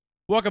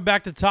Welcome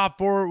back to Top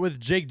 4 with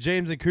Jake,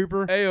 James, and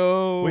Cooper.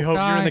 Heyo. We hope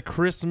you're in the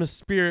Christmas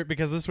spirit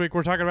because this week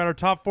we're talking about our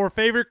top 4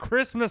 favorite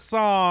Christmas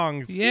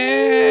songs.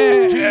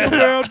 Yeah.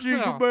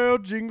 Jingle bell,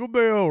 jingle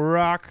bell,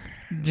 rock.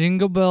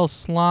 Jingle Bell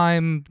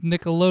Slime,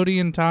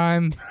 Nickelodeon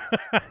Time.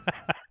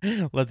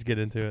 Let's get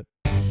into it.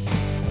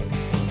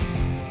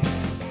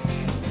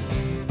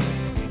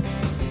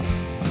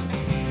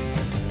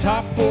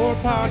 Top 4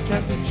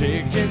 podcast with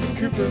Jake, James, and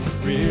Cooper.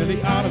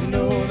 Really ought to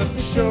know that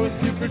the show is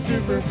super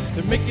duper.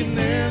 They're making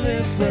their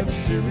list whether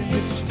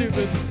serious or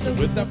stupid. So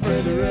without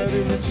further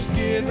ado, let's just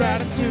get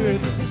right into it.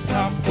 This is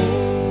Top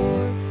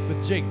 4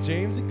 with Jake,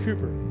 James, and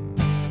Cooper.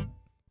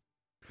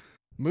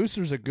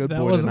 Mooser's a good boy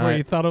That wasn't tonight. where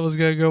you thought it was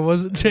going to go,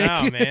 was it, Jake?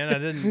 No, man,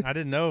 I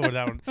didn't know what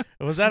that one.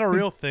 Was that a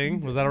real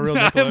thing? Was that a real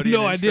I Nickelodeon have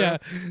no intro? idea.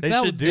 They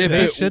That- should do if that.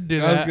 They should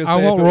do that. gonna I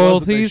say, want if it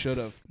wasn't, they royalties.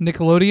 should've.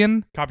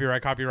 Nickelodeon.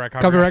 Copyright.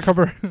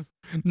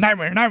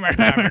 Nightmare.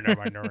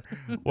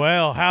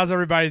 Well, how's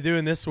everybody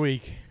doing this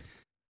week?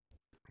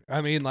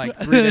 I mean, like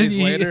 3 days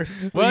Yeah. later.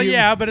 Well,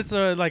 yeah, but it's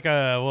it's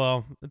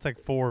like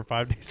 4 or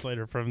 5 days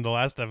later from the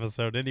last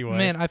episode anyway.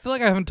 Man, I feel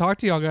like I haven't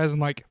talked to y'all guys in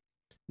like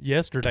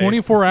Yesterday.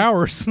 24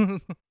 hours. I feel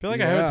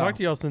like I haven't Yeah. talked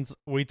to y'all since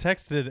we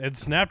texted and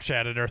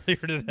Snapchatted earlier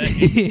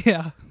today.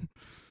 Yeah.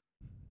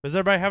 Is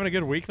everybody having a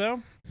good week,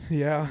 though?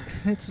 Yeah,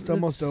 it's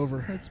almost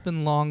over. It's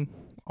been long.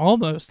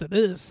 Almost. It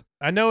is.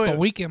 I know It's the it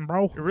weekend,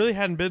 bro. really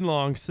hadn't been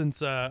long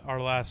since our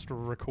last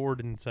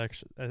recording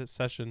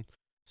session,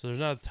 so there's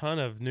not a ton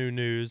of new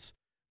news.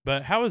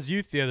 But how was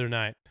youth the other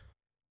night?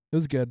 It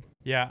was good.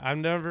 Yeah,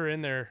 I'm never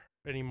in there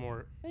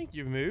anymore. Thank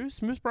you,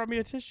 Moose. Moose brought me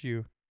a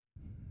tissue.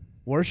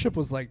 Worship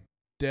was like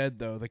dead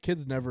though. The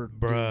kids never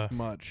Bruh. do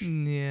much.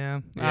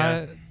 Yeah.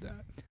 Yeah.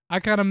 I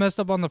kind of messed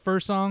up on the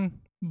first song,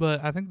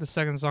 but I think the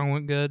second song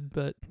went good.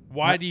 But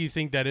Why do you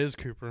think that is,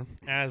 Cooper,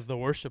 as the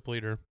worship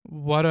leader?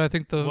 why do I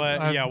think the...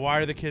 Why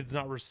are the kids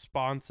not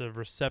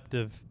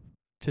receptive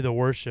to the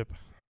worship?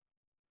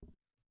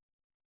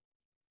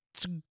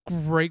 It's a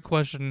great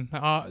question.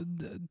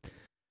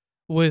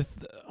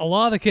 With a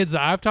lot of the kids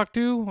that I've talked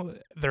to,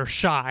 they're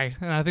shy,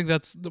 and I think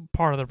that's the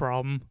part of the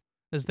problem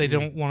is they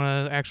don't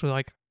want to actually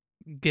like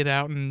get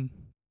out and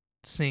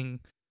sing.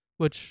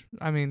 Which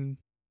I mean,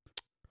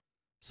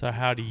 So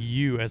how do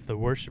you, as the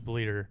worship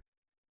leader,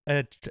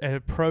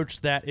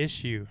 approach that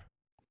issue?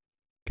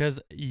 Because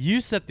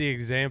you set the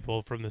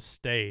example from the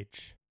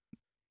stage.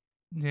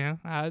 yeah,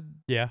 I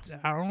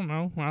don't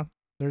know.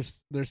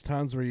 There's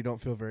times where you don't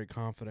feel very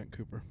confident,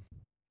 Cooper.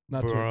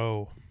 Not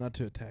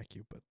to attack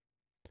you, but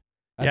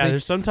I Yeah, think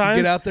there's sometimes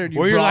you get out there and you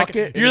where you're rock like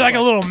it. and you're it's like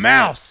a little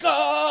mouse,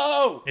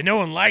 Go! and no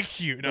one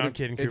likes you. No, But I'm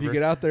kidding, If Cooper. you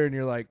get out there and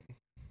you're like,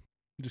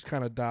 just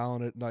kind of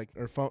dialing it, like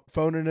or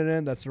phoning it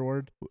in, that's the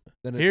word.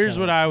 Then it's Here's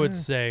kinda what I would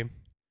say.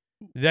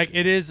 Like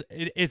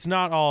it's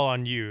not all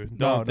on you.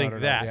 Don't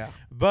think that. Yeah.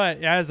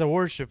 But as a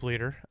worship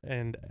leader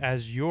and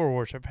as your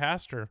worship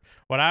pastor,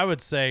 what I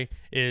would say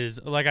is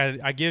like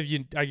I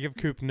give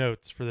Coop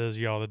notes for those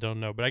of y'all that don't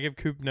know, but I give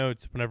Coop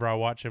notes whenever I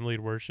watch him lead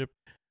worship.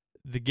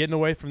 The getting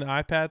away from the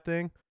iPad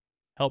thing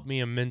helped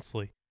me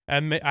immensely. I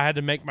had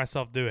to make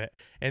myself do it.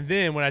 And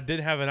then when I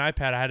didn't have an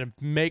iPad, I had to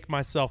make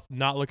myself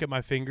not look at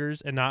my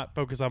fingers and not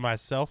focus on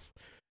myself,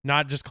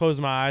 not just close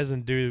my eyes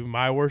and do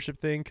my worship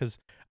thing, because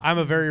I'm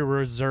a very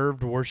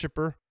reserved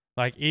worshiper.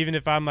 Like, even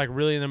if I'm like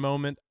really in the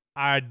moment,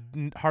 I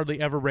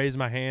hardly ever raise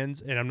my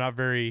hands, and I'm not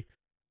very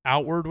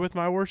outward with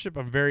my worship.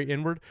 I'm very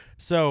inward.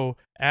 So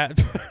at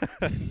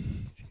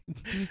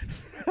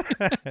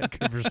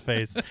Cooper's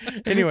face.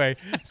 Anyway,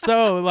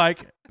 so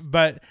like,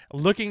 but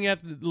looking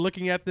at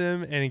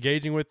them and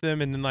engaging with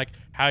them, and then like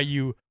how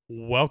you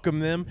welcome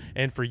them,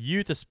 and for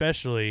youth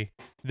especially,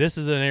 this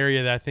is an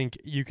area that I think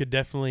you could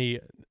definitely,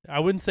 I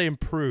wouldn't say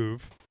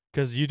improve,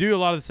 because you do a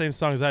lot of the same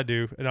songs I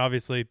do, and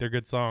obviously they're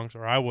good songs,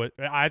 or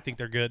I think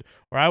they're good,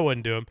 or I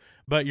wouldn't do them.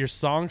 But your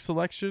song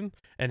selection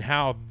and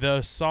how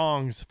the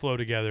songs flow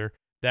together,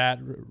 that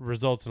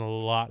results in a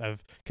lot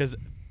of, because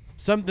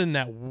something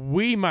that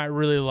we might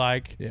really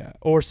like, Yeah.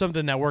 or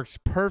something that works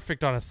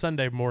perfect on a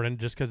Sunday morning,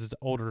 just because it's an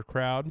older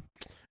crowd,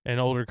 an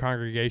older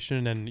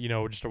congregation, and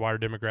just a wider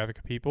demographic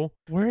of people.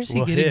 Where is he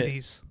Will getting hit.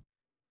 these?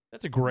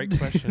 That's a great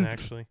question,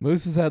 actually.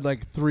 Moose has had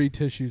like 3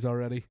 tissues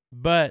already.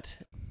 But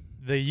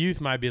the youth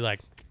might be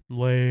like,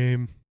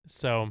 lame.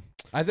 So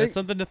I think that's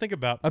something to think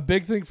about. a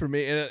big thing for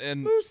me,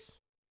 and Moose.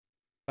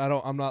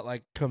 I'm not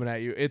like coming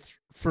at you. It's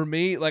for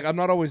me, like I'm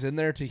not always in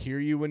there to hear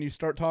you when you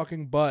start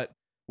talking, but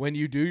when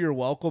you do your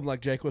welcome,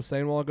 like Jake was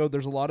saying a while ago,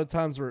 there's a lot of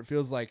times where it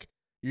feels like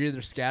you're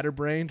either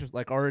scatterbrained,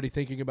 like already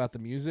thinking about the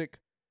music,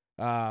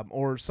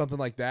 or something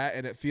like that,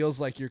 and it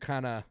feels like you're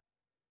kind of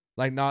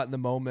like not in the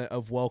moment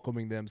of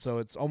welcoming them. So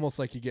it's almost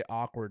like you get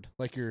awkward,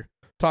 like you're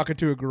talking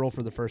to a girl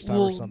for the first time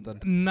or something.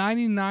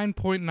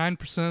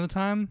 99.9% of the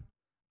time,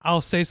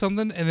 I'll say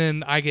something and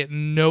then I get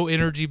no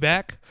energy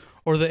back,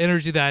 or the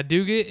energy that I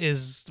do get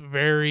is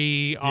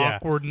very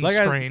awkward and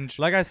strange.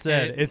 Like I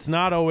said, it's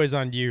not always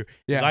on you.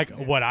 Yeah. Like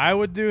what I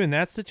would do in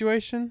that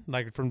situation,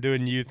 like from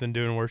doing youth and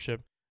doing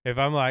worship, if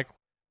I'm like,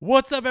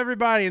 "What's up,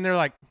 everybody?" and they're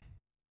like,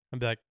 I'd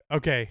be like,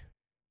 "Okay,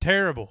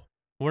 terrible.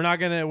 We're not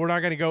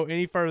gonna go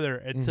any further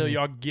until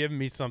y'all give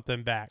me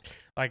something back.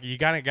 Like you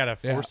gotta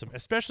force them,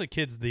 especially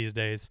kids these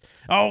days.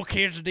 Oh,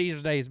 kids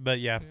these days, but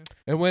yeah.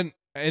 And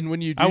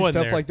when you do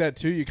stuff like that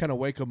too, you kind of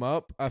wake them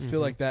up. I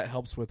feel like that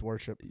helps with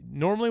worship.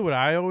 Normally, what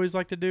I always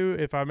like to do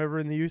if I'm ever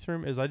in the youth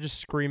room is I just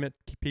scream at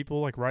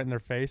people like right in their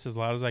face as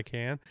loud as I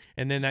can,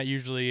 and then that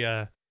usually,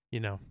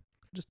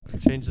 just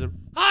changes the.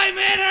 Hi,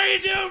 man, how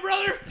you doing,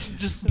 brother?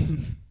 Just.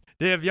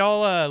 Have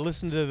y'all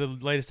listened to the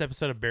latest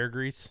episode of Bear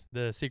Grease,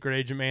 the Secret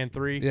Agent Man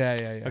 3?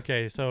 Yeah.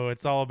 Okay, so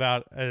it's all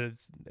about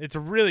it's a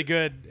really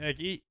good. Like,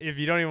 if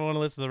you don't even want to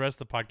listen to the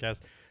rest of the podcast,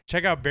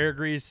 check out Bear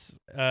Grease.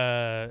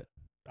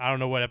 I don't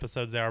know what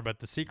episodes they are, but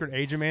the Secret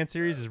Agent Man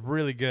series is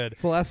really good.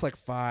 It's the last like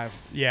 5.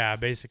 Yeah,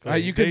 basically.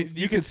 You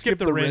can skip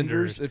the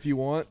renders if you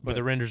want, but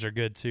the renders are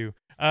good too.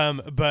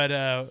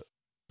 But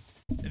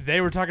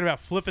they were talking about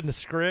flipping the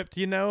script.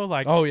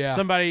 Like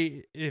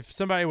if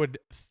somebody would,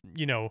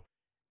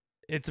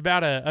 it's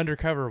about an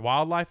undercover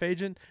wildlife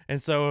agent.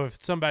 And so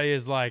if somebody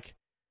is like,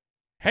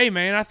 hey,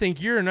 man, I think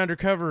you're an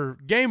undercover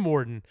game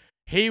warden,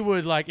 he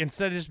would, like,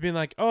 instead of just being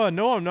like, oh,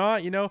 no, I'm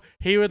not,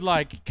 he would,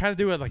 like, kind of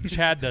do it like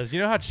Chad does. You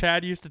know how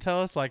Chad used to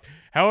tell us, like,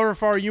 however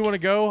far you want to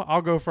go,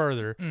 I'll go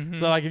further. Mm-hmm.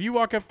 So, like, if you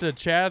walk up to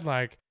Chad,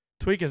 like,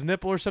 tweak his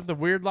nipple or something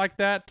weird like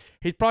that,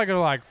 he's probably going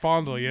to, like,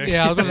 fondle you.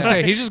 Yeah, I was going to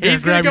say, he's just going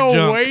to grab go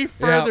junk. way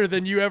further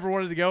than you ever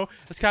wanted to go.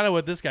 That's kind of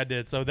what this guy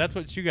did. So that's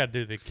what you got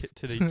to do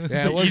to the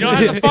you don't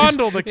have to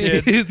fondle the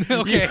kids.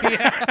 Okay,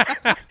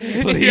 yeah.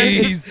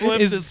 Please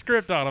flip the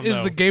script on him,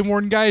 Is the game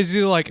warden guy, is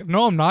he like,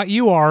 no, I'm not,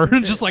 you are?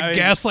 Just like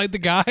gaslight the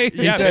guy?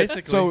 Yeah,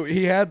 basically. So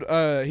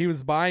he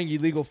was buying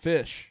illegal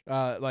fish,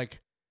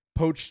 like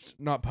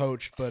not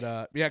poached,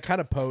 but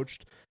kind of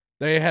poached.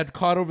 They had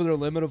caught over their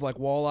limit of like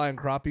walleye and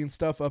crappie and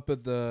stuff up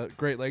at the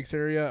Great Lakes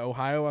area,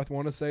 Ohio, I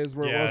want to say is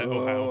where it was.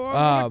 Ohio.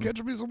 I'm gonna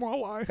catch me some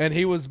walleye. And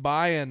he was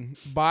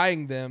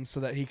buying them so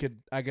that he could,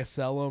 I guess,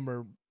 sell them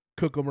or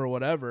cook them or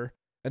whatever.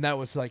 And that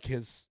was like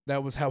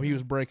that was how he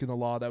was breaking the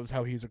law. That was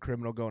how he's a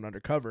criminal going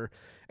undercover.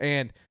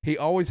 And he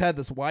always had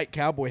this white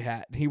cowboy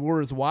hat. And he wore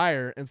his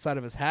wire inside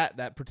of his hat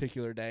that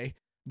particular day.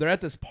 They're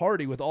at this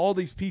party with all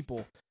these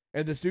people.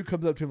 And this dude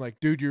comes up to him like,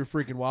 dude, you're a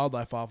freaking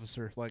wildlife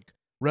officer. Like,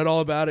 read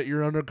all about it.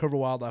 You're an undercover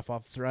wildlife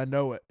officer. I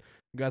know it.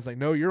 The guy's like,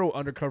 no, you're an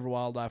undercover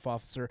wildlife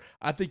officer.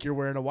 I think you're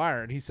wearing a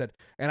wire. And he said,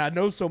 and I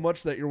know so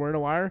much that you're wearing a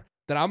wire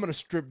that I'm going to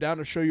strip down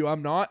to show you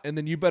I'm not, and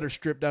then you better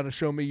strip down to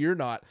show me you're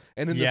not.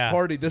 And in this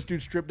party, this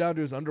dude stripped down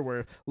to his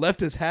underwear, left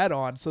his hat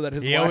on so that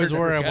his he wire always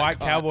wore a white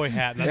caught. cowboy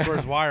hat, and that's where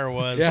his wire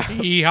was. Yeah.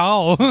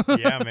 Yeehaw.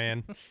 Yeah,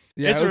 man.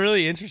 Yeah, it's a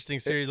really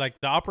interesting series.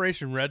 Like, the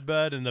Operation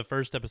Redbud and the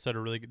first episode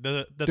are really good.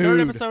 The third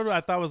episode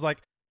I thought was like,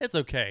 it's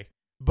okay.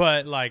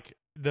 But, like,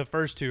 the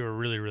first two are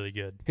really, really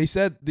good. He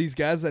said these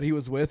guys that he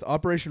was with,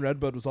 Operation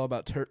Redbud was all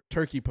about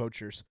turkey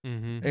poachers.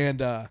 Mm-hmm.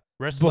 And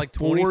arrested like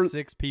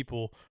 26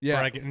 people for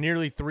like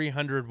nearly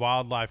 300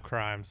 wildlife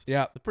crimes.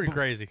 Yeah. It's pretty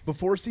crazy.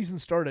 Before season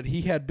started,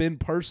 he had been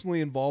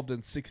personally involved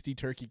in 60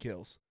 turkey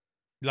kills.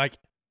 Like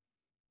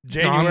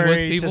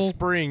January to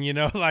spring,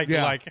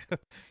 like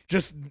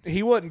just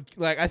he wasn't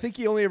like, I think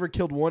he only ever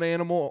killed one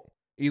animal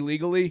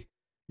illegally.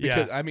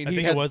 Because, I think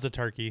it was a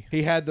turkey.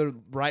 He had the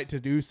right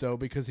to do so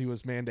because he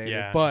was mandated.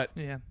 Yeah. But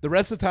the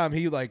rest of the time,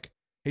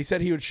 he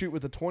said he would shoot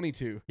with a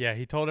 22. Yeah,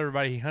 he told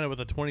everybody he hunted with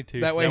a 22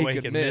 that so way that he way he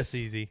could could miss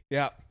easy.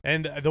 Yeah.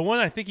 And the one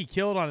I think he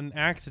killed on an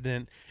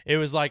accident, it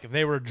was like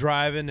they were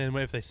driving, and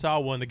if they saw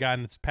one, the guy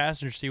in the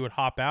passenger seat would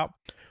hop out.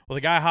 Well,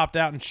 the guy hopped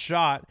out and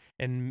shot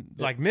and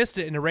missed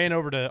it, and it ran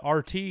over to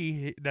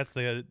RT. That's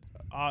the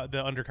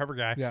undercover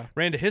guy. Yeah.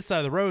 Ran to his side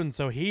of the road, and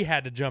so he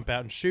had to jump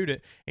out and shoot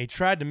it. And he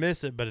tried to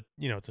miss it, but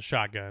it's a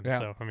shotgun. Yeah.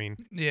 So I mean,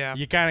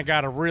 you kind of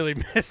got to really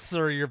miss,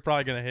 or you're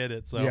probably gonna hit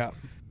it. So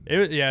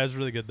it was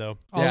really good though.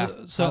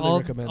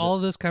 All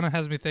of this kind of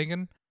has me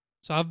thinking.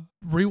 So I've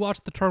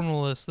rewatched the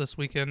Terminal List this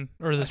weekend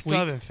or this week. I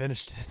still haven't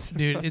finished it,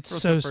 dude. It's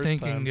so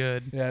stinking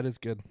good. Yeah, it is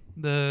good.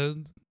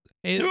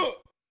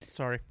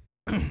 Sorry.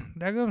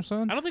 Daggum,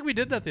 son. I don't think we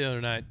did that the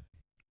other night.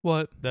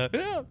 What? But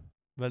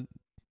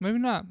maybe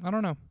not. I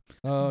don't know.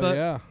 Oh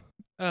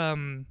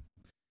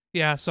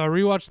yeah. So I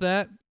rewatched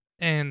that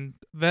and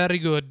very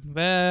good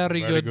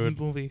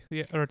movie.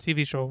 Yeah, or a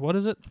TV show. What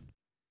is it?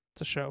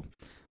 It's a show.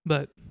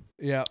 But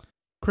yeah,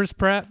 Chris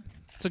Pratt.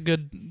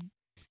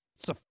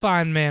 It's a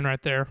fine man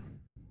right there.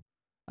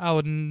 I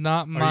would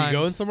not mind. Are you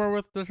going somewhere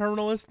with the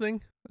Terminal List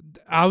thing?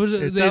 I was.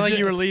 It sounded like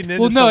you were leading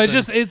into Well, no,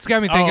 something. it's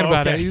got me thinking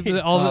about it.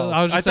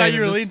 I thought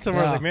you were leading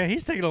somewhere. I was like, man,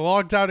 he's taking a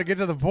long time to get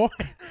to the point.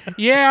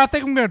 Yeah, I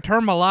think I'm going to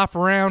turn my life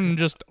around and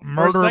just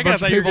murder a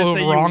bunch of people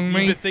who wronged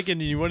me. You've been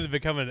thinking you wanted to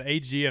become an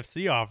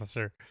AGFC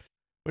officer,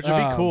 which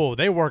would be cool.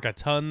 They work a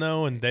ton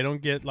though, and they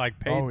don't get like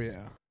paid. Oh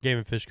yeah, Game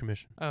and Fish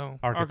Commission. Oh,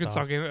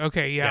 Arkansas Game.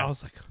 Okay, yeah. I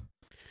was like,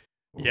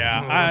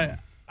 yeah.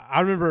 I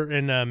remember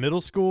in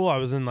middle school, I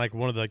was in like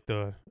one of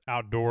the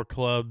outdoor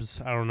clubs.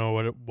 I don't know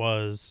what it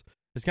was.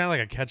 It's kind of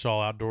like a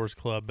catch-all outdoors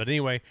club. But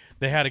anyway,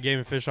 they had a game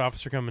and fish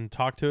officer come and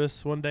talk to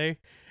us one day.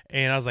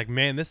 And I was like,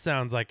 man, this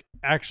sounds like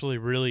actually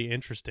really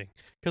interesting.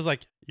 Because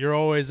like you're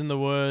always in the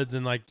woods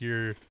and like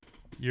you're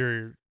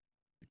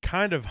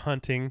kind of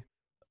hunting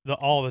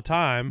all the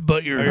time,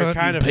 But you're or you're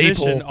hunting kind of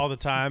people. fishing all the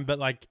time, but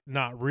like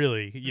not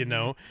really, you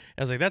know. And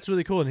I was like, that's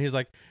really cool. And he's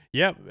like,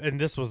 yep. And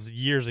this was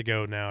years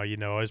ago now, you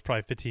know. It was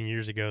probably 15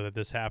 years ago that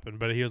this happened.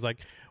 But he was like,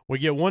 we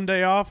get one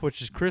day off,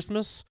 which is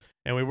Christmas,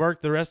 and we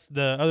work the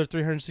other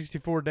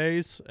 364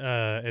 days.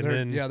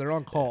 They're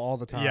on call all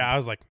the time. Yeah, I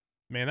was like,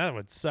 man, that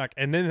would suck.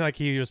 And then like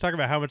he was talking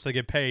about how much they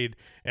get paid,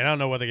 and I don't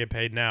know what they get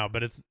paid now,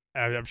 but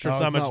I'm sure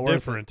it's not much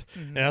different.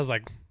 And I was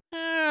like,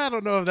 I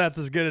don't know if that's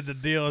as good a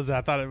deal as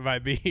I thought it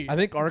might be. I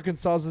think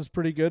Arkansas's is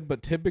pretty good,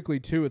 but typically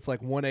too, it's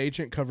like one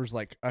agent covers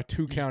like a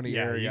 2-county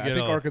area. I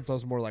think Arkansas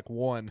is more like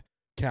one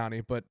county,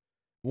 but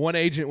one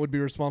agent would be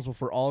responsible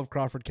for all of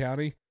Crawford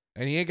County,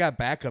 and he ain't got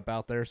backup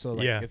out there, so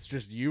like it's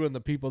just you and the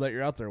people that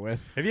you're out there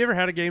with. Have you ever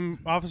had a game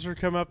officer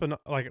come up and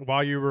like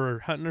while you were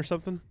hunting or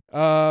something?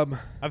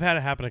 I've had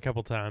it happen a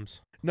couple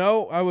times.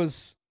 No,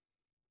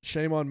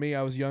 shame on me.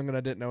 I was young and I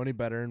didn't know any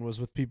better and was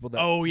with people that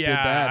did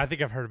bad. I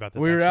think I've heard about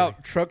this. We were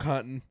out truck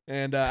hunting,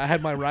 and I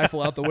had my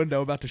rifle out the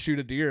window about to shoot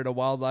a deer, and a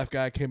wildlife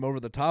guy came over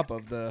the top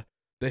of the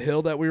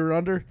hill that we were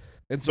under.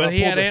 And so but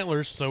he had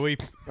antlers, so we.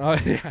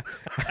 Yeah,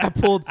 I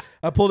pulled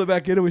it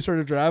back in, and we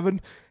started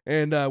driving,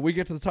 and we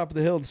get to the top of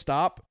the hill and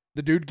stop.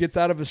 The dude gets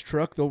out of his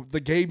truck.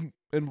 The game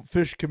and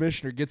fish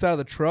commissioner gets out of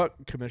the truck.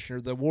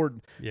 The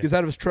warden gets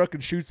out of his truck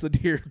and shoots the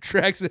deer,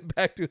 drags it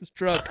back to his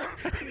truck,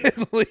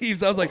 and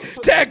leaves. I was like,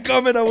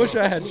 "Dadgummit, I wish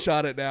I had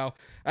shot it now.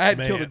 I had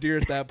killed a deer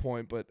at that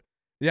point, but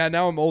yeah,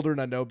 now I'm older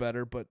and I know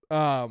better." But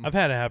I've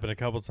had it happen a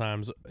couple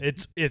times.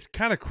 It's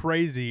kind of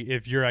crazy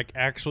if you're like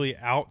actually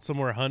out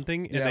somewhere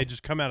hunting and they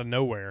just come out of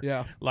nowhere.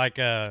 Yeah, like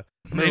they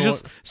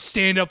just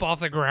stand up off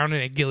the ground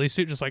in a ghillie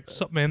suit, just like,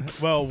 "Sup, man?"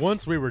 Well,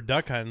 once we were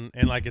duck hunting,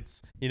 and like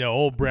it's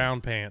old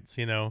brown pants,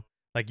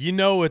 like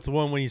it's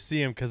one when you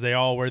see them because they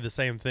all wear the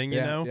same thing, you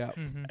know. Yeah.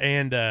 Mm-hmm.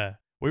 And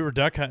we were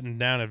duck hunting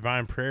down at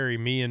Vine Prairie,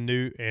 me and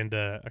Newt and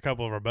a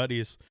couple of our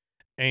buddies,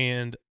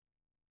 and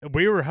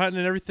we were hunting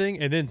and everything.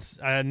 And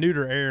then Newt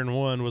or Aaron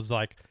one was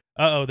like,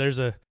 "Uh oh, there's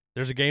a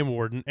game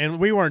warden," and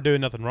we weren't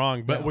doing nothing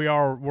wrong, but we're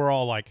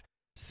all like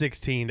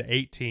 16 to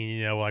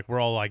 18, like we're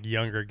all like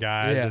younger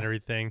guys and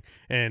everything.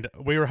 And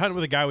we were hunting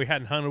with a guy we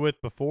hadn't hunted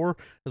with before.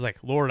 I was like,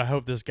 Lord, I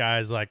hope this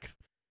guy's like,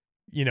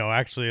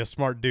 actually a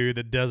smart dude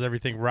that does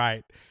everything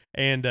right.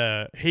 And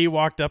he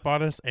walked up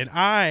on us, and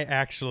I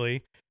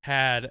actually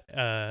had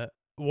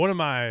one of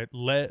my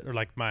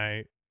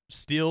my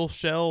steel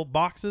shell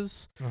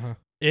boxes.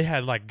 It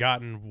had like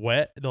gotten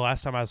wet the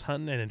last time I was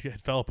hunting, and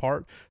it fell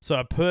apart. So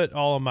I put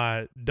all of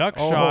my duck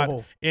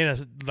shot in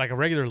a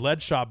regular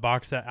lead shot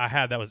box that I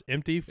had that was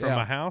empty from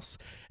my house.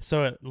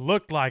 So it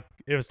looked like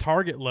it was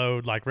target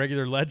load, like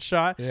regular lead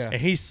shot. Yeah. And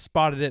he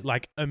spotted it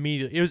like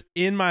immediately. It was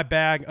in my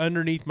bag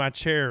underneath my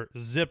chair,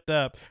 zipped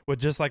up with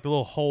just like a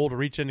little hole to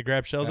reach in to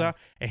grab shells out.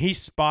 And he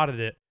spotted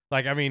it.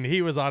 Like, I mean,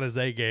 he was on his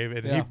A game,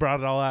 and he brought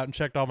it all out and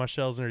checked all my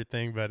shells and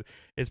everything. But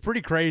it's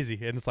pretty crazy,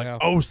 and it's like,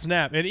 oh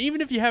snap! And even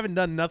if you haven't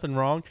done nothing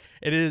wrong,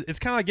 it's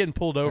kind of like getting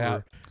pulled over.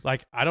 Yeah.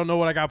 Like, I don't know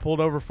what I got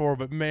pulled over for,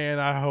 but man,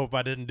 I hope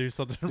I didn't do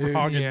something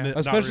wrong and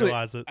not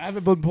realize it. I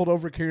haven't been pulled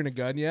over carrying a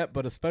gun yet,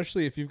 but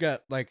especially if you've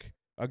got like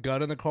a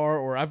gun in the car,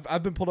 or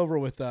I've been pulled over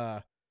with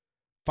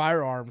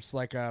firearms,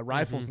 like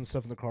rifles and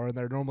stuff in the car, and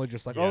they're normally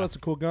just like, oh, that's a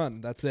cool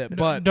gun, that's it.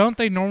 But don't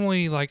they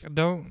normally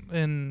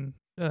in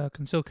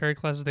concealed carry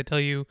classes, they tell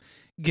you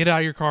get out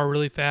of your car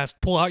really fast,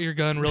 pull out your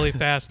gun really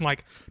fast, and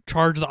like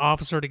charge the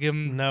officer to give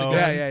him the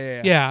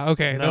gun? Yeah,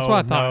 okay, that's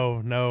what I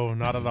thought. No,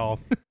 not at all.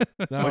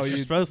 No, what you're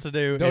supposed to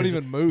do don't is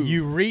even move.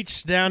 You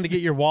reach down to get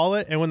your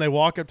wallet, and when they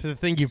walk up to the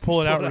thing, you pull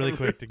it out really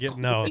quick to get.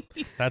 No,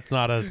 that's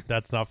not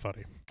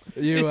funny.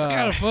 It's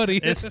kind of funny.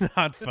 It's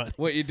not funny.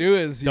 What you do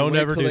is you don't wait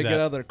ever till do they that. get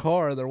out of their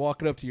car, they're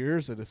walking up to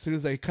yours, and as soon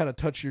as they kind of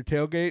touch your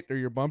tailgate or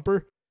your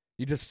bumper,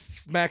 you just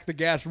smack the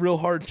gas real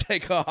hard and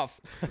take off.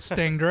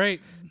 Sting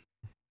great.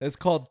 It's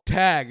called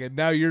tag, and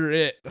now you're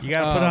it. You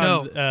gotta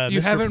put on you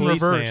Mr. have it in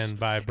Policeman reverse,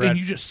 by Brad. and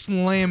you just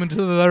slam into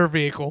the other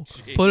vehicle,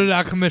 put it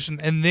out of commission,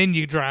 and then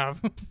you drive.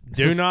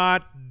 Do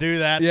not do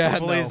that to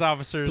police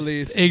officers.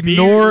 Please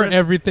ignore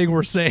everything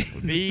we're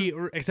saying.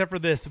 Except for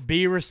this,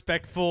 be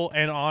respectful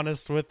and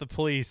honest with the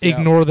police.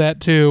 Ignore that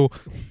too.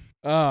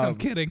 I'm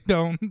kidding.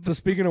 Don't. So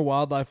speaking of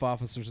wildlife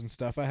officers and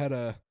stuff, I had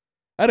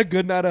a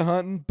good night of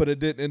hunting, but it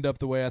didn't end up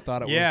the way I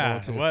thought it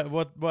was going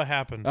to. What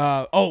happened?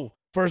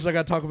 First I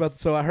got to talk about.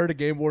 So I heard a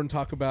game warden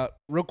talk about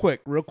real quick.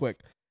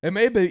 It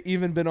may have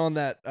even been on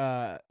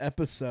that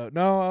episode.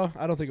 No,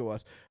 I don't think it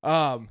was.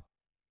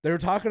 They were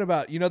talking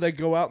about, they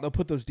go out and they'll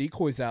put those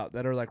decoys out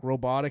that are like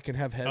robotic and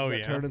have heads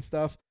that turn and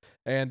stuff.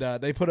 And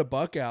they put a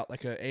buck out,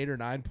 like a 8 or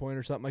 9 point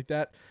or something like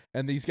that.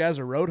 And these guys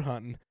are road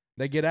hunting.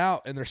 They get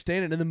out and they're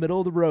standing in the middle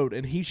of the road,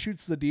 and he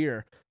shoots the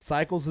deer,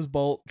 cycles his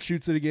bolt,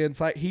 shoots it again.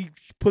 He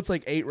puts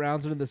like 8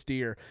 rounds into this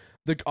deer.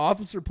 The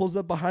officer pulls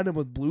up behind him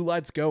with blue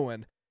lights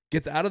going,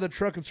 gets out of the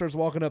truck and starts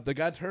walking up. The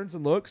guy turns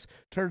and looks,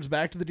 turns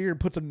back to the deer and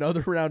puts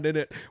another round in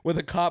it with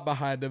a cop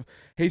behind him.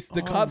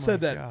 The cop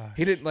said that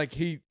he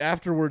didn't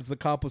afterwards the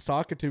cop was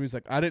talking to him. He's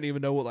like, I didn't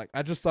even know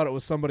I just thought it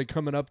was somebody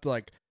coming up to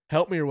like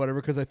help me or whatever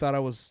because I thought I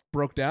was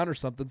broke down or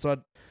something. So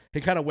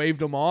he kind of waved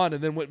them on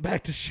and then went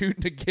back to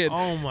shooting again.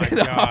 Oh my and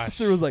gosh. The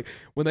officer was like,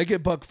 when they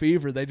get buck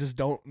fever, they just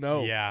don't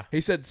know. Yeah.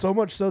 He said so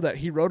much so that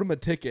he wrote him a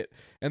ticket,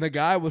 and the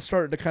guy was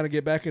starting to kind of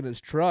get back in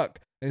his truck,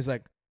 and he's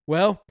like,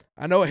 well,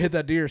 I know I hit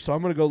that deer, so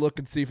I'm going to go look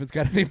and see if it's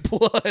got any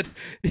blood.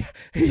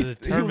 he was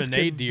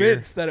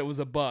convinced that it was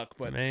a buck,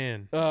 but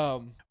man.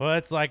 Well,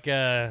 it's like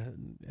I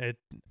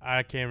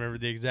can't remember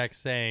the exact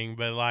saying,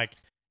 but like,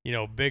 you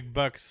know, big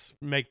bucks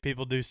make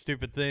people do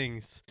stupid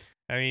things.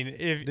 I mean,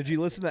 did you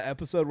listen to the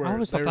episode where I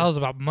always thought that was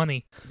about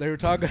money? They were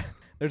talking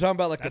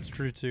about like that's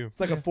true too.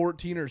 It's like a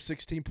 14 or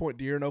 16 point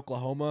deer in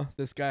Oklahoma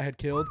this guy had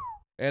killed,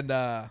 and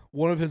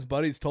one of his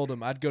buddies told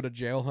him I'd go to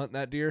jail hunting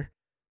that deer.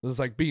 It was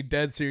like being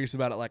dead serious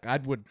about it. Like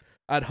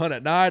I'd hunt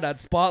at night,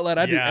 I'd spotlight,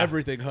 I'd do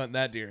everything hunting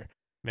that deer.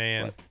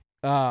 Man.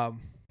 But,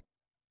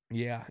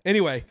 yeah.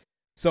 Anyway,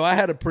 so I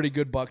had a pretty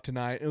good buck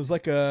tonight. It was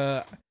like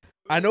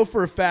I know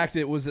for a fact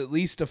it was at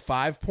least a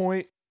 5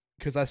 point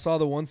because I saw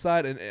the one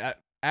side, and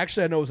I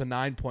know it was a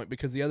 9 point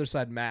because the other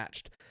side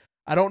matched.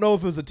 I don't know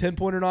if it was a 10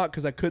 point or not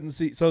because I couldn't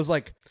see. So it was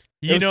like,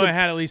 it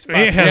had at least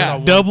 5. Yeah,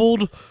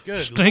 doubled.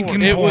 Good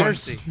stinking Lord.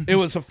 It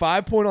was a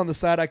 5 point on the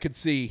side I could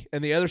see,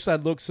 and the other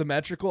side looked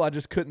symmetrical. I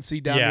just couldn't see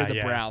down near the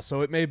brow,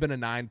 so it may have been a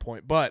 9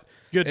 point, but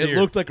it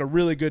looked like a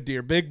really good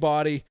deer, big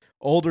body,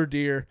 older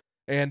deer,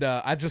 and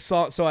I just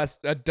saw. So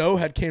a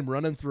doe came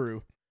running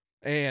through,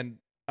 and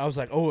I was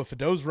like, oh, if a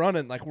doe's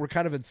running, like we're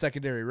kind of in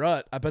secondary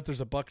rut, I bet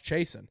there's a buck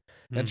chasing.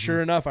 And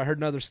sure enough, I heard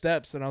another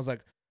steps, and I was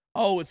like,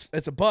 oh,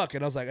 it's a buck.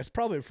 And I was like, it's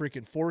probably a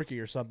freaking forky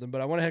or something.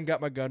 But I went ahead and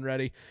got my gun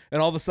ready,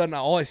 and all of a sudden,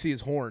 all I see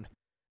is horn.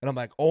 And I'm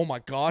like, oh my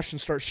gosh,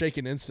 and start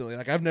shaking instantly.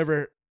 Like I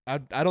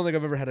don't think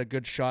I've ever had a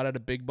good shot at a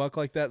big buck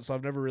like that, so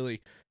I've never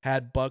really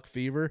had buck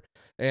fever.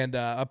 And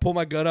I pull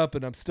my gun up,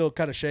 and I'm still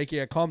kind of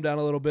shaky. I calm down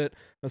a little bit,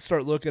 and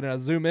start looking, and I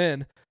zoom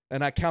in,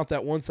 and I count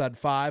that one side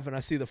 5, and I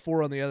see the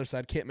 4 on the other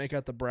side. Can't make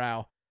out the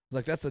brow. I was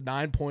like, that's a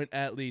 9 point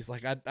at least.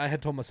 Like I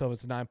had told myself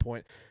it's a 9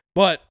 point,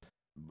 but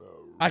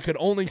I could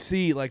only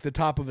see like the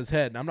top of his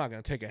head, and I'm not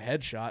going to take a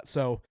headshot.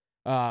 So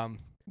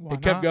he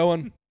kept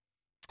going.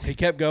 He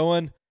kept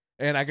going,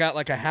 and I got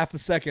like a half a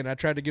second. I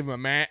tried to give him a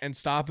mat and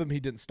stop him. He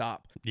didn't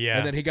stop. Yeah.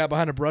 And then he got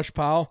behind a brush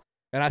pile,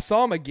 and I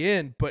saw him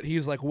again, but he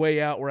was like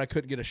way out where I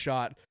couldn't get a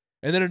shot.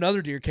 And then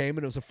another deer came,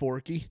 and it was a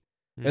forky.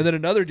 And then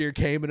another deer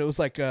came, and it was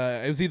like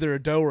it was either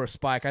a doe or a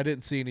spike. I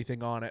didn't see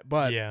anything on it,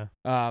 but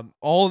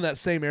all in that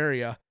same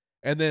area.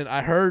 And then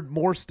I heard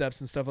more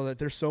steps and stuff like that.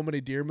 There's so many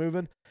deer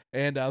moving.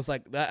 And I was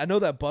like, I know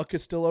that buck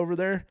is still over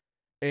there,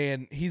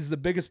 and he's the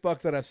biggest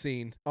buck that I've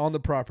seen on the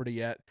property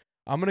yet.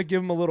 I'm going to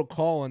give him a little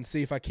call and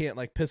see if I can't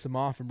like piss him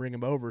off and bring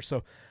him over.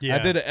 So I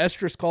did an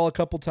estrus call a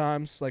couple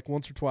times, like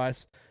once or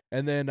twice.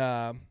 And then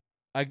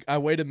I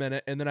wait a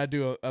minute, and then I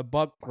do a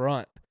buck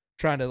grunt,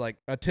 trying to like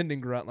a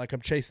tending grunt, like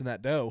I'm chasing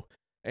that doe.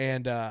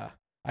 And I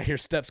hear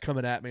steps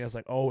coming at me. I was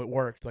like, oh, it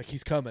worked. Like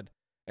he's coming.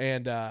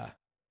 And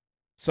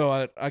so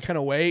I kind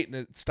of wait, and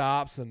it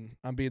stops, and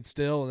I'm being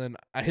still. And then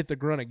I hit the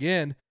grunt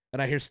again,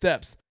 and I hear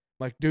steps.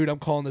 I'm like, dude, I'm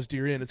calling this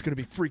deer in. It's going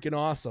to be freaking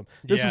awesome.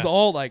 This is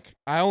all like,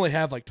 I only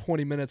have like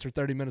 20 minutes or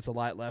 30 minutes of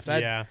light left. You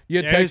had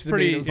texted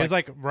me. It was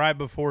like right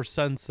before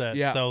sunset.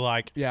 Yeah. So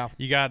like,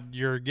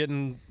 you're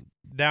getting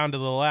down to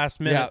the last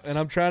minutes. Yeah, and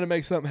I'm trying to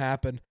make something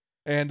happen.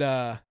 And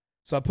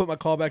so I put my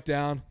call back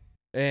down.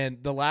 And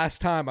the last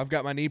time I've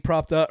got my knee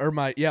propped up, or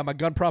my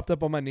gun propped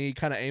up on my knee,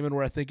 kind of aiming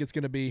where I think it's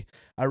going to be.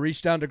 I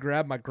reach down to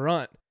grab my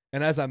grunt,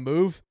 and as I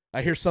move,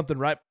 I hear something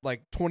right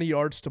like 20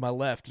 yards to my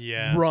left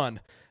run.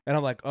 And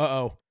I'm like,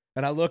 uh-oh.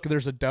 And I look, and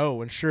there's a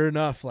doe, and sure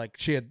enough, like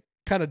she had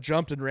kind of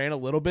jumped and ran a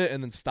little bit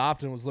and then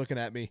stopped and was looking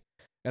at me.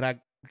 And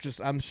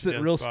I'm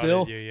sitting real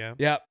still.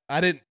 Yeah,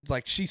 I didn't,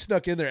 like, she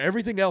snuck in there.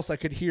 Everything else I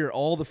could hear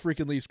all the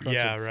freaking leaves crunching.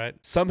 Yeah, right.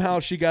 Somehow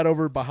she got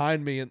over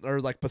behind me or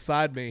like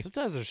beside me.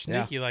 Sometimes they're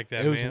sneaky like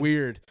that. It was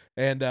weird.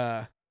 And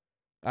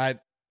I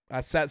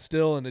sat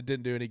still, and it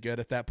didn't do any good.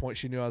 At that point,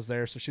 she knew I was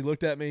there, so she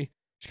looked at me.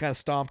 She kind of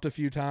stomped a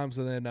few times,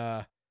 and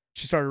then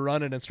she started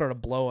running and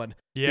started blowing.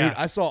 Yeah. Dude,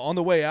 I saw on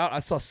the way out,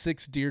 I saw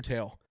 6 deer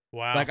tail.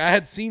 Wow. Like I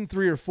had seen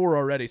 3 or 4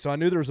 already, so I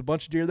knew there was a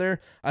bunch of deer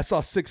there. I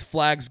saw 6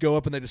 flags go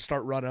up, and they just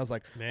start running. I was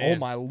like, oh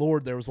my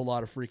Lord, there was a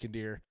lot of freaking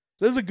deer.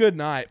 So it was a good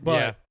night,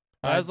 but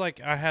I was like,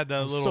 I had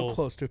that little so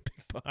close to a big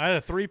buck. I had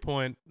a 3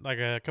 point like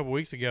a couple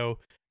weeks ago,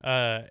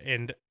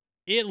 and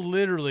it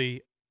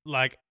literally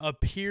like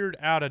appeared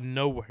out of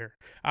nowhere.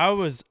 I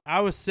was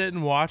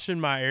sitting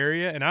watching my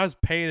area, and I was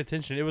paying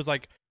attention. It was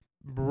like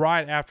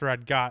right after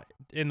I'd got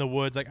in the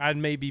woods, like I'd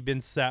maybe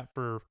been sat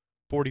for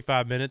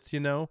 45 minutes,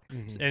 and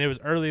it was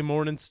early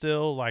morning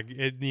still, like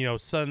it,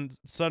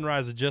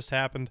 sunrise had just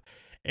happened,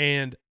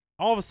 and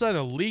all of a sudden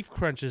a leaf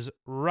crunches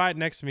right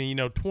next to me,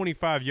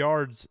 25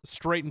 yards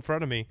straight in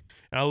front of me,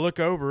 and I look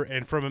over,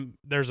 and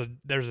there's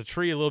a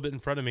tree a little bit in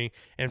front of me,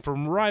 and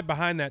from right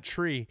behind that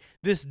tree,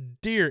 this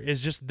deer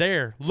is just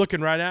there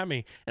looking right at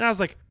me, and I was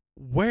like,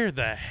 where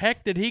the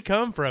heck did he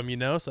come from?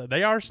 So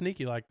they are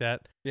sneaky like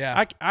that.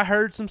 Yeah. I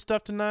heard some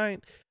stuff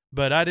tonight.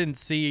 but I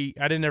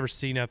didn't ever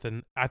see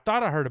nothing. I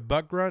thought I heard a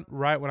buck grunt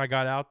right when I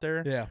got out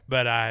there. Yeah.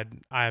 But I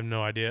have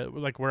no idea.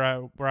 Like where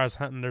I was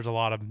hunting, there's a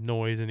lot of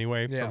noise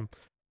anyway from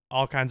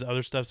all kinds of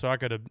other stuff. So I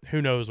could have,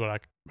 who knows what I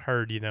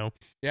heard,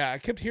 Yeah, I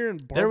kept hearing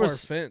barbed wire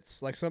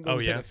fence, like something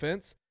was in a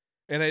fence.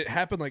 And it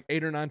happened like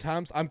 8 or 9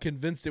 times. I'm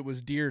convinced it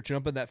was deer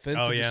jumping that fence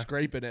and just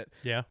scraping it.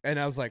 Yeah. And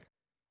I was like,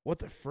 what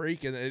the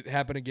freak? And it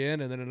happened again.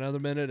 And then another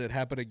minute it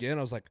happened again.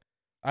 I was like,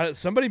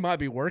 somebody might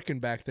be working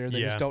back there.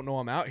 They just don't know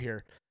I'm out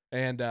here.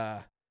 And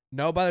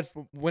no,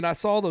 when I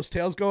saw those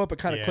tails go up, it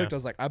kind of clicked. I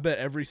was like, I bet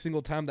every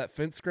single time that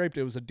fence scraped,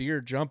 it was a deer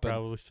jumping.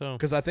 Probably so.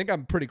 Because I think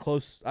I'm pretty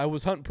close. I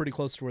was hunting pretty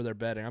close to where they're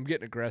bedding. I'm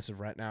getting aggressive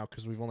right now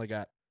because we've only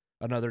got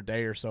another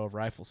day or so of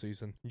rifle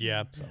season.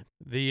 Yeah. So.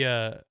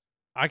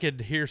 I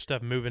could hear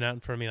stuff moving out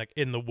in front of me, like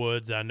in the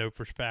woods. I know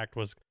for a fact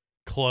was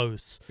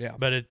close. Yeah.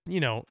 But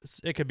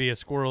it could be a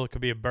squirrel, it could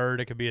be a bird,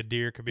 it could be a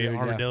deer, it could be an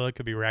armadillo, it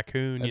could be a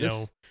raccoon.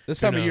 This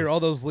time of year, all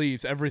those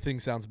leaves,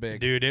 everything sounds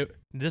big. Dude,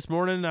 this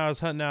morning I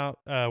was hunting out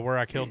where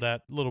I killed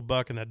that little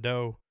buck and that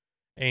doe,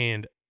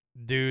 and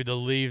dude, the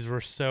leaves were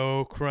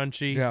so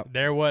crunchy. Yeah.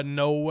 There wasn't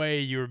no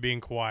way you were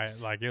being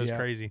quiet. Like it was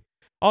crazy.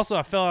 Also,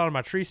 I fell out of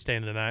my tree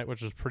stand tonight,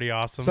 which was pretty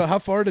awesome. So how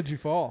far did you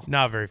fall?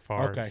 Not very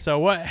far. Okay. So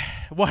what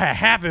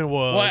happened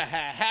was...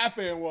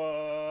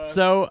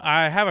 So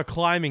I have a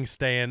climbing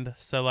stand.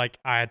 So like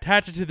I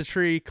attach it to the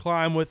tree,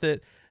 climb with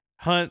it,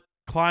 hunt,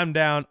 climb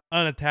down,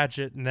 unattach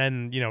it, and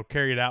then,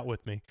 carry it out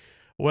with me.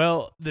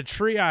 Well, the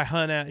tree I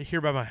hunt at here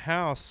by my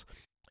house,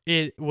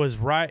 it was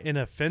right in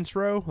a fence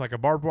row, like a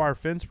barbed wire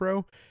fence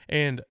row.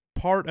 And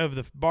part of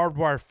the barbed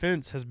wire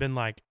fence has been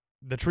like,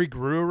 the tree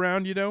grew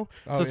around, so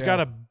it's got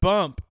a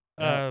bump,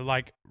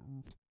 like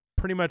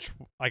pretty much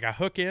like a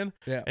hook in,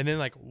 and then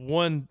like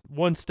one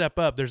step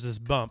up, there's this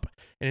bump,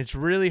 and it's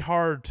really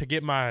hard to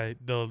get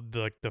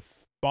the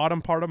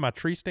bottom part of my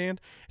tree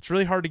stand. It's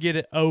really hard to get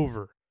it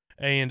over,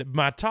 and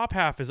my top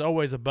half is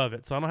always above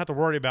it, so I don't have to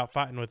worry about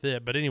fighting with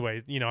it. But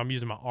anyway, I'm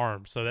using my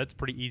arms, so that's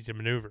pretty easy to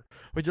maneuver.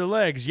 With your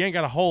legs, you ain't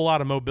got a whole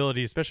lot of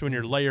mobility, especially when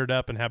you're layered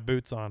up and have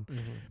boots on.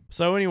 Mm-hmm.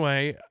 So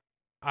anyway,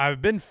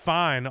 I've been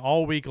fine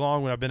all week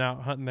long when I've been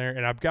out hunting there,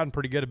 and I've gotten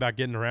pretty good about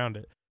getting around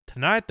it.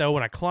 Tonight, though,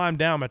 when I climbed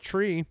down my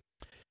tree,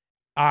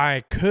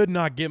 I could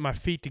not get my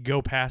feet to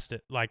go past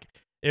it. Like,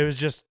 I was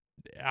just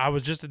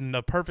in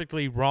the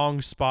perfectly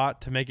wrong spot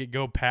to make it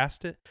go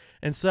past it.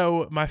 And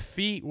so my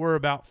feet were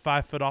about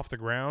 5 foot off the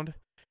ground.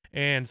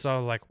 And so I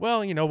was like,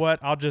 well, you know what?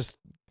 I'll just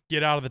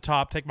get out of the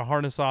top, take my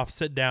harness off,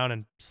 sit down,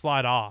 and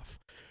slide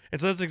off.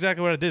 And so that's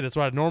exactly what I did. That's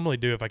what I normally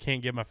do if I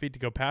can't get my feet to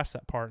go past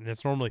that part, and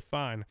it's normally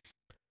fine.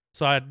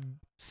 So I'd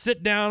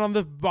sit down on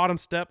the bottom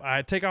step,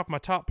 I take off my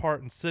top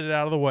part and sit it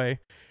out of the way,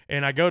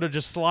 and I go to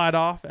just slide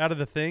off out of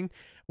the thing.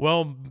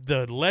 Well,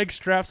 the leg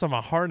straps on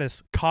my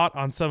harness caught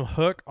on some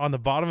hook on the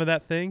bottom of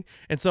that thing,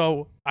 and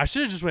so I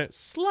should have just went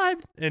slide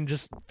and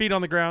just feet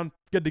on the ground,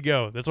 good to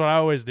go. That's what I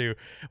always do.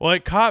 Well,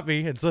 it caught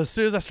me, and so as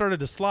soon as I started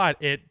to slide,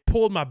 it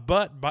pulled my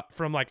butt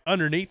from like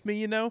underneath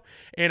me,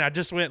 and I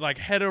just went like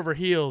head over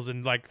heels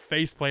and like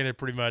face planted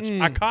pretty much.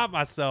 I caught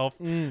myself,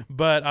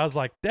 but I was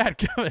like,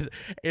 dadgummit.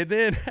 And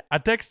then I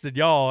texted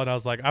y'all, and I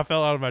was like, I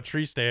fell out of my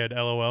tree stand,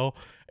 LOL.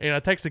 And I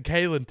texted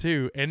Kaylin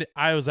too, and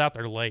I was out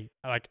there late.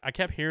 Like I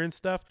kept hearing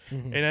stuff,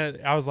 and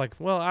I was like,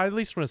 well, I at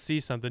least want to see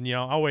something,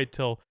 I'll wait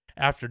till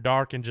after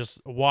dark and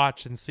just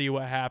watch and see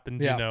what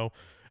happens,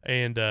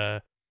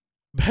 And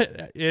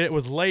but it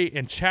was late,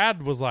 and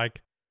Chad was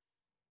like,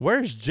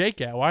 where's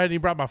Jake at? Why hadn't he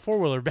brought my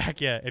 4-wheeler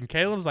back yet? And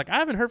Kaylin was like, I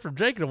haven't heard from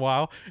Jake in a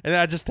while. And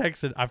then I just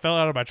texted, I fell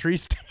out of my tree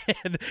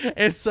stand.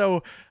 And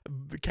so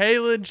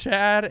Kaylin,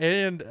 Chad,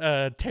 and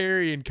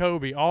Terry and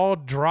Kobe all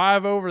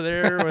drive over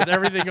there with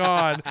everything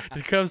on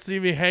to come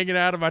see me hanging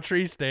out of my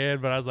tree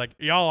stand. But I was like,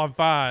 y'all, I'm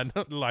fine.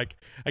 Like,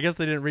 I guess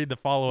they didn't read the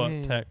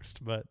follow-up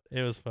text, but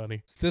it was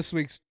funny. It's this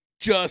week's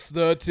Just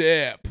the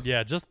Tip.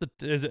 Yeah,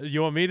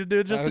 you want me to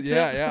do just the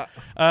tip?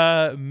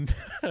 Yeah.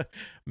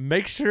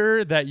 Make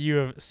sure that you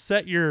have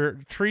set your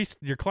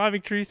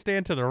climbing tree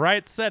stand to the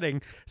right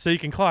setting so you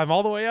can climb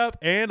all the way up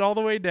and all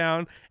the way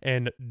down,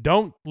 and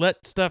don't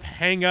let stuff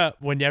hang up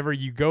whenever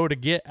you go to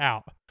get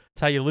out.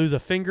 It's how you lose a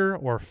finger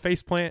or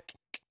face plant.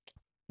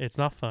 It's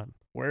not fun.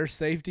 Wear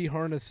safety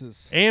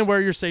harnesses. And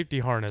wear your safety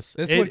harness.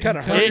 This one kind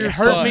of hurt. It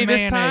hurt me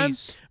this time,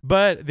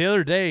 but the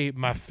other day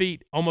my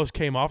feet almost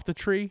came off the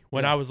tree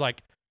when I was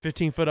like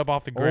 15 foot up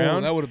off the ground.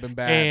 Oh, that would have been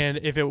bad. And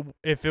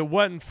if it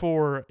wasn't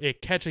for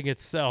it catching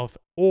itself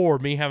or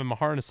me having my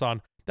harness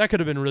on, that could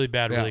have been really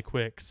bad really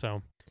quick.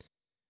 So,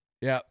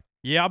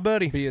 yeah,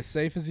 buddy. Be as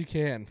safe as you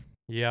can.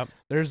 Yep.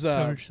 There's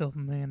cover yourself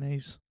in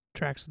mayonnaise.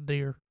 Tracks the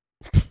deer.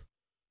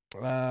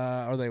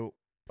 Are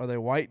they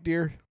white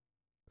deer?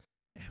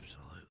 Absolutely.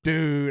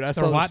 Dude, I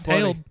saw this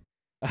white-tailed.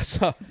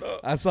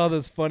 I saw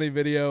this funny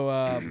video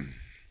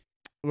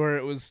where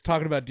it was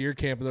talking about deer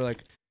camp, and they're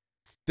like,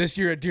 this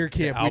year at deer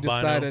camp we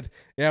decided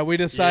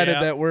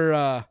that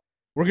we're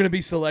gonna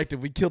be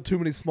selective. We killed too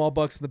many small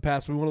bucks in the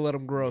past. We want to let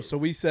them grow. So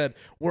we said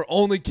we're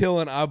only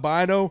killing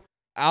albino,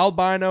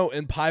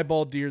 and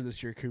piebald deer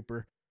this year,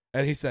 Cooper.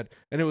 And he said,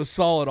 and it was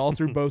solid all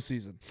through bow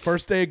season.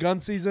 First day of gun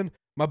season,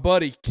 my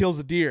buddy kills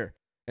a deer.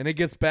 And it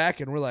gets back,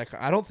 and we're like,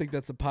 I don't think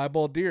that's a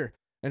piebald deer.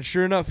 And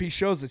sure enough, he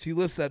shows us. He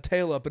lifts that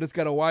tail up, and it's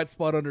got a white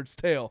spot under its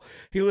tail.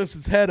 He lifts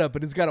its head up,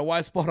 and it's got a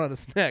white spot on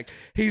its neck.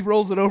 He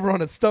rolls it over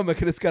on its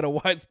stomach, and it's got a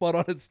white spot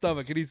on its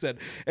stomach. And he said,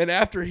 and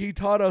after he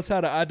taught us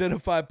how to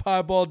identify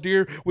piebald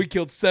deer, we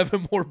killed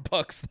 7 more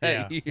bucks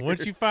that year.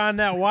 Once you find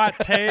that white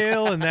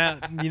tail and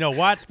that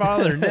white spot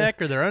on their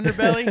neck or their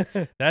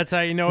underbelly, that's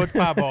how you know it's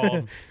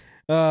piebald.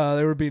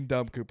 They were being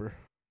dumb, Cooper.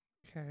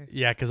 Okay.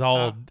 Yeah, because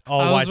all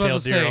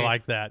white-tailed deer are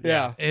like that.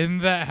 Yeah.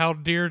 Isn't that how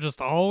deer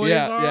just always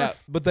are? Yeah,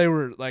 but they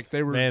were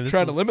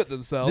trying to limit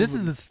themselves. This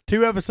is the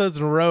 2 episodes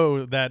in a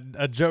row that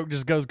a joke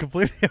just goes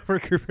completely over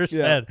Cooper's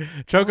head.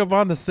 Choke up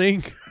on the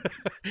sink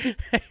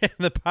and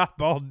the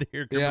piebald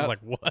deer. Cooper's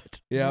like, what?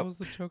 Yeah. What was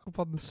the choke up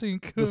on the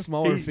sink? The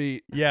smaller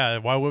feet. Yeah,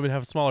 why women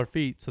have smaller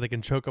feet so they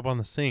can choke up on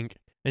the sink.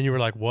 And you were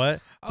like, what?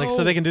 It's like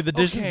so they can do the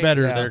dishes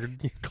better. Yeah. They're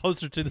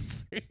closer to the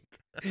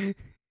sink.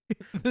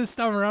 This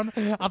time around,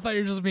 I thought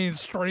you were just being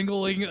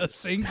strangling a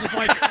sink, just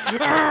like,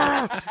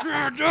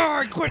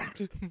 quit,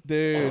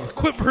 dude,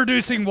 quit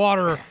producing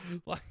water.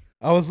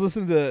 I was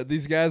listening to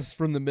these guys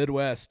from the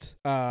Midwest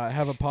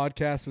have a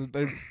podcast, and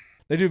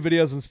they do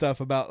videos and stuff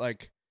about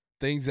like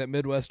things that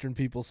Midwestern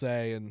people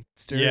say and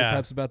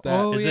stereotypes about that.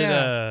 Oh, Is it,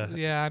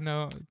 yeah, I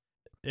know.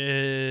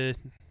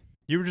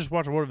 You were just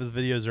watching one of his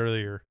videos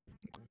earlier.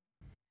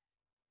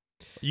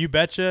 You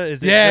Betcha?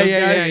 Is it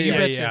yeah, You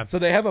Betcha. Yeah. So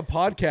they have a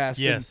podcast.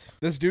 Yes.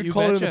 This dude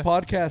called it a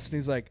podcast, and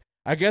he's like,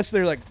 I guess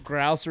they're like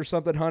grouse or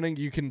something hunting.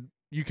 You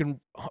can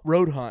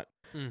road hunt.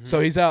 Mm-hmm.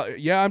 So he's out.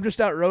 Yeah, I'm just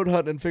out road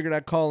hunting and figured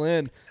I'd call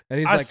in. And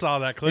he's I saw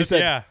that clip. He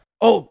said,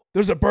 oh,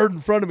 there's a bird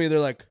in front of me.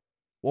 They're like,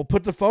 well,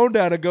 put the phone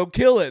down and go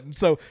kill it. And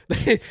so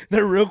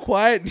they're real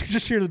quiet, and you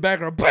just hear the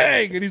background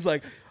bang, and he's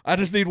like, I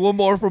just need one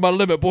more for my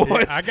limit, boys.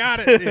 Yeah, I got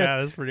it. Yeah,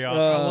 that's pretty awesome.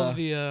 I love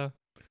the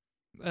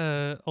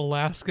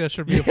Alaska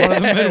should be a part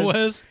of the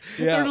Midwest.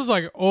 Yeah. They're just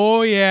like,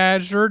 oh yeah,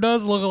 it sure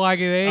does look like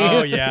it, eh?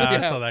 Oh yeah,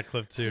 I saw that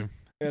clip too.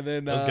 And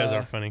then those guys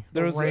are funny.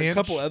 There was a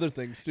couple other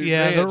things too.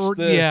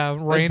 Yeah,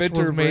 Ranch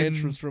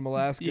ranch was from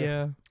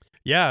Alaska.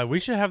 Yeah,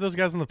 we should have those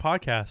guys on the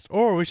podcast,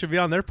 or we should be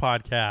on their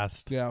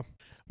podcast. Yeah.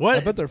 What?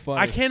 I bet they're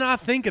funny. I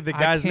cannot think of the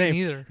guy's name.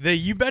 Either. The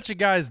You Betcha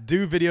guys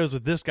do videos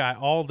with this guy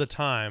all the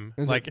time.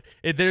 Is like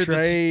they're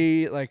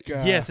Trey,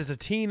 yes, it's a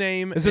T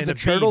name. Is it the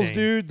Turtles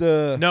dude?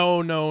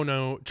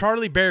 No.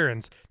 Charlie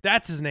Barron's.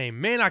 That's his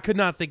name. Man, I could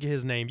not think of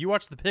his name. You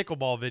watched the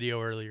pickleball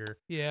video earlier.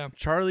 Yeah.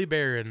 Charlie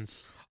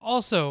Barron's.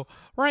 Also,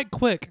 right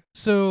quick.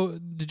 So,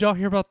 did y'all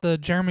hear about the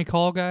Jeremy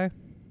Call guy?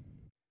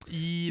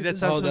 That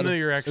sounds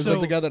familiar, actually. Is that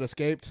the guy that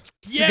escaped?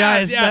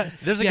 Yeah,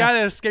 there's a guy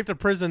that escaped a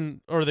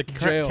prison or the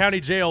county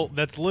jail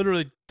that's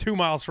literally 2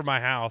 miles from my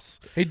house.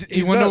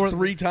 He's went over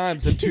 3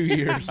 times in 2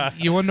 years.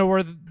 You want to know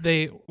where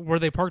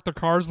they parked their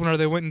cars whenever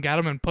they went and got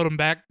him and took him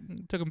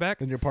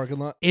back? In your parking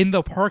lot? In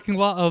the parking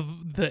lot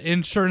of the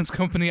insurance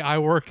company I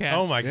work at.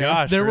 Oh my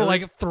gosh. There really? were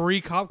like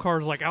 3 cop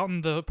cars like out in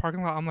the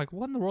parking lot. I'm like,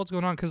 what in the world's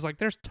going on? Because like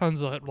there's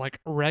tons of like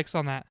wrecks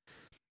on that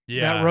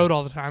road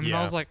all the time. And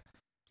I was like,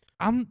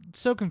 I'm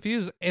so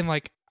confused, and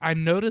like I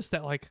noticed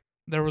that like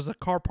there was a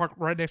car parked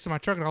right next to my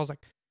truck, and I was like,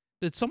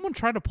 "Did someone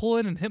try to pull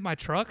in and hit my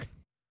truck?"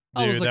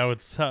 Dude, that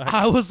would suck.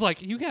 I was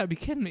like, "You gotta be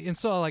kidding me!" And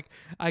so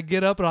I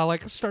get up and I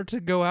like start to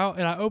go out,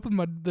 and I open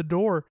the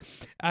door.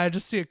 I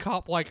just see a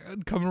cop like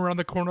coming around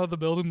the corner of the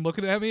building,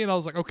 looking at me, and I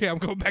was like, "Okay, I'm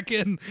going back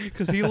in,"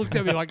 because he looked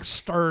at me like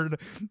stern.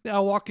 I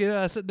walk in,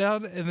 I sit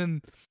down, and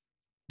then.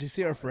 Did you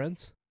see our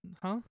friends?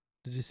 Huh?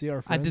 Did you see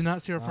our friends? I did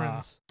not see our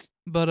friends,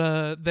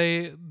 but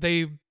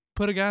they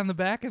put a guy in the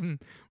back,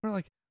 and we're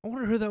like, I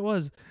wonder who that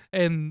was.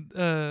 And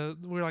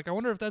we're like, I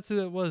wonder if that's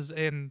who it was.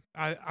 And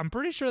I'm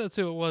pretty sure that's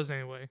who it was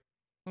anyway.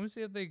 Let me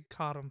see if they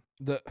caught him.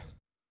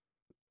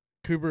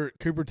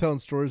 Cooper telling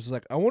stories is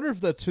like, I wonder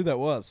if that's who that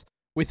was.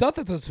 We thought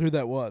that's who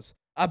that was.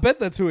 I bet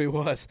that's who he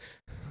was.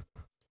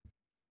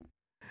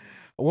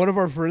 One of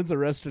our friends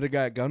arrested a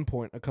guy at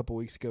gunpoint a couple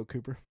weeks ago,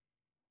 Cooper.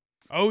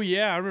 Oh,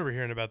 yeah. I remember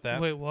hearing about that.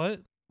 Wait,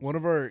 what? One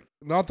of our,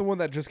 not the one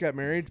that just got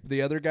married,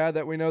 the other guy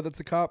that we know that's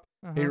a cop.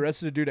 Uh-huh. He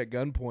arrested a dude at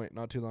gunpoint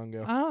not too long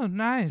ago. Oh,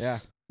 nice.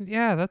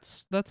 Yeah,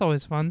 that's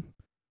always fun.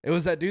 It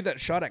was that dude that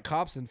shot at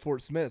cops in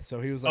Fort Smith,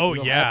 so he was like, oh,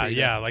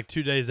 yeah, like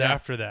 2 days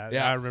after that.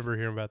 Yeah, I remember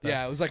hearing about that.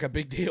 Yeah, it was like a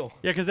big deal.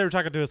 Yeah, because they were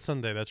talking to us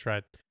Sunday. That's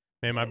right.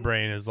 Man, my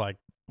brain is like,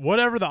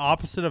 whatever the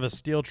opposite of a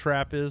steel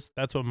trap is,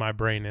 that's what my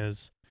brain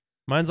is.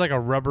 Mine's like a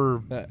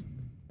rubber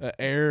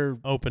air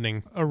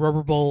opening. A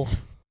rubber bowl.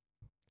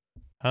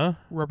 Huh?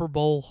 Rubber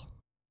bowl.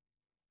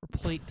 Or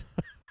plate.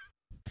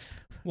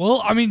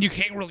 Well, I mean, you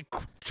can't really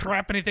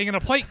trap anything in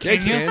a plate,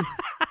 can you?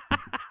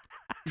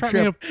 Trap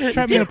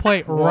me in a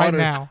plate right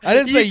now. I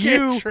didn't say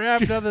you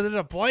trap nothing in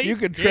a plate. You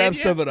can trap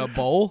stuff in a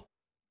bowl.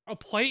 A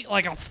plate?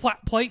 Like a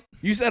flat plate?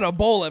 You said a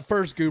bowl at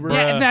first, Goober.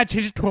 Yeah, and then I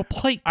changed it to a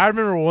plate. I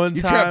remember one time.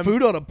 You trap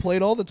food on a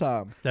plate all the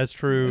time. That's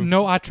true.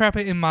 No, I trap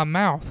it in my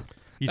mouth.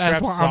 You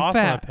trap sauce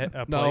on a plate?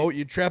 No,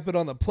 you trap it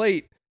on the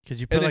plate. Because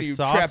you put like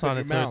sauce on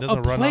it so it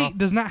doesn't run off. A plate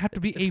does not have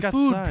to be a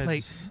food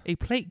plate. A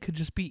plate could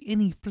just be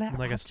any flat.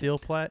 Like a steel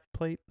plate?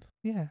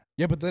 Yeah.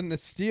 Yeah, but then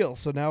it's steel,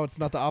 so now it's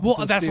not the opposite.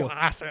 Well, that's steel. what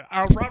I said.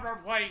 A rubber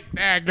plate.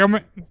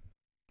 Daggum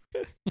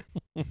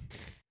it.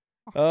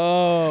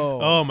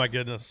 Oh my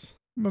goodness.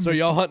 So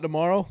y'all hunt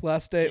tomorrow?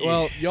 Last day? Yeah.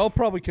 Well, y'all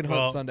probably can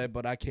hunt Sunday,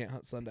 but I can't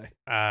hunt Sunday.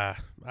 I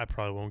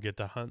probably won't get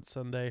to hunt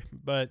Sunday,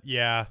 but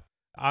yeah,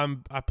 I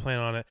plan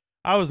on it.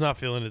 I was not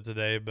feeling it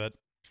today, but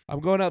I'm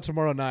going out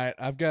tomorrow night.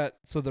 I've got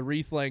the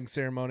wreath laying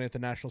ceremony at the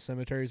National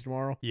Cemeteries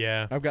tomorrow.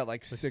 Yeah, I've got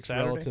like 6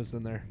 Saturday? relatives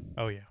in there.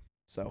 Oh yeah,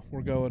 so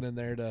we're going in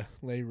there to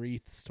lay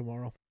wreaths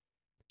tomorrow.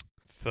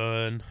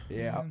 Fun.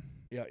 Yeah.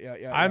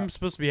 I'm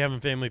supposed to be having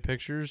family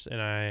pictures,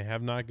 and I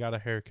have not got a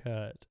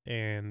haircut.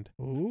 And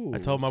Ooh. I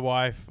told my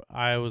wife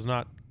I was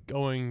not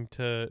going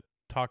to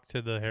talk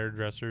to the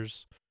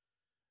hairdressers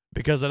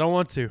because I don't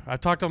want to. I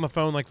talked on the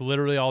phone like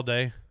literally all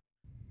day,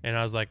 and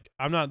I was like,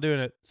 I'm not doing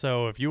it.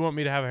 So if you want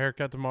me to have a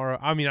haircut tomorrow,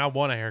 I mean, I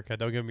want a haircut.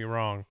 Don't get me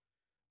wrong.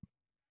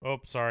 Oh,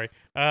 sorry.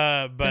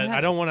 But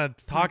I don't want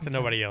to talk to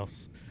nobody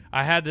else.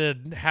 I had to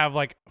have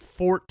like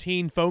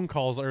 14 phone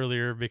calls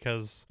earlier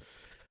because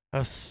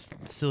of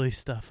silly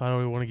stuff. I don't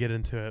even want to get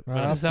into it.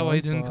 But is that why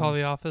you didn't call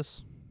the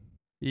office?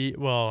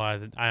 Well,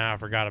 I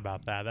forgot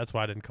about that. That's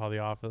why I didn't call the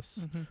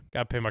office. Mm-hmm.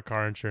 Got to pay my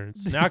car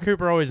insurance. Now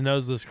Cooper always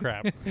knows this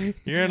crap.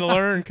 You're going to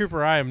learn,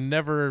 Cooper, I am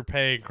never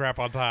paying crap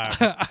on time.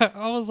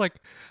 I was like,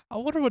 I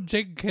wonder what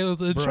Jake and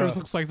Caleb's insurance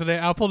looks like today.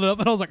 I pulled it up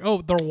and I was like,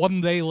 oh, they're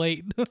 1 day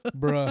late.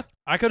 Bruh.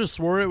 I could have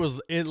swore it was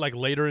like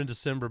later in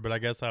December, but I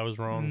guess I was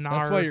wrong.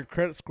 That's why your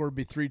credit score would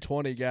be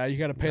 320, guy. You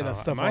got to pay that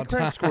stuff on time. My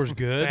credit score's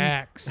good.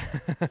 Facts.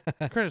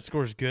 Credit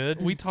score's good.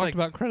 We talked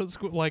about credit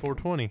score like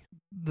 420.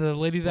 The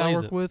lady that I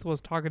work with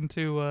was talking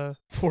to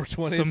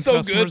 420. some it's so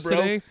customers good, bro.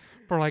 today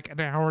for like an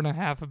hour and a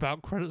half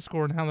about credit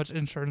score and how much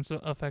insurance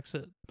affects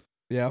it.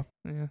 Yeah.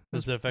 Yeah.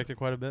 Does it affect it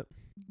quite a bit?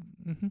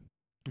 Mm-hmm.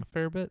 A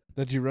fair bit.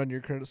 Did you run your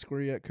credit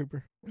score yet,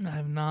 Cooper? I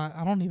have not.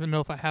 I don't even know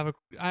if I have a.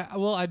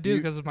 I do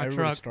because of my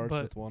truck. Starts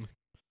with one.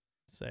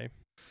 Say.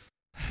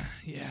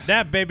 Yeah.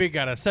 That baby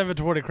got a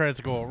 720 credit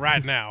score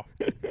right now.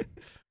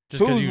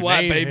 Just whose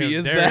white baby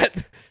is Derek.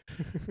 that?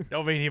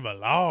 Don't mean he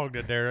belonged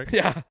to Derek.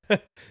 Yeah.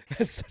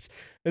 Is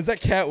that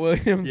Cat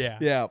Williams?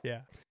 Yeah.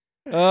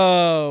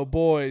 Oh,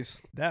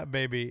 boys. That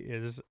baby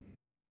is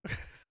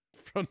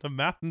from the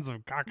mountains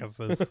of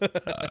Caucasus.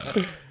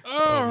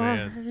 Oh,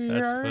 man.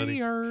 That's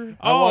funny.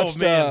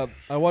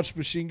 I watched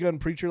Machine Gun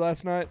Preacher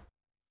last night.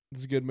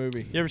 It's a good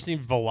movie. You ever seen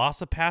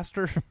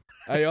Velocipaster?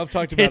 I've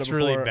talked about it before. It's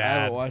really bad.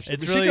 I haven't watched it.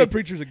 It's Machine Gun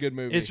Preacher's a good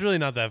movie. It's really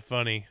not that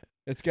funny.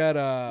 It's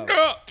got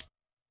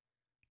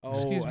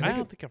Excuse me. I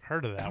don't think I've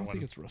heard of that one. I don't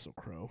think it's Russell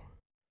Crowe.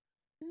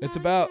 It's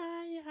about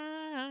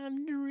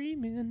I'm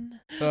dreaming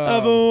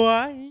of a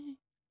white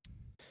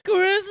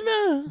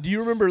Christmas. Do you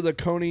remember the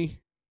Kony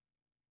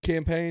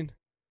campaign?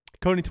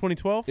 Kony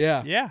 2012?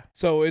 Yeah.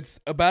 So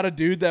it's about a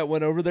dude that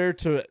went over there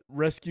to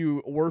rescue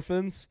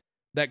orphans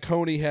that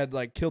Kony had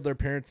like killed their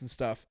parents and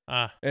stuff.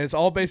 And it's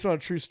all based on a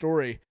true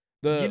story.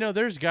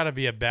 There's got to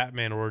be a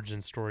Batman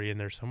origin story in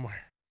there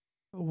somewhere.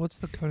 What's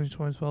the Kony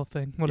 2012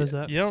 thing? What is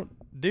that? You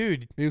don't,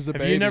 dude. He was a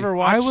baby. You never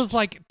watched? I was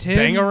like 10.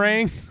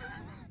 Bangarang.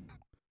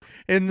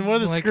 In one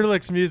of the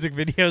Skrillex music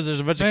videos, there's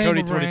a bunch of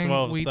Kony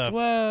 2012 stuff.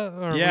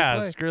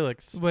 It's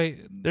Skrillex.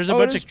 Wait, there's a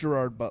bunch of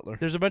Gerard Butler.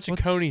 There's a bunch of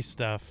Kony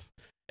stuff.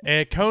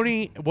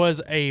 Kony was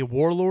a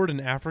warlord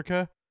in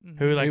Africa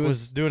who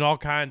was doing all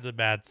kinds of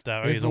bad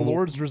stuff. He's the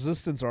Lord's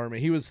Resistance Army.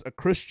 He was a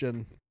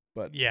Christian.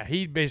 But yeah,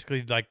 he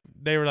basically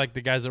they were like the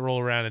guys that roll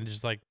around and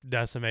just like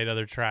decimate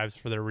other tribes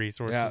for their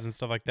resources and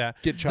stuff like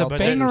that. Get child the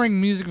Bangarang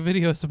music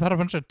video is about a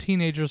bunch of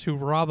teenagers who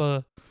rob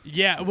a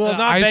not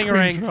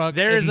Bangarang.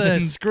 There's a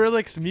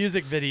Skrillex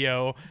music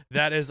video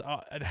that is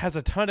has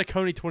a ton of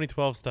Kony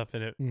 2012 stuff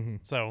in it. Mm-hmm.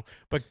 So,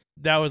 but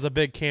that was a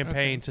big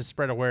campaign to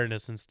spread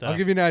awareness and stuff. I'll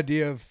give you an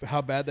idea of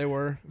how bad they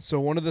were. So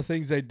one of the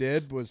things they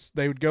did was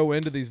they would go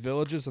into these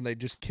villages and they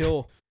just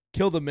kill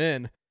the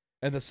men.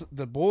 And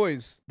the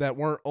boys that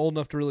weren't old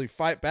enough to really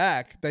fight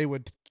back, they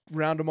would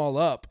round them all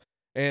up.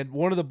 And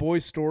one of the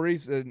boys'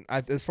 stories, and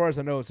as far as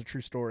I know, it's a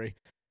true story.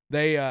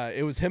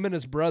 It was him and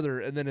his brother,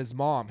 and then his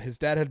mom. His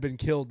dad had been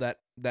killed that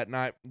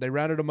night. They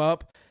rounded him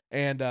up,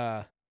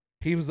 and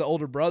he was the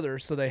older brother,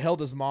 so they held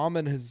his mom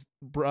and his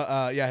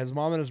brother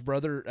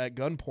at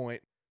gunpoint,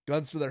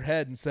 guns to their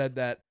head, and said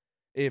that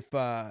if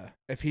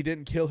he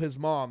didn't kill his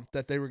mom,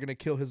 that they were going to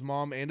kill his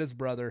mom and his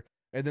brother,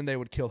 and then they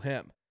would kill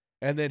him.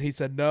 And then he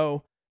said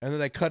no. And then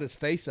they cut his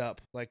face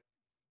up, like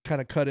kind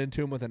of cut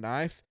into him with a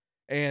knife.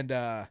 And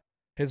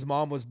his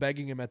mom was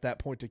begging him at that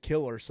point to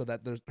kill her so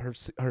that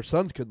her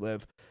sons could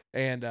live.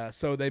 And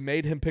so they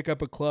made him pick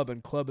up a club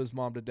and club his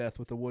mom to death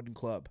with a wooden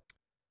club.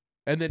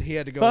 And then he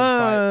had to go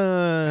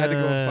and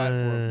fight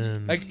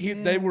for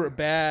him. They were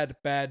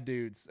bad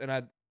dudes.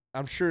 And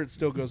I'm sure it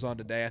still goes on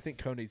today. I think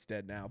Kony's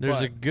dead now.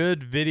 There's a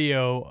good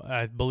video,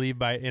 I believe,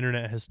 by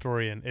Internet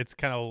Historian. It's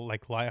kind of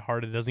like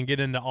lighthearted. It doesn't get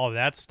into all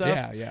that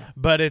stuff. Yeah.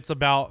 But it's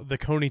about the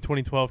Kony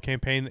 2012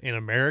 campaign in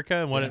America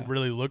and what it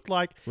really looked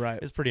like. Right.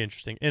 It's pretty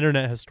interesting.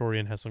 Internet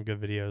Historian has some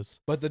good videos.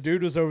 But the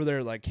dude was over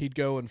there, like he'd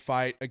go and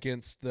fight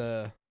against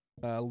the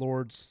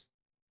Lord's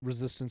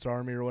resistance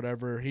army or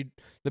whatever.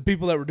 The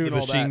people that were doing the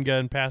all that machine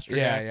gun pastor.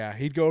 Yeah.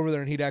 He'd go over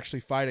there and he'd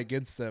actually fight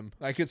against them.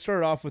 Like it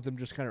started off with him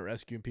just kind of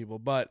rescuing people,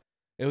 but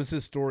it was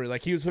his story.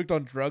 Like he was hooked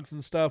on drugs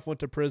and stuff, went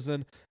to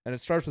prison, and it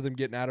starts with him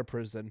getting out of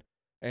prison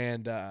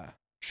and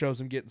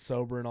shows him getting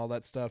sober and all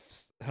that stuff,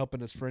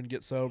 helping his friend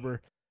get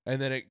sober,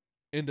 and then it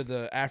into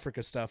the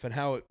Africa stuff and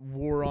how it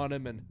wore on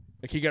him, and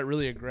like he got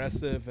really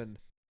aggressive, and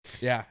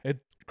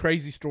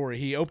crazy story.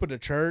 He opened a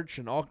church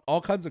and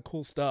all kinds of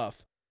cool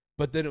stuff,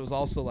 but then it was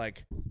also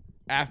like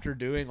after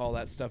doing all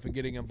that stuff and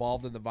getting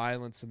involved in the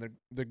violence and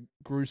the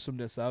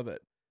gruesomeness of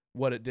it,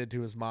 what it did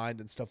to his mind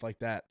and stuff like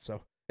that.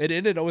 So it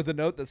ended with a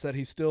note that said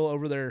he's still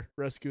over there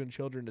rescuing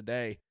children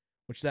today,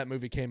 which that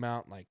movie came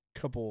out like a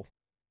couple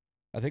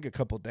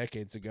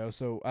decades ago.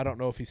 So I don't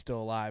know if he's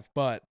still alive,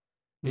 but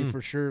he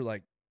for sure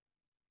it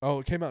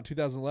came out in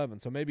 2011,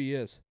 so maybe he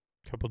is.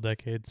 Couple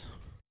decades.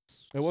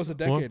 It was a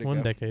decade ago.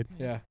 One decade.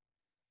 Yeah.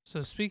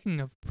 So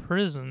speaking of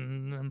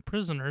prison and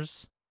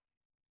prisoners,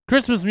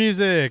 Christmas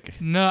music.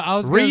 No, I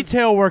was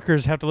retail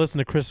workers have to listen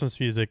to Christmas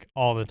music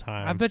all the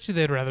time. I bet you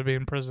they'd rather be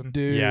in prison.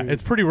 Dude. Yeah,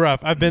 it's pretty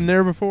rough. I've been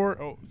there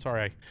before. Oh,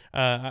 sorry.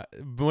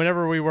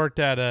 Whenever we worked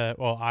at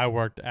I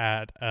worked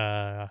at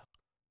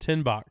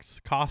Tin Box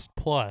Cost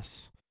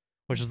Plus,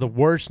 which is the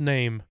worst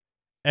name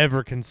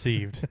ever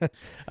conceived.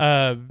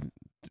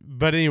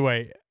 But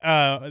anyway,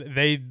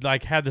 they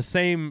like had the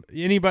same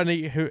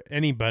anybody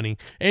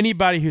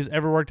who's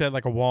ever worked at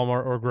like a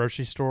Walmart or a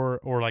grocery store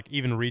or like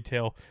even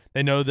retail,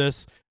 they know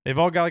this. They've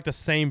all got like the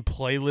same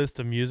playlist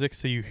of music,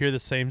 so you hear the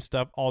same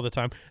stuff all the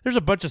time. There's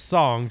a bunch of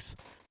songs,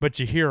 but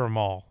you hear them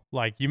all.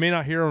 Like you may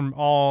not hear them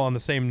all on the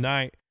same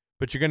night,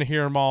 but you're gonna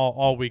hear them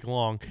all week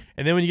long.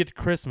 And then when you get to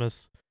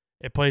Christmas,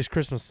 it plays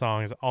Christmas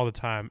songs all the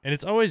time, and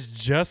it's always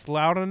just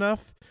loud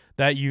enough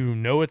that you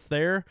know it's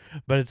there,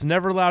 but it's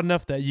never loud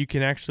enough that you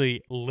can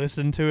actually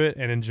listen to it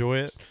and enjoy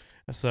it.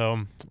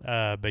 So,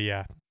 but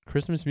yeah,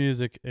 Christmas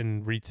music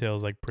in retail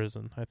is like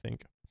prison, I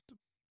think.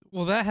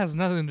 Well, that has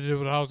nothing to do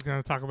with what I was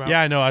going to talk about.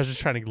 Yeah, I know. I was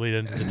just trying to lead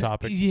into the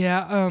topic.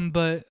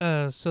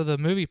 So the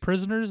movie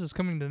Prisoners is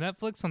coming to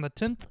Netflix on the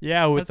 10th.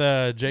 Yeah, with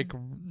Jake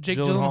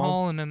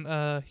Gyllenhaal and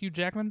then Hugh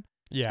Jackman.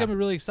 Yeah. It's got me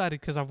really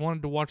excited because I've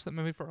wanted to watch that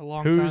movie for a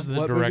long time. Who's the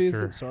director? Movie is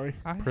it? Sorry.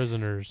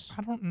 Prisoners.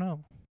 I don't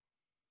know.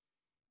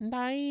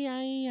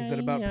 Is it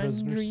about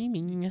prisoners?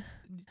 Dreaming Yes.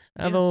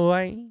 of a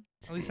white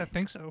At least I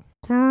think so.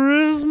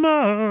 Christmas.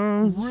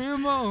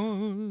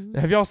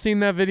 Have y'all seen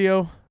that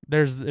video?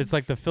 It's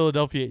like the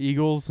Philadelphia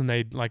Eagles, and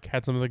they like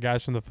had some of the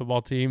guys from the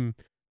football team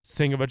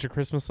sing a bunch of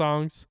Christmas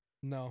songs.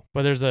 No.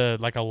 But there's a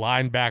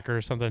linebacker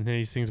or something, and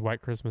he sings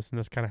White Christmas, and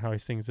that's kind of how he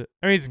sings it.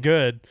 I mean, it's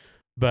good,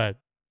 but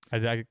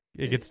it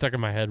gets stuck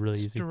in my head really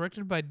easy.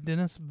 Directed by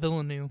Denis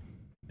Villeneuve.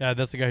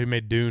 That's the guy who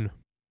made Dune.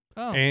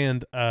 Oh.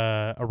 And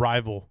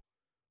Arrival.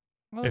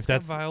 Well, If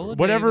that's Viola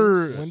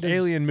whatever Davis.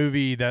 alien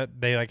movie that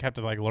they like have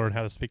to like learn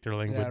how to speak their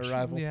language. Yeah,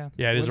 Arrival. Yeah.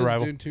 Yeah, it is When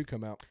Arrival. does Dune 2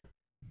 come out?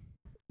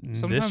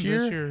 Sometime this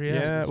year,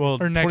 yeah. Well,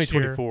 Or next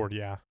year. 2024,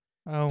 yeah.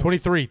 Oh.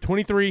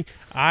 23.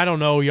 I don't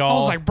know, y'all. I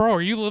was like, bro,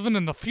 are you living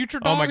in the future,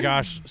 dog? Oh my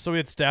gosh. So we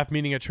had staff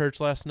meeting at church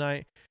last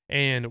night,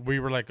 and we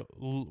were like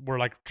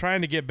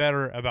trying to get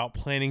better about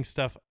planning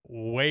stuff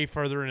way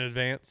further in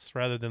advance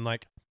rather than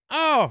like,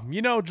 oh,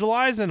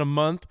 July's in a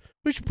month.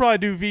 We should probably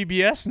do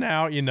VBS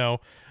now,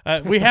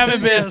 We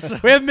haven't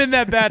been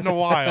that bad in a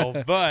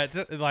while,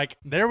 but like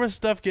there was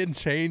stuff getting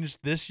changed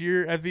this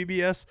year at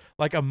VBS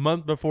like a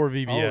month before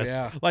VBS. Oh,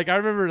 yeah. Like I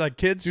remember like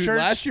kids' church.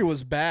 Last year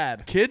was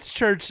bad. Kids'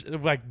 church,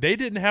 like they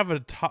didn't have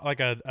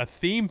a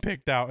theme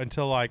picked out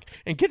until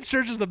and kids'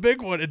 church is the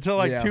big one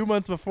until 2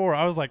 months before.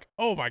 I was like,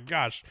 oh my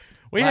gosh.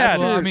 We had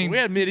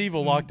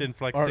medieval locked in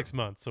for 6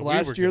 months. So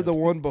last year, the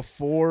one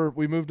before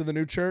we moved to the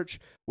new church,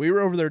 we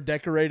were over there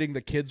decorating the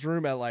kids'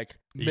 room at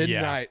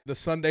midnight, the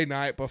Sunday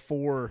night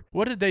before.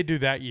 What did they do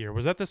that year?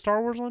 Was that the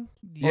Star Wars one?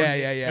 Yeah.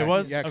 It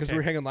was? Yeah, because Okay. we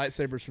were hanging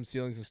lightsabers from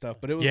ceilings and stuff.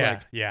 But it was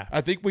yeah.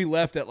 I think we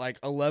left at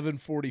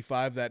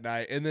 11:45 that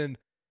night, and then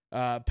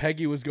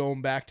Peggy was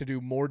going back to do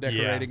more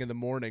decorating in the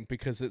morning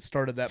because it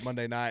started that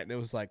Monday night, and it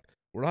was like,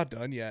 we're not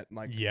done yet.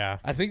 And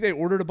I think they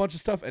ordered a bunch of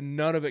stuff and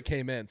none of it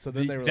came in. So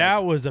then they were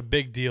that was a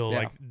big deal. Yeah.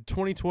 Like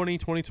 2020,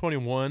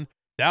 2021,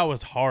 that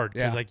was hard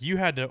because you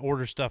had to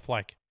order stuff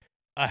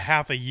a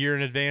half a year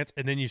in advance,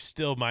 and then you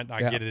still might not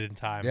get it in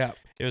time. Yeah,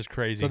 it was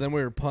crazy. So then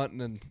we were punting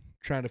and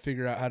trying to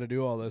figure out how to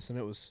do all this, and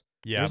it was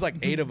there was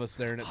 8 of us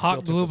there, and it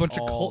hot still glue a took bunch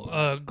us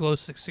of glow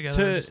sticks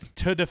together.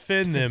 To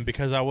defend them,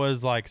 because I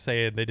was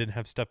saying they didn't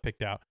have stuff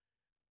picked out.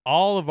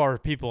 All of our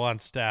people on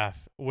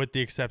staff, with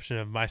the exception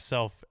of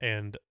myself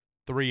and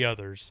 3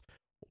 others,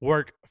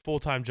 work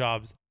full-time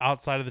jobs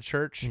outside of the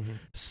church. Mm-hmm.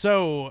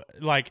 So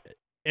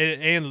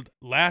and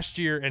last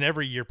year and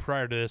every year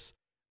prior to this,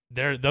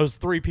 those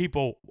 3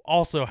 people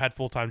also had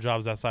full-time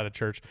jobs outside of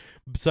church.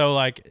 So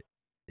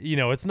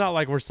it's not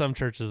like we're some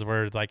churches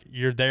where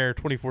you're there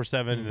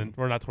 24/7 and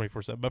we're not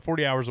 24/7, but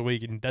 40 hours a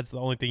week, and that's the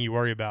only thing you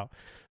worry about.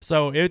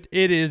 So it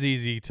is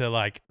easy to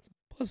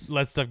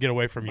let stuff get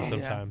away from you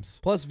sometimes.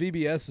 Plus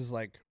VBS is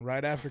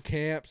right after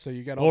camp, so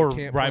you got all the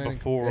camp right planning.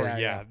 before.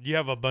 Yeah, you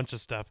have a bunch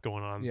of stuff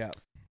going on. Yeah.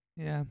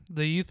 Yeah,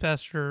 the youth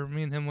pastor,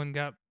 me and him went and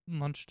got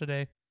lunch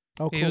today.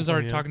 Oh, cool. He was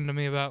already talking to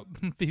me about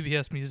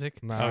VBS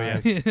music.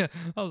 Nice. Oh, yeah. Yeah.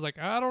 I was like,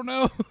 I don't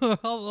know.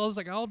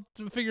 I'll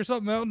figure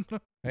something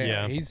out. Hey,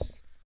 Yeah.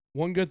 He's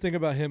one good thing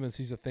about him is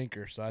he's a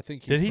thinker. So I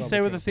think. Did he say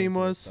what the theme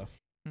was?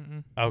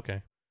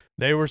 Okay.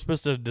 They were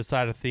supposed to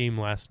decide a theme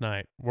last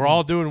night. We're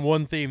all doing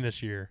one theme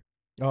this year.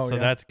 Oh, so yeah.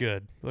 that's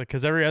good.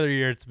 Because every other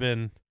year it's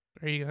been,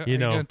 Are you you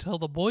know, going to tell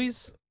the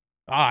boys?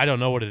 I don't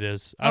know what it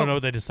is. I don't know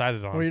what they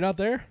decided on. Were you not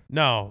there?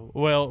 No.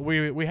 Well,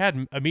 we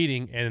had a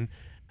meeting, and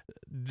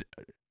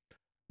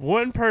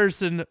one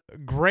person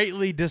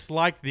greatly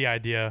disliked the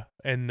idea,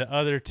 and the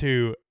other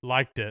two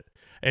liked it.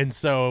 And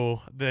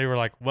so they were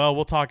like, well,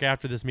 we'll talk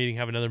after this meeting,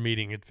 have another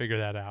meeting, and figure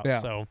that out. Yeah.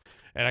 So,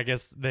 and I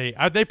guess they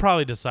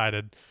probably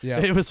decided. Yeah.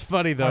 It was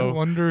funny, though. I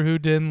wonder who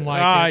didn't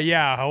like it.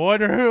 Yeah. I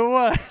wonder who it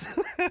was.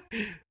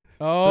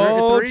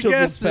 Oh, three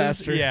children's guesses.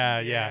 pastor.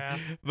 Yeah.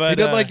 But He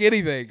didn't like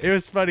anything. it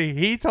was funny.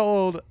 He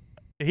told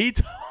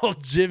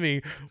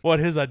Jimmy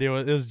what his idea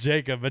was. It was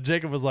Jacob, but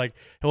Jacob was like,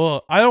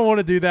 well, I don't want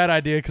to do that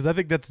idea because I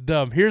think that's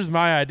dumb. Here's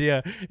my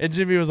idea. And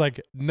Jimmy was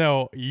like,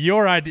 no,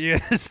 your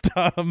idea is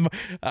dumb.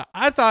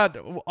 I thought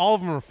all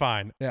of them were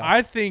fine. Yeah.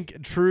 I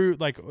think true,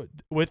 like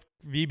with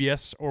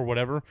VBS or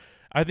whatever,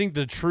 I think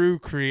the true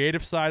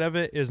creative side of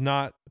it is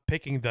not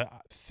picking the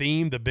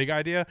theme, the big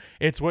idea.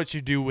 It's what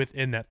you do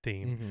within that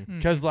theme.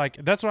 Because like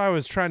that's what I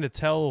was trying to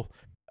tell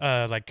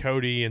like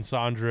Cody and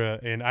Sandra,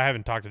 and I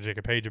haven't talked to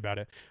Jacob Page about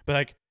it, but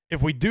like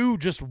if we do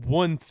just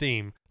one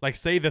theme, like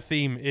say the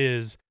theme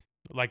is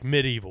like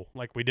medieval,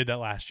 like we did that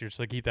last year,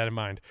 so keep that in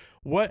mind.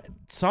 What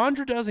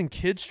Sandra does in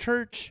kids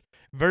church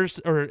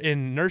or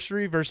in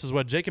nursery versus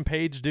what Jake and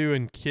Paige do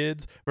in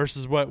kids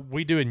versus what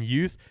we do in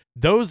youth,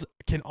 those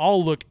can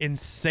all look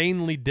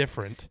insanely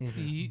different,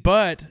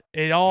 but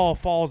it all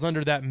falls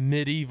under that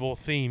medieval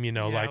theme, you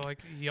know, like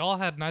y'all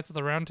had Knights of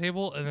the Round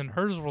Table, and then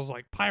hers was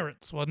like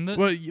pirates, wasn't it?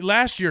 Well,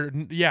 last year,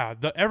 yeah,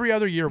 every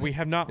other year we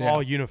have not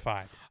all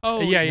unified.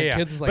 Oh, yeah.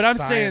 Kids is like but I'm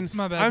science.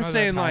 saying, I'm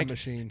saying like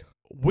machine.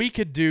 we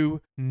could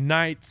do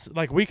knights,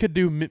 like we could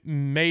do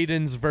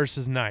maidens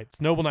versus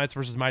knights, noble knights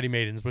versus mighty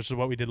maidens, which is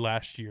what we did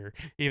last year,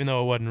 even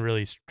though it wasn't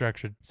really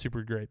structured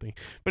super greatly.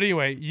 But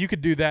anyway, you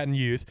could do that in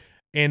youth.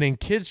 And in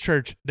kids'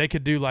 church, they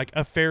could do like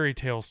a fairy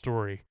tale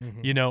story,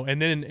 you know,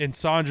 and then in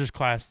Sandra's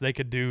class, they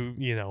could do,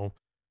 you know,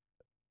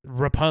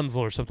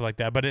 Rapunzel or something like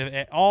that. But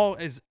it all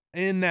is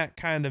in that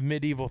kind of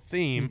medieval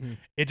theme.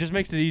 It just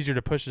makes it easier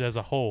to push it as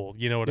a whole.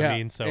 You know what I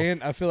mean? So,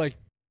 and I feel like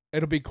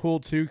it'll be cool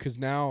too, because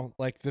now,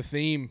 like the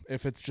theme,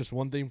 if it's just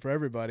one theme for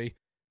everybody,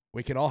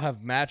 we can all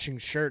have matching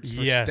shirts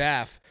for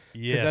staff.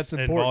 Yes, that's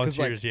important. And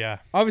volunteers, like,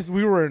 obviously,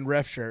 we were in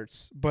ref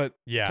shirts, but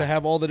to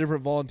have all the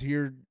different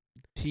volunteer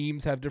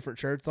teams have different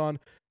shirts on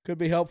could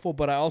be helpful.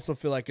 But I also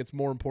feel like it's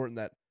more important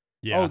that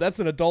that's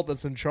an adult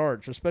that's in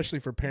charge, especially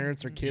for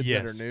parents or kids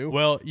that are new.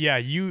 Well, yeah,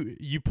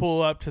 you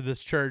pull up to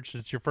this church,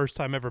 it's your first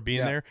time ever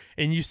being there,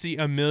 and you see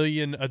a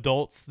million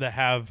adults that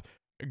have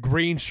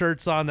green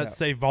shirts on that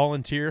say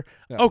volunteer.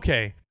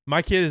 Okay,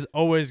 my kid is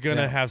always going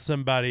to have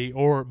somebody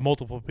or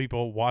multiple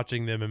people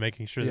watching them and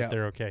making sure that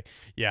they're okay.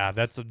 Yeah,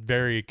 that's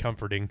very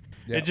comforting.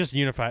 It just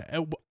unifies.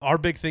 Our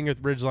big thing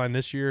with Ridgeline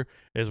this year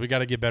is we got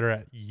to get better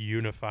at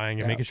unifying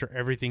and making sure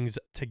everything's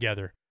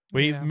together.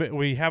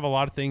 We have a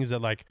lot of things that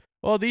like,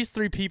 well, these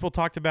three people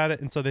talked about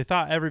it, and so they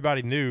thought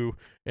everybody knew,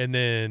 and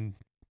then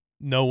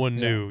no one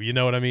knew. You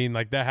know what I mean?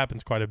 Like that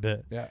happens quite a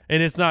bit. Yeah.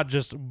 And it's not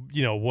just,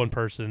 you know, one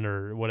person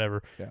or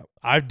whatever. Yeah.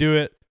 I do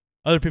it.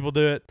 Other people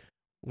do it.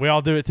 We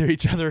all do it to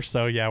each other.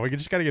 So, yeah, we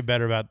just got to get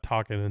better about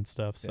talking and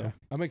stuff. So yeah.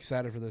 I'm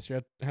excited for this.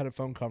 I had a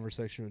phone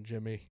conversation with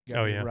Jimmy.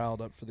 Got me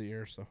riled up for the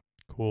year. So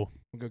cool.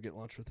 We'll go get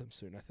lunch with him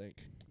soon, I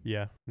think.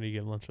 Yeah. I need to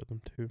get lunch with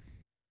him, too.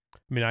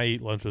 I mean, I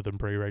eat lunch with him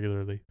pretty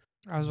regularly.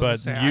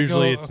 But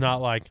usually it's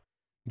not like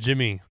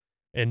Jimmy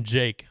and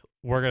Jake,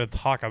 we're going to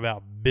talk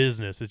about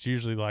business. It's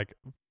usually like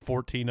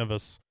 14 of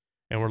us,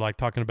 and we're like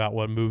talking about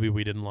what movie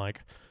we didn't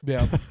like.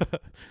 Yeah.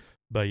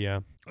 But yeah.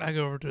 I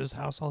go over to his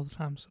house all the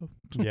time. So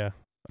yeah.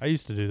 I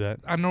used to do that.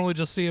 I normally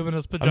just see him in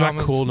his pajamas. I'm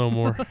not cool no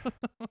more.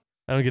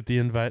 I don't get the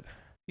invite.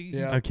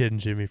 Yeah. I'm kidding,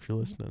 Jimmy, if you're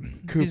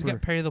listening. Cooper, he's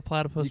got Perry the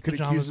Platypus you could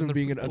pajamas. accuse him of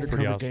being an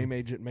undercover awesome. game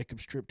agent, make him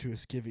strip to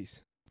his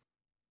skivvies.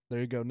 There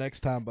you go.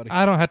 Next time, buddy.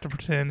 I don't have to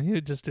pretend. He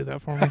would just do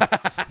that for me.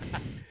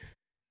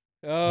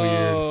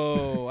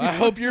 Oh, I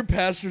hope your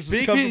pastor's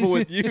as comfortable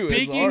with you.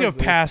 Speaking of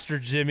Pastor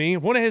Jimmy,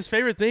 one of his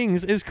favorite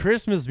things is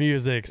Christmas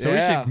music. So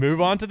we should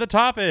move on to the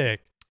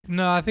topic.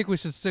 No, I think we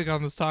should stick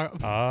on this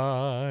topic.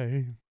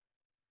 I'm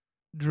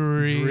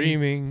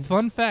dreaming.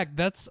 Fun fact,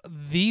 that's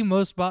the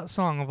most bought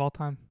song of all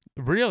time.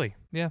 Really?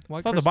 Yeah.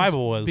 I thought the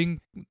Bible was.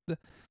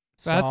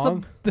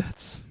 Song?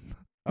 That's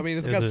I mean,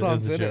 it's got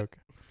songs in it.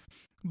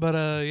 But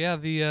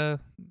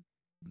the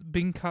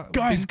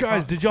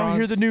guys, did y'all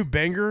hear the new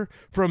banger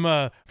from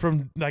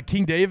like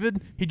King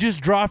David? He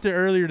just dropped it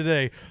earlier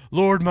today.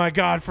 Lord my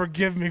God,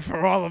 forgive me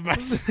for all of my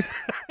sins.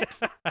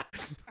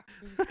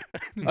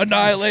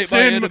 Annihilate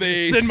my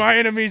enemies. Send my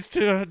enemies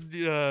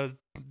to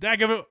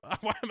Daggum.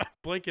 Why am I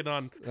blanking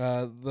on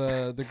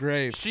the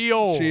grave?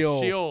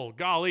 Sheol.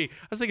 Golly,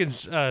 I was thinking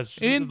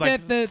Isn't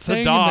like that thing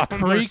in the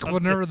creek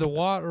whenever the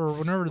water or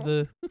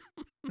whenever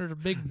there's a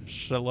big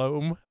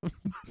shalom?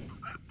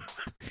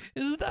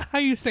 Isn't that how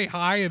you say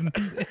hi in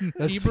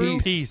Hebrew?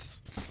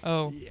 Peace.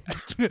 Oh,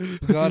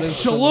 God is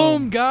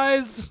shalom,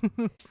 guys.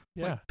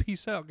 Yeah, like,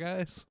 peace out,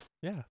 guys.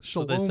 Yeah,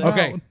 shalom.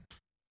 Okay,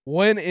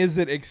 when is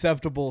it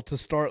acceptable to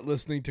start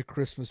listening to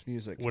Christmas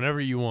music? Whenever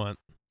you want.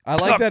 I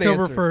like that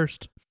answer. October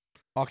 1st.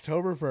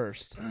 October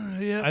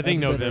 1st. Yeah, I think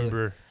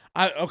November.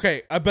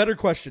 A better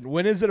question.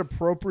 When is it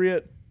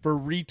appropriate for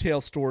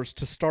retail stores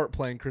to start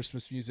playing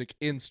Christmas music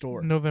in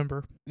store?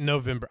 November.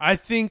 I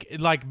think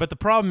but the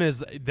problem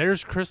is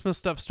there's Christmas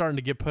stuff starting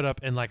to get put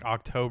up in like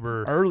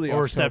October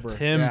or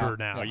September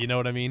now. Yeah. You know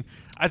what I mean?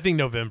 I think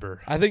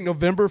November. I think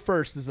November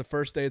 1st is the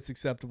first day it's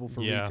acceptable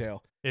for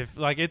retail. If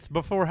it's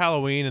before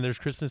Halloween and there's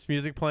Christmas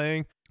music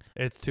playing,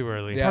 it's too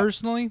early. Yeah.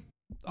 Personally,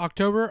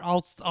 October,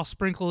 I'll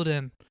sprinkle it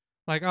in.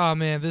 Like, oh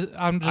man,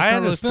 I'm just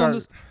not really feeling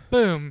this.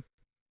 Boom.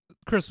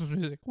 Christmas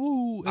music.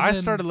 Woo! I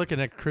started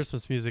looking at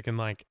Christmas music in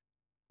like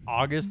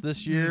August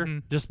this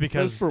year just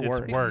because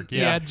it's work.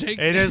 Yeah, Jake.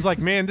 It is like,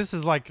 man, this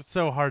is like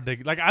so hard to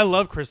like. I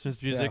love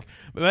Christmas music,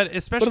 but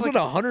especially it's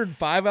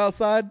 105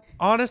 outside.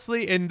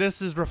 Honestly, and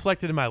this is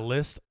reflected in my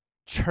list.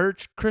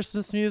 Church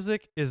Christmas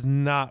music is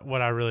not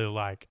what I really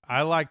like.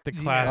 I like the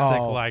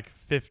classic like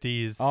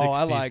 50s,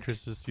 60s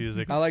Christmas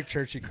music. I like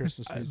churchy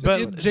Christmas music.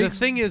 But the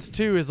thing is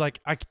too is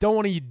like I don't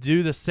want to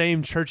do the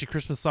same churchy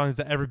Christmas songs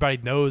that everybody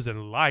knows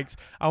and likes.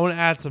 I want to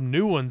add some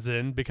new ones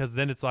in because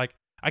then it's like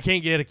I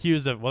can't get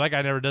accused of, well, that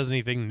guy never does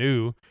anything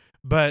new.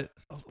 But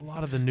a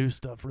lot of the new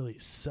stuff really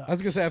sucks. I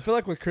was going to say, I feel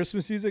like with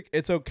Christmas music,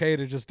 it's okay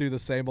to just do the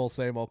same old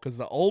because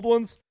the old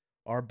ones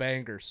are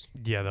bangers.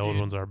 Yeah, the old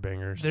ones are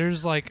bangers.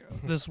 There's like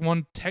this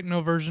one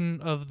techno version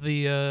of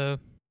the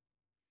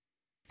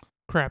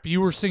crap.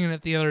 You were singing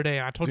it the other day.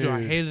 And I told you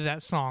I hated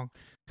that song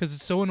because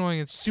it's so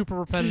annoying. It's super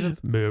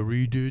repetitive.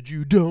 Mary, did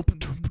you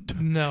dump?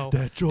 No,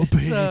 that your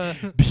baby.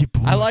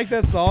 I like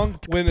that song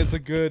when it's a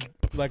good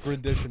like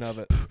rendition of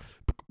it.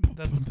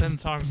 That's the Ben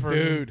Songs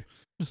version. Dude.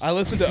 I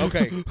listened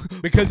to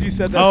because you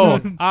said that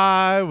song.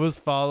 I was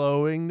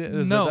following.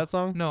 Is that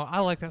song? No, I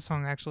like that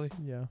song actually.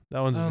 Yeah, that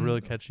one's really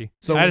catchy.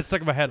 So I had it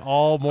stuck in my head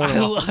all morning.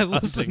 I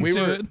listened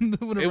to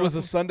it. It was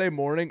a Sunday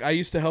morning. I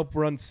used to help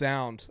run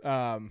sound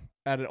at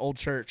an old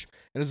church,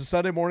 and it was a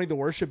Sunday morning. The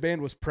worship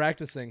band was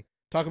practicing.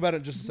 Talk about it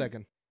in just a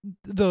second.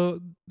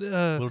 The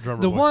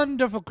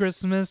wonderful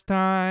Christmas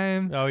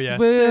time. Oh yeah,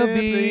 we'll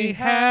be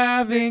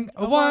having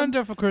a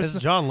wonderful Christmas.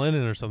 It's John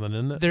Lennon or something,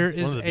 isn't it? There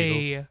is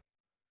a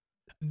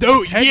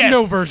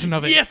techno version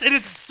of it. Yes, and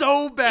it's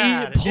so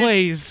bad. It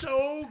plays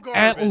so garbage.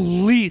 At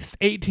least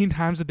 18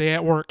 times a day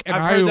at work. And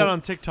I've heard that on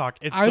TikTok.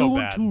 It's so bad. I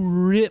want to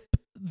rip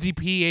the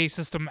PA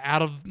system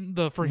out of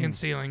the freaking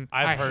ceiling.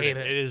 I hate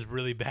it. It is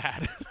really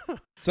bad.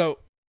 So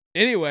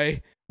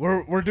anyway,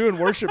 we're doing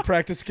worship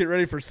practice to get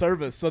ready for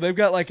service. So they've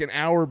got like an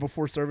hour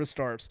before service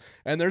starts.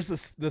 And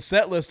there's the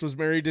set list was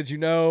Mary, Did You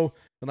Know?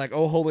 And like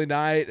Oh Holy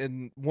Night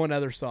and one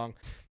other song.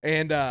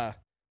 And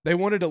they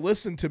wanted to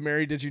listen to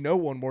Mary, Did You Know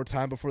one more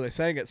time before they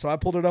sang it. So I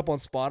pulled it up on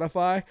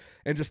Spotify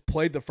and just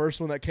played the first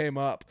one that came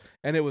up.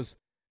 And it was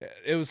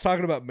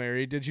talking about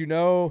Mary, Did You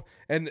Know?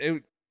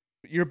 And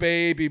your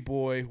baby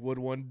boy would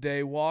one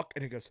day walk.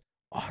 And it goes,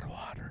 on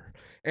water.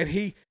 And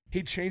he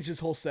changed his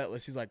whole set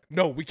list. He's like,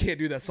 no, we can't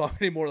do that song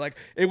anymore. Like,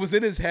 it was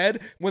in his head.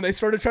 When they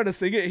started trying to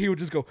sing it, he would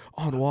just go,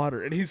 on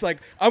water. And he's like,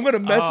 I'm going to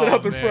mess it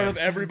up in front of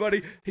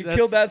everybody. He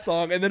killed that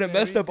song, and then it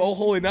messed up Oh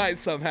Holy Night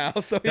somehow.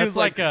 So he was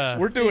like,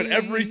 we're doing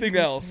everything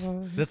else.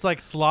 That's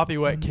like Sloppy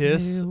Wet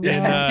Kiss in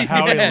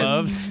How He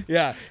Loves.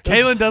 Yeah.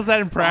 Kaylin does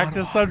that in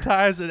practice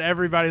sometimes, and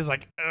everybody's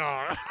like,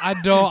 ugh. I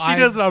don't. She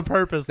does it on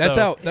purpose, That's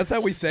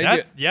how we sang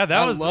it. Yeah,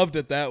 I loved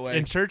it that way.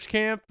 In church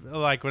camp,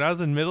 like when I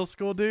was in middle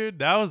school, dude,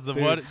 that was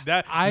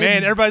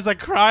man, everybody's like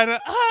crying,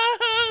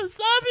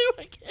 Sloppy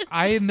Wet Kiss.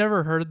 I had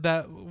never heard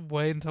that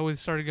way until we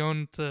started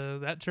going to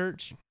that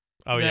church.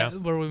 Oh,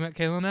 where we met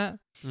Kaylin at.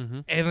 Mm-hmm.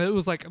 And it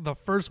was like the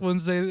first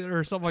Wednesday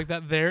or something like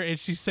that there, and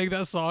she sang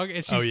that song,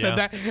 and she said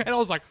that, and I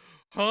was like,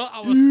 huh? I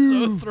was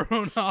so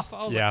thrown off.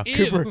 I was like,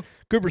 ew.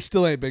 Cooper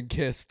still ain't been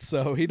kissed,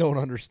 so he don't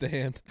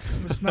understand.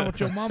 It's not what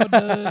your mama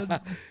did.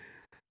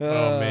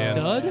 Oh, man.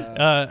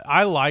 Dud?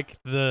 I like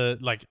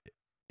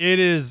it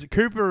is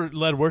Cooper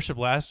led worship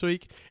last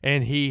week,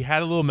 and he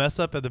had a little mess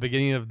up at the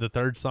beginning of the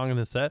third song in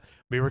the set,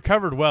 but he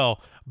recovered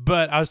well.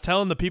 But I was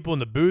telling the people in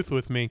the booth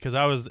with me, because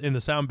I was in the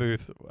sound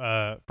booth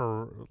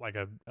for like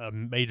a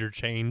major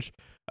change.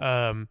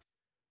 But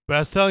I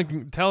was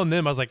telling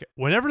them, I was like,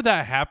 whenever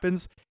that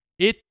happens,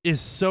 it is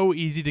so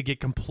easy to get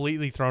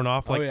completely thrown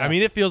off. Like, I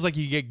mean, it feels like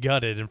you get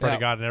gutted in front of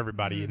God and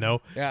everybody, you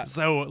know? Yeah.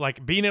 So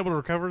like being able to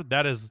recover,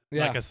 that is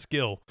like a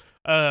skill.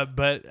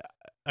 But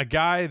a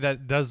guy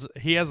that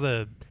he has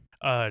a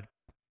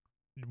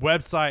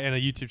website and a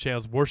YouTube channel,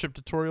 it's Worship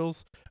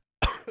Tutorials.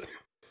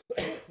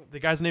 The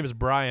guy's name is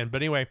Brian.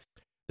 But anyway,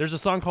 there's a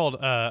song called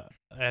I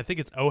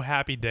think it's Oh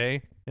Happy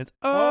Day. It's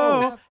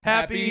Oh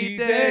Happy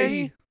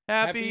Day.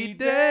 Happy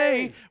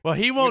day. Well,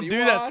 he won't do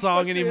that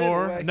song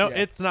anymore. No, yeah.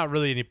 It's not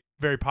really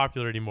very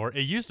popular anymore.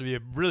 It used to be a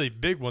really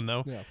big one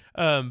though.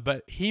 Yeah.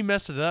 But he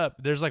messed it up.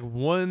 There's like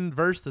one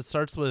verse that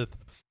starts with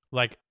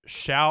like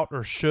shout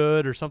or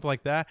should or something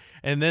like that,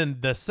 and then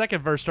the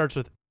second verse starts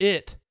with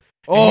it.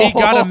 And he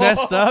got it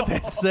messed up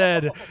and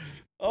said,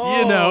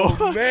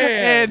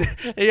 man.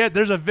 And yeah,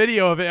 there's a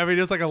video of it. I mean,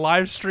 it was like a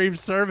live stream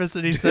service,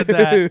 and he said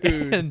that,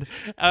 and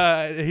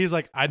he's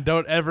like, I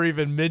don't ever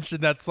even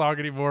mention that song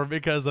anymore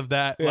because of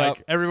that. Yep.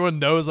 Like everyone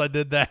knows I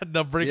did that, and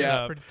they'll bring it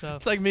up. Pretty tough.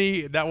 It's like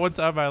me that one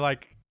time I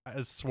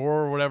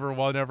swore or whatever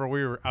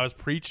whenever I was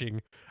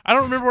preaching. I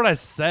don't remember what I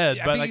said,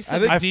 but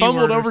I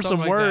fumbled over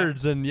some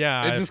words, and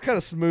it just kind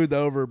of smoothed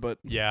over. But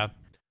yeah.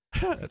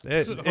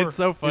 It's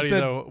so funny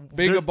though.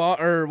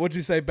 Or what'd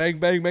you say? Bang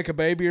bang, make a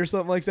baby, or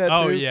something like that.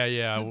 Oh too?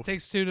 yeah. It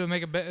takes two to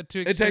make a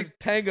It takes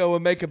tango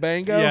and make a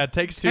bango. Yeah, it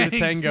takes two to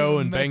tango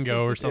and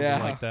bango or something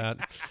like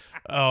that.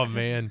 Oh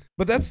man.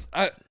 But that's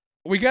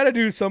we got to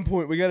do some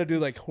point. We got to do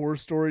like horror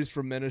stories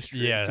from ministry.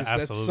 Yeah,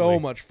 absolutely. That's so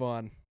much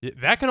fun. Yeah,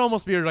 that could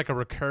almost be like a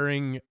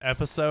recurring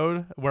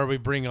episode where we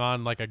bring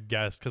on like a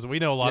guest because we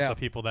know lots of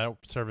people that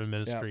serve in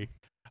ministry.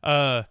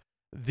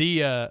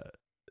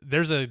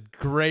 There's a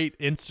great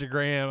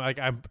Instagram, like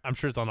I'm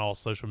sure it's on all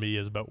social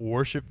medias, but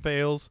worship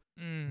fails.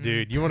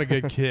 Dude, you want a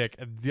good kick?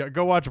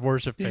 Go watch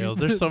worship fails.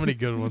 There's so many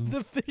good ones.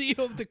 The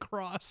video of the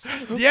cross.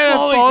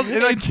 Yeah,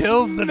 it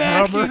kills the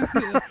drummer.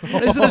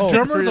 Is it the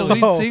drummer or the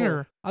lead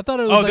singer? I thought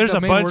it was.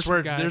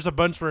 There's a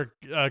bunch where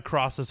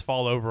crosses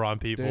fall over on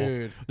people.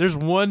 Dude. There's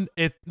one.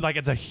 It's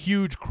a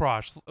huge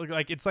cross.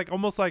 Like it's like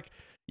almost like.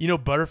 You know,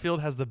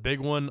 Butterfield has the big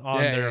one on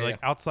their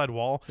outside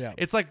wall. Yeah.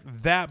 It's like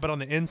that, but on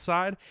the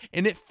inside,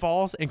 and it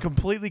falls and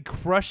completely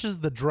crushes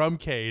the drum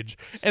cage.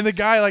 And the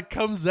guy like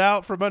comes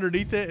out from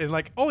underneath it, and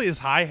like only his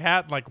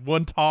hi-hat, and, like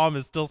one tom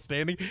is still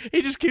standing.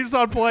 He just keeps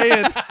on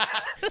playing,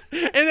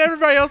 and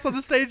everybody else on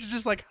the stage is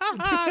just like, ha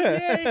ha,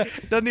 yay!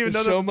 Doesn't even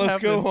know the show must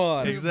happening. go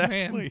on.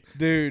 Exactly, Man.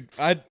 Dude.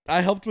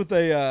 I helped with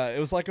it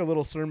was like a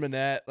little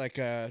sermonette, like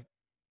a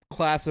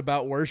class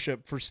about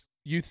worship for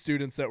youth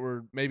students that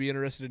were maybe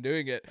interested in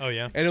doing it. Oh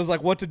yeah. And it was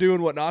like what to do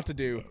and what not to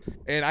do.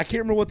 And I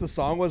can't remember what the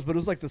song was, but it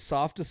was like the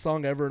softest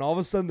song ever. And all of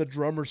a sudden the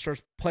drummer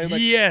starts playing like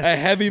a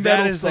heavy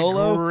metal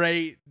solo. A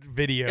great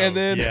video. And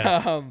then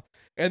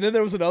and then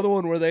there was another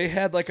one where they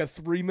had like a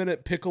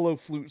 3-minute piccolo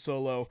flute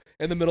solo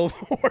in the middle of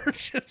a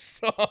worship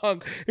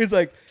song. He's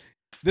like,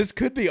 this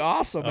could be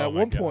awesome at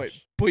one point,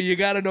 but you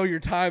got to know your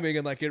timing,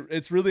 and like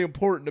it's really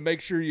important to make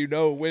sure you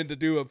know when to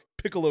do a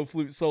piccolo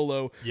flute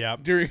solo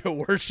during a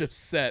worship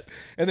set.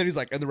 And then he's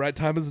like, and the right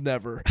time is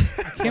never.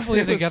 I can't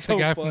believe they got the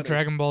guy from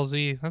Dragon Ball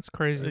Z. That's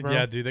crazy, bro.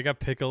 Yeah, dude, they got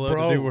Piccolo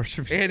to do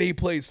worship. And he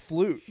plays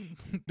flute.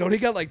 Don't he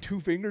got like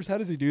 2 fingers? How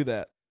does he do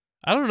that?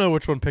 I don't know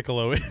which one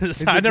Piccolo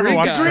is. I never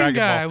watched Dragon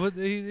Ball.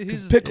 Guy.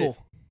 He's pickle.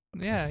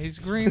 Yeah, he's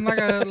green like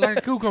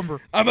a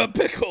cucumber. I'm a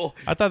pickle.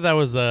 I thought that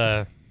was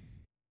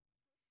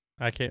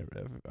I can't.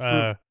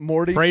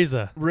 Morty.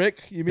 Frieza.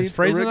 Rick, you mean? Is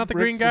Frieza not the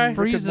green guy?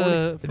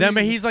 Frieza. I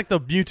mean, he's like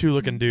the Mewtwo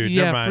looking dude.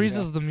 Yeah, Never mind.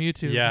 Frieza's the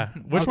Mewtwo. Yeah.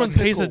 Which one's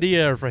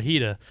quesadilla or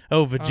fajita?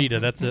 Oh, Vegeta.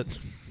 That's it.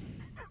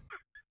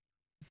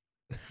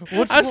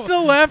 I'm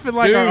still laughing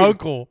like our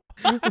uncle.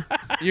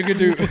 You can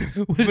do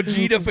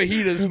Vegeta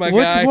fajitas, my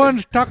guy. Which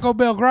one's Taco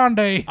Bell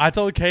Grande? I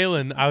told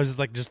Kaylin, I was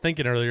like just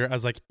thinking earlier, I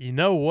was like, you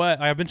know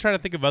what? I've been trying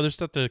to think of other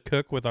stuff to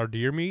cook with our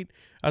deer meat.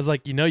 I was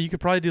like, you could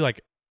probably do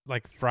like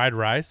fried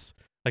rice.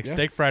 Like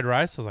steak fried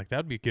rice. I was like,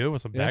 that'd be good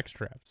with some back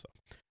straps.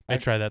 So I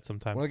try that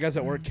sometime. One of the guys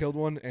at work killed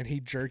one, and he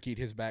jerkied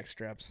his back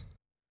straps.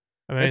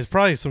 I mean, it's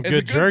probably some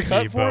good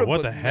jerky, but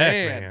what the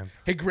heck, man?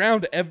 He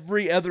ground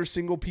every other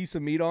single piece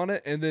of meat on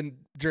it, and then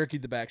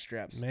jerkied the back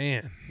straps.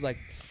 Man. He's like,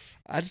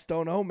 I just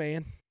don't know,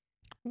 man.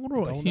 I wonder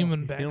what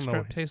human back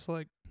strap tastes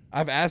like.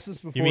 I've asked this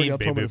before. You mean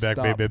baby back,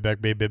 baby back,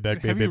 baby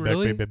back, baby back,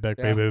 baby back,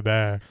 baby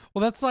back.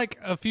 Well, that's like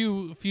a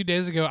few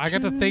days ago. I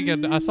got to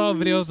thinking. I saw a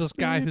video of this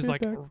guy who's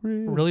like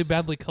really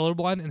badly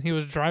colorblind, and he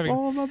was driving.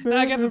 And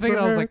I got to thinking,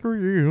 I was like,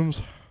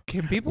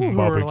 can people who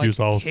are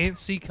like can't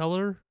see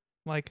color,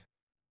 like,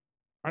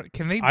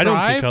 can they drive? I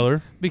don't see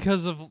color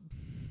because of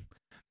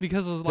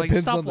like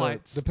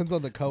stoplights. Depends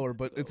on the color,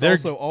 but it's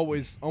also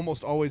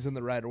almost always in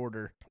the right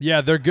order.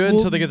 Yeah, they're good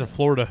until they get to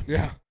Florida.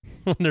 Yeah,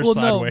 they're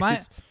sideways. No,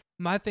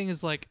 my thing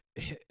is like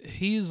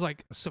he's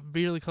like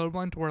severely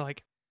colorblind to where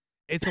like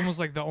it's almost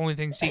like the only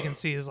things he can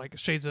see is like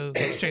shades of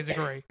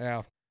gray.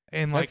 Yeah,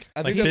 and like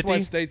I think that's why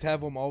states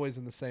have them always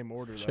in the same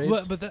order.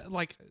 But that,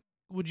 like,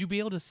 would you be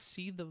able to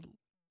see the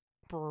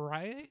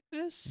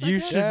brightness? You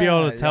should be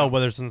able to tell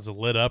whether something's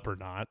lit up or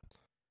not.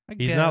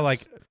 He's not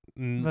like.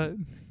 But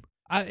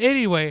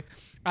anyway,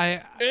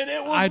 I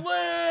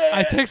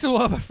texted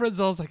one of my friends.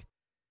 I was like,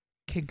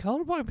 can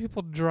colorblind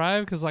people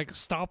drive? Because like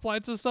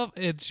stoplights and stuff.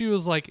 And she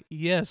was like,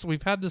 yes,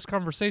 we've had this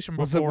conversation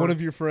before. Was it one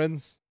of your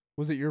friends?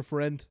 Was it your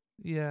friend?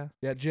 Yeah.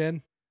 Yeah,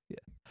 Jen? Yeah.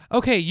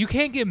 Okay, you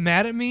can't get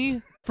mad at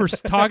me for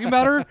talking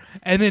about her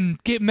and then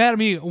get mad at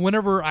me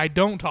whenever I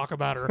don't talk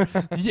about her.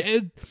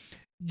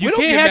 You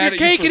can't have your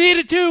cake and eat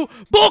it too.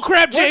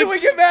 Bullcrap, James. When do we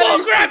get mad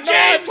Bullcrap,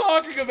 James? Not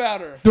talking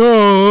about her.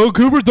 No,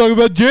 Cooper talking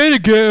about Jane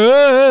again.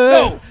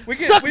 No, we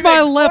Suck make my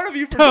fun left of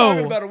you for toe.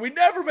 talking about her. We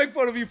never make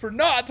fun of you for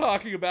not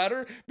talking about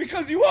her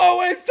because you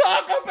always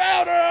talk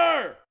about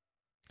her.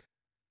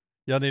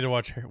 Y'all need to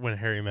watch When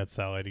Harry Met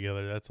Sally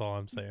together. That's all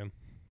I'm saying.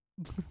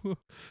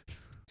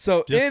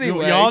 So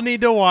anyway, y'all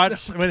need to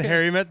watch When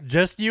Harry Met.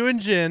 Just you and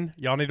Jen.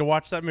 Y'all need to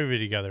watch that movie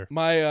together.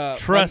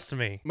 Trust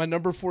me. My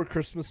number 4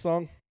 Christmas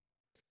song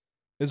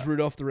is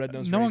Rudolph the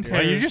Red-Nosed No one Reindeer.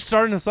 cares. Well, you're just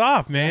starting us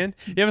off, man.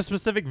 You have a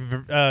specific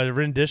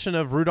rendition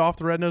of Rudolph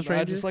the Red-Nosed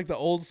Reindeer? I just like the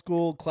old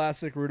school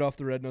classic Rudolph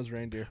the Red-Nosed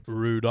Reindeer.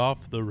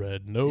 Rudolph the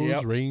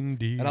Red-Nosed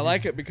Reindeer. And I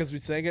like it because we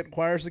sang it in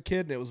choir as a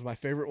kid, and it was my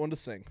favorite one to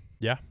sing.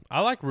 Yeah, I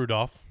like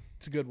Rudolph.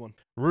 It's a good one.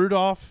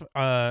 Rudolph,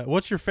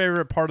 what's your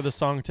favorite part of the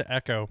song to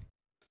echo?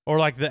 Or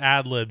like the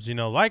ad-libs,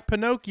 like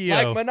Pinocchio.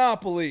 Like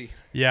Monopoly.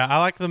 Yeah, I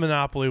like the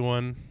Monopoly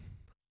one.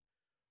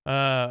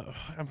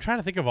 I'm trying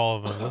to think of all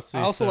of them. Let's see.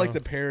 I also like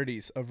the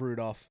parodies of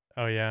Rudolph.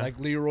 Oh, yeah. Like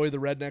Leroy the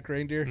Redneck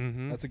Reindeer.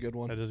 Mm-hmm. That's a good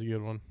one. That is a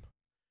good one.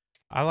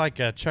 I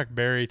like Chuck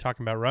Berry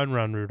talking about Run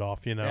Run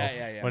Rudolph,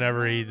 Yeah.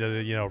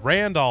 Whenever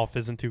Randolph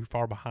isn't too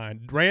far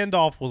behind.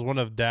 Randolph was one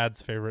of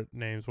Dad's favorite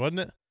names,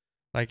 wasn't it?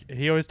 Like,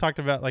 he always talked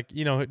about,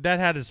 Dad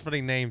had his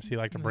funny names he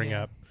liked to bring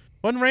up.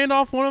 Wasn't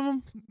Randolph one of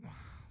them?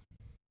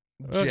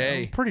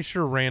 Jay. I'm pretty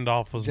sure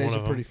Randolph was Jay's one of a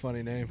them. pretty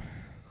funny name.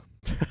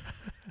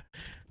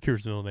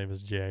 Cooper's middle name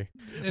is Jay.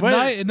 Now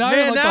I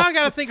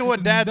got to think of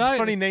what Dad's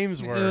funny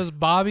names were. It was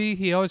Bobby.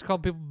 He always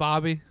called people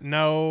Bobby.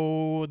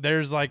 No,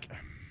 there's Man,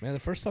 the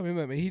first time he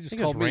met me, he just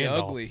called me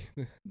Randolph. ugly.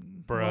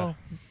 Bruh.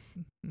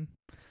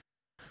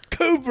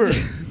 Cooper.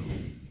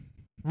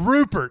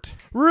 Rupert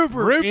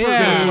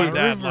Yeah, is what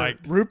Dad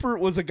liked.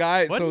 Rupert was a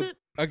guy. Wasn't it?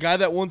 A guy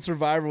that won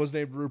Survivor was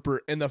named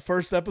Rupert. In the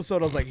first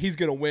episode, I was like, he's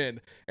going to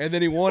win. And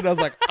then he won. I was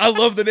like, I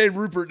love the name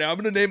Rupert now. I'm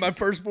going to name my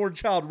firstborn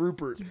child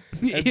Rupert.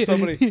 And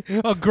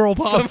a girl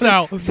pops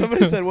out.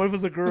 Somebody said, what if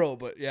it's a girl?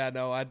 But yeah,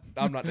 no,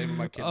 I'm not naming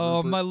my kid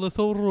Rupert. My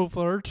little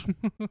Rupert.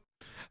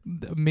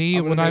 Me,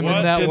 I'm when I'm in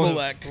what? that What?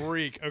 one.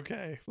 Freak.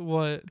 Okay.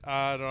 What?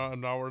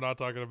 No, we're not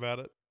talking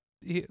about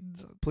it.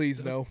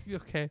 Please, no.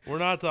 Okay. We're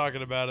not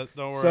talking about it.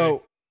 Don't worry.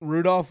 So,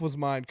 Rudolph was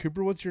mine.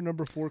 Cooper, what's your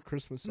number 4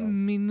 Christmas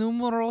song? Mi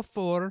numero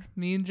 4.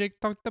 Me and Jake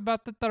talked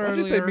about it Why'd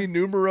earlier. you say mi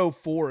numero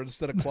 4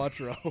 instead of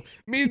quattro?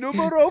 Mi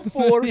numero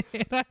 4.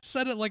 And I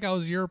said it like I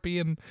was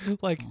European,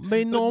 like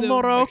Mi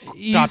numero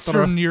Eastern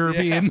quattro.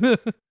 European.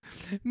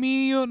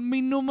 mi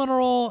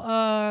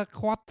numero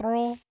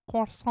quattro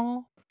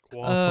croissant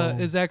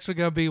is actually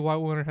gonna be White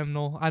Winter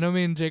Hymnal. I know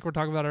me and Jake were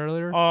talking about it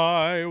earlier.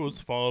 I was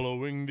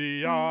following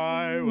the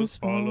eye, was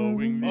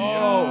following the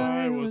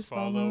eye, was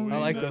following. I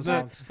like those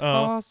songs.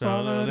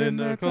 Solid in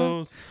their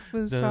clothes.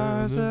 With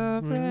stars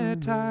of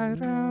red tied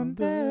round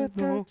their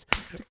throats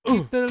to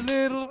keep the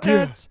little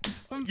heads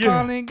from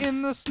falling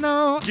in the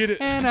snow. Get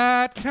it. And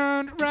I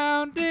turned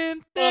around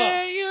and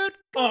there you'd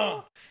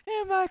go.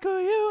 And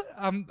Michael,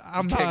 I'm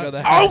Can't not. go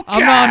that high. Okay.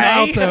 I'm not an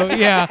alto.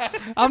 Yeah,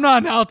 I'm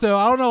not an alto.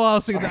 I don't know why I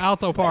was singing the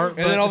alto part. And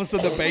then all of a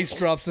sudden the bass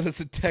drops and it's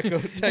a techno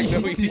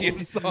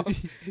EDM song.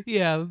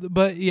 Yeah,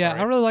 but yeah,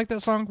 I really like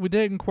that song. We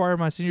did it in choir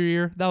my senior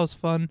year. That was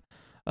fun.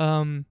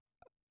 It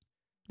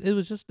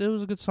was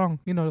a good song.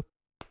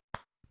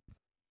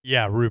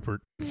 Yeah,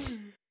 Rupert.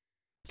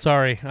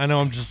 Sorry, I know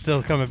I'm just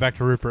still coming back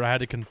to Rupert. I had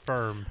to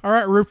confirm. All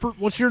right, Rupert,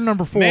 what's your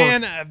number 4?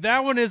 Man,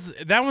 that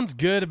one's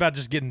good about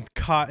just getting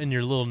caught in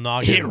your little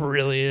noggin. It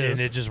really is. And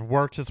it just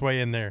works its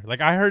way in there.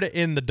 Like, I heard it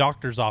in the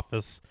doctor's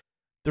office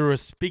through a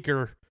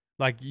speaker,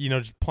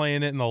 just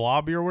playing it in the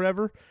lobby or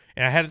whatever,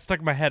 and I had it stuck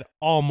in my head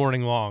all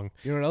morning long.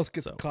 You know what else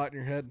gets caught in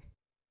your head?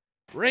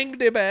 Ring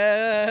the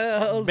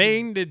bells.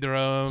 Bang the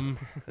drum.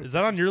 Is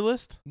that on your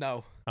list?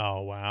 No.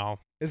 Oh,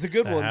 wow. It's a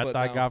good one, Hat but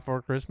I no. got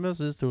for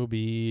Christmas is too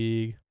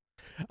big.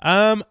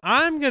 I'm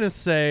gonna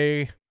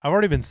say I've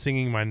already been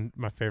singing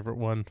my favorite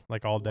one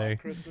all day.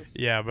 Christmas.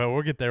 Yeah, but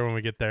we'll get there when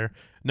we get there.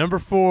 Number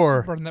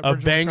 4, Burn that a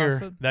bridge when we cross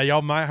banger it. that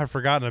y'all might have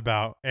forgotten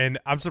about, and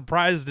I'm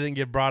surprised it didn't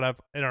get brought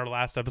up in our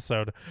last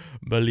episode.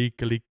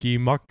 Maliki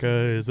Maka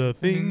is a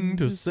thing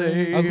to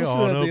say I was listening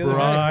on to that a the other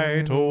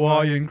bright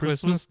Hawaiian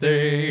Christmas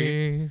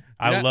day.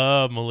 I Yeah.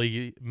 love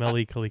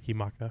Maliki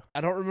Maka.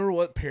 I don't remember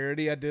what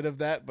parody I did of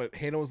that, but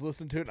Hannah was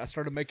listening to it, and I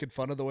started making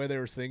fun of the way they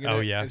were singing it. Oh,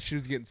 yeah. And she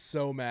was getting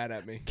so mad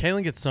at me.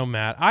 Kaylin gets so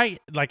mad.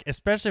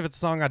 Especially if it's a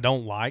song I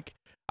don't like,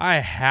 I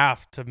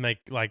have to make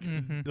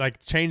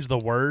change the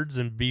words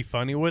and be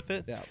funny with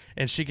it. Yeah.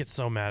 And she gets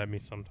so mad at me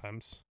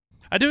sometimes.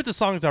 I do it to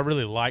songs I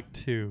really like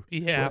too.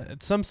 Yeah.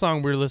 Some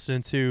song we were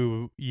listening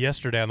to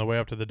yesterday on the way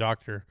up to the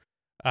doctor.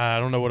 I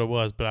don't know what it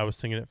was, but I was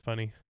singing it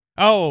funny.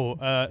 Oh,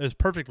 it was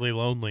Perfectly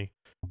Lonely.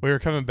 We were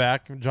coming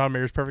back. John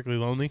Mayer's Perfectly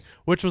Lonely,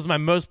 which was my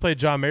most played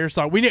John Mayer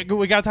song. We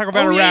got to talk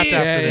about a rap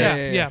after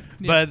this. Yeah.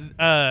 But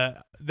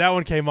that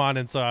one came on,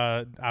 and so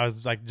I was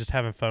just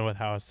having fun with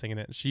how I was singing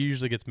it. She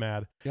usually gets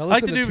mad. Y'all I like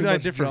to listen do too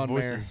much different John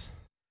Mayer. voices.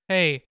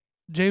 Hey,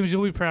 James,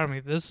 you'll be proud of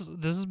me. This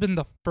has been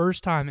the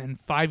first time in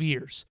 5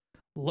 years,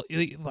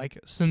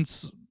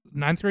 since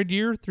 9th grade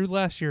year through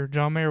last year,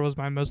 John Mayer was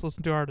my most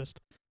listened to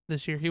artist.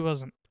 this year. He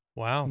wasn't.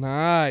 Wow.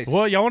 Nice.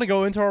 Well, y'all want to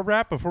go into our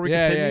rap before we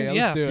continue?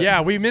 Yeah, let's do it.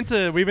 Yeah, we meant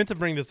to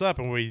bring this up,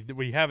 and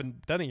we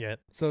haven't done it yet.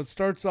 So it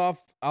starts off.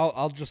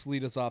 I'll just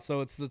lead us off.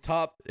 So it's the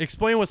top.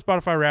 Explain what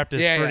Spotify Wrapped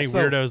is for any so,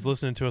 weirdos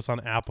listening to us on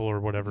Apple or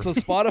whatever. So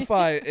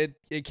Spotify,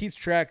 it keeps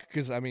track,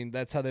 because I mean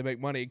that's how they make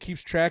money. It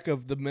keeps track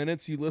of the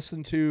minutes you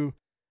listen to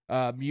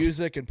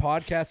music and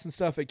podcasts and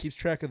stuff. It keeps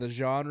track of the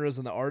genres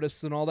and the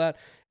artists and all that,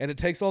 and it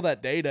takes all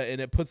that data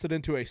and it puts it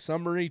into a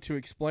summary to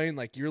explain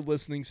like your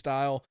listening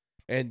style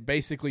and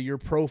basically your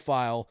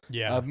profile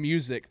of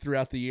music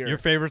throughout the year. Your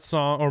favorite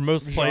song or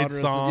most played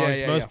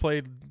songs, most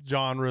played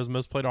genres,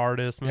 most played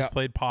artists, most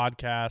played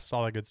podcasts,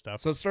 all that good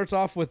stuff. So it starts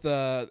off with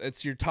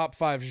it's your top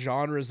 5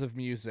 genres of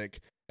music.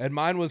 And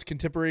mine was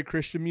contemporary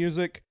Christian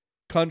music,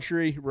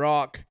 country,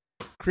 rock,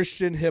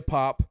 Christian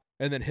hip-hop,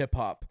 and then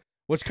hip-hop.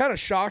 Which kind of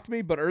shocked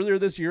me, but earlier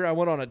this year I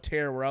went on a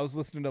tear where I was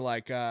listening to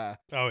like I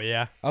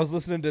was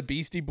listening to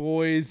Beastie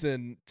Boys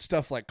and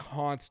stuff like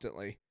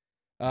constantly.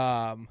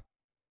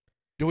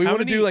 Do we want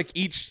to do like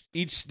each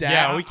stat?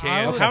 Yeah, we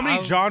can. How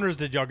many genres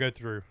did y'all go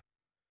through?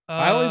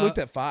 I only looked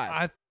at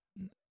 5.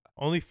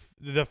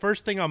 The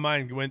first thing on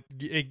mine went.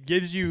 It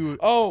gives you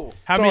how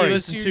many you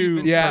listen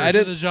to. Yeah, I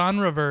did the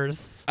genre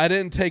verse. I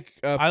didn't take.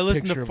 I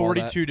listened to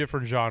 42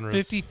 different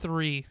genres.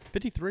 53.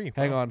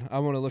 Hang on, I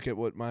want to look at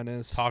what mine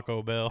is.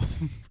 Taco Bell.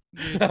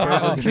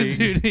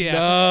 Dude, yeah.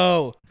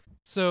 No.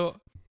 So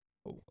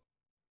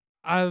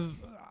I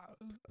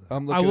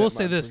will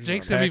say this: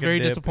 Jake's gonna be very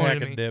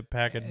disappointed in me.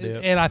 Pack a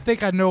dip. And I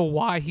think I know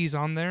why he's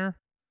on there.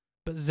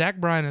 But Zach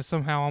Bryan is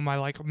somehow on my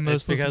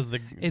most. It's because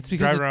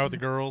driving around with the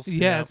girls.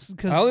 Yeah, it's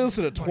because I only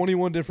listened to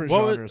 21 different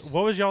genres.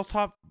 What was y'all's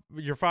top?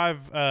 Your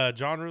 5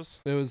 genres?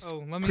 It was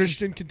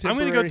Christian,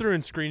 contemporary. I'm gonna go through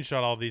and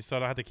screenshot all these, so I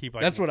don't have to keep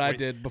like. That's what I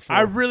did before.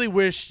 I really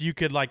wish you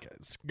could like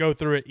go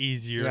through it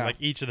easier, like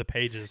each of the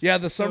pages. Yeah,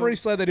 the summary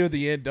slide they do at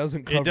the end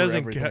doesn't cover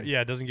everything.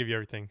 It doesn't give you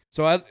everything.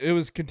 So it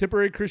was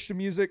contemporary Christian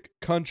music,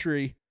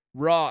 country,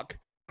 rock,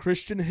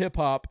 Christian hip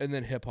hop, and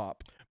then hip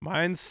hop.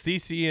 Mine's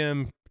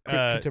CCM.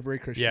 Contemporary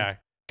Christian. Yeah.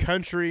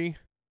 Country.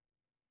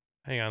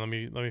 Hang on, let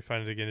me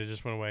find it again. It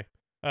just went away.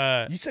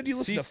 You said you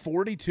listened to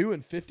 42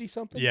 and 50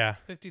 something? Yeah.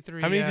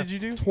 53. How many did you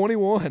do?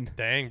 21.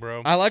 Dang,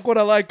 bro. I like what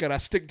I like and I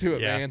stick to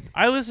it, man.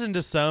 I listen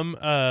to some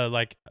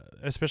like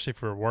especially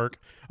for work.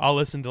 I'll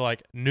listen to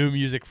like New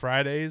Music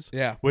Fridays.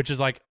 Yeah. Which is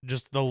like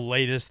just the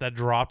latest that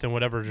dropped in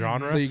whatever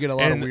genre. So you get a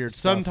lot of weird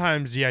stuff.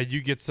 Sometimes,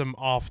 you get some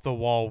off the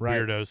wall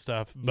weirdo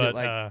stuff. But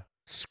like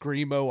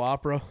screamo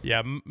opera.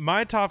 Yeah,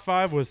 my top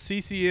 5 was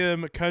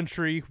CCM,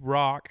 country,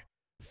 rock,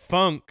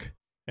 funk,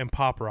 and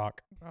pop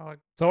rock.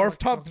 So our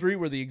top 3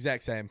 were the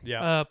exact same.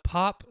 Yeah.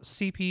 Pop,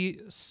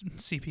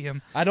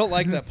 CPM. I don't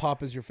like that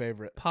pop is your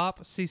favorite.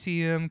 Pop,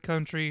 CCM,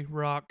 country,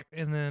 rock,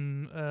 and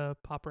then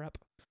pop rap.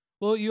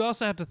 Well, you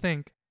also have to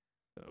think,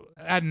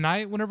 at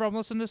night, whenever I'm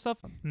listening to stuff,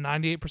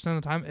 98%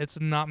 of the time, it's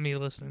not me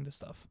listening to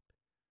stuff.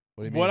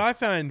 What do you mean? What I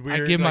find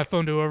weird, I give my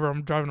phone to whoever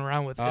I'm driving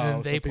around with, and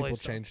then they so play people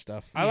stuff. change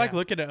stuff. I like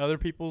looking at other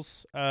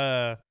people's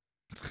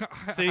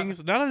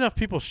things. Not enough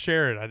people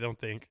share it, I don't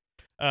think.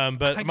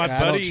 But my buddy,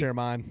 I don't share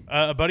mine.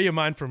 A buddy of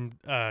mine from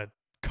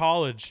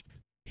college,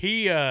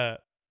 he had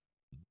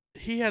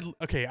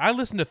I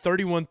listened to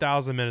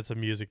 31,000 minutes of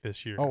music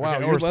this year. Oh wow,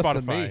 or you're Spotify. less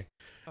than me.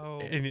 Oh.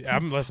 And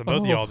I'm less than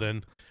both of y'all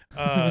then.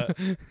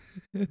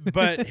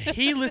 But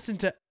he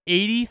listened to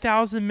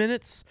 80,000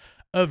 minutes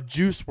of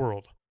Juice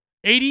WRLD.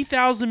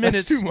 80,000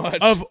 minutes That's too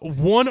much. of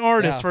one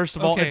artist, first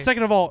of all. Okay. And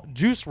second of all,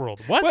 Juice WRLD.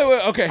 What?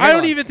 Wait, okay. I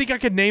don't even think I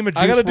could name a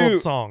Juice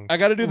WRLD song. I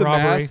got to do the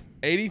Robbery. math.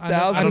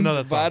 80,000 I don't know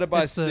that divided song.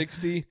 by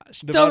 60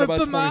 divided by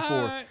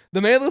 24.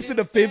 The man listened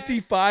to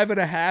 55 and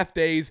a half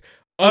days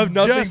of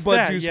nothing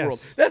but Juice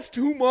WRLD. That's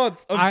 2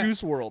 months of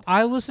Juice WRLD.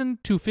 I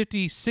listened to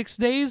 56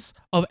 days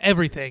of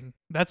everything.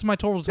 That's my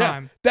total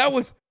time. Yeah, that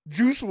was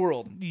Juice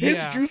WRLD. His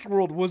Yeah. Juice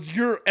WRLD was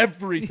your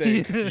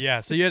everything. Yeah,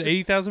 so you had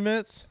 80,000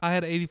 minutes? I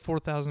had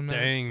 84,000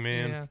 minutes. Dang,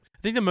 man. Yeah.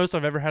 I think the most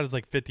I've ever had is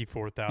like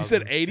 54,000. You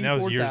said And that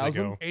was years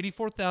 84,000? ago.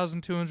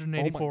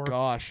 84,284. Oh my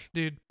gosh.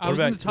 Dude, What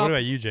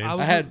about you, James?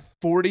 I had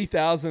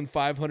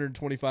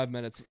 40,525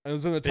 minutes. I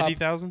was in the top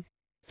 50,000?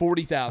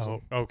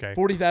 40,000. Oh, okay.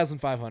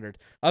 40,500.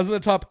 I was in the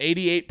top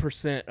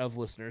 88% of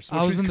listeners,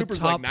 which was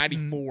Cooper's like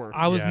 94.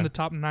 I was in the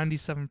top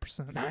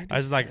 97%. I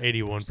was like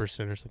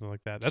 81% or something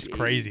like that. That's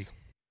crazy.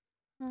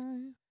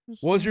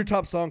 What was your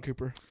top song,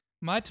 Cooper?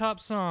 My top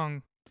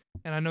song,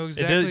 and I know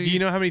exactly. Do you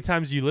know how many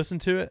times you listen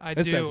to it? I It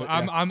do. says it,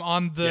 yeah. I'm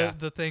on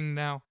the thing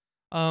now.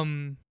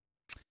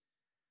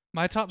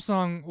 My top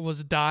song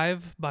was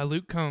 "Dive" by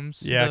Luke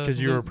Combs. Yeah, because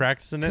you were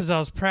practicing it. Because I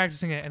was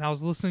practicing it, and I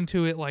was listening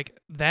to it like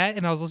that,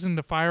 and I was listening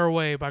to "Fire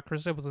Away" by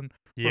Chris Stapleton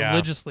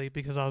religiously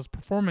because I was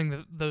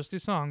performing those 2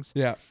 songs.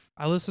 Yeah.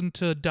 I listened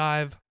to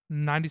 "Dive"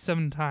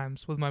 97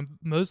 times with my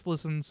most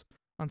listens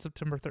on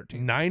September 13th.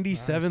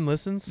 97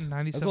 listens?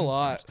 97. That's a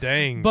lot. times.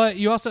 Dang. But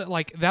you also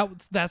like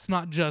that's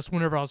not just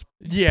whenever I was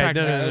yeah,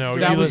 practicing. no.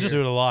 That You was listen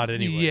to it a lot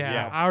anyway.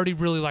 Yeah, I already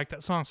really liked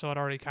that song, so I'd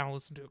already kind of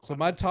listened to it. So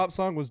my top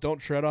song was "Don't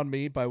Tread on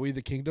Me" by We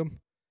the Kingdom,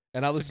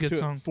 and I listened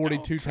to it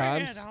 42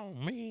 times.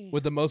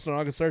 with the most on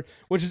August 3rd,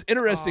 which is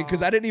interesting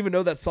because I didn't even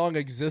know that song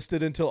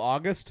existed until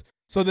August.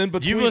 So then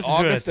between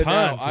August and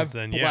now, I've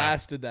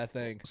blasted that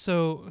thing.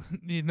 So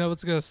you know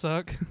what's gonna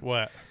suck?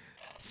 What?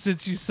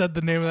 Since you said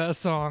the name of that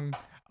song,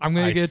 I'm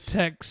gonna get a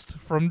text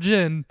from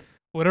Jen.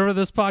 Whatever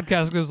this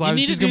podcast goes live,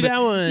 you need to do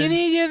that one. You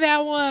need to do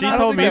that one. She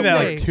told me that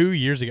like 2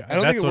 years ago. I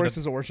don't think it works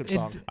as a worship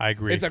song. I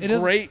agree. It's a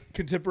great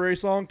contemporary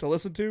song to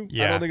listen to.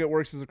 Yeah. I don't think it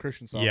works as a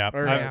Christian song.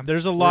 Yeah.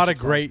 There's a lot of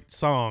great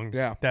songs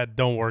that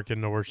don't work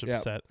in the worship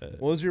set.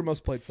 What was your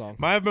most played song?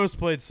 My most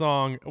played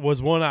song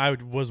was one I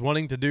was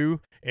wanting to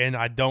do, and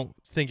I don't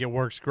think it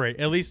works great.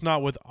 At least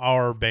not with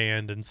our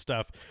band and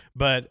stuff.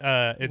 But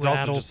it's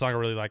also just a song I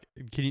really like.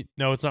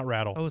 No, it's not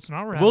Rattle. Oh, it's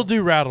not Rattle. We'll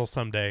do Rattle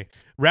someday.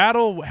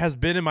 Rattle has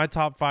been in my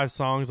top 5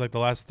 songs like the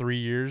last 3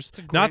 years.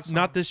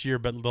 Not this year,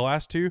 but the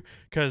last 2.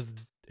 Because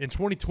in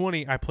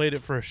 2020, I played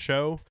it for a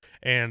show,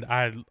 and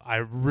I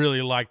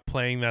really liked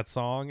playing that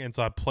song, and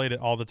so I played it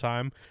all the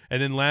time.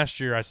 And then last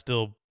year, I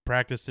still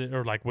practiced it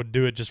or like would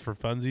do it just for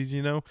funsies,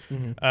 you know.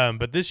 Mm-hmm.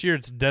 But this year,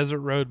 it's Desert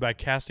Road by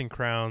Casting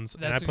Crowns,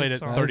 and I played it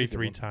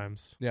 33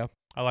 times. Yeah,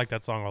 I like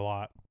that song a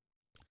lot.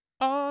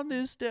 On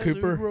this desert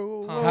Cooper,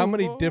 road. How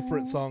many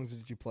different songs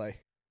did you play?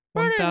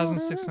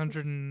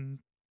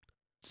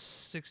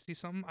 1,660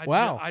 something.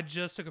 Wow. I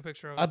just took a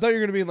picture of it. I thought you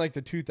were going to be in like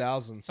the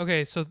 2000s.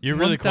 Okay, so you're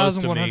really close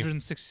to me.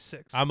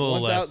 1,166. I'm a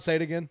little less. Say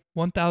it again.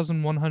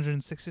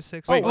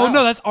 1,166. Oh, wow. Oh,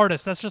 no, that's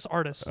artists. That's just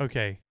artists.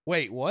 Okay.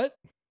 Wait, what?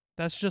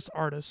 That's just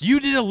artists. You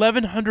did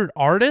 1,100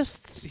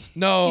 artists?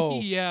 No.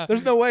 Yeah.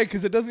 There's no way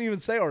because it doesn't even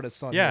say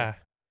artists on here.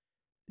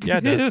 Yeah,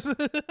 it does.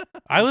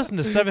 I listened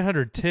to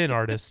 710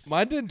 artists.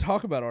 Mine didn't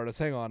talk about artists.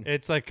 Hang on.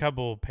 It's like a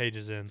couple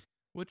pages in.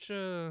 Which,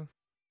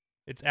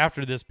 It's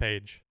after this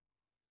page.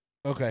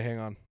 Okay, hang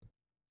on.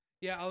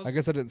 Yeah, I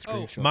guess I didn't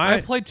screenshot.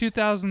 I played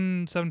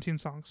 2017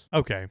 songs.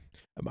 Okay.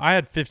 I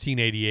had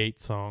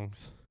 1,588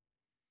 songs.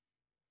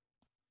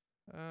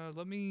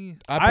 Let me...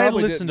 I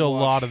listened to a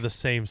lot of the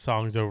same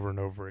songs over and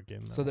over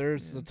again, though. So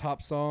there's the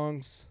top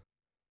songs,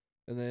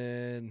 and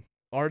then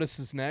artists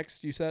is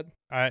next, you said?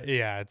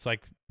 Yeah, it's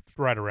like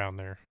right around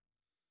there.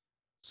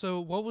 So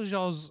what was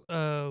y'all's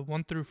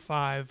 1 through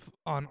 5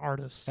 on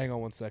artists? Hang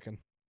on one second.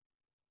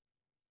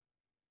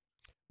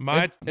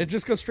 It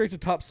just goes straight to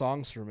top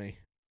songs for me.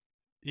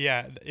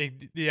 Yeah,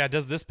 it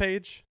does this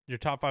page, your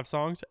top 5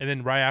 songs, and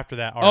then right after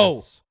that,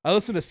 artists. Oh, I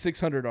listened to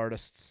 600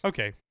 artists.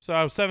 Okay, so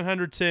I was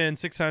 710,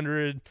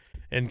 600,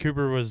 and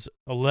Cooper was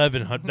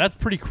 1,100. That's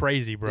pretty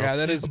crazy, bro. Yeah,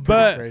 that is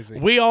pretty crazy.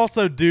 We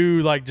also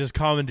do like just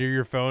commandeer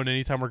your phone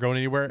anytime we're going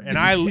anywhere, and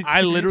I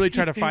literally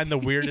try to find the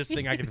weirdest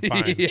thing I can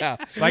find. Yeah,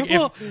 like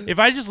if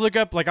I just look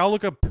up, like I'll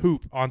look up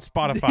poop on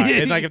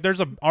Spotify, and like if there's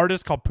an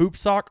artist called Poop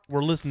Sock,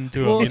 we're listening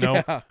to him, you know.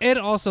 Yeah. And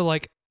also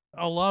like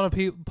a lot of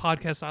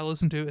podcasts I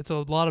listen to, it's a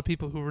lot of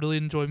people who really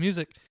enjoy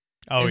music.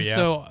 Oh, and yeah.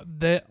 So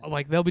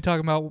they'll be talking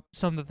about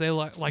something that they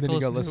like then to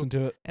you listen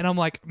to it. And I'm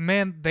like,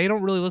 man, they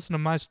don't really listen to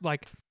my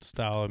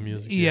style of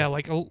music. Yeah,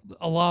 like a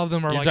lot of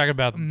them are You're like talking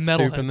about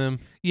metal Soup and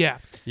them. Yeah.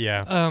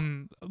 Yeah.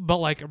 But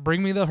like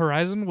Bring Me the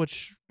Horizon,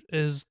 which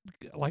is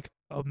like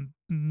a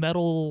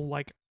metal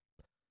like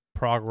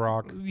prog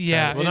rock.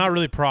 Yeah. Well, not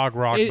really prog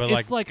rock, but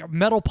it's like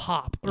metal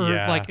pop, or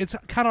like it's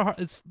kind of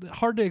it's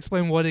hard to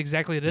explain what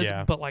exactly it is.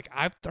 Yeah. But like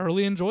I've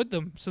thoroughly enjoyed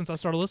them since I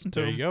started listening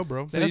to them. There you go,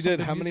 bro. So you did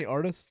how many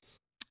artists?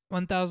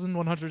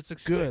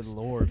 1,166. Good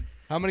Lord.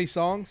 How many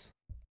songs?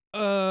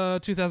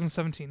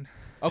 2017.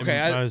 Okay,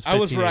 I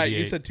was right.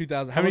 You said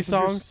 2000. How many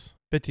songs?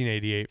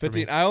 1,588.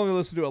 15. I only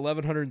listened to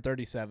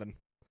 1,137.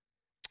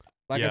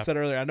 Like I said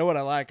earlier, I know what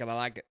I like, and I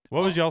like it.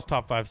 What was y'all's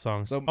top 5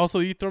 songs? So, also,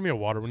 you throw me a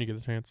water when you get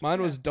the chance.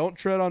 Mine was Don't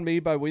Tread on Me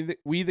by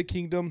We the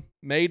Kingdom,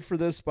 Made for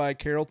This by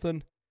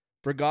Carrollton,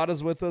 For God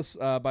Is With Us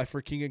by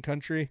For King and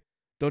Country,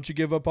 Don't You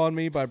Give Up on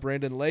Me by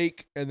Brandon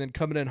Lake, and then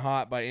Coming In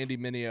Hot by Andy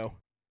Mineo.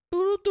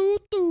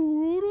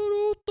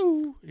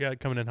 Yeah,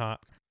 Coming In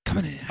Hot.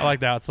 Coming In. I like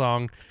that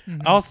song.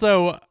 Mm-hmm.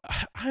 Also,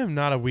 I am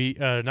not not We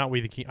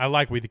the King. I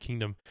like We the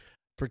Kingdom.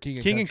 For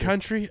King and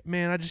Country,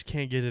 man, I just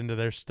can't get into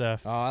their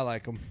stuff. Oh, I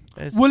like them.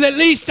 Well, at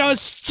least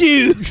us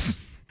Jews.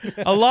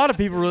 A lot of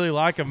people really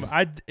like them.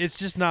 It's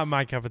just not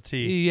my cup of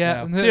tea.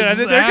 Yeah. See what I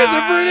did there because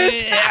they're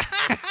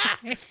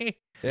British?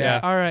 Yeah.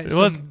 All right.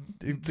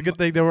 It's a good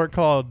thing they weren't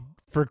called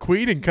For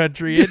Queen and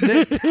Country, isn't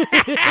it?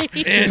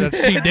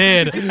 She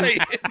did.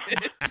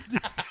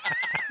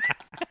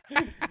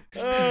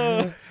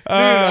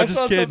 I just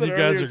saw kidding. You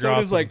guys earlier. are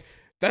awesome. Like,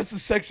 that's the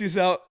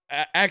sexiest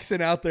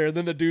accent out there. And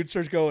then the dude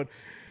starts going,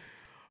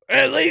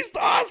 at least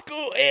high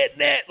school,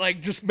 isn't it?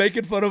 Like, just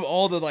making fun of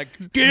all the,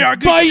 like,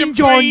 get some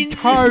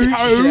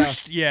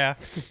toast. Yeah.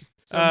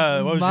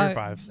 What was your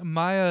 5s?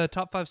 My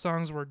top 5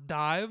 songs were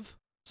Dive,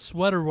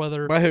 Sweater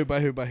Weather. By who?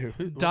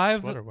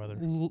 Dive, Sweater Weather.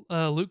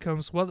 Luke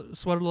comes,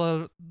 Sweater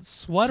Leather.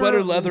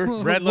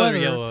 Red leather,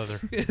 yellow leather.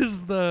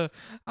 Is the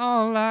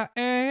all I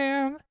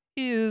am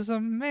is a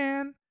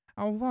man.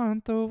 I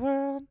want the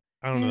world.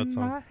 I don't know that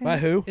song. By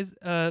who? Is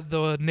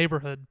the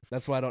Neighborhood.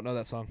 That's why I don't know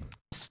that song.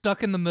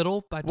 Stuck in the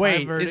Middle by Ty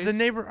Wait, Verdes. is the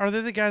neighbor? Are they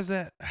the guys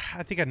that?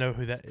 I think I know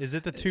who that is.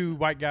 It the 2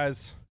 white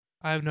guys?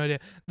 I have no idea.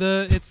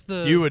 It's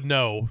the You would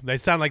know. They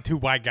sound like two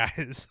white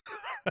guys.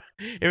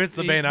 If it's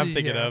the band I'm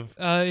thinking of.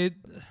 I'm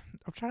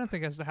trying to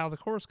think as to how the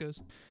chorus goes.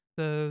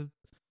 Well,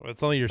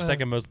 it's only your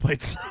second most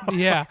played song.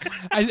 Yeah,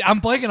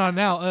 I'm blanking on it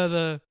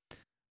now.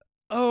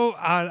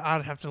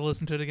 I'd have to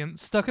listen to it again.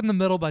 Stuck in the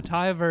Middle by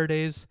Ty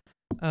Verdes.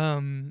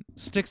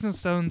 Sticks and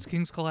Stones,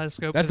 King's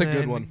Kaleidoscope. That's a and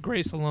good then one.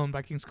 Grace Alone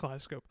by King's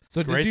Kaleidoscope.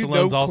 So Grace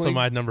Alone's also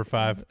my number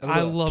 5. I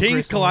love King's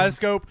Grace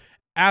Kaleidoscope.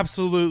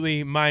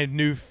 Absolutely my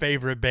new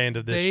favorite band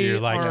of this year.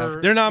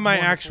 Like they're not my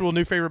actual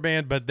new favorite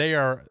band, but they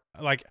are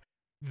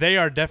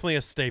definitely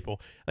a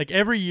staple. Like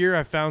every year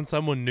I found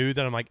someone new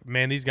that I'm like,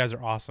 man, these guys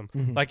are awesome.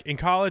 Mm-hmm. Like in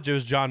college it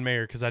was John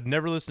Mayer because I'd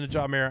never listened to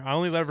John Mayer. I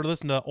only ever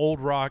listened to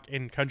old rock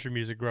and country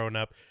music growing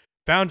up.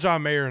 Found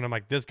John Mayer and I'm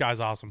like, this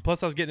guy's awesome.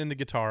 Plus I was getting into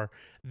guitar.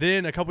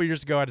 Then a couple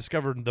years ago I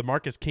discovered the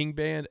Marcus King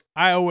Band.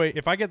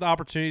 If I get the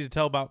opportunity to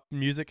tell about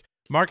music,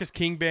 Marcus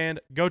King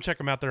Band, go check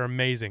them out. They're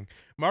amazing.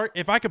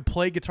 If I could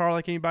play guitar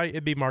like anybody,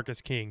 it'd be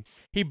Marcus King.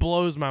 He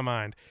blows my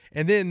mind.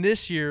 And then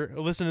this year,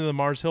 listening to the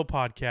Mars Hill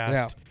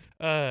podcast,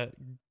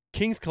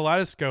 King's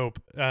Kaleidoscope,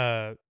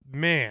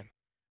 man,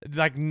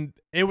 like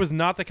it was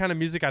not the kind of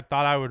music I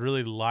thought I would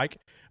really like,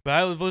 but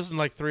I listened to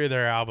like 3 of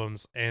their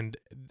albums and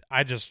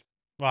I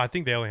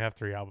think they only have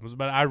 3 albums,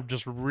 but I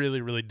just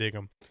really, really dig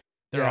them.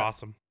 They're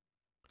awesome.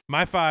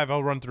 My 5,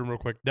 I'll run through them real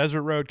quick.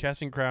 Desert Road,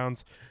 Casting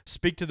Crowns,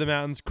 Speak to the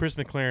Mountains, Chris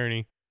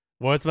McClarney.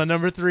 What's my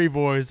number 3,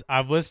 boys?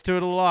 I've listened to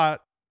it a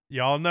lot.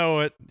 Y'all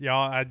know it.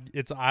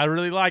 I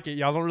really like it.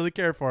 Y'all don't really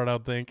care for it, I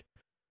don't think.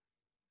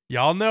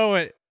 Y'all know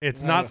it.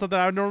 It's not something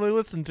I would normally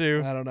listen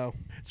to. I don't know.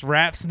 It's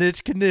Rap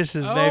Snitch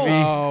Conditions, baby.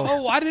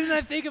 Oh, why didn't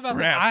I think about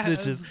Rap that?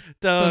 snitches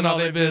done all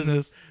their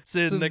business.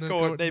 Sit in the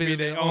court, they be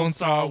their own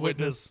star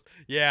witness.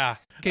 Yeah.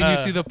 Can you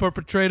see the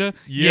perpetrator?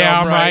 Yeah,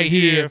 I'm right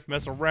here.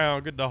 Mess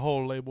around, get the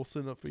whole label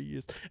sent up for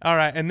years. All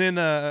right, and then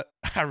I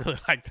really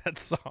like that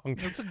song.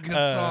 That's a good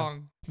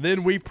song.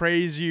 Then We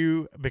Praise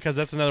You, because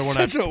that's another one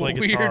I play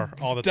guitar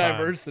all the time.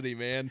 Diversity,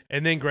 man.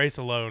 And then Grace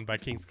Alone by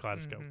King's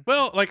Kaleidoscope. Mm-hmm.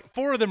 Well, like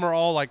 4 of them are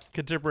all like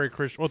contemporary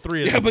Christian. Well,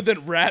 3 of them. Yeah, but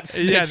then Rap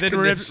Snitch. Yeah, then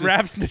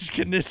Rap Snitch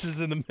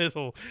Conditions in the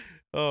middle.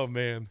 Oh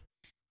man.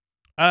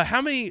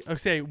 How many?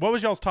 Okay, what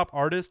was y'all's top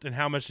artist, and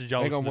how much did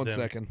y'all listen to them? Hang on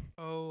 1 second.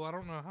 Oh, I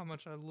don't know how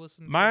much I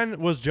listened. Mine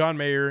was John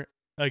Mayer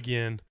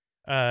again.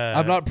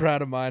 I'm not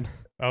proud of mine.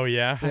 Oh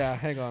yeah. Yeah,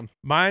 hang on.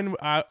 Mine,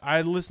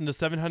 I listened to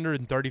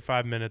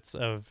 735 minutes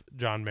of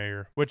John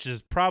Mayer, which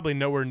is probably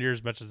nowhere near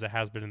as much as it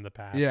has been in the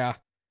past. Yeah,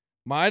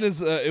 mine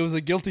is. It was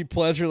a guilty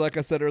pleasure, like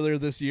I said earlier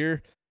this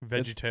year.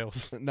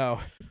 VeggieTales. No,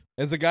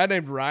 it's a guy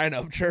named Ryan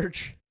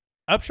Upchurch.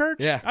 Upchurch?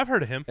 Yeah. I've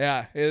heard of him.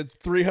 Yeah, it's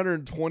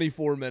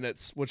 324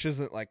 minutes, which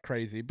isn't like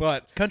crazy,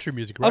 but it's country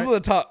music, right? Over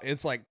the top,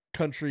 it's like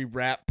country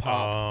rap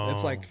pop. Oh.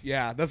 It's like,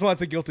 yeah, that's why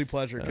it's a guilty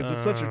pleasure, because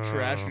it's such a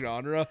trash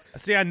genre.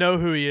 See, I know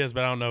who he is,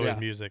 but I don't know his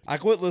music. I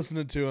quit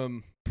listening to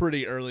him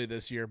pretty early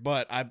this year,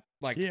 but I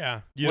like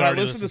when I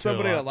listen to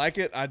somebody and I like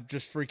it, I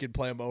just freaking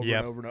play them over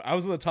and over and over. I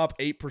was in the top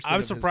 8%. I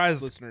was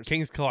surprised listeners.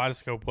 King's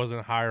Kaleidoscope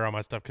wasn't higher on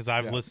my stuff because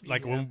I've listened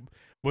like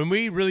when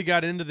we really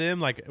got into them,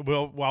 like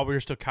while we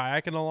were still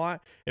kayaking a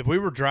lot, if we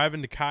were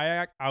driving to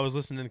kayak, I was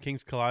listening to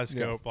King's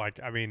Kaleidoscope. Like,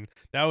 I mean,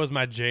 that was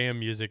my jam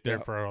music there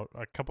for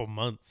a couple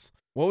months.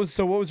 What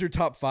was your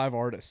top 5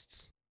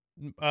 artists?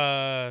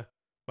 My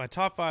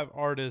top 5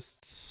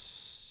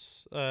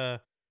 artists. Hang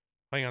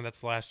on,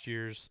 that's last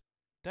year's.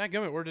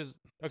 Dadgummit, where does?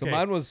 Okay. So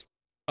mine was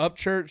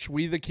Upchurch,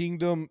 We the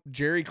Kingdom,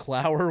 Jerry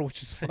Clower,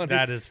 which is funny.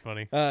 That is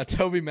funny.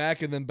 Toby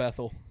Mac, and then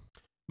Bethel.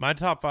 My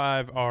top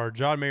 5 are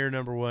John Mayer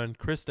number 1,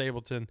 Chris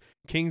Stapleton,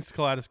 King's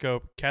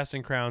Kaleidoscope,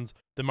 Casting Crowns,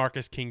 the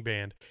Marcus King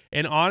Band.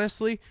 And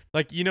honestly,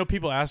 like, you know,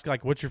 people ask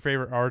like, what's your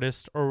favorite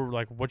artist or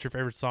like, what's your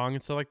favorite song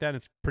and stuff like that. And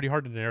it's pretty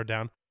hard to narrow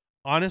down.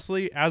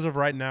 Honestly, as of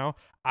right now,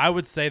 I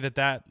would say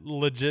that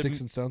legit.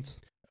 Sticks and Stones.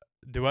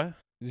 Do what?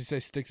 Did you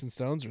say Sticks and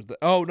Stones or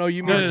oh no,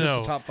 you mean just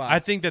the top 5? I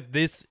think that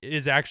this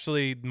is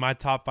actually my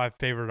top 5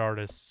 favorite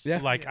artists.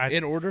 Yeah, like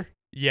in order.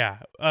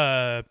 Yeah.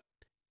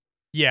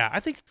 Yeah, I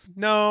think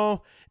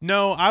no,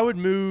 I would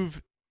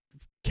move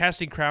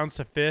Casting Crowns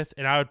to 5th,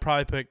 and I would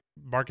probably put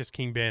Marcus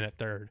King Band at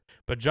 3rd.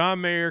 But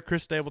John Mayer,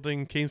 Chris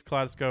Stapleton, King's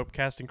Kaleidoscope,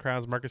 Casting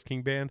Crowns, Marcus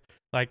King Band,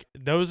 like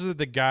those are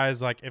the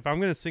guys. Like if I'm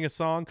gonna sing a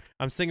song,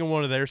 I'm singing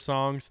one of their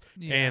songs,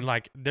 and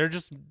like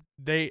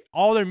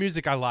all their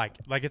music I like.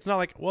 Like it's not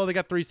like, well, they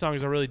got 3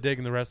 songs I really dig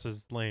and the rest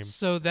is lame.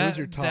 So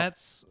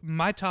that's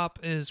my top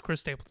is Chris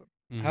Stapleton.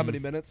 Mm-hmm. How many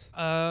minutes?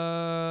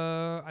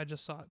 I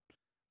just saw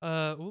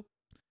it.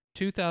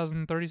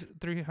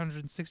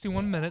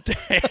 2,361 minutes.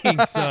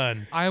 Dang,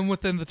 son. I am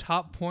within the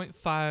top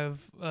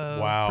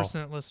 0.5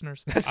 percent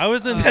listeners. I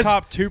was in the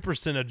top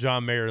 2% of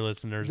John Mayer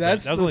listeners. That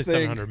was only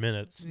 700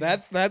 minutes.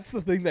 That's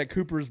the thing that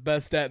Cooper's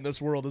best at in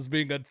this world is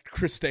being a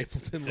Chris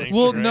Stapleton listener.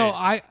 Well, no,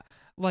 I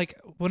like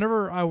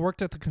whenever I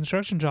worked at the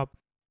construction job,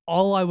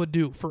 all I would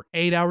do for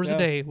 8 hours a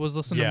day was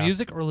listen to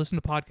music or listen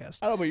to podcasts.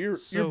 Oh, but you're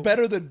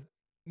better than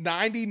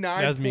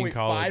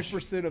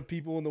 99.5% of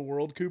people in the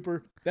world,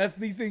 Cooper. That's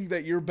the thing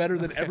that you're better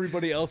than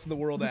everybody else in the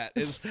world at.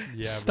 Is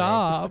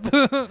stop.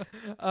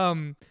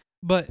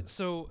 But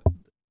so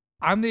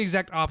I'm the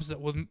exact opposite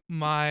with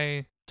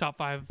my top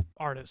 5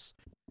 artists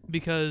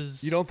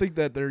because You don't think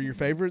that they're your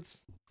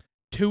favorites?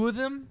 2 of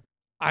them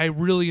I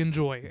really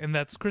enjoy, and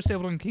that's Chris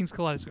Stapleton and King's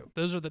Kaleidoscope.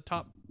 Those are the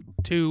top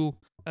 2.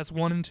 That's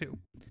 1 and 2.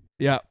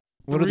 Yeah.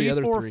 What 3, are the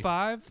other 4, 3?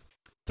 5.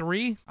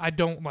 3, I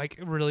don't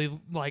really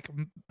like.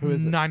 Who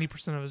is it?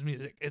 90% of his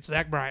music. It's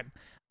Zach Bryan.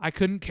 I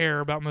couldn't care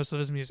about most of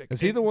his music.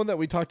 Is he the one that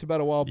we talked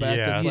about a while back?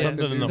 Yeah, that's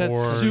something in the that's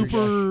orange.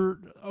 super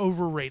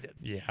overrated.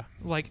 Yeah.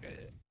 Like,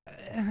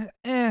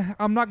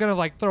 I'm not gonna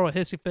like throw a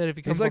hissy fit if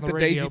he comes He's like on the the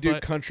radio. Daisy Duke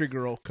but country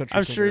girl. I'm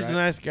singer, sure he's right? a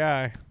nice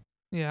guy.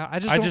 yeah, I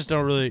just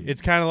don't really.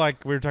 It's kind of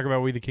like we were talking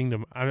about We the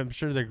Kingdom. I'm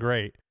sure they're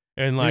great,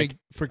 and I mean, like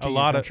for King a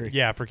lot of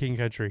country. for King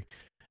Country,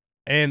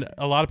 and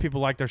a lot of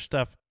people like their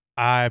stuff.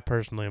 I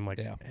personally am like,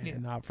 Yeah.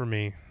 not for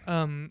me.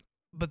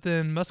 But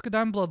then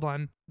Muscadine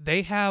Bloodline,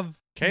 they have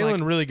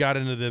Kaylin really got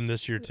into them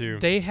this year too.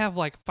 They have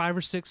like 5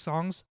 or 6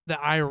 songs that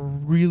I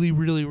really,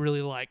 really,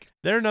 really like.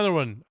 They're another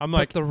one. I'm But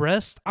like the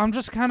rest, I'm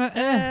just kind of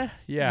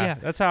Yeah,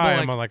 that's how But I am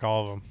like- on like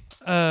all of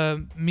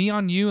them. Me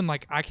on You and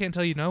like I Can't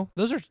Tell You No.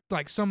 Those are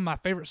like some of my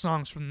favorite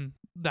songs from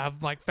that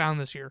I've like found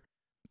this year.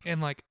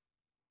 And like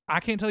I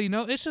Can't Tell You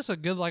No, it's just a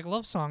good like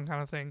love song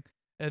kind of thing.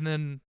 And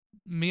then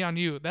Me on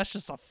You, that's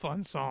just a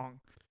fun song.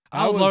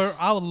 I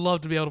would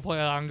love to be able to play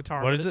that on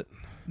guitar. What is it?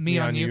 Me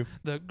on you.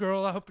 The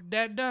girl I hope your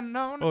dad done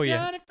known. Oh,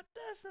 yeah. Done if it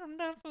does, then I'm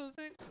done for the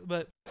thing.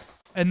 But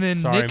and then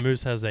Sorry, Nick,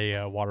 Moose has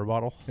a water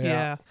bottle.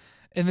 yeah.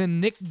 And then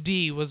Nick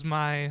D was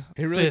my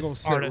He really fifth gonna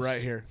sit artist.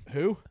 right here.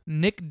 Who?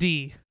 Nick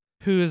D,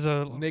 who is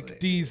a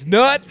Nick D's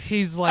nuts.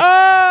 He's like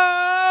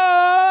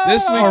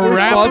This week A we're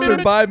rapper?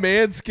 sponsored by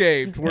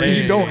Manscaped, where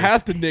you Hey. don't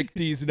have to nick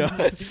D's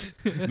nuts.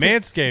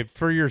 Manscaped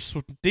for your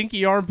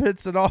stinky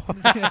armpits and all.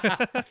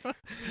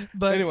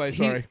 but Anyway,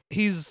 sorry.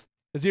 He's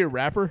Is he a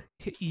rapper?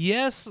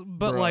 yes,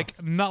 but Bruh.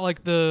 like not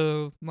like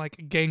the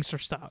like gangster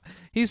style.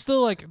 He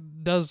still like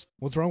does.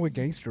 What's wrong with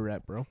gangster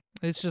rap, bro?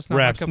 It's just not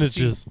Rap my cup of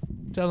tea.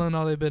 snitches. Telling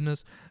all their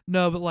business.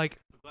 No, but like,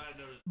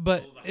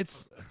 but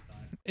it's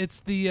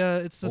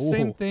the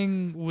same Ooh.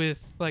 thing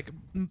with like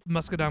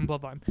Muscadine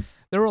Bloodline.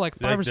 There were like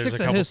 5 Like, or there's 6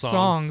 a of couple his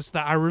songs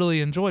that I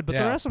really enjoyed, but the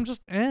Yeah. rest I'm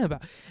just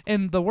about.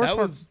 And the worst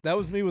part, That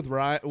was me with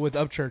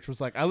Upchurch. Was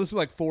like I listened to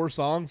like 4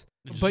 songs.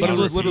 but it you was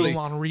listen to literally, them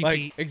on repeat.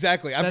 Like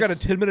exactly, I've got a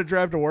That's- 10-minute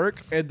drive to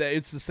work, and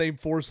it's the same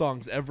 4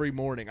 songs every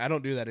morning. I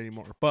don't do that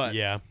anymore, but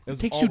Yeah. it was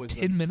it takes you always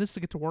 10 minutes to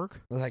get to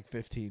work. like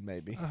 15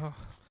 maybe. Oh.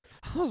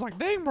 I was like,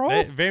 dang,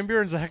 bro. Van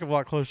Buren's a heck of a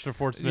lot closer to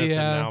Fort Smith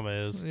Yeah. than Alma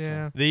is.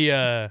 Yeah.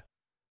 The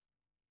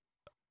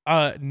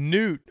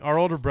Newt, our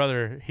older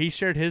brother, he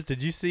shared his.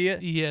 Did you see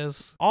it?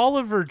 Yes.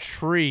 Oliver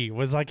Tree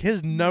was like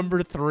his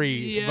number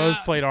 3 Yeah.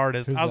 most played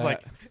artist. Who's I was that?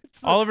 like,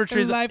 Oliver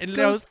Tree's Life it goes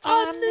goes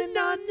on and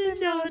on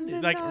and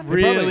on. Like on.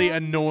 really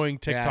annoying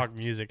TikTok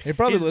music. He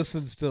probably He's-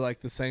 listens to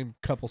like the same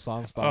couple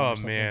songs. By him or Oh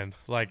something. man,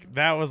 like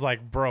that was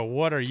like, bro,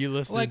 what are you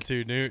listening Like,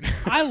 to, Newt?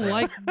 I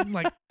like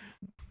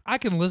I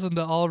can listen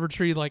to Oliver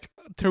Tree like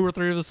 2 or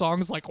 3 of the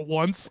songs like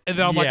once, and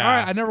then I'm like, Yeah. all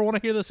right, I never want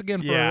to hear this again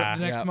for Yeah.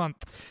 the next Yeah. month.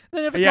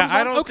 Then if it Yeah, comes I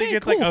on, don't okay, think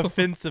it's cool. like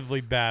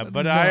offensively bad,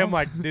 but I am No.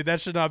 like, dude, that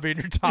should not be in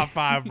your top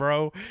 5,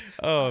 bro.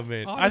 Oh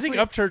man, I think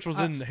Honestly, Upchurch was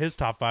in his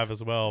top 5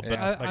 as well, but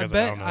Yeah. like I, I said,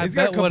 I bet don't know. I He's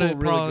got a bet what couple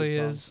it really probably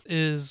good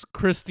is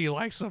Christy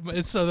likes him,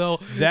 and so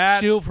they'll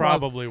That's she'll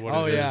probably what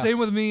Oh, it is. yeah. Same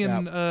with me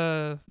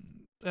Yeah.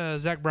 and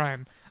Zach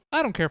Bryan.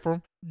 I don't care for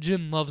him.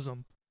 Jen loves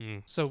him.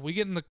 Mm. So we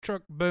get in the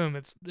truck, boom,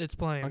 it's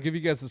playing. I'll give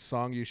you guys a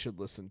song you should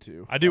listen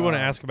to. I do want to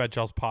ask about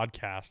y'all's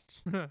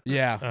podcasts.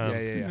 Yeah, Um,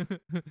 yeah.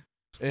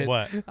 It's-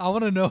 What? I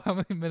want to know how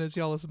many minutes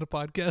y'all listen to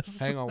podcasts.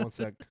 Hang on one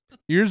sec.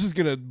 Yours is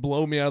gonna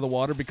blow me out of the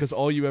water because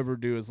all you ever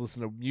do is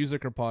listen to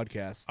music or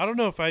podcasts. I don't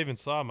know if I even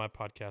saw my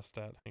podcast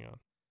stat. Hang on.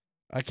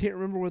 I can't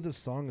remember where this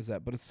song is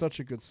at, but it's such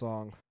a good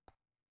song.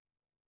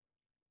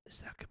 Is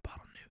that good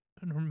bottle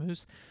Newt or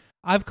Moose?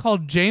 I've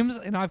called James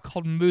and I've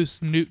called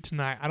Moose Newt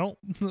tonight. I don't.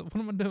 What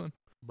am I doing?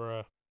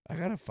 Bruh. I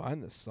gotta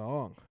find this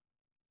song.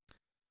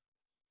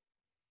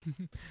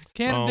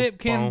 Can dip,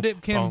 can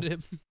dip, can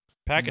dip.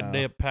 Pack a No.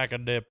 dip, pack a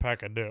dip,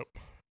 pack a dip.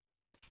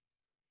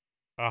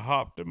 I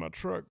hopped in my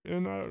truck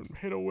and I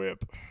hit a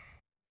whip.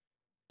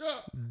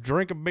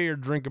 Drink a beer,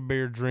 drink a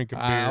beer, drink a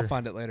beer. I'll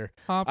find it later.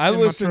 Hopped I in my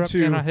listened truck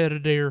to- and I hit a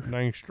deer.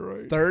 Dang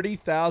straight.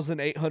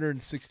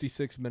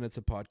 30,866 minutes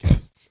of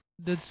podcasts.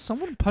 Did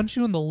someone punch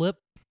you in the lip?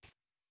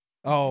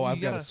 Oh, You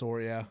I've got gotta- a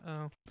sore, yeah.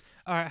 Oh,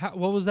 all right.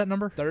 What was that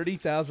number?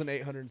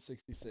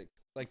 30,866.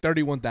 Like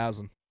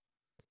 31,000.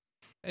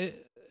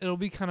 It'll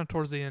be kind of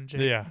towards the end,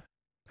 Jake. Yeah.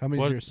 How many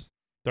What? is yours?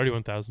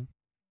 31,000.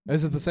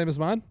 Is it the same as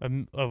mine?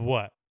 Of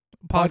what?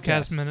 Podcast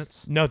Podcasts.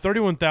 minutes. No,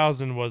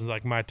 31,000 was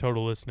like my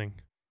total listening.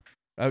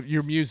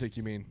 Your music,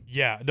 you mean?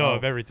 Yeah. No, Oh.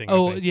 of everything. I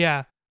Oh think.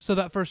 yeah. So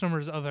that first number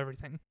is of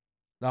everything.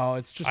 No,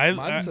 it's just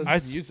mine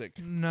says music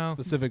No.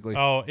 specifically.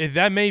 Oh,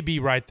 that may be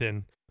right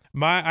then.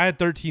 I had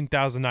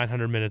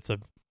 13,900 minutes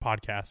of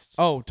podcasts.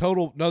 Oh,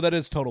 total. No, that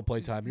is total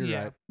playtime. You're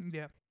yeah. right.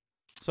 Yeah.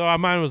 So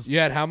mine was You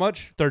had how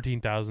much?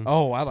 13,000.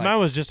 Oh, mine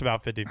was just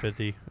about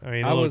 50-50. I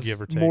mean, a little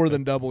give or take. More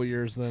than double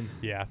yours then.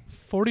 Yeah.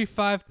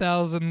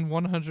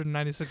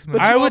 45,196 But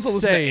minutes. I you would also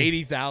listen to say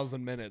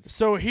 80,000 minutes.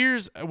 So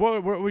here's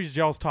what was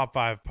y'all's top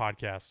 5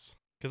 podcasts?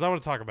 Because I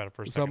want to talk about it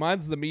for a second. So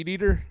mine's The Meat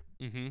Eater,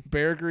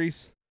 Bear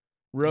Grease,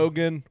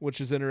 Rogan, which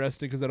is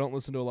interesting because I don't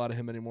listen to a lot of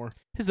him anymore.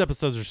 His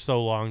episodes are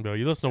so long though.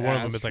 You listen to one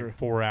of them, it's like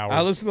 4 hours.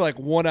 I listen to like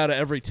 1 out of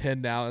every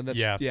 10 now, and that's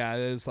yeah, it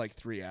is like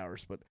 3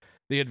 hours. But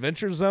The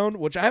Adventure Zone,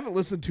 which I haven't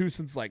listened to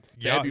since like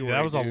February.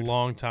 That was a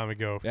long time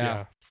ago.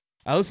 Yeah.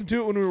 I listened to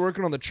it when we were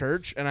working on the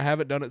church, and I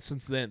haven't done it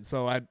since then.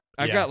 So I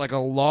got like a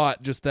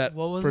lot just that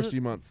first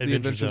few months. The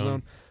Adventure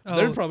Zone. Oh,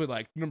 they're probably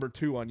like number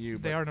 2 on you.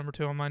 They are number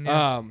 2 on mine.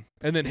 Yeah.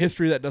 And then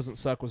History That Doesn't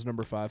Suck was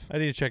number 5. I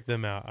need to check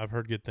them out. I've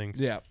heard good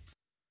things. Yeah.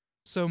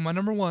 So my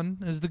number 1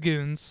 is the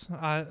Goons.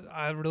 I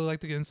really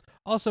like the Goons.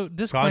 Also,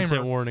 disclaimer.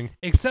 Content warning.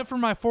 Except for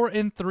my 4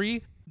 and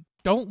 3,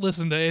 don't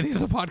listen to any of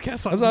the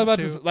podcasts. I was about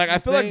to say, like, I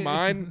feel like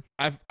mine.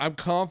 I'm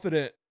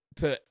confident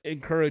to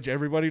encourage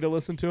everybody to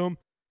listen to him.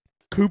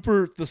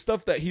 Cooper, the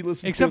stuff that he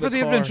listens except to, for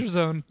the Adventure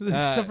Zone.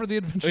 Except for the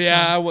Adventure Zone.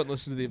 Yeah, I wouldn't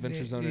listen to the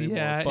Adventure Zone anymore.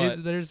 Yeah,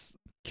 but there's.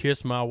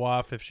 Kiss my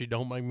wife if she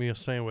don't make me a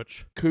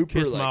sandwich. Cooper,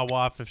 kiss my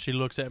wife if she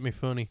looks at me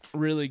funny.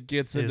 Really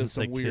gets into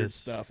some weird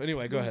stuff.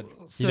 Anyway, go ahead.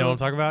 So, you know what I'm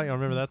talking about? You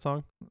remember that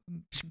song?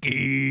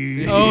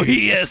 Ski. Oh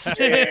yes.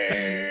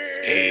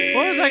 Ski.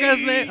 What was that guy's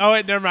name? Oh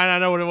wait, never mind. I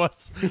know what it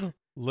was.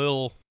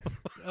 Lil.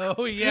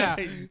 Oh yeah.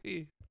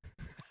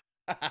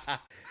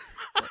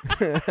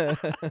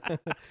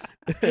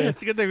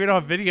 It's a good thing we don't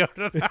have video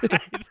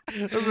tonight.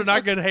 Those are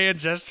not good hand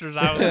gestures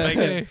I was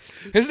making.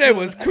 His name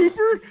was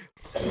Cooper.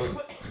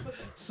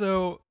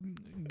 So,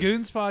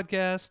 Goons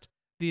Podcast,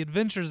 The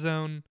Adventure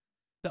Zone,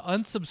 the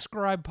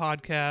Unsubscribe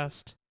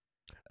Podcast,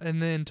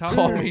 and then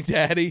Call Me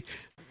Daddy.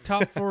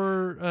 Top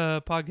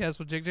 4 podcast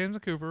with Jake, James,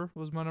 and Cooper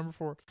was my number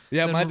 4.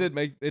 Yeah, then mine did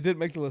make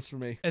the list for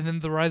me. And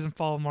then The Rise and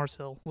Fall of Mars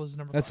Hill was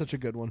number 5. That's such a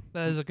good one.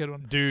 That is a good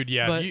one. Dude,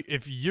 yeah. But,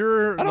 if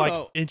you're like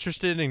know.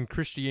 interested in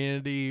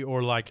Christianity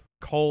or like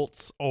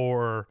cults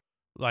or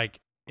like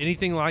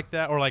anything like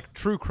that, or like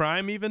true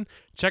crime even,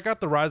 check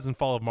out The Rise and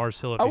Fall of Mars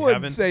Hill if I you wouldn't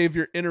haven't. say if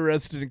you're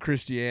interested in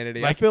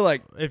Christianity. Like, I feel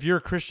like if you're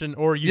a Christian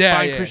or you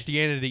find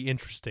Christianity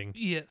interesting.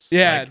 Yes.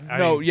 Yeah,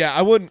 Like,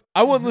 I wouldn't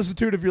listen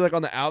to it if you're like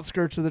on the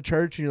outskirts of the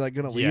church and you're like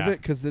going to leave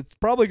it, because it's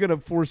probably going to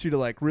force you to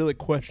like really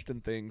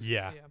question things.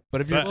 Yeah.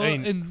 But if you're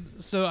and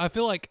so I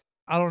feel like,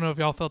 I don't know if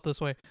y'all felt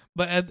this way,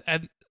 but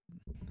at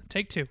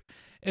take 2,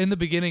 in the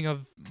beginning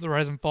of The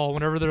Rise and Fall,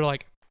 whenever they're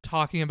like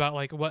talking about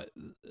like what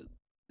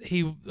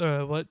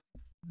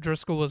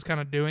Driscoll was kind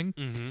of doing,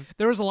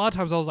 there was a lot of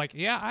times I was like,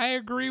 yeah, I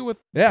agree with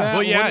that.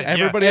 Well, yeah,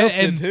 everybody else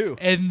did too.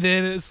 And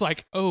then it's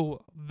like, oh,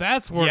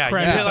 that's where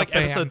crap you hit like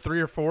episode 3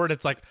 or 4 and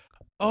it's like,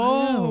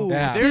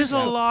 there's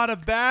a lot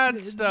of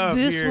bad stuff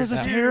this here was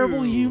a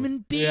terrible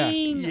human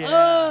being. Yeah.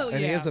 Oh,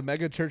 and he has a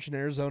mega church in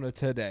Arizona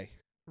today.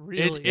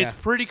 Really? It's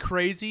pretty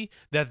crazy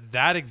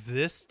that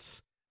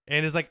exists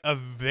and is like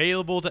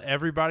available to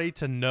everybody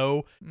to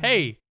know,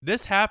 hey,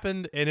 this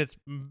happened and it's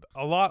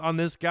a lot on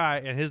this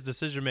guy and his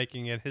decision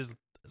making and his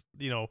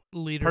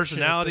leadership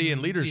personality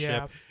and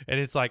leadership, and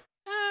it's like,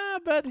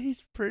 but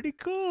he's pretty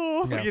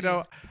cool,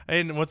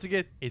 and once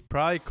again, he's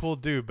probably a cool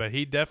dude, but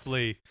he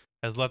definitely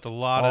has left a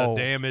lot of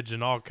damage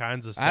and all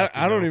kinds of stuff.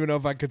 I don't even know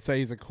if I could say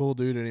he's a cool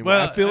dude anymore.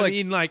 Well, I feel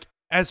like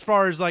as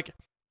far as like,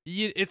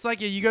 it's like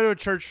you go to a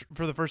church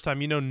for the first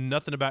time, you know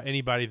nothing about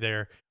anybody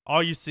there.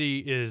 All you see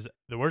is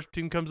the worship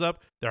team comes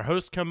up, their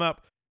hosts come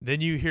up, then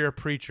you hear a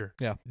preacher.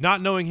 Yeah.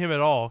 Not knowing him at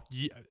all.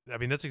 I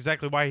mean, that's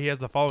exactly why he has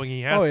the following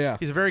he has. Oh, yeah.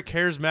 He's a very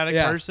charismatic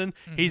person.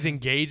 He's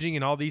engaging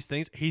in all these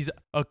things. He's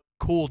a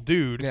cool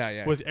dude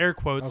with air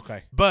quotes.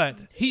 Okay. But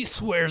he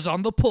swears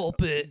on the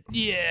pulpit.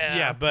 Yeah.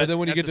 Yeah, but then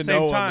when you get to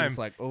know him, it's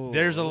like,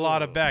 there's a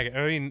lot of bag.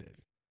 I mean,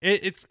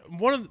 it's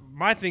one of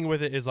my thing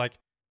with it is like,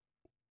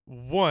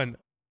 one,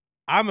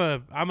 I'm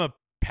a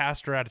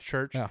pastor at a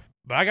church,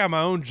 but I got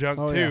my own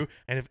junk too.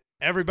 And if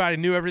everybody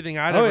knew everything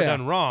I'd ever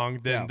done wrong,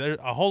 then there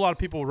a whole lot of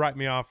people would write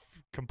me off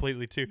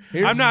completely too.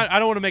 I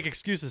don't want to make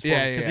excuses for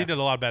him because he did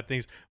a lot of bad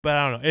things, but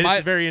I don't know.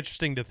 It's very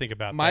interesting to think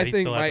about. My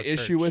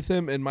issue with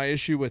him and my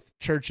issue with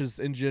churches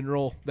in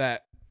general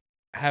that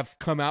have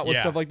come out with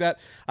stuff like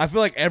that, I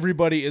feel like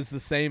everybody is the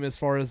same as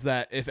far as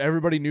that. If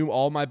everybody knew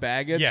all my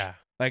baggage,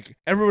 like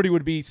everybody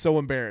would be so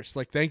embarrassed.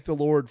 Like, thank the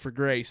Lord for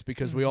grace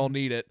because we all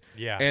need it.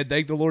 Yeah. And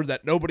thank the Lord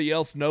that nobody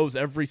else knows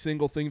every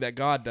single thing that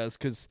God does,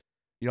 because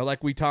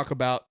like we talk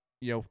about,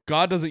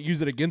 God doesn't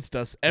use it against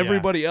us.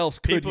 Everybody else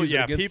could use it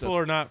against us. People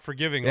are not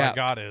forgiving like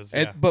God is.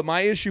 But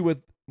my issue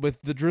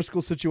with the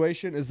Driscoll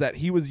situation is that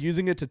he was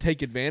using it to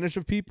take advantage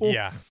of people.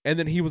 Yeah. And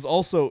then he was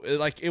also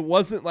like, it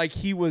wasn't like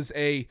he was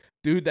a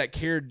dude that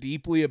cared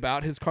deeply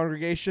about his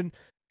congregation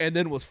and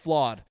then was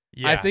flawed.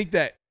 Yeah. I think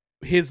that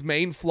his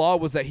main flaw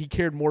was that he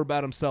cared more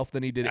about himself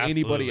than he did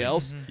anybody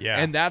else. Yeah.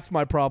 And that's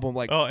my problem.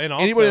 Like, and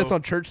also, anybody that's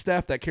on church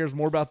staff that cares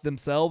more about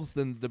themselves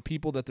than the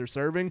people that they're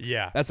serving,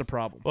 that's a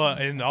problem. Well,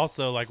 and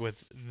also like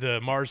with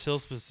the Mars Hill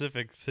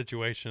specific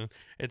situation,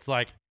 it's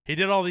like he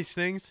did all these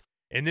things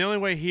And the only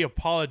way he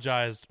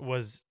apologized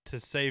was to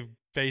save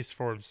face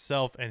for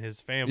himself and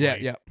his family.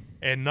 Yeah.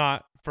 And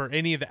not for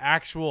any of the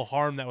actual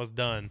harm that was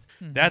done.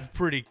 That's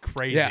pretty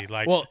crazy. Yeah.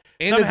 Like, well,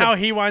 somehow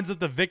he winds up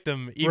the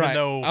victim, even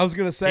though I was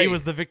gonna say he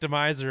was the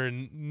victimizer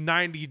and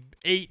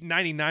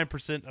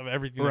 99% of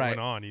everything that went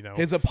on, you know.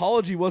 His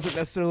apology wasn't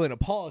necessarily an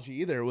apology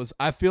either. It was,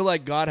 I feel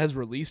like God has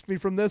released me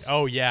from this.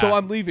 Oh, yeah. So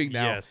I'm leaving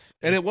now. Yes.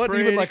 And it wasn't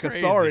even like crazy.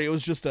 a sorry. It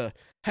was just a,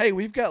 hey,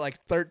 we've got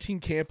like 13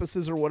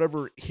 campuses or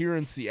whatever here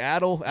in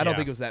Seattle. I don't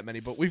think it was that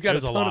many, but we've got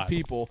a ton of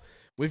people.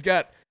 We've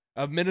got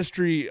a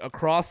ministry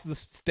across the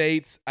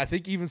states. I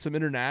think even some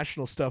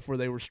international stuff where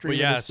they were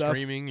streaming this stuff.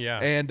 Streaming, yeah.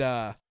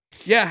 And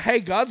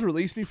hey, God's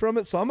released me from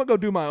it, so I'm gonna go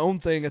do my own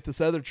thing at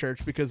this other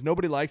church because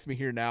nobody likes me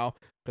here now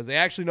because they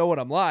actually know what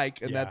I'm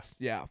like, and that's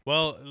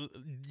Well,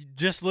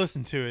 just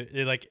listen to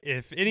it. Like,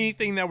 if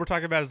anything that we're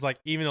talking about is like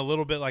even a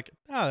little bit like,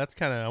 oh, that's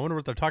kind of, I wonder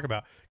what they're talking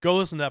about. Go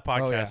listen to that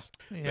podcast.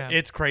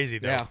 It's crazy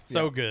though.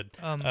 So good.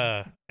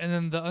 And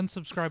then the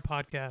Unsubscribe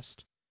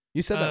podcast.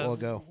 You said that a while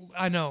ago.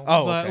 I know.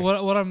 Oh, but okay.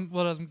 what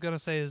I'm gonna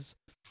say is,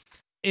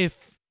 if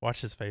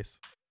watch his face.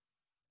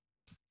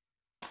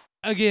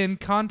 Again,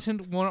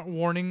 content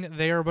warning.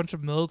 They are a bunch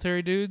of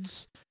military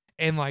dudes,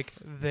 and like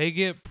they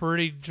get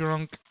pretty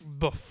drunk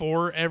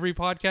before every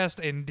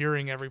podcast and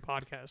during every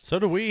podcast. So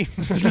do we.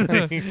 That's a joke.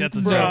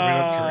 We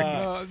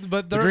don't drink.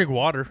 But we drink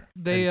water.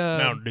 They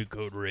Mountain Dew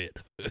Code Red.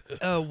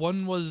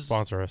 One was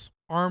sponsor us.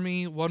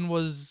 Army. One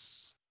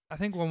was, I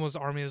think one was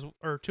Army,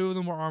 or two of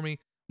them were Army.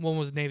 One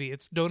was Navy.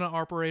 It's Donut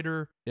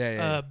Operator,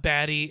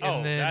 Baddie,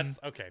 and then that's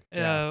okay.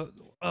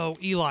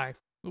 Eli.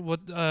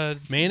 What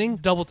Manning?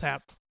 Double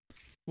Tap.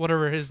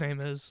 Whatever his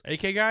name is.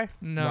 AK guy?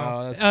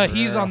 No,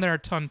 he's on there a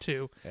ton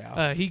too.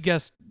 Yeah. He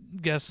guests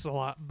a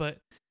lot, but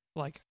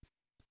like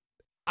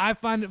I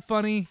find it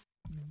funny.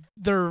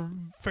 They're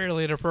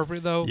fairly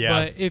inappropriate though.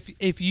 Yeah. But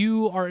if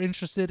you are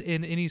interested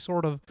in any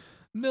sort of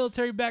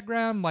military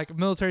background, like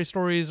military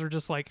stories or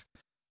just like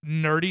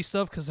nerdy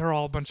stuff, because they're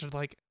all a bunch of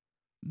like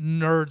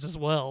nerds as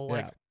well.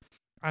 Like,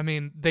 I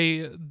mean,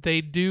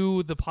 they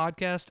do the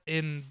podcast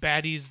in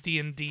Baddie's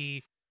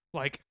D&D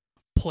like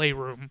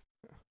playroom.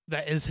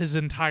 That is his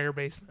entire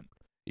basement.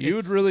 I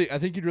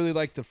think you'd really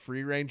like the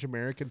Free Range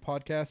American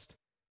podcast,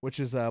 which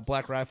is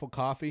Black Rifle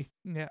Coffee.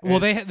 Yeah. Well,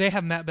 they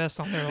have Matt Best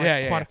on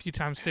there quite a few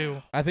times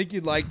too. I think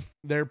you'd like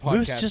their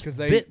podcast because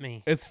they bit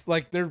me. It's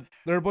like they're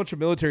a bunch of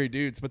military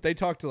dudes, but they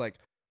talk to like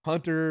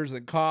hunters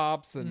and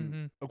cops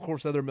and of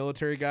course other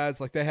military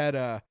guys. Like they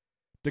had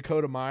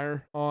Dakota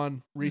Meyer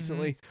on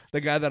recently,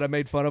 the guy that I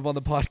made fun of on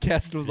the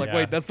podcast was like,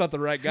 wait, that's not the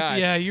right guy.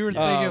 Yeah, you were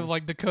thinking of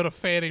like Dakota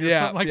Fanning or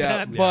something like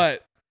that.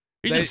 But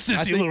he's a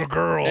sissy little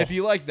girl. If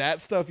you like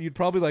that stuff, you'd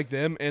probably like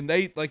them, and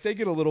they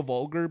get a little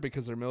vulgar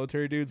because they're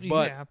military dudes.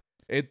 But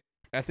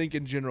I think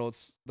in general,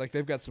 it's like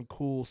they've got some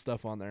cool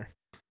stuff on there.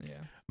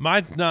 Yeah.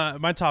 My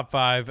top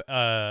 5.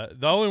 The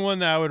only one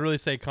that I would really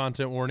say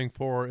content warning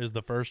for is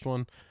the first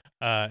one,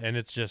 and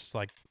it's just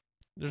like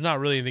there's not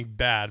really anything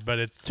bad, but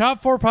it's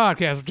top 4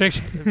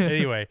 podcast.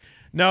 Anyway.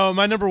 No,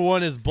 my number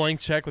 1 is Blank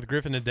Check with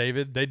Griffin and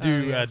David. They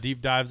do deep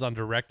dives on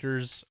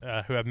directors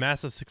who have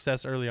massive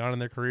success early on in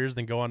their careers,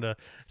 then go on to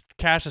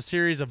cash a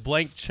series of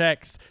blank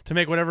checks to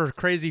make whatever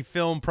crazy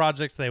film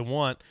projects they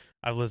want.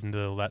 I've listened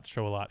to that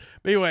show a lot.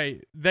 But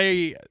anyway,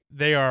 they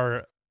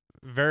are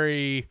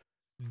very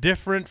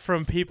different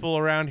from people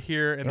around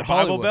here in the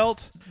Bible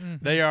Belt. Mm-hmm.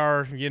 They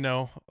are,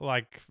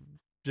 like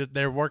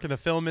they're working the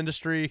film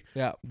industry.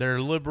 Yeah.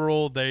 They're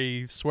liberal.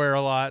 They swear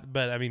a lot,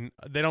 but I mean,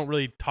 they don't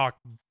really talk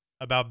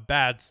about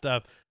bad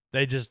stuff.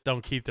 They just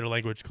don't keep their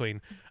language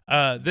clean.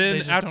 Then they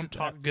just after, don't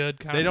talk good.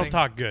 They don't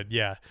talk good.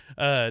 Yeah.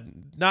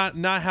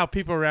 Not how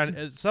people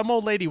around. Some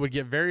old lady would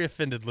get very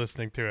offended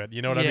listening to it.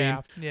 You know what I mean?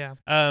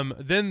 Yeah.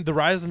 Then the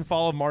Rise and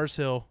Fall of Mars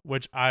Hill,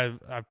 which I've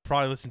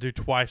probably listened to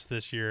twice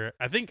this year.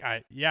 I think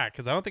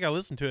because I don't think I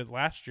listened to it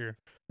last year.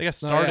 I think I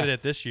started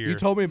it this year. You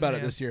told me about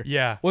it this year.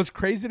 Yeah. What's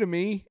crazy to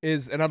me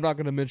is, and I'm not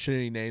going to mention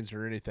any names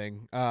or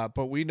anything,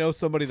 but we know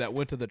somebody that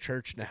went to the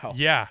church now.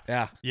 Yeah.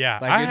 Yeah.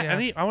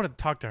 Like I want to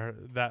talk to her.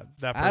 That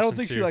person. I don't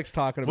think too. she likes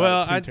talking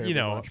about it too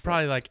much,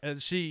 probably like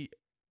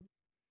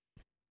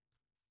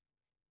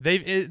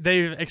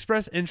they've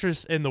expressed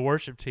interest in the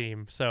worship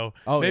team, so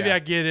maybe I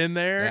get in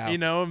there,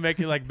 make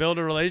it like build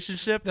a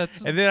relationship, and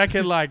then I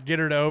can like get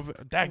her to open.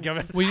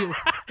 Whatever.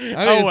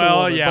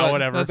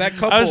 That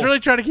couple, I was really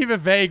trying to keep it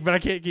vague, but I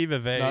can't keep it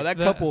vague. No, that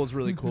couple is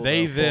really cool.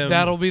 Them.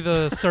 That'll be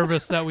the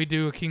service that we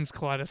do a King's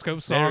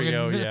Kaleidoscope song. There we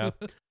go. Yeah.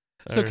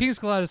 So King's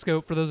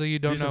Kaleidoscope, for those of you who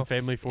don't know,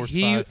 Family Force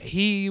 5.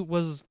 He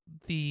was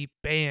the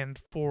band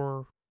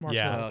for Mars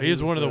Hill. He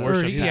was one of the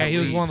worship pastors. Yeah, he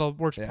was one of the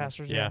worship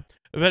pastors. Yeah.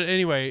 But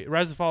anyway,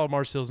 Rise and Fall of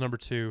Mars Hill is number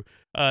 2.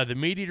 The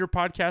Meat Eater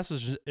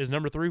podcast is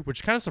number 3,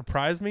 which kind of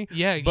surprised me.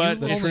 Yeah,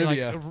 but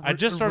I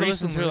just started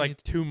listening to it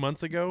like 2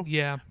 months ago.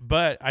 Yeah.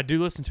 But I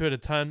do listen to it a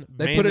ton,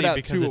 they mainly put it out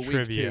because of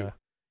trivia. Too.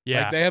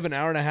 Yeah. Like they have an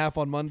hour and a half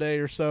on Monday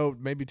or so,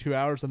 maybe 2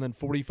 hours, and then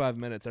 45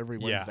 minutes every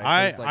Wednesday.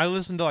 Yeah, So I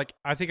listen to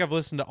I think I've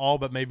listened to all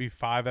but maybe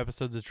 5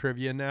 episodes of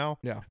trivia now.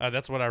 Yeah.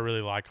 That's what I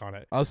really like on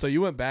it. Oh, so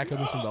you went back and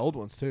listened to old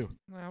ones too.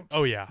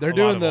 Oh, yeah. They're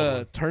doing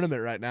the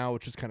tournament right now,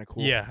 which is kind of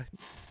cool. Yeah.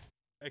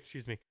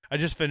 Excuse me. I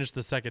just finished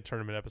the second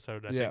tournament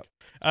episode, I think.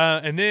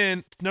 And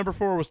then number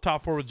 4 was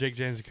Top 4 with Jake,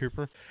 James, and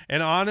Cooper.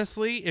 And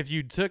honestly, if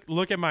you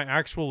look at my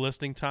actual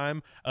listening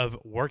time of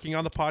working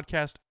on the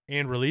podcast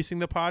and releasing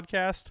the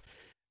podcast,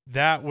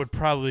 that would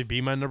probably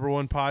be my number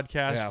 1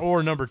 podcast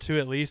or number 2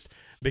 at least,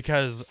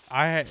 because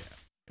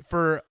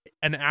for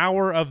an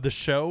hour of the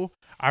show,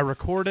 I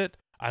record it,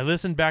 I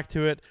listen back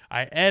to it,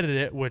 I edit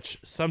it, which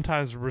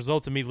sometimes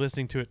results in me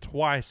listening to it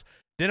twice.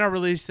 Then I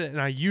release it,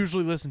 and I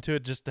usually listen to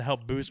it just to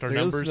help boost our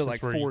numbers. To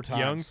like 4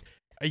 times.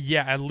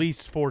 Yeah, at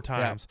least 4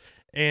 times. Yeah.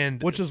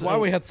 And which is why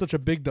we had such a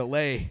big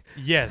delay.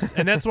 Yes,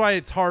 and that's why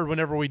it's hard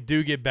whenever we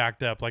do get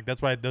backed up. Like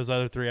that's why those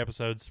other 3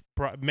 episodes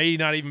may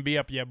not even be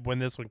up yet when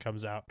this one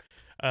comes out.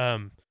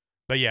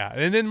 But yeah,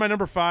 and then my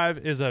number 5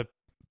 is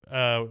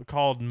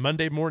called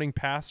Monday Morning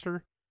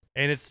Pastor,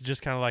 and it's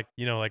just kind of like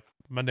like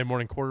Monday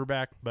Morning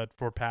Quarterback, but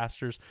for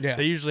pastors. Yeah,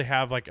 they usually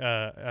have like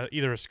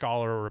either a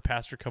scholar or a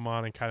pastor come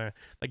on and kind of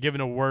like giving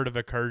a word of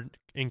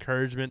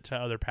encouragement to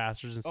other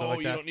pastors and stuff like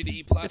that. Oh, you don't need to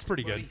eat plastic. It's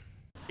pretty buddy. good.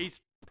 He's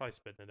probably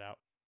spitting it out.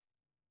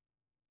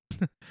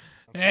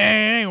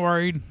 Hey, ain't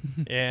worried.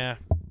 Yeah.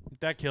 If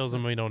that kills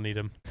him, we don't need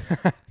him.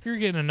 You're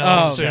getting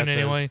another soon Chat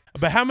anyway. says.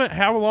 But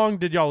how long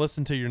did y'all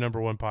listen to your number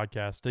 1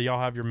 podcast? Do y'all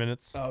have your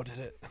minutes? Oh, did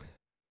it?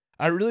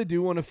 I really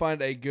do want to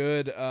find a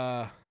good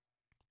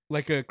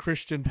like a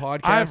Christian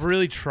podcast. I've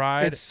really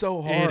tried. It's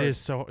so hard. It is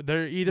so.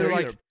 They're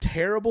either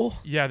terrible.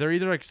 Yeah, they're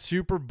either like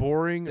super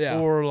boring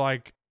or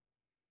like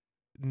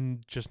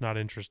just not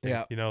interesting.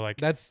 Yeah, like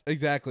that's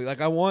exactly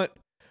like I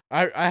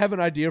have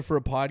an idea for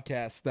a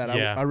podcast that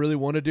I really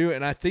want to do,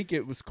 and I think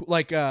it was cool.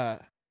 Like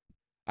I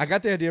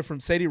got the idea from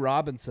Sadie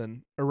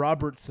Robertson,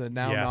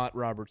 not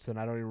Robertson.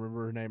 I don't even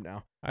remember her name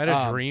now. I had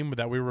a dream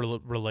that we were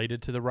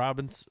related to the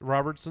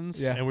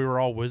Robertsons, and we were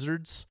all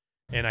wizards.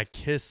 And I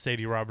kissed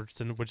Sadie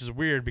Robertson, which is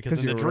weird because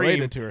in the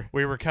dream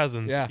we were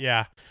cousins.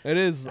 Yeah. It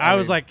is. I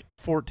was like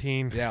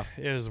 14. Yeah.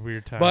 It was a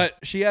weird time. But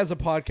she has a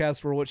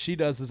podcast where what she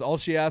does is all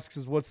she asks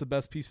is, what's the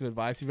best piece of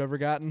advice you've ever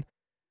gotten?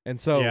 And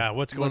so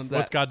what's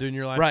God doing in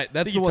your life? Right,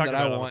 that's the one that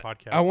I want.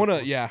 I want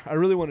to, I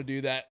really want to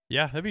do that.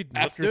 Yeah, that'd be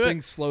after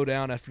things slow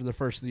down after the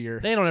first of the year.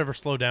 They don't ever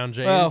slow down,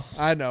 James. Well,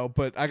 I know,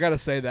 but I gotta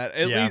say that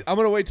at least I'm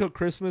gonna wait till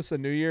Christmas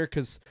and New Year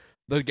because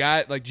the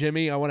guy like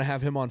Jimmy, I want to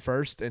have him on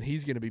first, and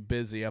he's gonna be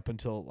busy up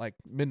until like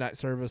midnight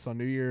service on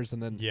New Year's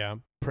and then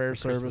prayer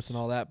service and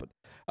all that. But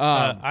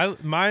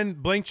mine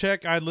blank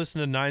check. I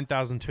listened to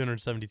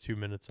 9,272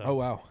 minutes of. Oh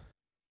wow,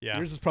 yeah.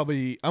 Yours is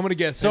probably I'm gonna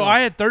guess. So I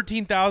had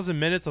 13,000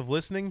 minutes of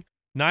listening.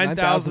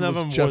 9,000 of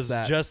them was just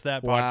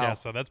that podcast,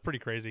 so that's pretty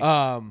crazy.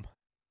 I'm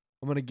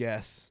gonna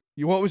guess.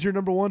 What was your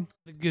number 1?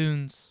 The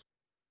Goons.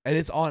 And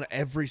it's on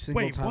every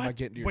single time I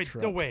get into your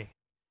truck. No way.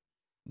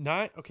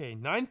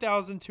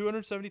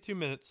 9,272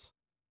 minutes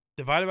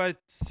divided by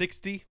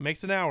 60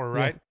 makes an hour,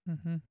 right? Yeah.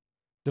 Mm-hmm.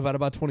 Divided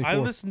by 24. I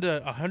listened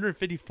to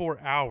 154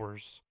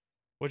 hours,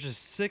 which is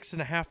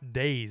 6.5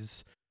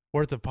 days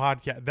worth of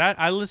podcast.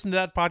 I listened to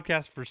that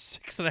podcast for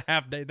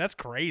 6.5 days. That's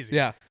crazy.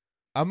 Yeah.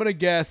 I'm gonna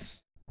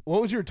guess. What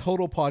was your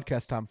total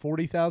podcast time?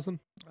 40,000?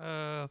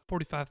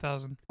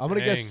 45,000. I'm going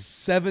to guess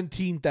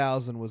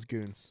 17,000 was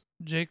Goons.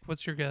 Jake,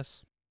 what's your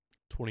guess?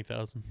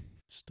 20,000.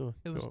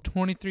 It was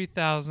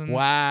 23,577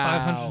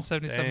 Wow.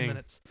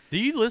 minutes. Do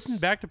you listen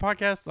back to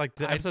podcasts, like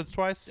the episodes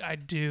twice? I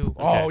do.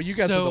 Okay. Oh, you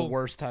guys are the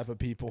worst type of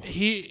people. I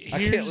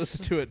can't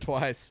listen to it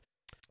twice.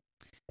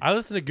 I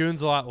listened to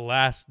Goons a lot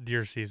last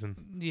deer season.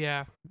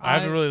 Yeah. I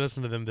haven't really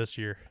listened to them this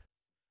year.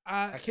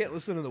 I can't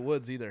listen to the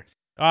woods either.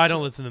 Oh, I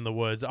don't listen in the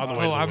woods. On the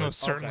way to the I woods. most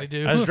certainly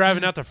do. I was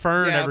driving out to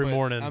Fern every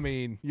morning. I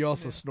mean, you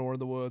also snore in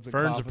the woods. And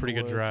Fern's a pretty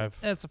good drive.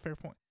 That's a fair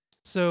point.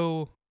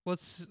 So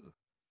let's.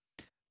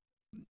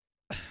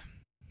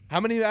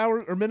 How many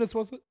hours or minutes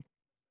was it?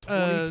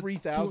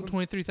 23,000.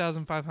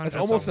 23,500. That's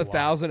almost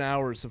 1,000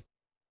 hours of.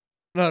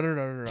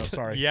 No.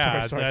 Sorry.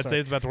 Yeah, sorry. I'd say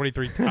it's about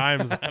 23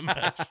 times that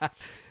much.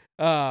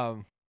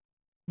 No.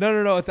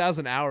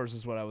 1,000 hours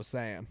is what I was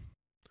saying.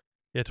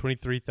 Yeah,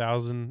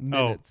 23,000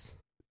 minutes.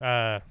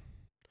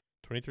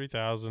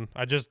 23,000.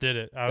 I just did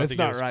it. It's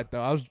not right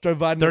though. I was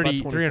dividing it by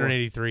 24.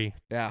 383.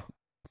 Yeah,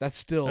 that's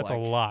still a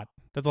lot.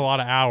 That's a lot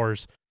of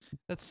hours.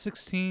 That's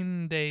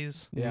 16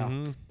 days. Yeah.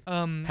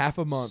 Mm-hmm. Half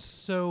a month.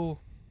 So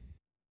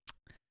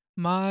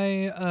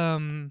my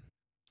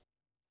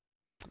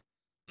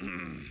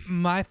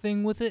my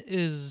thing with it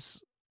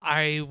is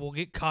I will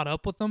get caught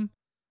up with them.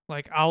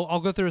 Like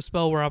I'll go through a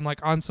spell where I'm like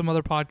on some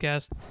other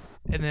podcast,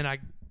 and then I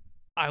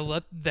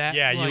let that.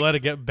 Yeah, you let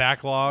it get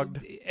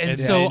backlogged, and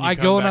so I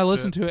go and I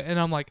listen to it, and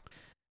I'm like,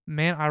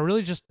 man, I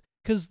really just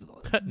because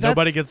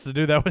nobody gets to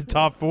do that with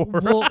Top 4.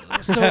 Well,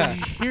 so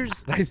here's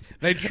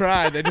they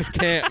try, they just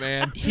can't,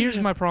 man. Here's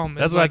my problem.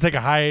 That's why I take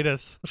a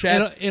hiatus.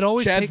 It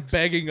always Chad's takes,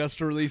 begging us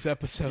to release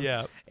episodes.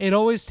 Yeah, it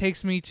always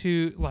takes me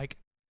to like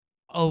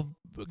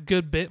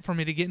good bit for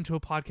me to get into a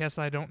podcast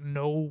that I don't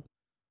know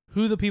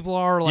who the people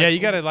are. Like, yeah, you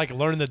got to like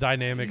learn the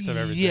dynamics of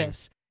everything.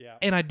 Yes. Yeah.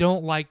 And I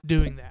don't like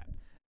doing that.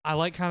 I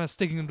like kind of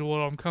sticking to what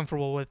I'm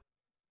comfortable with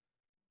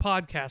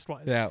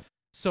podcast-wise. Yeah.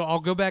 So I'll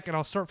go back and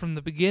I'll start from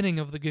the beginning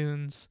of the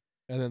Goons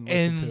and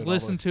then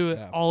listen to it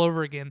all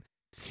over again.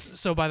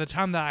 So by the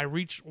time that I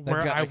reach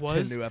where I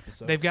was, 10 new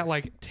episodes. They've got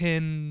like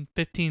 10,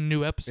 15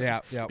 new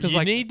episodes. Yeah.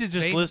 You need to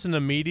just listen to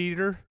Meat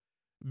Eater,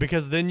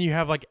 because then you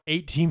have like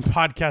 18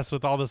 podcasts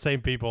with all the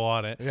same people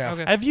on it. Yeah.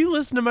 Okay. Have you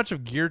listened to much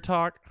of Gear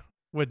Talk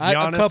with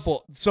Giannis? A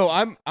couple. So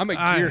I'm a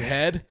gear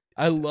head.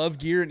 I love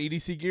gear and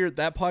EDC gear.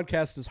 That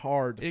podcast is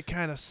hard. It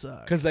kind of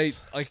sucks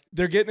because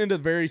they're getting into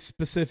very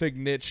specific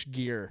niche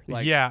gear.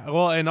 Like, yeah,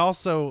 well, and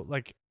also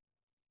like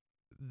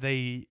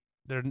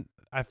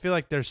I feel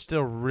like they're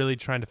still really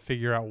trying to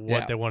figure out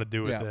what they want to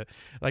do with it.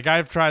 Like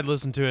I've tried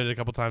listening to it a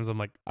couple times. I'm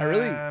like,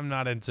 I'm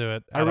not into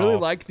it. I really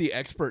like the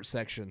expert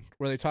section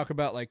where they talk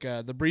about like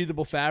the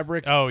breathable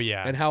fabric. Oh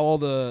yeah, and how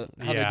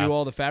they do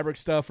all the fabric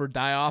stuff or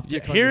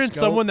dioptic. Yeah, hearing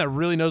someone that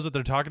really knows what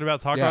they're talking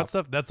about about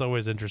stuff, that's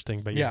always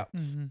interesting. But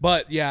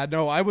but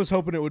no, I was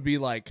hoping it would be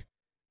like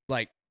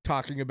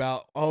talking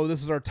about,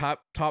 this is our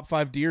top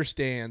 5 deer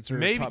stands, or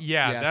maybe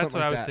that's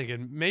what I was that.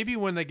 thinking. Maybe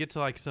when they get to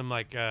like some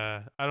like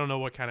I don't know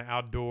what kind of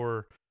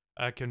outdoor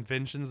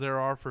conventions there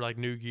are for like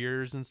new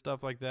gears and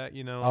stuff like that,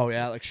 you know. Oh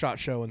yeah, like SHOT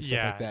Show and stuff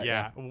like that.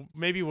 Yeah.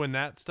 Maybe when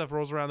that stuff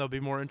rolls around, there'll be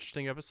more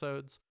interesting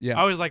episodes. Yeah.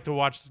 I always like to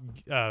watch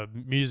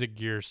music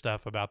gear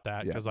stuff about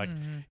that, because like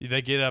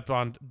they get up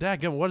on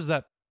what is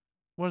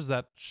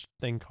that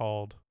thing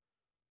called?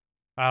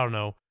 I don't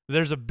know.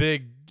 There's a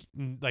big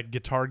like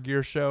guitar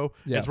gear show.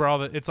 Yeah. It's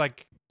where it's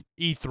like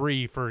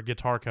E3 for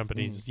guitar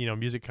companies,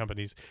 music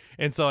companies.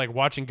 And so like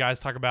watching guys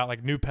talk about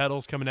like new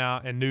pedals coming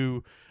out and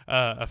new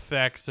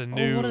effects and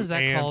new what is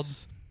that amps.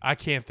 called? I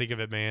can't think of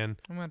it, man.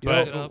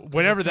 But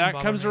whenever that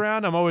comes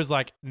around, I'm always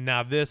like,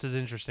 now this is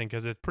interesting,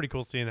 because it's pretty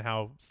cool seeing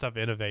how stuff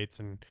innovates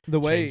and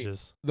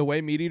changes. The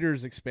way Meat Eater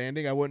is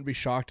expanding, I wouldn't be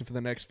shocked if in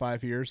the next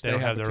 5 years they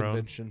have a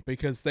convention,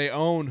 because they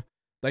own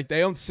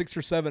 6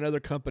 or 7 other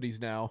companies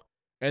now.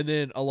 And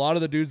then a lot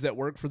of the dudes that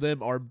work for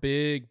them are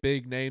big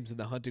names in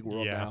the hunting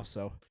world now.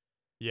 So,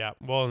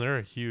 well, and they're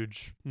a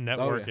huge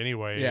network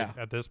anyway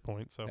at this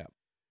point. So,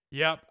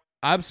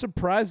 I'm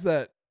surprised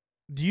that.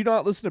 Do you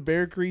not listen to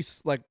Bear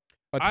Grease like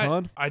a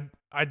ton?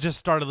 I just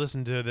started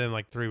listening to them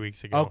like 3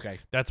 weeks ago. Okay,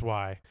 that's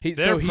why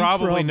they're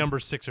probably number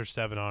 6 or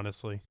 7.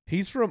 Honestly,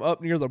 he's from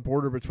up near the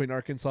border between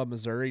Arkansas and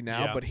Missouri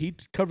now, but he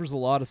covers a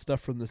lot of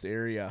stuff from this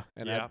area,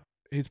 and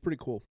he's pretty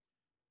cool.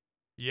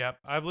 Yep,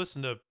 I've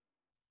listened to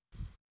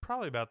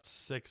probably about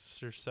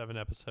 6 or 7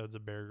 episodes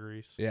of Bear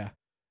Grease. Yeah.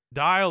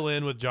 Dial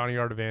In with Johnny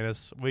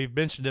Artavanis. We've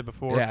mentioned it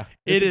before. Yeah.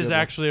 It is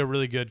actually a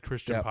really good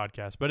Christian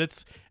podcast, but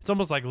it's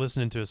almost like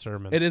listening to a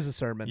sermon. It is a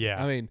sermon.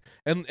 Yeah. I mean,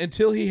 and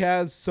until he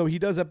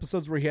does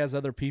episodes where he has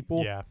other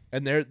people. Yeah.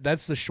 And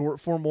that's the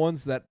short form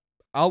ones that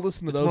I'll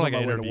listen to those on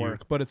my way to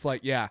work. But it's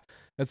like,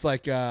 it's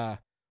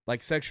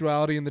like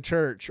sexuality in the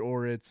church,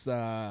 or it's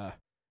how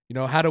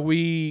do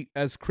we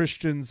as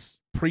Christians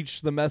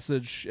preach the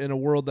message in a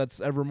world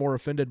that's ever more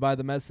offended by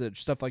the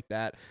message, stuff like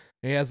that.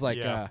 And he has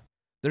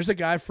there's a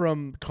guy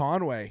from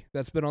Conway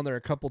that's been on there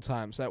a couple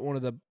times at one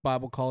of the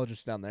Bible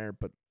colleges down there.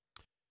 But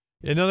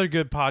another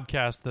good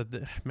podcast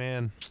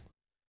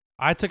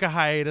I took a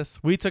hiatus.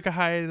 We took a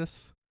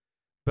hiatus.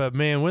 But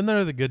man, when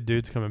are the good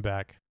dudes coming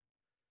back?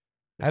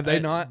 Have they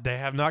not? They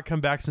have not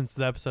come back since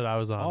the episode I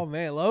was on. Oh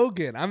man,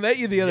 Logan, I met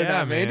you the other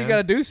night, man. You got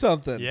to do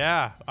something.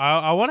 Yeah,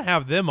 I want to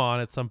have them on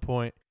at some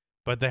point,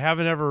 but they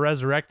haven't ever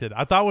resurrected.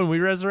 I thought when we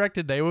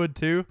resurrected, they would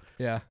too.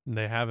 Yeah, and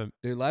they haven't.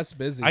 Dude, life's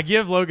busy. I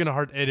give Logan a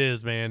hard. It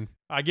is, man.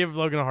 I give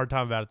Logan a hard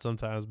time about it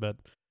sometimes, but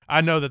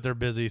I know that they're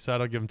busy, so I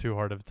don't give them too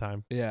hard of a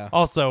time. Yeah.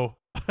 Also,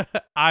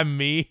 I'm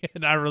me,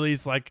 and I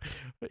release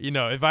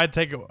if I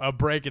take a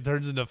break, it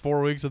turns into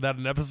 4 weeks without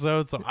an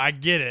episode, so I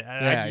get it.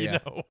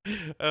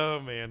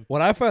 Oh man.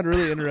 What I found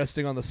really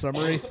interesting on the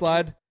summary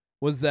slide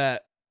was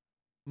that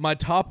my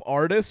top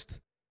artist,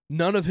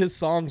 none of his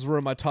songs were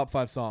in my top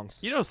 5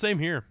 songs. Same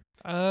here.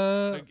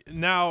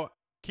 Now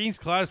King's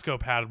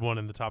Kaleidoscope had one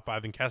in the top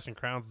 5, and Casting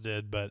Crowns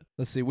did, but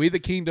let's see. We the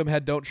Kingdom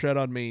had Don't Tread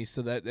on Me,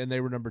 and they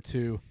were number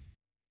 2.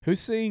 Who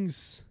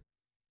sings?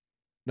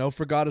 No,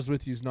 For God Is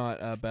With You's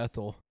not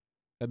Bethel.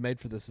 Made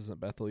for This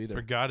isn't Bethel either.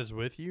 For God Is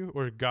With You,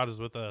 or God Is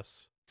With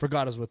Us? For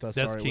God Is With Us.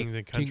 That's Kings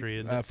and Country,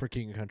 isn't it? For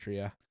King and Country,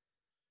 yeah.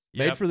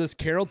 Made for This.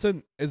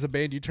 Carrollton is a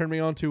band you turned me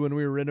on to when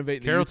we were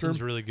renovating.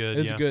 Carrollton's really good.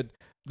 It's good.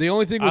 The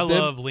only thing with I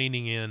love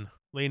Leaning In.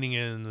 Leaning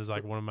In is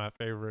like one of my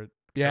favorite.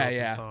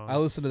 Songs. I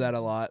listen to that a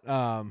lot.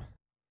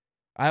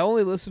 I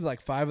only listened to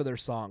like 5 of their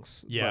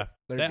songs. Yeah,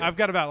 I've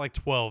got about like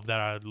 12 that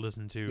I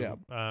listen to.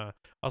 Yeah.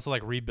 Also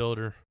like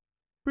Rebuilder.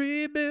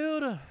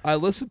 I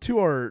listened to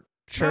our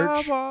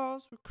church.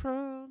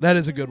 That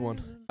is a good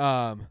one.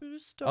 I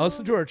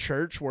listened to our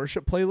church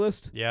worship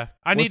playlist. Yeah.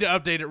 I need to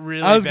update it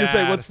really I was going to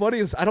say, what's funny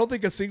is I don't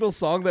think a single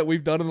song that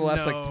we've done in the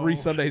last 3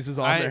 Sundays is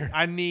on there.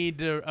 I need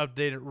to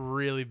update it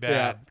really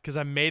bad because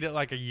I made it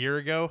like a year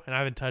ago and I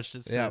haven't touched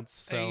it since.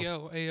 So.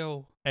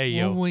 Ayo.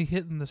 When we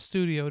hit in the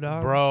studio,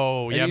 dog.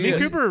 Bro, yeah. Me and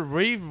Cooper,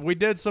 we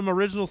did some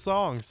original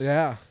songs.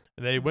 Yeah.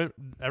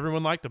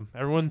 Everyone liked them.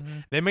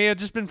 They may have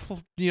just been,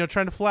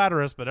 trying to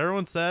flatter us, but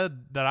everyone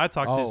said that I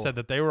talked to said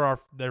that they were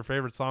their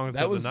favorite songs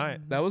of the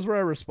night. That was where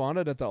I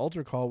responded at the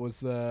altar call.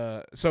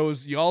 So it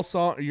was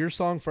y'all your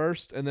song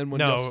first, and then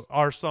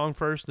our song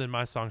first, then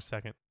my song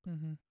second.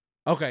 Mm-hmm.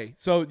 Okay,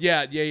 so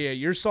yeah.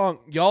 Your song,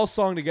 y'all's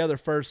song together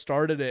first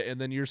started it,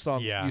 and then your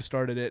song you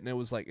started it, and it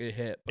was like it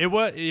hit. It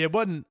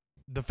wasn't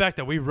the fact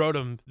that we wrote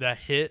them that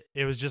hit.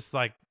 It was just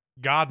like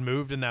God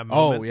moved in that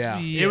moment. Oh, yeah.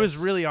 Yes. It was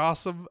really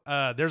awesome.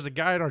 There's a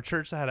guy in our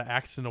church that had an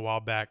accident a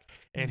while back,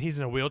 and he's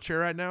in a wheelchair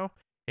right now.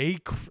 He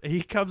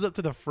comes up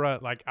to the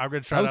front. Like, I'm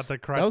going to try not to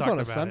cry. That was on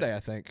a Sunday,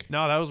 I think.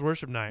 No, that was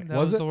worship night. That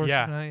was it?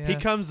 Worship night, yeah. He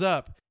comes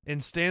up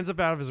and stands up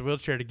out of his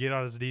wheelchair to get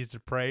on his knees to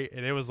pray,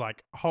 and it was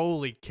like,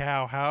 holy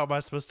cow, how am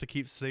I supposed to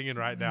keep singing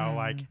right now?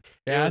 Like,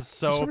 it was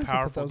so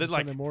powerful. That was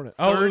like morning.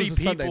 30 it was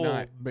people, Sunday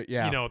night, but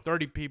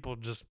 30 people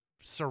just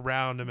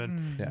surround him,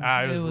 and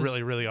it was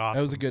really, really awesome.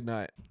 It was a good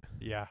night.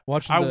 Yeah.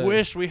 I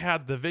wish we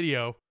had the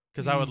video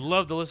because I would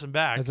love to listen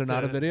back. Is there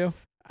not a video?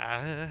 I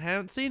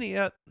haven't seen it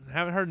yet.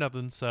 Haven't heard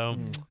nothing, so.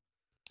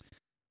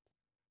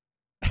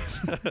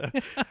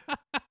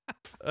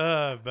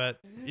 But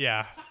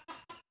yeah.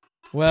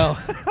 Well,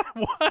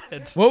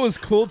 what was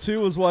cool too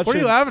was watching. What are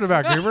you laughing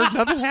about, Cooper?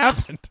 Nothing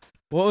happened.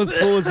 What was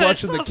cool was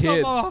watching the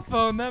kids. On my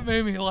phone. That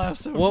made me laugh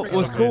so. What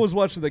was cool was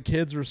watching the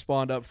kids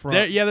respond up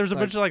front. There's a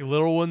bunch of like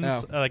little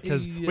ones,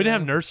 because we didn't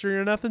have nursery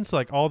or nothing, so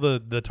like all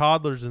the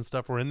toddlers and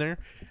stuff were in there.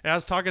 And I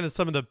was talking to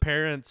some of the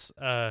parents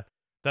that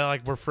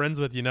like we're friends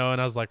with, and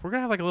I was like, we're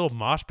gonna have like a little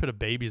mosh pit of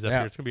babies up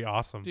here. It's gonna be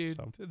awesome. Dude,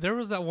 there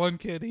was that one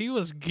kid. He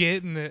was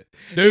getting it,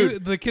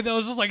 dude. The kid that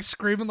was just like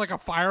screaming like a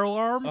fire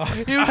alarm.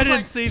 I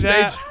didn't see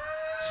that.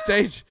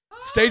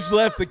 Stage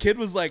left. The kid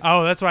was like,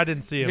 oh, that's why I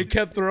didn't see him. He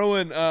kept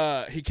throwing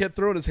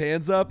his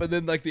hands up, and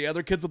then like the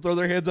other kids would throw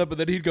their hands up, and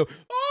then he'd go,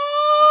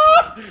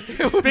 oh!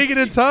 Speaking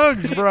in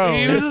tongues, bro.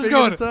 He was just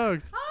going in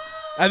tongues.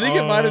 I think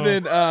it might have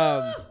been.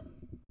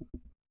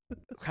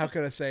 How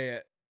can I say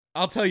it?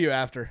 I'll tell you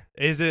after.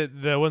 Is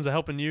it the ones that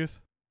helping youth?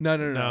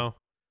 No.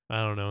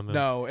 I don't know.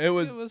 No, it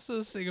was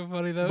so stinking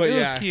funny though. But it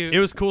was cute. It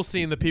was cool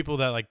seeing the people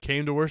that like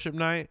came to worship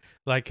night,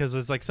 like because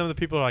it's like some of the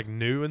people are like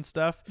new and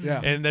stuff. Yeah,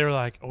 and they were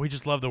like, "Oh, we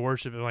just love the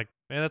worship," and like,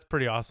 man, that's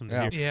pretty awesome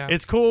to hear. Yeah,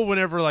 it's cool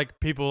whenever like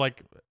people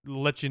like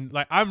let you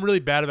like. I'm really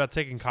bad about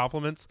taking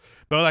compliments,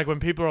 but like when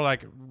people are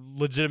like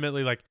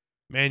legitimately like,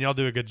 "Man, y'all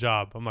do a good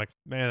job," I'm like,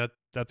 "Man,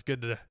 that's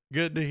good to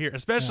hear."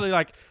 Especially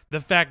like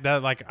the fact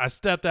that like I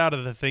stepped out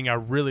of the thing I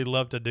really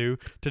love to do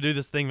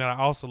this thing that I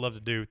also love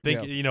to do.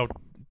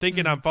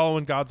 Thinking I'm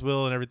following God's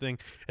will and everything,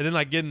 and then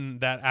like getting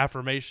that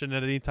affirmation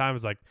at any time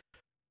is like,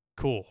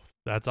 cool.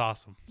 That's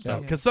awesome.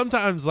 So, because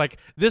sometimes like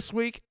this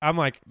week, I'm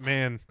like,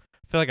 man,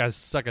 I feel like I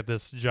suck at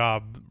this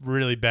job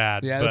really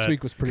bad. Yeah, this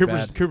week was pretty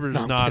bad.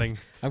 Cooper's nodding.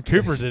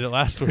 Cooper did it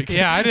last week.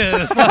 Yeah, I did it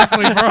this last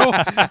week,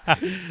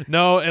 bro.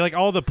 No, like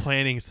all the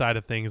planning side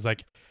of things,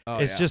 like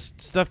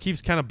just stuff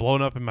keeps kind of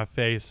blowing up in my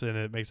face, and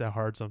it makes it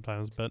hard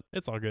sometimes. But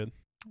it's all good.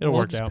 It'll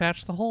work just out.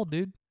 Patch the hole,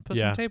 dude. Put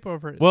some tape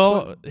over it.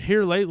 Well,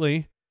 here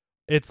lately,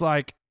 it's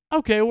like,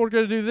 okay, we're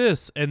going to do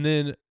this. And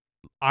then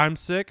I'm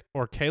sick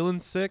or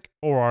Kaylin's sick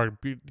or our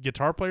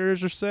guitar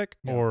players are sick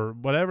or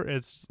whatever.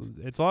 It's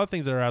a lot of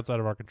things that are outside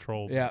of our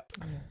control. Yeah.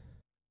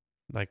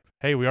 Like,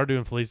 hey, we are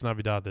doing Feliz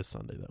Navidad this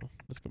Sunday, though.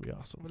 That's going to be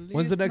awesome.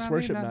 When's the next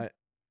worship night?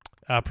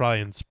 Probably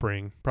in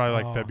spring.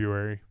 Probably like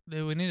February.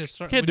 Dude, we need to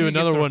start. Can't do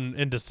another one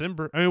in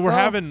December. I mean, we're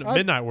having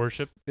midnight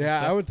worship.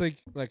 Yeah, I would think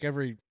like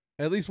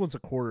at least once a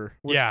quarter.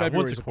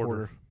 Once a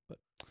quarter.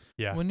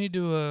 Yeah, we need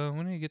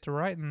to get to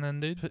writing then,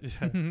 dude.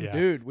 Yeah.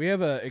 Dude, we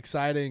have a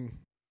exciting.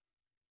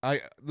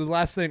 The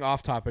last thing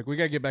off topic, we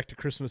gotta get back to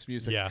Christmas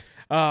music. Yeah.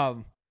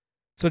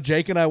 So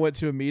Jake and I went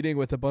to a meeting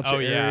with a bunch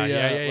of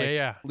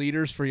area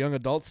leaders for young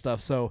adult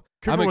stuff. So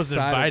Cooper was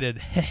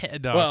invited.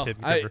 No, they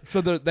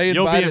invited.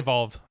 You'll be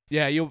involved.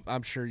 Yeah,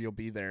 I'm sure you'll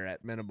be there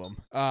at minimum.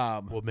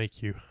 We'll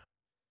make you.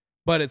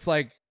 But it's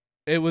like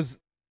it was.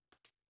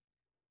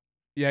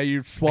 Yeah,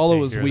 your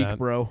swallow is weak,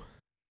 bro.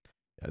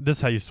 This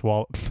is how you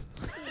swallow.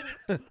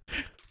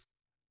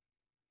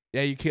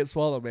 Yeah, you can't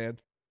swallow, man.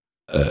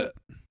 Did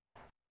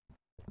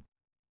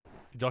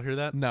y'all hear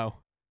that? No.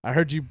 I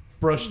heard you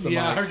brush the mic.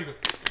 Yeah, I heard you go.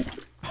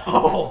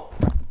 Oh.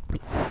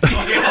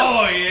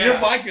 Oh, yeah. Your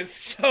mic is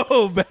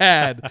so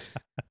bad.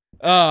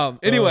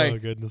 Anyway,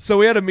 goodness. So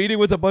we had a meeting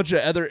with a bunch of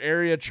other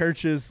area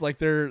churches, like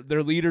their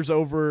leaders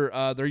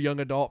over their young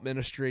adult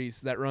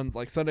ministries that run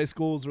like Sunday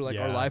schools or like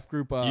our life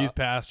group, youth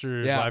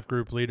pastors, life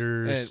group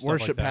leaders, and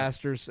worship like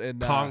pastors, and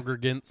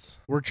congregants.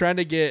 We're trying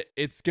to get.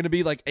 It's going to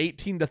be like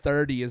 18 to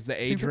 30 is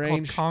the age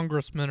range.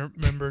 Congressmen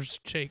members,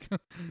 Jake.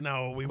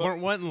 No, we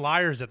weren't wanting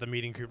liars at the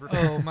meeting, Cooper.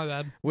 Oh, my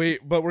bad.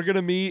 But we're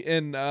gonna meet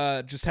and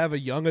just have a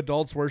young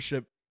adults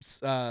worship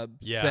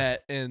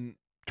set and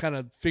kind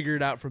of figure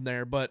it out from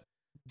there. But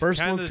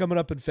first one's coming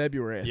up in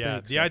February. I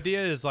think, the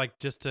idea is like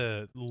just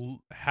to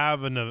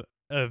have an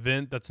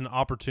event that's an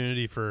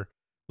opportunity for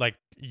like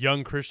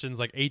young Christians,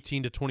 like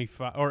 18 to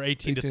 25 or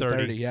 18 to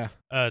 30,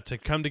 to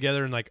come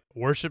together and like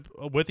worship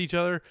with each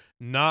other,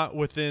 not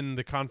within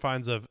the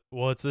confines of,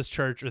 well, it's this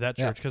church or that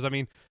church. Because I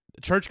mean,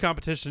 church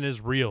competition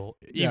is real,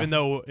 even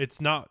though it's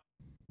not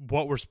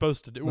what we're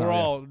supposed to do. We're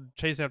all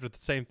chasing after the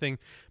same thing,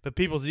 but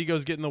people's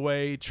egos get in the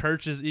way,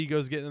 churches'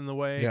 egos get in the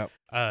way,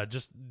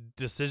 just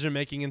decision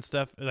making and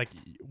stuff. Like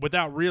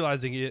without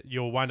realizing it,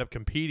 you'll wind up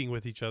competing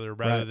with each other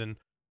rather than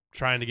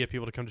trying to get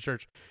people to come to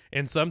church.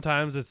 And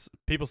sometimes it's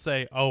people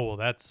say, oh, well,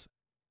 that's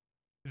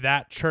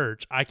that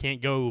church, I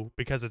can't go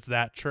because it's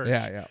that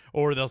church.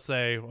 Or they'll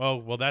say, oh,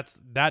 well, that's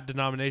that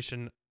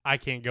denomination, I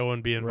can't go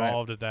and be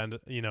involved at that,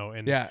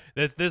 and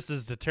this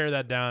is to tear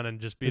that down and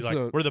just be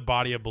we're the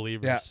body of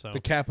believers. So the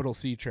capital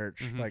C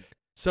church.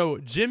 So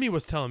Jimmy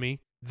was telling me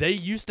they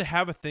used to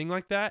have a thing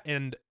like that,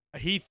 and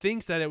he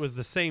thinks that it was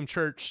the same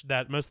church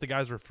that most of the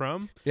guys were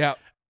from. Yeah.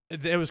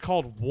 It was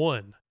called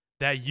One.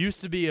 That used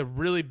to be a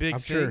really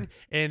big thing,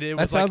 and it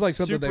was sounds like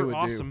something super they would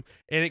awesome.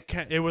 Do. And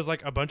it was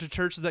like a bunch of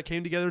churches that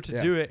came together to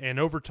do it, and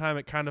over time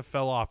it kind of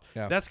fell off.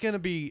 That's going to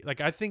be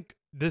like, I think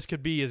this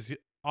could be as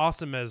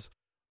awesome as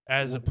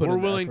we're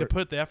willing to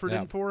put the effort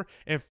in for,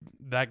 if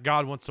that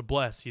God wants to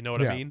bless, you know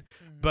what I mean?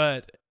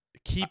 But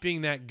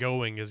keeping that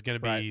going is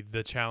going to be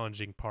the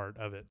challenging part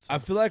of it. So. I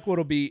feel like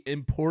what'll be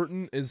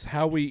important is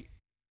how we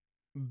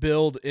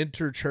build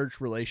inter-church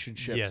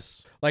relationships.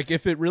 Yes. Like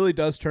if it really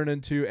does turn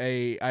into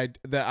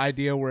the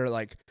idea where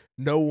like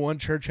no one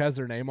church has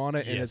their name on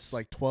it and it's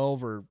like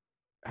 12 or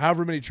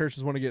however many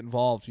churches want to get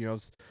involved,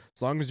 as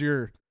long as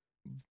you're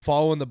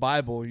following the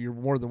Bible, you're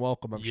more than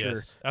welcome, I'm sure.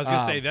 I was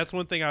gonna say that's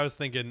one thing I was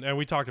thinking, and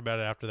we talked about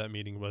it after that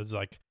meeting, was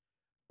like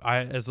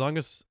as long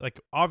as like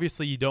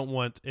obviously you don't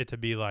want it to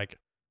be like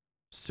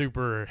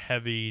super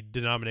heavy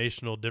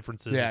denominational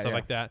differences and stuff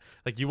like that.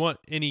 Like you want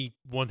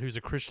anyone who's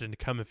a Christian to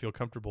come and feel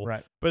comfortable.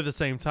 Right. But at the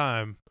same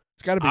time,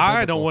 it's got to be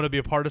I don't want to be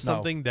a part of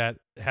something that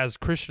has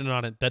Christian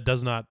on it that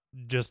does not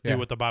just do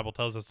what the Bible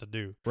tells us to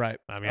do. Right.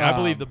 I mean, I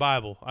believe the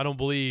Bible. I don't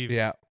believe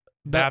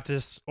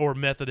Baptist or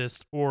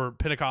Methodist or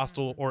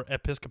Pentecostal or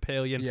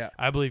Episcopalian. Yeah.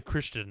 I believe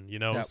Christian,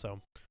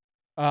 so.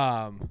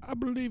 I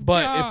believe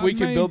But God, if we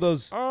can build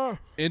those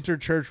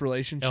inter-church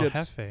relationships.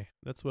 El Jefe.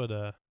 That's what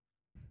the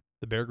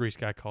Bear Grease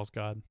guy calls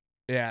God.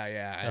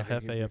 Yeah. El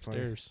Jefe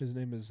upstairs. His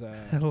name is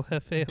El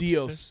Jefe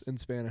Dios upstairs. in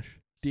Spanish.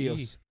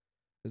 Dios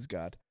is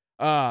God.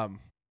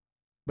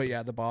 But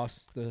yeah, the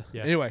boss.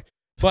 Anyway,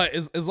 but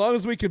as long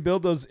as we can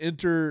build those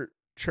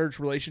inter-church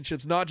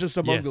relationships, not just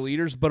among the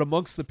leaders, but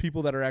amongst the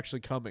people that are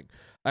actually coming.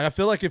 Like, I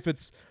feel like if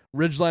it's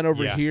Ridgeline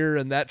over here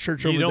and that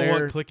church over there, you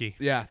don't want cliquey.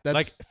 Yeah, that's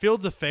like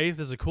Fields of Faith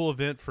is a cool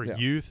event for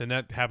youth, and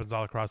that happens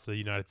all across the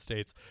United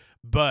States.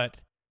 But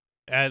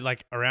at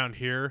like around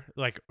here,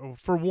 like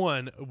for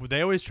one,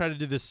 they always try to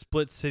do this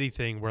split city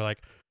thing where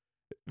like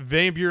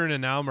Van Buren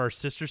and Alma are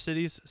sister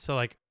cities. So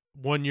like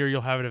 1 year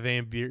you'll have it at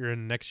Van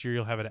Buren, next year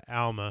you'll have it at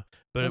Alma.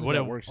 But what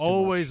it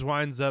always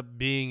winds up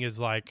being is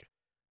like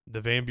the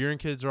Van Buren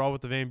kids are all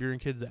with the Van Buren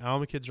kids, the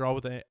Alma kids are all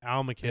with the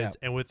Alma kids,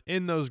 and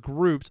within those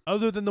groups,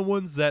 other than the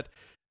ones that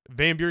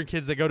Van Buren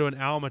kids that go to an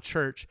Alma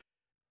church,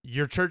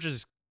 your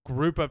churches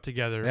group up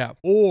together,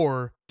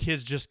 or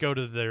kids just go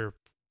to their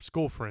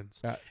school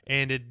friends,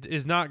 and it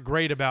is not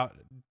great about.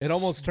 It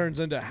almost turns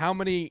into how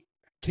many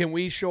can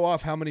we show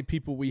off how many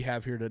people we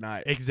have here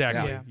tonight?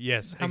 Exactly.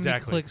 Yes. How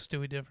exactly. many cliques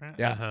do we different?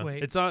 Yeah.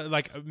 Wait. It's not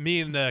like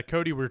me and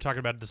Cody. We were talking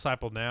about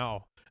Disciple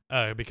Now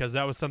because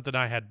that was something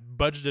I had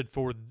budgeted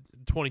for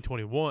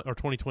 2021 or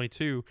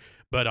 2022,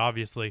 but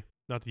obviously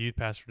not the youth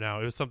pastor now.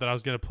 It was something I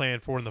was going to plan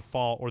for in the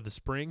fall or the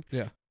spring.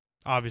 Yeah.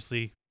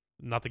 Obviously.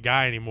 Not the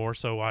guy anymore,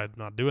 so I'm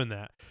not doing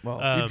that.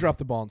 Well, you dropped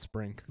the ball in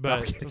spring.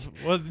 But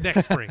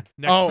next spring.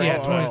 2023.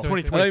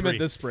 I thought you meant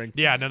this spring.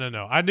 Yeah,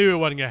 no. I knew it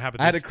wasn't going to happen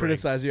this spring. I had to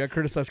criticize you. I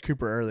criticized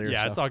Cooper earlier.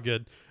 Yeah, it's all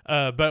good.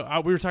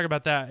 But we were talking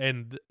about that,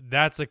 and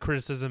that's a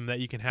criticism that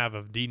you can have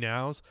of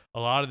D-Nows. A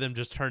lot of them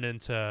just turn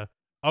into,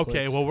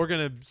 okay, well, we're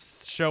going to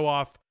show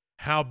off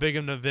how big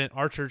of an event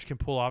our church can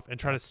pull off and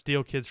try to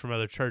steal kids from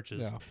other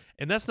churches. Yeah.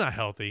 And that's not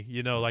healthy.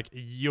 Like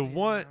you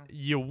want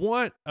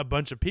a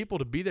bunch of people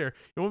to be there.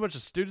 You want a bunch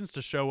of students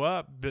to show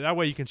up, but that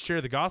way you can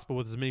share the gospel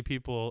with as many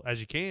people as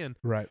you can.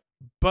 Right.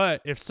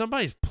 But if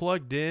somebody's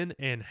plugged in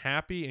and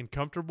happy and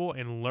comfortable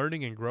and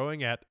learning and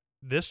growing at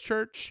this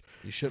church,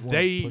 you should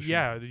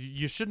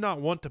you should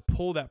not want to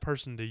pull that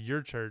person to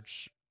your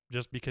church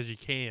just because you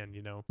can,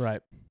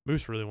 Right.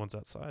 Moose really wants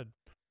that side.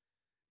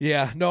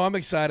 Yeah, no, I'm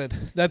excited.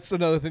 That's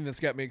another thing that's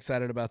got me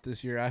excited about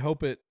this year.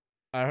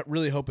 I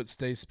really hope it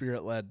stays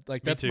spirit led.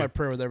 Like that's my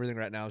prayer with everything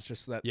right now. It's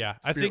just that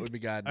spirit would be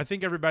guided. I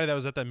think everybody that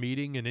was at that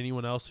meeting and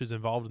anyone else who's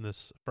involved in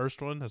this first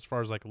one, as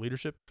far as like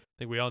leadership, I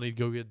think we all need to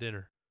go get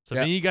dinner. So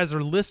if any of you guys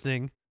are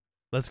listening,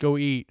 let's go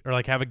eat or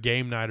like have a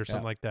game night or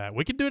something like that.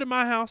 We can do it at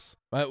my house.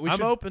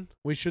 I'm open.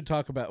 We should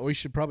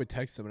probably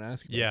text them and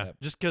ask about that.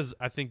 Just because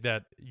I think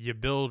that you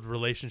build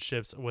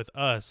relationships with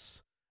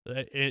us,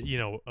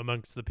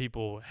 amongst the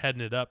people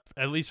heading it up,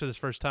 at least for this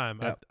first time.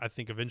 I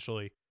think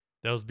eventually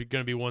those going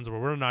to be ones where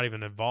we're not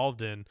even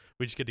involved in.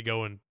 We just get to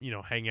go and,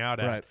 hang out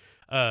at.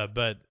 Right.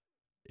 But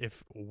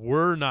if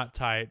we're not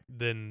tight,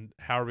 then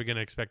how are we going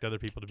to expect other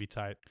people to be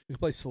tight? We can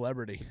play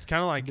celebrity. It's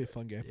kind of like a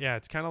fun game. Yeah,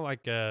 it's kind of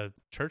like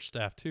church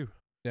staff too.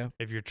 Yeah.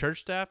 If your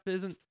church staff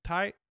isn't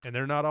tight and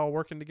they're not all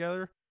working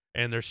together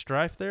and there's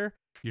strife there,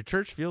 your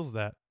church feels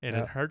that and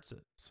it hurts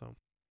it. So,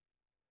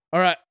 all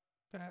right.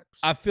 Facts.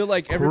 I feel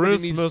like everybody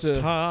Christmas needs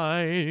to.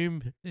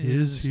 time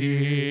is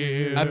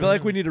here. I feel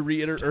like we need to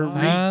retouch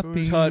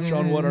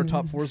on what our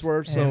top fours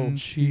were. So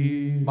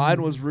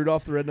mine was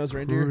Rudolph the Red-Nosed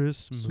Reindeer.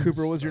 Christmas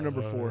Cooper was your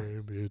number 4.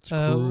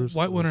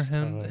 White Winter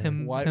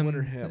Hymn. White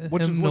Winter Hymn.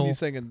 Which is one you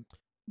sang in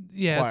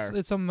choir.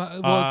 It's a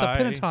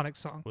pentatonic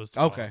song.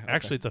 Okay.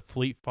 Actually, it's a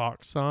Fleet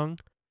Fox song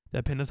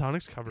that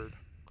Pentatonic's covered.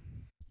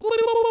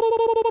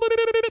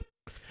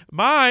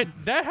 Mine,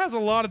 that has a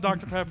lot of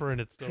Dr. Pepper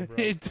in it still,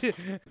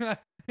 bro.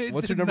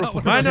 What's your number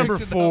 4? My number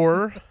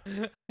 4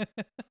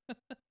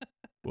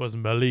 was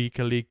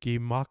Malikaliki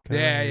Maka.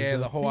 Yeah,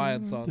 the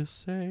Hawaiian song. To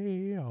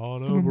say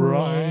on a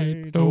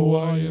bright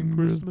Hawaiian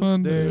Christmas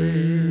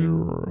day.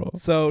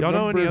 So, y'all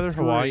know any other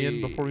Hawaiian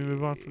before we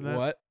move on from that?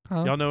 What?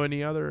 Huh? Y'all know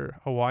any other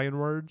Hawaiian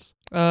words?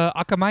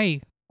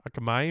 Akamai.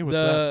 Akamai? What's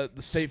that?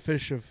 The state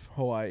fish of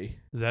Hawaii.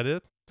 Is that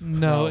it?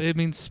 No, it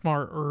means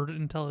smart or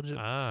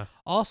intelligent.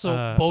 Also,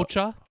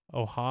 bocha.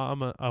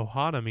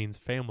 Ohana means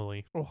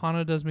family.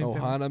 Ohana does mean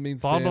family. Ohana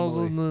means family.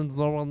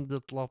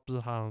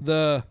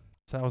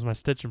 That was my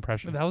Stitch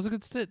impression. That was a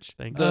good Stitch.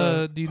 Thanks.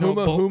 Do you know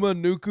Huma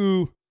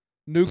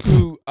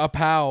Nuku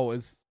Apau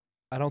is.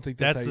 I don't think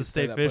that's how the you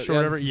state say fish that, or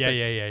whatever. Yeah.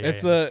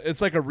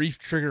 It's like a reef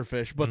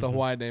triggerfish, but the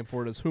Hawaiian name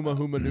for it is Huma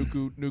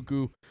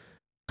Nuku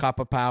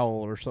Kapapau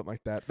or something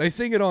like that. They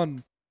sing it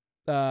on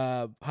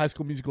High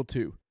School Musical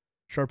 2.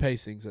 Sharpay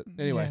sings it.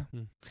 Anyway.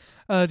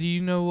 Yeah. Do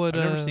you know what?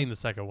 I've never seen the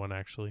second one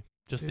actually.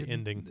 Just the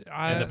ending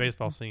and the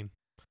baseball scene.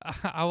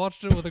 I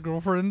watched it with a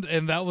girlfriend,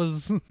 and that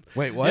was.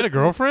 Wait, what? You had a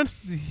girlfriend?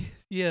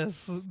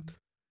 Yes.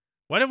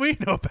 Why didn't we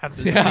know about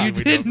this? Yeah, you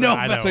did know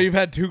about it. So you've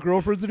had 2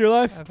 girlfriends in your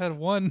life? I've had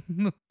one.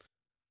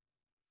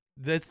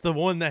 That's the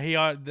one that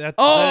that's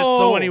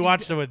the one he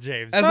watched it with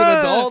James. As an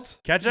adult?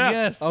 Catch up?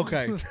 Yes.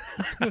 Okay.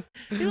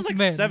 He was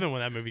like 7 when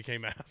that movie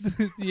came out.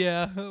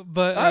 Yeah,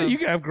 but you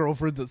can have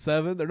girlfriends at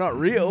 7. They're not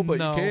real, but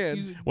you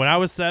can. When I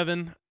was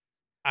 7,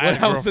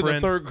 I was in the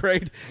 3rd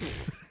grade.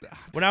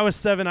 When I was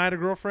 7, I had a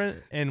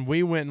girlfriend, and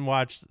we went and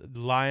watched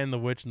Lion, the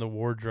Witch, and the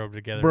Wardrobe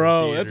together.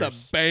 Bro, that's a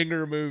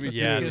banger movie.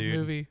 That's a good dude.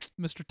 movie.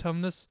 Mr.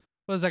 Tumnus.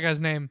 What is that guy's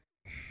name?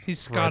 He's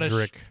Scottish.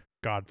 Frederick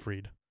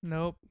Godfried.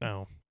 Nope.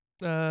 No.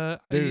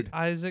 Dude.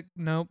 Isaac.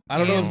 Nope. I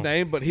don't know his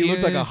name, but he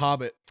looked like a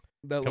hobbit.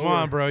 Come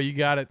on, bro. You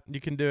got it. You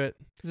can do it.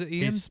 Is it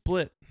Ian? He's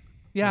split.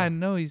 Yeah, I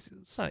know he's.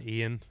 It's not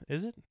Ian,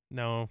 is it?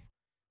 No,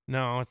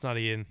 it's not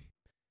Ian.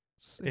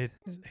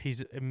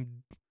 He's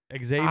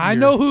Xavier. I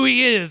know who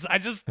he is. I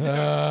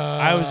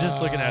was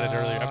just looking at it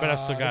earlier. I bet I've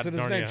still got it.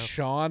 His name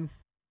Sean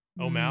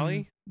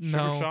O'Malley.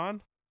 No. Sugar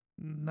Sean.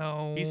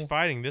 No. He's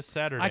fighting this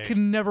Saturday. I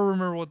can never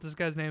remember what this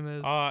guy's name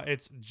is.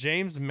 It's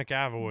James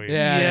McAvoy.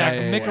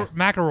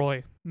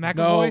 McElroy.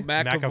 No, McAvoy.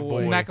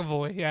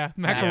 McAvoy. Yeah,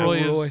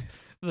 McElroy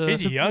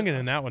is. He's a youngin'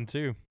 in that one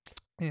too.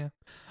 Yeah.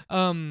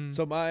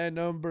 So my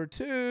number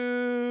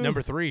 2.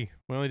 Number 3.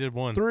 We only did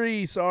 1.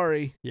 3.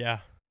 Sorry.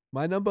 Yeah.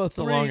 My number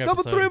 3. Number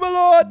episode. 3, my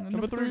lord.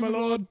 Number 3, my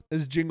lord.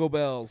 Is Jingle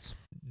Bells.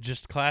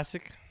 Just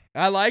classic.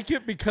 I like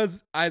it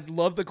because I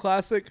love the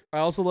classic. I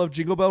also love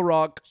Jingle Bell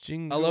Rock.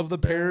 I love the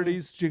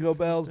parodies. Jingle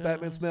Bells,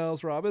 Batman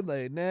Smells, Robin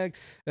laid an egg.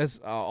 That's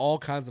all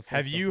kinds of fun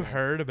Have stuff. you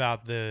heard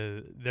about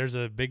there's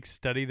a big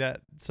study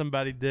that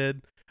somebody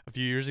did a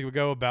few years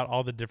ago about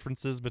all the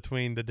differences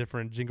between the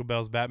different Jingle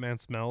Bells, Batman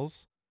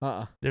Smells?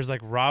 There's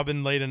like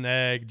Robin laid an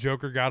egg,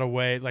 Joker got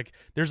away. Like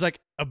there's like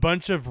a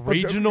bunch of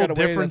regional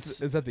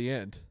differences. Is at the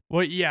end.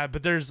 Well, yeah,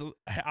 but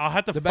I'll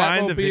have to the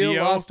find the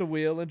video. Lost a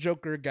wheel and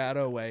Joker got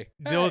away.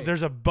 Hey.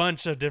 There's a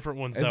bunch of different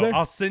ones though.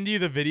 I'll send you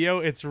the video.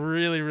 It's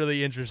really,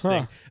 really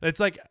interesting. It's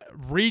like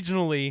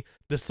regionally,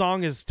 the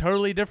song is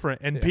totally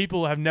different, and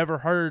people have never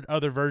heard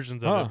other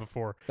versions of it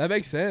before. That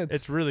makes sense.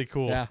 It's really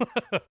cool. Yeah.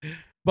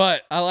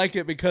 But I like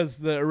it because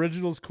the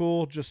original's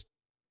cool. Just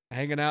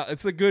hanging out.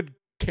 It's a good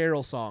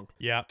carol song.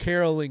 Yeah.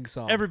 Caroling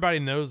song. Everybody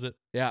knows it.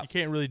 Yeah. You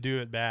can't really do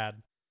it bad.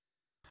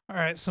 All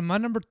right, so my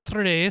number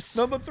 3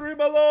 Number 3,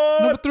 my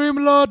lord. Number 3,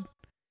 my lord,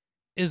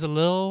 is a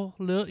little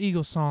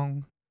Eagle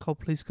song. called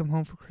 "Please Come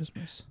Home for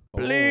Christmas."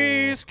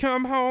 Please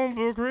come home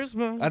for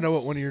Christmas. I know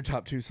what one of your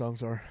top 2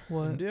 songs are.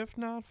 What? And if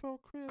not for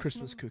Christmas.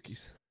 Christmas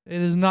Cookies.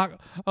 It is not.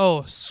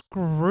 Oh,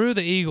 screw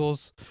the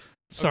Eagles.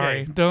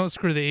 Sorry, Okay. don't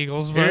screw the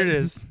Eagles. Here But it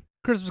is.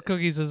 Christmas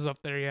Cookies is up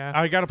there, yeah.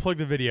 I got to plug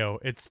the video.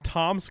 It's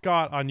Tom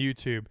Scott on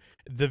YouTube.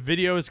 The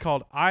video is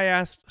called I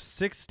Asked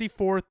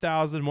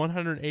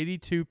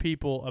 64,182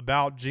 People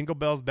About Jingle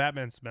Bells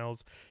Batman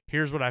Smells.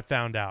 Here's what I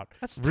found out.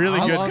 That's Really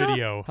Tom good Scott?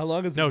 video. How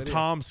long is the No, video?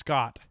 Tom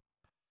Scott.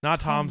 Not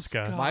Tom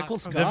Scott. Michael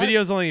Scott? The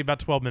video's only about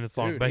 12 minutes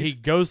long, Dude, but he he's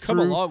goes come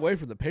through. a long way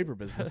from the paper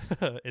business.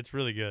 It's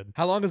really good.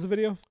 How long is the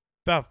video?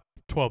 About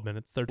 12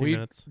 minutes, 13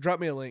 minutes. Drop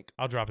me a link.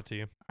 I'll drop it to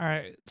you. All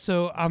right,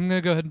 so I'm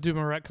going to go ahead and do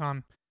my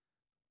retcon.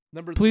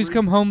 Number Please 3.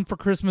 Come Home for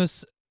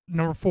Christmas,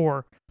 number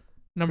 4.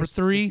 Number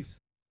Christmas 3, Cookies.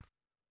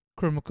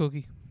 Criminal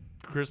Cookie.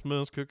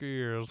 Christmas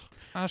cookies.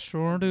 I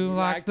sure do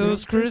like Like those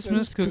those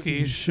Christmas Christmas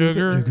cookies,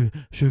 cookies.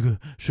 sugar.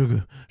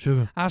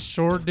 Sugar. I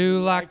sure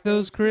do like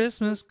those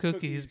Christmas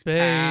cookies,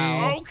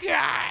 babe.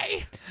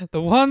 Okay.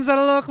 The ones that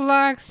look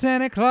like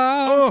Santa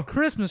Claus, Oh.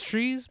 Christmas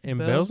trees, And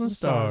bells and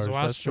stars. Oh,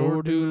 I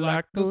sure do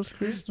like those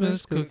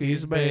Christmas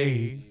cookies,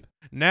 babe.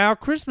 Now,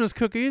 Christmas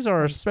cookies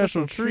are a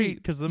special treat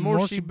because the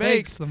more she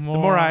bakes, the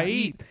more I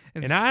eat.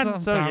 And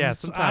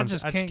sometimes I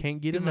just can't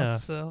get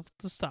enough. myself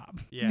to stop.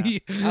 Yeah.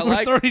 We're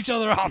like- throwing each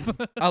other off.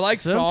 I like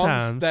songs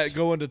Sometimes. that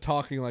go into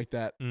talking like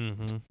that.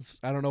 Mm-hmm.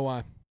 I don't know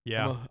why.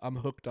 Yeah. I'm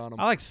hooked on them.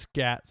 I like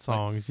scat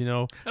songs, you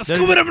know.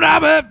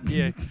 Scooby-Doo-Doo-Doo.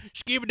 Yeah.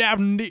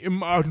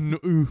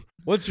 Skibba-dab-dee-em-ah-no-oo.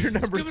 What's your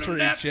number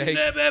 3, Jake?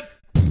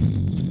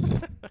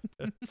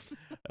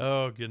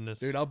 Oh, goodness.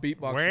 Dude, I'll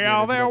beatbox.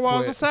 Well, there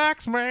was a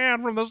sax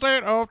man from the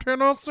state of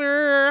Tennessee.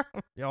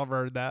 Y'all have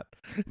heard that?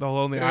 The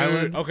Lonely Dude,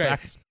 Island. okay.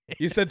 Sax.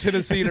 You said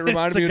Tennessee, and it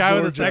reminded It's me a guy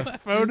of with a Georgia.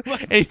 saxophone,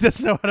 and he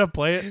doesn't know how to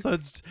play it. So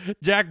it's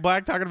Jack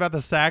Black talking about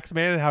the sax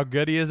man and how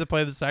good he is at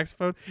playing the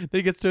saxophone. Then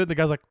he gets to it, and the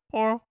guy's like,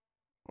 oh.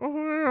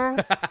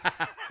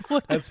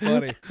 That's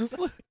funny.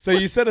 So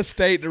you said a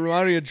state, and it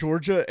reminded me of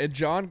Georgia, and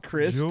John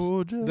Christ,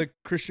 Georgia. the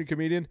Christian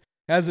comedian,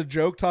 has a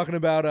joke talking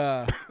about,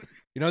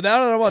 now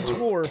that I'm on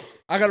tour,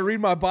 I got to read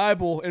my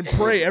Bible and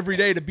pray every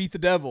day to beat the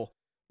devil.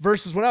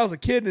 Versus when I was a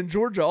kid in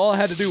Georgia, all I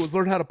had to do was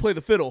learn how to play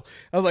the fiddle.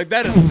 I was like,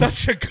 that is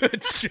such a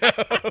good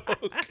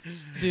joke.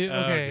 Dude, Oh,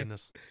 okay.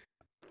 goodness.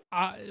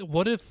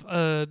 What if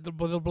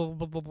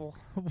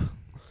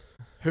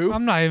Who?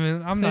 I'm not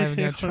even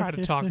gonna try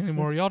to talk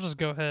anymore. Y'all just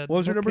go ahead. What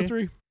was your number Okay.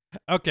 3?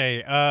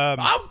 Okay.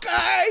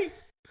 Okay.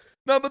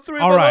 Number 3.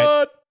 All right.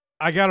 bud.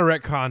 I got a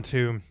retcon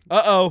too.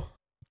 Uh-oh.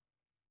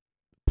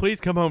 Please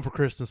Come Home for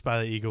Christmas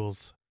by the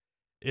Eagles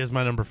is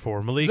my number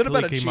 4. Malik Is it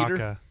about a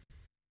Kalikimaka.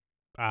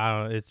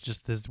 It's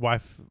just his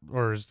wife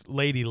or his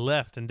lady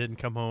left and didn't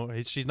come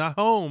home. She's not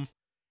home.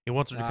 He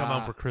wants her to come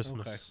home for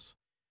Christmas.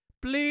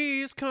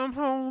 Please come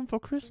home for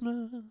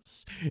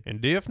Christmas.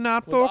 And if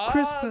not for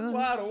Christmas,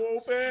 wide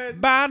open.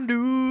 by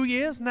New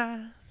Year's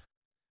night.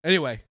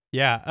 Anyway,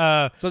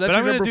 Yeah. so that's but your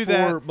I'm number gonna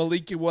do 4,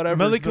 Maliki whatever.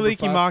 Malik is number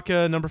 5.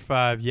 Kalikimaka, number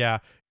 5. Yeah.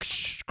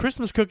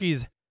 Christmas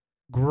cookies,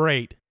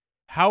 great.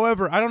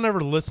 However, I don't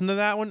ever listen to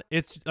that one.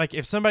 It's like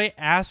if somebody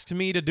asked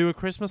me to do a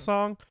Christmas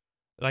song,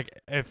 like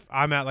if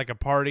I'm at like a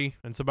party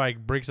and somebody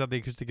breaks out the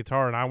acoustic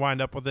guitar and I wind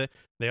up with it,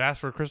 they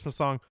ask for a Christmas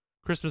song.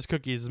 Christmas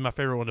Cookies is my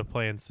favorite one to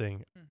play and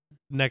sing,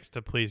 next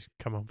to Please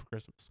Come Home for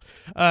Christmas.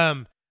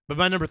 But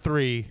my number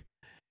 3,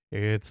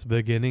 it's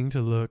beginning to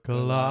look a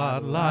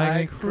lot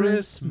like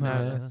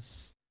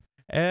Christmas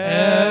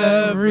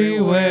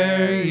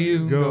everywhere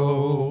you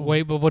go.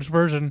 Wait, but which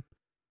version?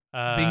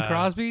 Bing Uh,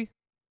 Crosby,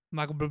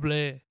 Michael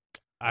Bublé.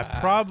 I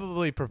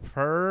probably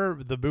prefer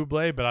the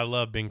Bublé, but I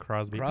love Bing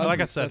Crosby. Like I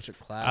Crosby's said, such a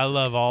classic. I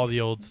love all the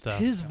old stuff.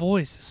 His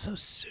voice is so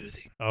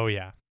soothing. Oh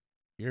yeah.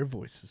 Your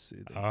voice is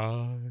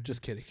soothing.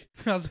 Just kidding.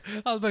 I was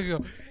about to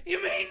go.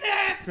 You mean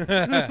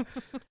that?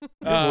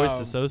 Your voice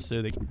is so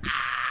soothing.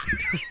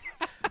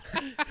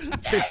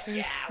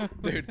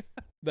 Dude,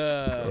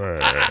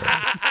 the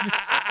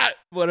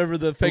whatever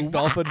the fake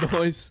dolphin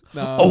noise.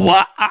 No.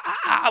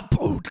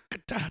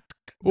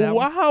 That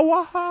Waha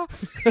waha.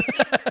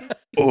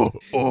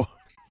 Oh.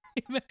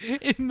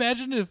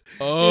 Imagine if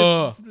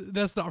Oh.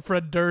 that's not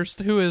Fred Durst.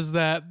 Who is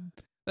that?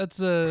 That's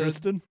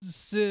Kristen?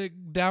 Sick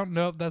Down.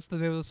 Nope, that's the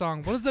name of the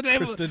song. What is the name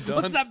Kristen of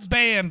what's Dunst? that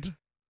band?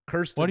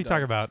 Kirsten What are you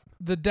talking Dunst. about?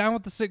 The Down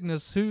with the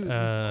Sickness. Who?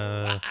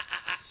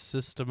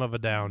 System of a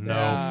Down. No.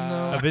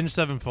 No. Avenged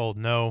Sevenfold.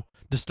 No.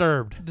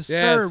 Disturbed.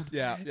 Disturbed.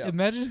 Yes. Yeah.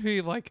 Imagine if he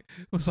like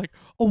was like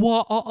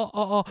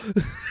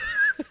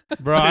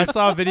Bro, I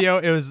saw a video.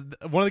 It was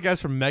one of the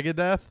guys from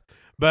Megadeth,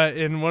 but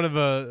in one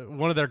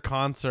of their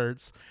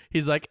concerts,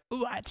 he's like,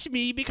 "Watch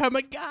me become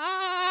a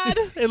god,"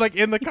 and like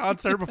in the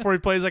concert before he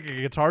plays like a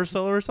guitar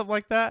solo or something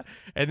like that.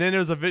 And then there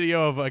was a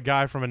video of a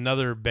guy from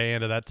another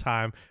band at that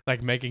time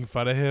like making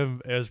fun of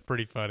him. It was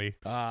pretty funny.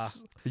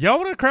 Y'all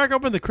want to crack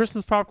open the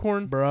Christmas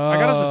popcorn, Bro. I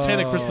got us a tin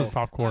of Christmas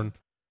popcorn.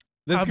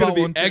 This I is gonna bought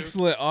be one, too.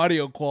 excellent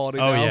audio quality.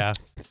 Oh now.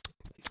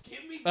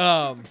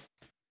 yeah,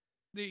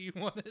 Do you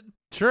want it?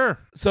 sure.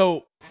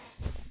 So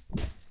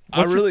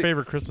What's your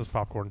favorite Christmas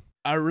popcorn?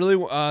 I really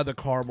the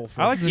caramel.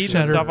 I like The eating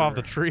cheddar. stuff off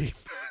the tree.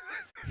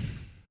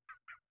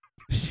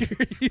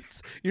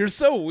 You're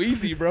so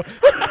wheezy, bro.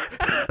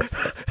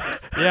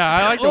 Yeah,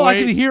 I like to I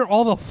wait. can hear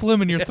all the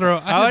phlegm in your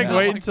throat. I like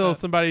wait until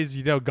somebody's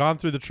gone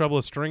through the trouble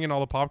of stringing all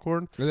the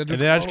popcorn, and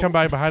then I just come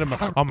by behind them.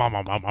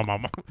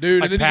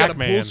 Dude, like and then Pac-Man. you got a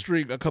pull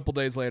string a couple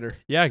days later.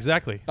 Yeah,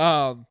 exactly.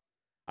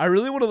 I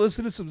really want to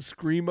listen to some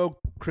screamo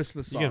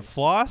Christmas songs. You can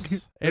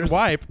floss and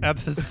wipe at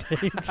the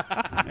same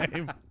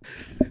time.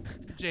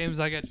 James,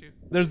 I got you.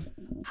 I'll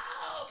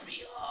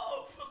be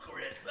home for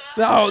Christmas.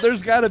 No,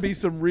 there's got to be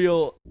some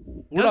real.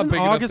 We're Doesn't not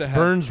big August enough to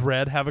Burns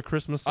Red have a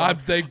Christmas song?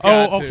 They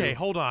got to. Okay,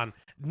 hold on.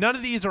 None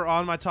of these are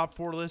on my top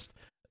 4 list.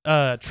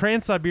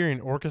 Trans-Siberian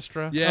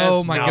Orchestra. Yes,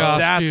 oh my gosh,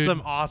 that's dude.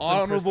 some awesome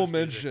honorable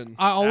Christmas mention.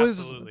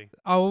 Absolutely.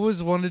 I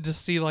always wanted to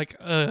see like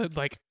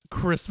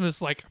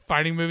Christmas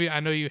fighting movie. I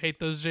know you hate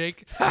those,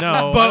 Jake.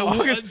 No, but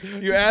August,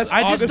 you asked.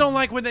 I August, just don't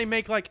like when they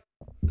make like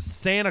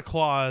Santa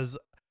Claus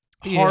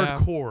Yeah.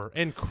 hardcore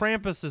and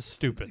Krampus is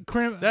stupid.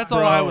 That's all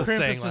Bro, I was Krampus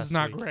saying. is last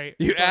not week. great.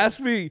 You asked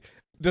me.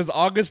 Does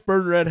August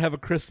Burn Red have a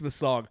Christmas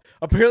song?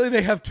 Apparently,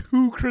 they have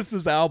 2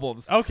 Christmas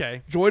albums.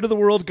 Okay, Joy to the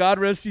World, God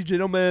Rest You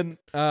Gentlemen,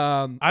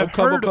 I've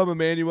Come, heard- Come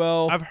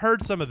Emmanuel. I've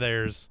heard some of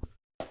theirs.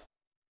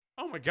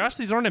 Oh my gosh,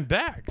 these aren't in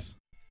bags.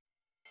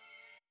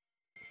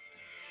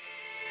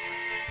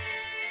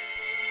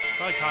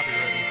 Probably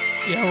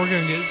copywritten. Yeah, we're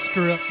gonna get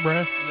screwed up,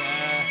 bruh.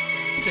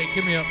 Nah. Jake,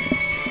 hit me up.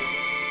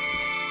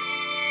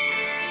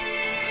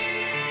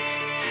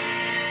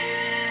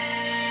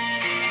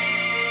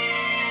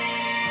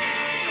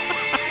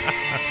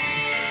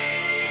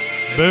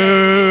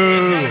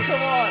 Boo!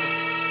 Come on.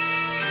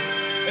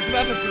 It's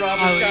about to drop.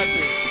 It's got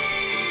to.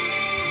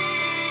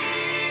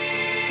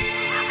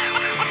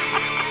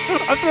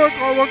 I'm throwing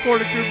call one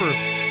quarter Cooper.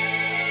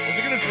 Is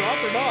it going to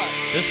drop or not?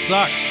 This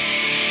sucks.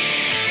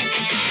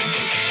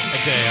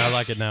 Okay, I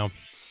like it now.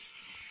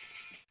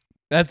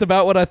 That's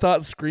about what I thought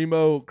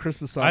Screamo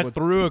Christmas song I would.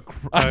 threw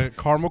a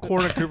caramel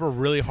corn at Cooper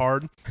really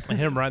hard and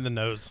hit him right in the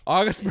nose.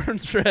 August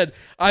Burns Red.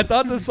 I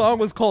thought the song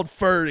was called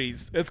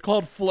Furries. It's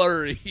called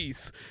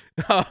Flurries.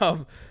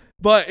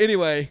 But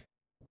anyway,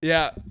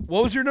 yeah.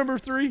 What was your number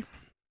 3?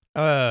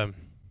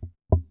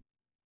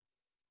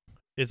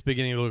 It's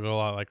beginning to look a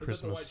lot like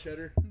Was that Christmas. the white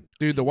cheddar?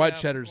 Dude, the white Yeah,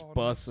 cheddar's oh,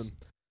 bussin'.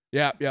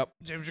 Yeah, yep.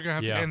 James, you're gonna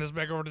have to Yeah. hand this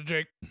back over to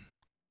Jake.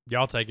 Yeah,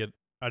 I'll take it.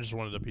 I just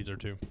wanted a piece or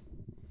two.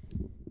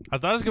 I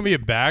thought it was gonna be a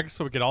bag,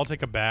 so we could all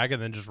take a bag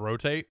and then just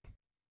rotate.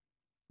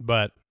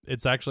 But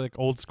it's actually like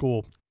old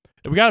school.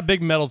 We got a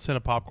big metal tin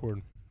of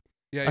popcorn.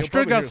 Yeah, I you'll should have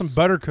probably got hear some us.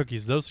 butter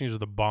cookies. Those things are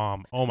the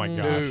bomb. Oh my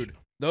gosh. Dude,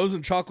 those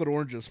and chocolate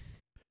oranges.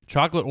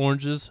 Chocolate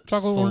oranges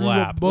Chocolate oranges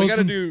slap. are We got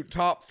to Awesome. do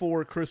top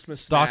 4 Christmas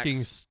Stocking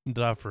snacks.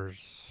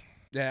 stuffers.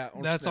 Yeah,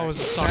 or That's snacks. always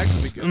a Snacks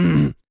would be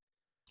good.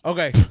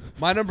 Okay,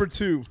 my number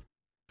 2.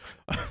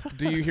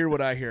 Do you hear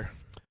what I hear?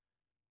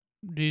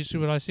 Do you see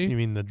what I see? You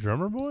mean the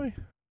drummer boy?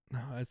 No,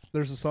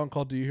 there's a song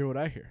called "Do You Hear What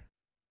I Hear."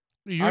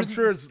 You're I'm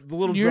sure it's the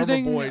little drummer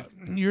boy.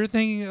 You're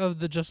thinking of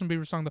the Justin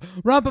Bieber song, the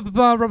rum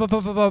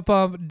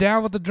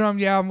down with the drum,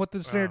 yeah, I'm with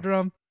the snare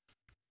drum.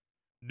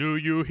 Do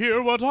you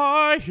hear what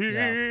I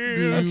hear?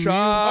 Do A you-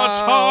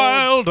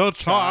 child, A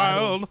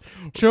child.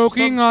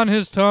 choking on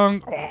his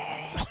tongue.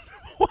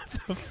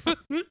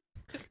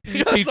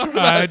 He That song's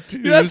tried about- to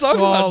dude, that song's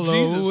about swallow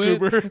Jesus, it.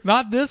 Cooper.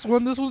 Not this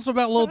one. This one's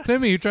about little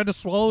Timmy who tried to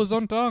swallow his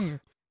own tongue.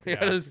 He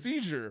had a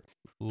seizure.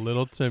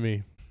 Little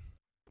Timmy.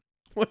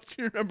 What's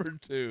your number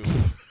 2?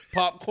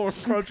 Popcorn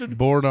crunching.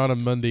 Born on a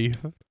Monday.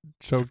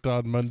 Choked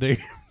on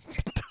Monday.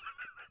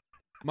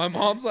 My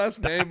mom's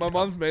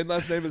main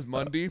last name is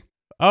Mundy.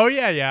 Oh,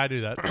 yeah, I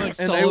do that. Like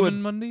And they Solomon would-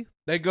 Monday.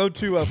 They go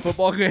to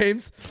football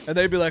games and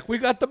they'd be like, "We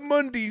got the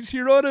Mondays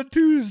here on a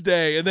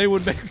Tuesday," and they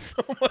would make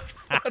so much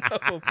fun of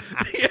them.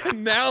 The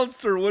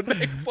announcer would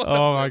make fun.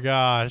 Oh of my them.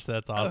 gosh,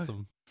 that's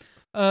awesome.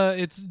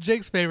 It's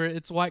Jake's favorite.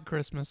 It's White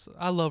Christmas.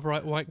 I love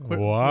White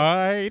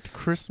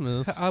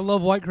Christmas. I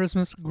love White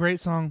Christmas.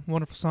 Great song.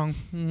 Wonderful song.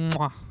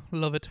 Mwah.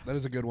 Love it. That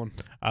is a good one,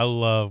 I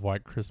love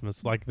White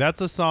Christmas. Like, that's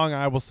a song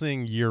I will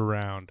sing year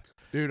round.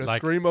 dude. A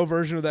Like- screamo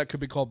version of that could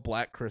be called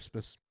Black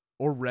Christmas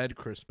or Red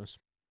Christmas.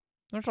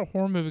 There's a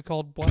horror movie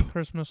called Black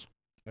Christmas.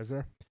 Is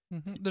there?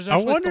 There's I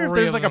actually wonder if 3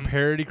 there's of like them. a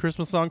parody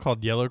Christmas song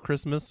called Yellow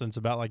Christmas, and it's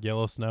about like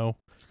yellow snow.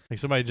 Like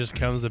somebody just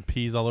comes and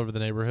pees all over the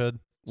neighborhood.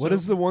 What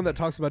is the one that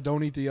talks about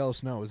don't eat the yellow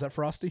snow? Is that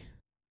Frosty?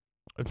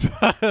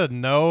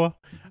 No,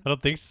 I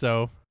don't think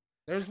so.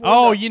 There's one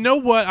Oh, that- you know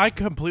what? I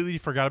completely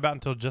forgot about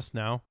until just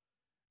now.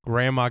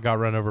 Grandma got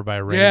run over by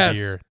a Yes,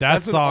 reindeer. That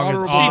that's an song is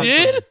honorable- awesome. She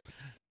did?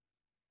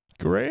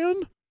 Gran?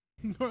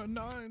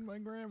 Nine, my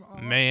grandma.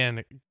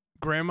 Man,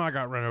 Grandma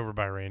got run over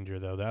by a reindeer,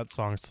 though. That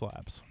song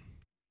slaps.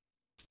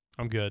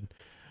 I'm good.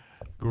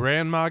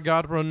 Grandma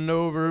got run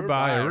over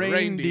by a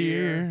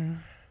reindeer.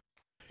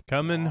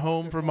 Coming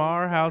home from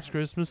our house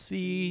Christmas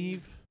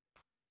Eve.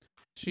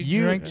 She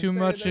You- drank too Say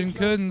much that's and not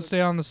couldn't so-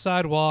 stay on the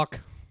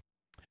sidewalk.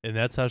 And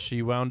that's how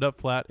she wound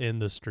up flat in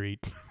the street.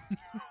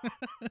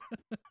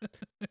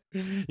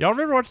 Y'all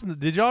remember watching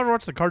did y'all ever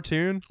watch the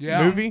cartoon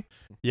movie?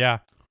 Yeah.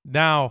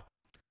 Now,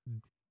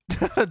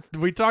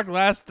 we talked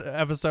last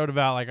episode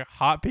about like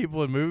hot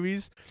people in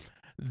movies.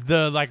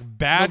 the like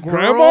bad girl,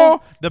 grandma?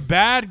 the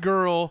bad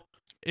girl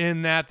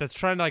in that's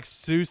trying to like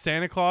sue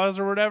Santa Claus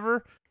or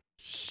whatever.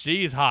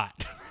 She's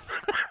hot.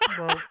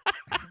 Bro,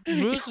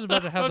 Moose is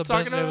about to have the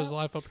best day of his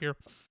life up here.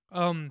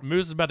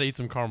 Moose is about to eat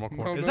some caramel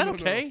corn. No, is no, that no,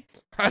 okay?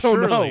 I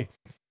don't know. Surely.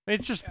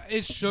 It's just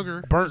it's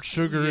sugar, burnt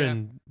sugar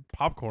and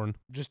popcorn.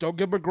 Just don't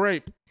give him a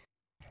grape.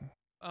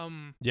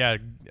 Yeah,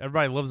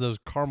 everybody loves those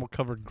caramel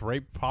covered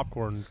grape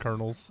popcorn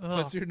kernels.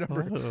 What's your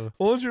number?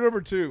 What was your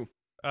number 2?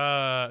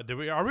 Are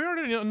we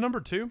already on number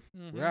 2?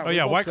 Mm-hmm. Yeah, Oh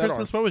yeah, White Christmas.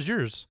 Ours. What was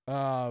yours?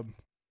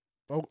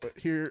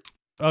 Here.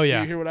 Oh yeah.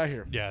 Do you hear what I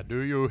hear? Yeah. Do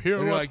you hear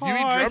And you're what like, you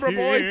eat drummer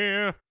boy?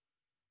 hear?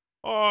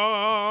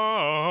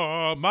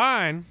 Oh,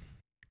 mine.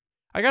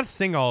 I gotta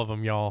sing all of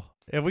them, y'all.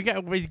 If we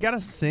gotta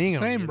sing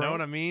them. Same, You bro. know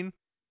what I mean?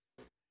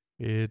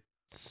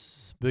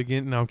 It's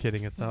begin. No, I'm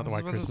kidding. It's not the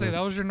White I was about Christmas. to say,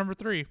 that was your number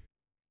 3.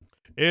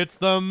 It's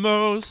the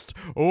most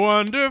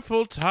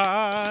wonderful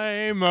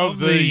time of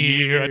the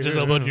year. I just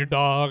elbowed your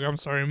dog. I'm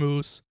sorry,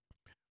 Moose.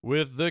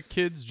 With the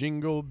kids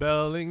jingle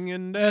belling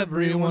and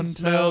Everyone everyone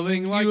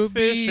smelling telling you like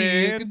fish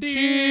big and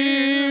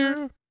cheer.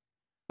 deer.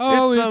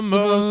 Oh, it's the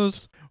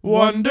most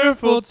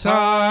wonderful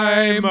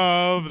time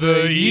of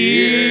the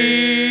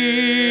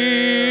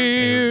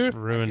year.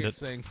 Ruined it.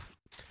 Sing.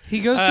 He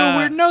goes to a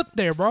weird note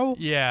there, bro.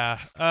 Yeah.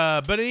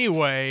 But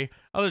anyway,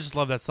 I just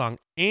love that song.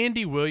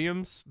 Andy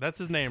Williams, that's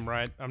his name,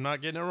 right? I'm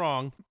not getting it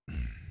wrong.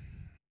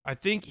 I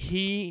think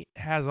he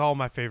has all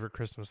my favorite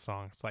Christmas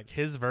songs. Like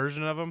his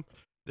version of them,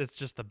 it's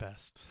just the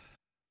best.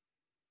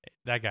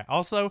 That guy.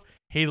 Also,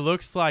 he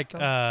looks like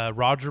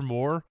Roger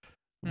Moore,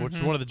 which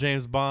is one of the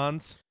James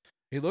Bonds.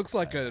 He looks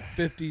like a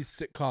 50s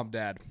sitcom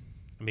dad.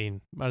 I mean,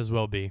 might as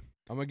well be.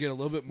 I'm going to get a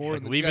little bit more. Like,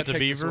 And then leave you it to gotta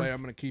take this Beaver. away.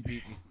 I'm going to keep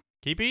eating.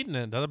 Keep eating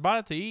it. Another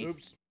bite to eat.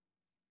 Oops.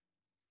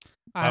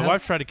 My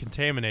wife tried to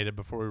contaminate it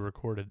before we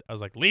recorded. I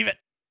was like, leave it.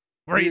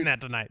 We're Dude, eating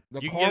that tonight.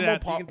 The You can caramel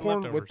get that. You can get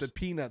popcorn with leftovers. the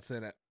peanuts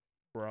in it,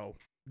 bro.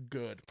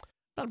 Good.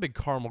 Not a big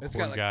caramel It's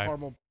corn got like guy.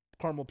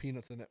 caramel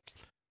peanuts in it.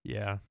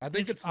 Yeah. I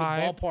think it's the I-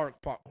 ballpark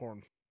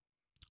popcorn.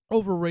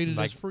 Overrated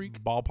Like as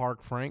freak.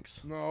 Ballpark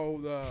Franks. No,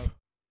 the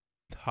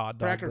Hot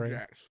dog Cracker brand.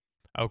 Jacks.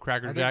 Oh,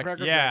 Cracker I think Jack.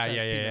 Cracker Yeah, Jacks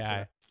has peanuts in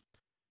yeah. it.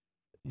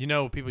 You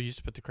know, people used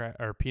to put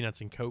the peanuts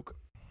in Coke.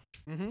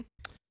 Mm-hmm.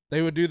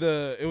 They would do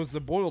it was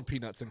the boiled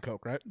peanuts in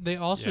Coke, right? They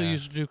also Yeah.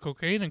 used to do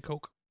cocaine and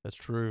coke. That's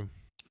true.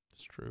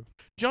 That's true.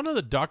 Did y'all know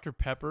that Dr.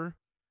 Pepper,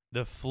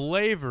 the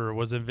flavor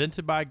was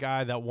invented by a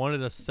guy that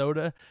wanted a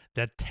soda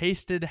that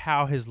tasted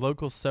how his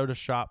local soda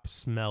shop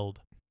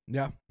smelled?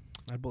 Yeah,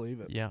 I believe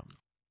it. Yeah.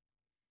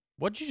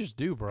 What'd you just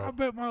do, bro?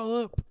 bit my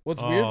lip.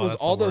 What's weird was that's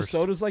the all those worst.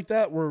 sodas like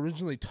that were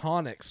originally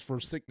tonics for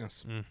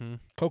sickness. Mm-hmm.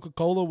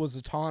 Coca-Cola was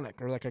a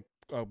tonic or like a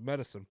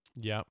medicine.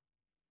 Yeah.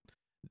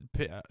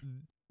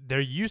 There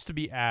used to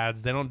be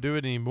ads. They don't do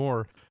it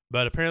anymore.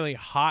 But apparently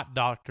hot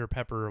Dr.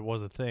 Pepper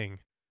was a thing.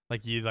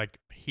 Like you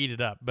heat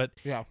it up. But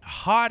Yeah.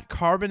 hot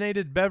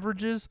carbonated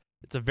beverages,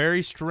 it's a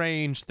very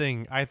strange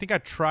thing. I think I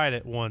tried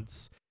it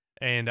once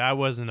and I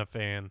wasn't a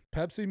fan.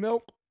 Pepsi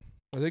milk.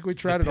 I think we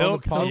tried it on the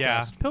Pilk, podcast.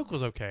 yeah, Pilk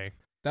was okay.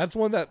 That's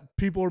one that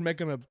people are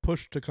making a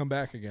push to come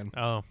back again.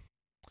 Oh,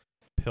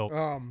 Pilk.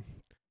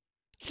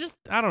 Just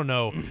I don't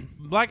know.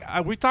 Like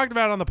we talked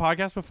about it on the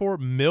podcast before,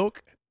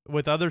 milk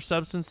with other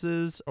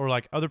substances or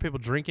like other people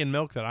drinking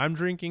milk that I'm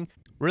drinking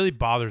really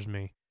bothers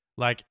me.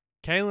 Like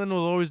Kaylin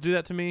will always do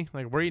that to me.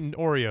 Like we're eating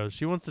Oreos.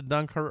 She wants to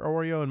dunk her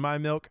Oreo in my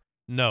milk.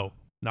 No,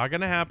 not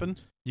going to happen.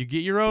 You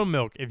get your own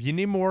milk. If you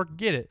need more,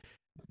 get it.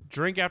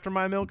 Drink after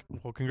my milk.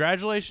 Well,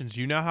 congratulations.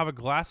 You now have a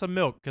glass of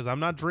milk because I'm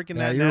not drinking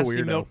that you're a nasty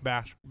weirdo. milk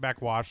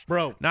backwash.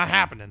 bro, Not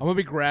happening. I'm gonna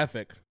be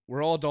graphic.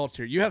 We're all adults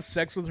here. You have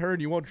sex with her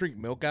and you won't drink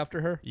milk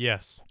after her?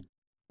 Yes.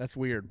 That's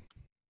weird.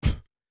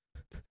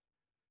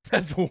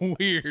 That's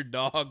weird,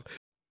 dog.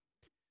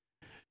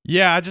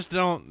 Yeah, I just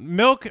don't.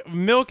 Milk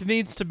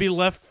needs to be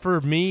left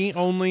for me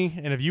only.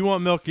 And if you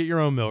want milk, get your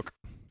own milk.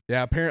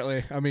 Yeah,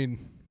 apparently. I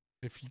mean,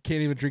 if you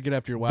can't even drink it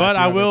after your wife, But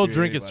you're I not gonna will do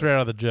drink it anyway. straight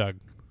out of the jug.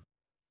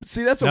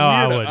 See, that's a No,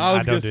 I weirdo. wouldn't. I was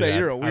I gonna don't do say that.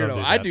 you're a I don't weirdo.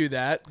 do I that. do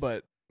that,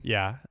 but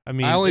Yeah, I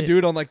mean, I only do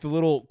it on like the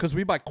little because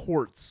we buy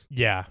quarts.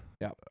 Yeah,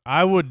 Yeah.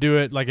 I would do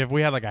it like if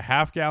we had like a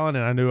half gallon,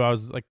 and I knew I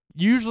was like.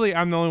 Usually,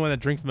 I'm the only one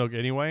that drinks milk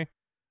anyway.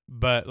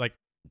 But like,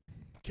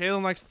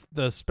 Kaylin likes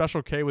the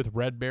Special K with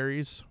red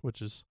berries, which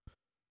is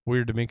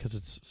weird to me because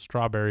it's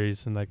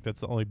strawberries and like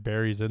that's the only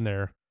berries in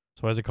there.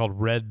 So why is it called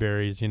red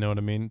berries? You know what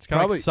I mean? It's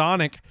kind of like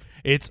Sonic.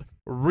 It's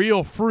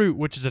real fruit,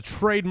 which is a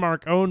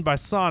trademark owned by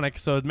Sonic.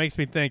 So it makes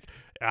me think,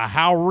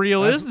 how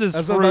real is this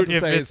that's what I'm about fruit to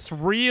if say. it's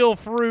real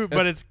fruit,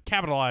 but it's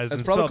capitalized?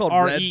 It's and probably spelled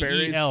called red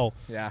berries. R-E-E-L.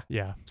 Yeah.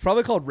 Yeah. It's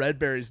probably called red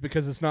berries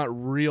because it's not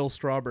real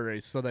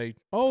strawberries. So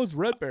it's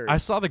red berries. I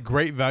saw the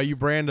Great Value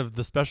brand of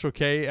the Special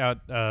K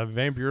at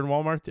Van Buren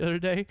Walmart the other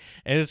day,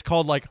 and it's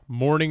called like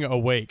Morning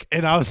Awake,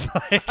 and I was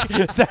like,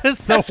 that is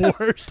the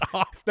worst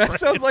off. That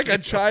sounds like a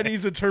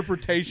Chinese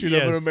interpretation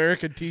of an Yes.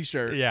 American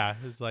T-shirt. Yeah,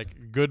 it's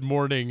like Good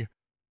Morning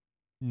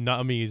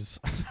Nummies,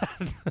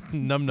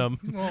 num num,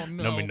 Oh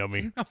no!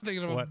 nummy. I'm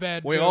thinking of a What?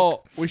 bad We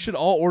joke. should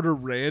all order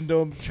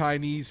random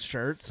Chinese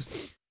shirts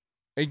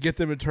and get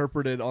them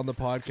interpreted on the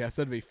podcast.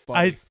 That'd be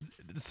fun.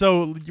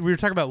 So we were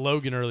talking about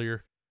Logan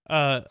earlier.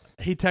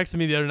 He texted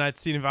me the other night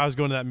seeing if I was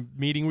going to that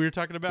meeting we were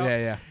talking about.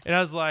 Yeah. And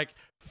I was like,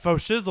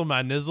 faux shizzle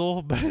my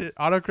nizzle, but it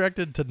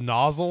autocorrected to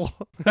nozzle.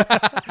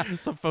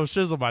 So faux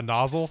shizzle my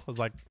nozzle. I was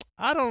like,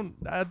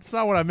 that's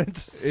not what I meant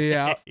to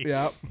say.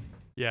 Yeah.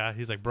 Yeah,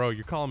 he's like, bro,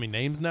 you're calling me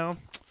names now?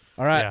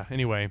 All right. Yeah,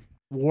 anyway.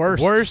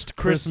 Worst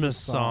Christmas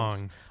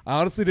song. I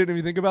honestly didn't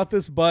even think about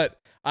this, but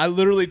I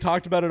literally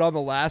talked about it on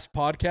the last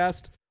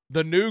podcast.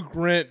 The new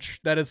Grinch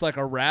that is like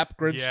a rap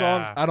Grinch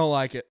song. I don't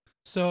like it.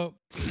 So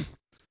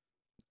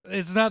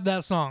it's not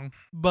that song,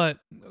 but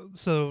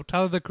so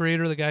Tyler, the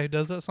Creator, the guy who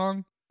does that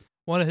song,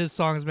 one of his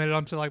songs made it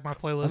onto like my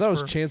playlist. I thought it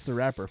was Chance the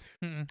Rapper.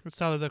 It's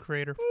Tyler, the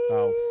Creator.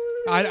 Oh.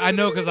 I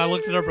know because I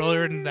looked it up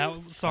earlier and that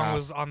song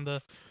was on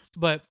the,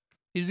 but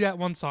he's got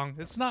one song.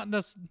 It's not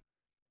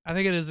I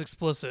think it is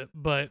explicit,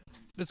 but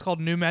it's called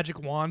New Magic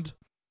Wand.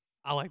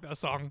 I like that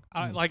song.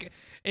 I like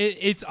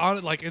it's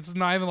on like it's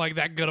not even like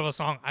that good of a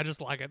song. I just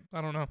like it.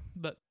 I don't know,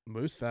 but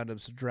Moose found him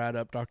some dried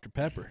up Dr.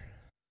 Pepper.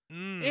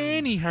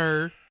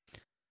 Anyhow,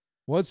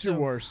 what's your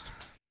worst?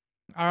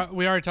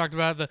 We already talked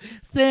about the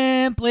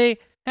simply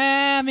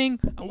having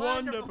a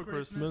wonderful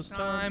Christmas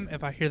time.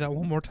 If I hear that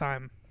one more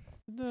time,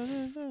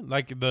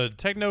 like the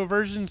techno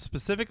version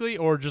specifically,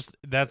 or just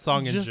that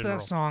song in general? Just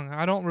that song.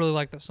 I don't really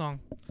like that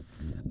song.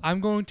 I'm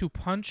going to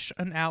punch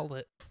an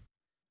outlet.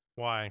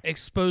 Why?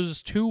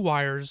 Expose 2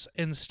 wires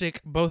and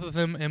stick both of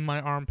them in my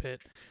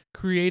armpit,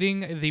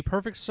 creating the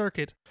perfect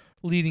circuit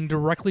leading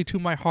directly to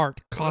my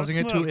heart, causing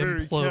it to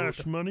implode.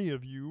 Cash money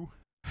of you.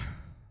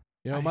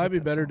 You know, it might be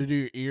better to do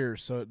your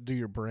ears, so do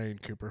your brain,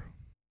 Cooper.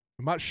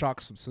 It might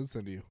shock some sense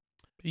into you.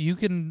 You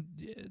can...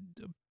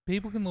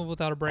 People can live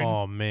without a brain.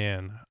 Oh,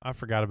 man. I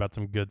forgot about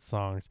some good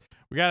songs.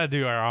 We got to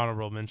do our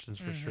honorable mentions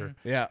for sure.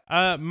 Yeah.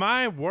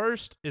 My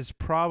worst is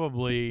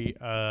probably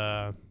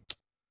going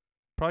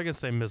to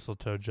say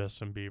Mistletoe,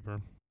 Justin Bieber.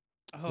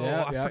 Oh,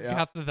 I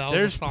forgot that was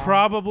There's a song.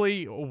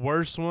 probably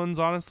worse ones,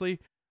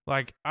 honestly.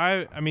 Like,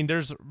 I mean,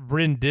 there's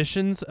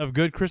renditions of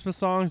good Christmas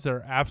songs that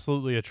are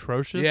absolutely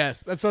atrocious.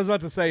 Yes, that's what I was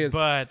about to say.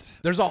 But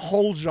there's a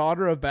whole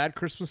genre of bad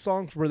Christmas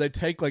songs where they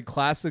take like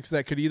classics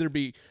that could either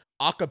be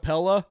a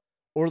cappella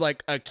or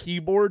like a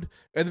keyboard,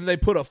 and then they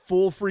put a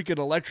full freaking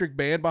electric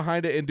band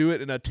behind it and do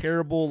it in a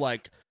terrible,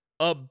 like,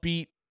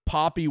 upbeat,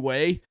 poppy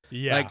way.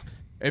 Yeah. Like,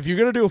 if you're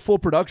going to do a full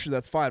production,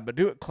 that's fine, but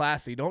do it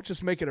classy. Don't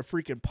just make it a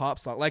freaking pop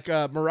song. Like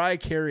Mariah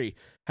Carey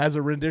has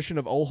a rendition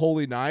of Oh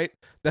Holy Night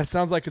that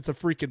sounds like it's a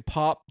freaking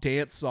pop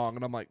dance song,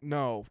 and I'm like,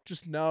 no,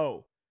 just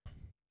no.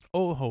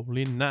 Oh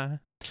Holy Night,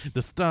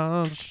 the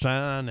stars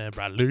shining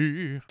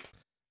brightly.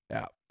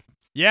 Yeah.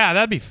 Yeah,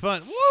 that'd be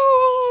fun.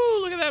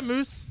 Woo! Look at that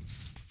moose.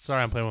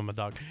 Sorry, I'm playing with my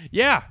dog.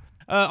 Yeah.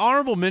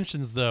 Honorable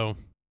mentions, though.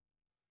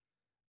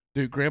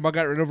 Dude, Grandma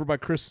got run over by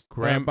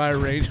by a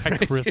ranger. By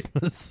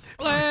Christmas.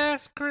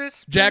 Last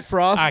Christmas. Jack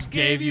Frost. I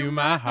gave you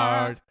my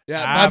heart.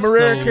 Yeah, by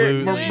Mariah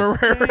Carey.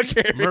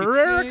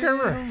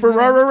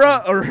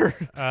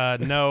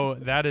 No,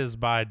 that is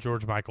by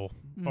George Michael.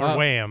 Or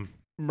Wham.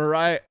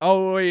 Mariah.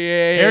 Oh,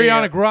 yeah.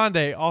 Ariana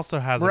Grande also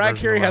has Mariah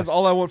Carey has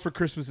All I Want for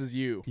Christmas Is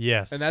You.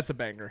 Yes. And that's a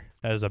banger.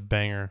 That is a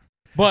banger.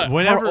 But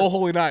whenever Oh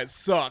Holy Night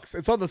sucks.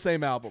 It's on the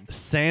same album.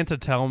 Santa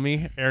Tell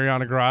Me,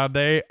 Ariana Grande.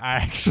 I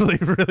actually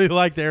really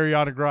like the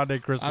Ariana Grande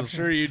Christmas I'm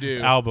sure you do.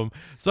 album.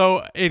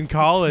 So in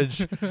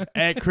college,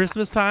 at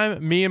Christmas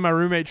time, me and my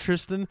roommate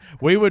Tristan,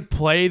 we would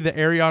play the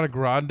Ariana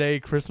Grande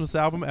Christmas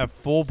album at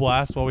full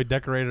blast while we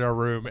decorated our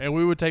room. And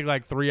we would take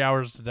like 3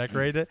 hours to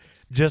decorate it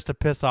just to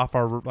piss off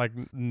our like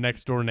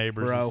next door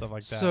neighbors and stuff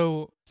like that.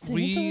 So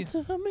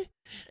Santa tell me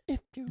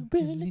if you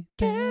really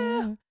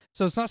care.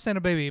 So it's not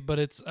Santa Baby, but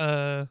it's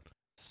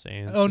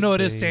Santa oh no,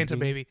 it is Baby. Santa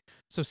Baby.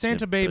 So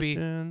Santa Baby,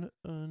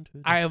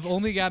 I have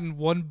only gotten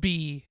 1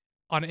 B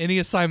on any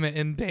assignment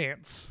in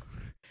dance,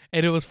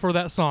 and it was for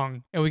that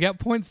song, and we got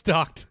points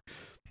docked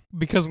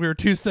because we were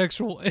too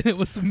sexual, and it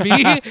was me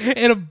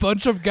and a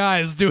bunch of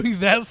guys doing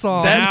that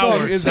song. That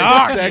song is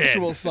a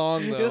sexual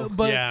song, though.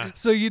 But yeah.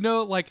 So you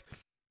know, like.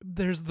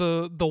 There's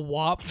the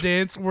WAP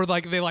dance where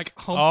like they like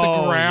hump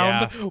the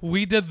ground. Yeah.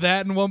 We did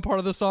that in one part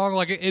of the song.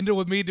 Like it ended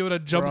with me doing a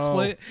jump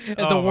split.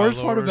 And the worst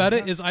part about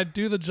it is I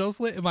do the jump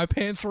split and my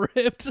pants were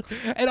ripped.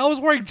 And I was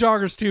wearing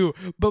joggers too,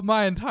 but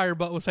my entire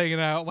butt was hanging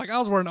out. Like I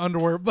was wearing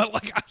underwear, but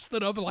like I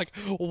stood up and like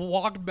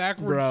walked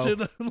backwards to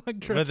the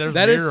like dress.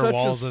 That is such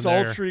a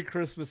sultry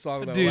Christmas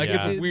song though. Dude, like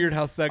it's weird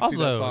how sexy also,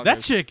 that song is.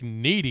 That chick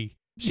needy.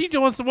 She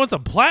wants a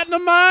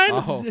platinum mine?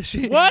 Oh.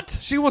 What?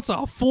 She wants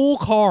a full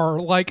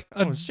car. Like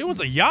she wants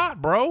a yacht,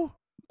 bro.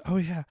 Oh,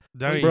 yeah.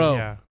 Bro,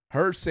 yeah.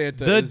 Her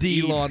Santa the is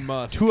Elon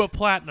Musk. To a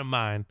platinum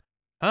mine.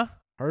 Huh?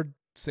 Her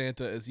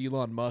Santa is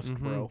Elon Musk,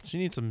 bro. She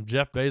needs some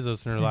Jeff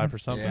Bezos in her life or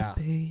something. Yeah.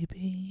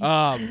 Baby,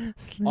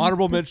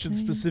 honorable mention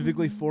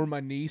specifically for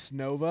my niece,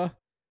 Nova,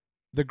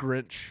 the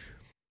Grinch.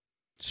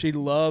 She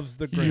loves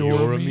the Grinch.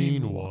 You're a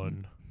mean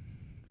one,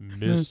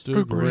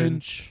 Mr.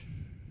 Grinch.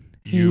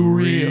 You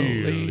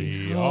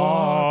really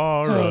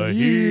are a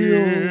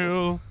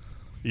heel.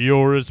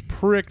 You're You're as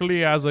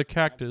prickly as a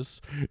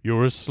cactus.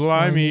 You're as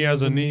slimy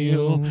as a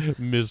Neil,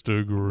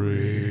 Mr.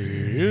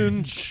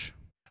 Grinch.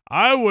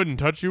 I wouldn't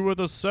touch you with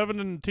a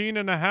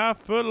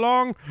 17.5-foot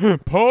long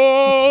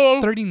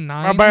pole.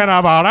 39.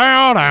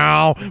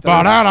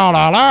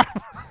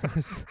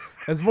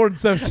 That's more than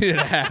 17 and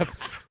a half.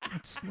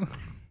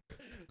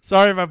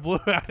 Sorry if I blew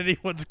out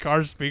anyone's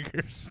car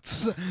speakers.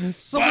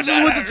 Someone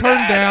just went to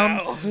turn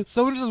down.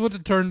 Someone just went to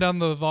turn down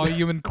the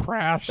volume and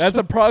crashed. That's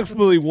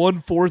approximately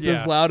 1/4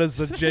 as loud as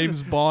the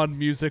James Bond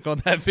music on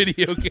that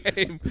video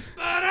game.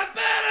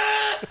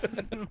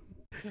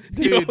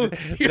 Dude,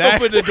 you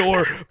open the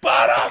door.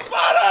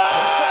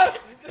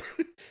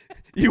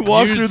 You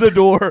walk through the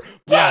door.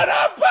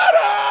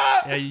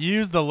 Yeah, you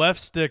use the left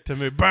stick to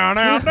move.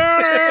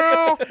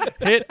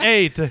 Hit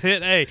A to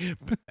hit A.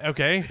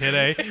 Okay, hit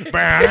A.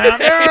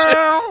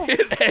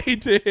 Hit A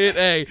to hit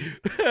A.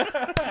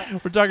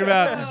 We're talking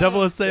about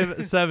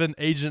 007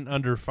 Agent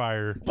Under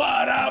Fire.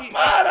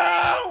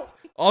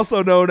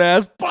 Also known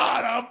as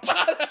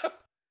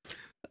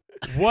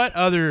What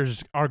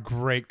others are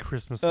great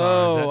Christmas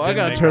songs? Oh, I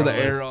gotta turn the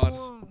air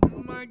on.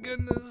 Oh, my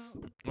goodness.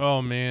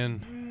 Oh,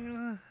 man.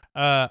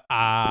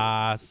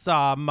 I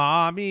saw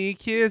Mommy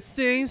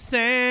kissing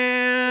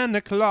Santa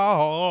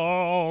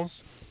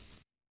Claus.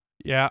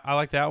 Yeah, I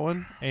like that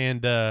one.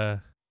 And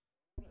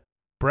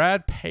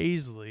Brad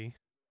Paisley.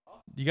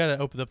 You got to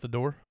open up the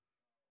door.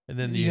 And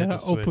then you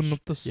gotta open up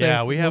the safe.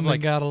 Yeah, we have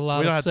like got a lot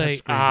we don't of have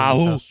say. touchscreens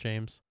in this house,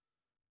 James.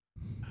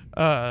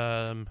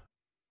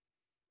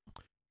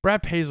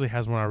 Brad Paisley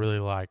has one I really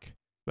like,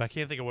 but I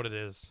can't think of what it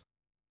is.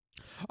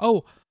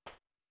 Oh,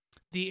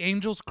 The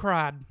Angels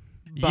Cried.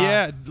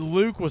 Yeah,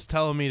 Luke was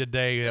telling me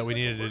today that we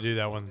needed to do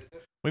that one.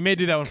 We may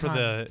do that one for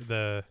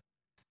the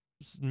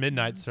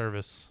midnight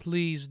service.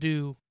 Please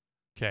do.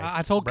 Okay.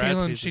 I told Brad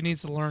Kaylin Paisley. she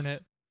needs to learn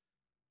it.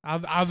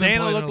 I've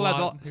Santa been looked playing it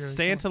a lot like here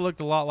Santa looked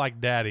a lot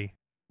like Daddy.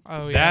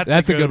 Oh yeah,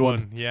 That's a good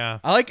one. Yeah.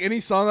 I like any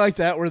song like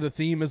that where the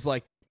theme is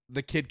like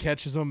the kid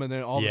catches them and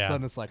then all of a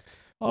sudden it's like,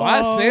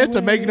 why is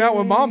Santa making out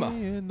with Mama?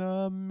 In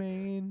a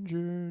manger,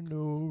 no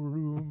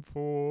room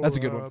for That's a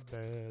good one.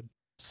 bed.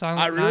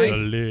 Silent really- Night.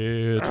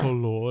 The little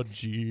Lord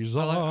Jesus.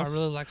 I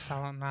really like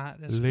Silent Night.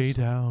 It's lay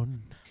good.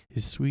 down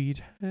his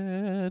sweet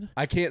head.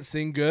 I can't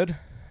sing good.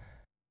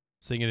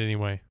 Sing it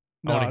anyway.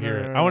 No, I want to hear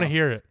no, it. no, I want to no.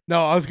 hear it.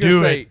 No, I was going Do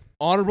to say it.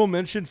 honorable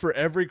mention for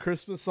every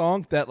Christmas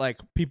song that like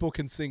people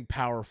can sing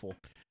powerful.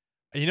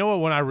 You know what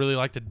one I really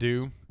like to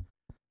do?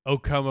 O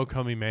Come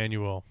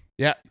Emmanuel.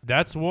 Yeah.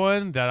 That's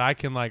one that I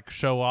can like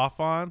show off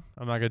on.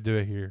 I'm not going to do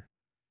it here.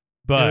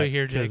 But it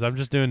here, Jake. because I'm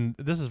just doing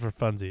this is for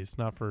funsies,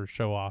 not for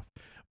show off.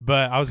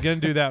 But I was going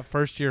to do that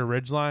first year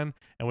Ridgeline,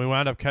 and we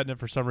wound up cutting it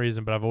for some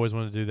reason, but I've always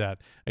wanted to do that.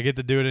 I get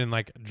to do it in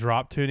like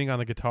drop tuning on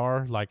the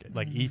guitar, like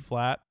E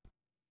flat.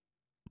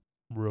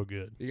 Real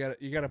good. You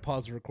got to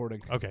pause the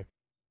recording. Okay.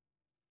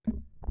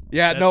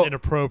 Yeah, That's no.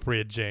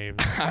 inappropriate, James.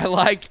 I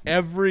like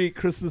every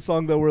Christmas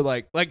song that we're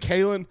like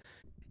Kaylin,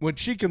 when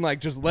she can like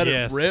just let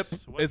it rip.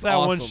 What's It's that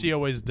awesome. one she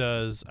always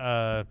does? It's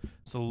a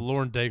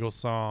Lauren Daigle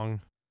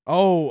song.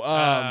 Oh,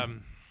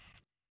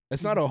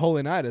 it's not a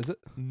Holy Night, is it?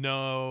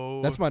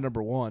 No. That's my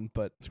number one.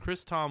 But It's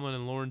Chris Tomlin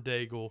and Lauren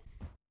Daigle.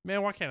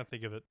 Man, why can't I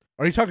think of it?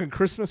 are you talking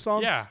Christmas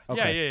songs? Yeah.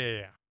 Okay.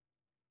 Yeah.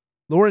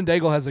 Lauren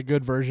Daigle has a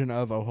good version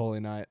of "Oh Holy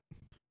Night."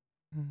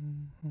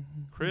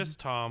 Chris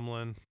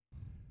Tomlin.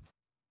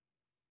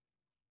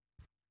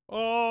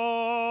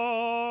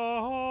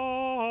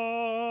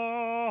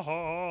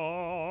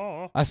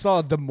 I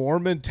saw the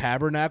Mormon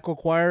Tabernacle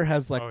Choir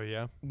has like Oh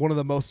yeah. one of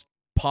the most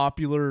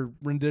popular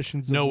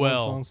renditions of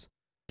Noel. one songs.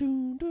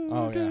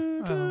 Oh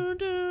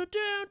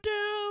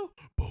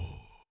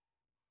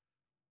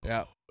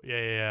yeah,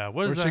 yeah. Yeah. What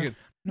We're is that? singing.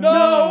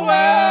 Noel,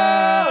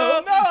 No,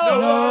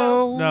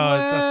 it's not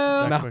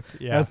that No. quick.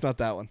 Yeah. That's not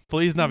that one.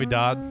 Feliz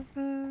Navidad.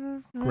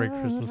 Great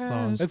Christmas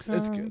song. It's good.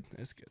 It's good.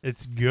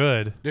 It's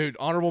good. Dude,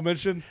 honorable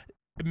mention.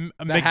 The hat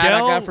I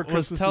Miguel got for was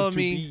Christmas is telling too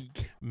me.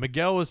 big.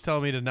 Miguel was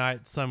telling me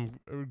tonight some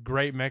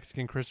great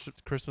Mexican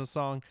Christmas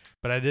song,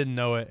 but I didn't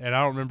know it, and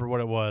I don't remember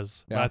what it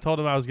was. But Yeah. I told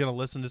him I was going to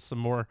listen to some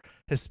more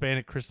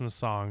Hispanic Christmas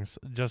songs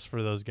just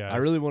for those guys. I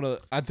really want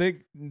to. I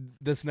think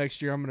this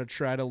next year I'm going to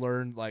try to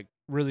learn, like,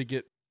 really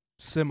get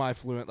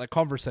semi-fluent, like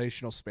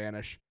conversational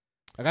Spanish.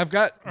 Like I've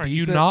got. Are you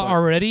decent, not but-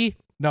 already?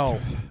 No,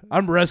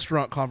 I'm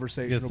restaurant I was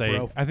conversational, gonna say,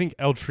 bro. I think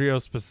El Trio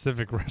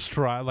specific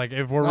restaurant. Like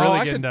if we're No, really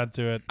I getting can- down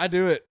to it, I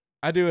do it.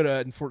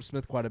 In Fort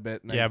Smith quite a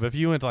bit. and yeah. But if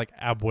you went to like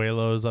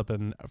Abuelos up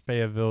in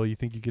Fayetteville, you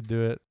think you could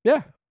do it?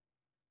 yeah.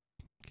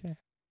 Okay.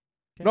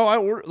 No, I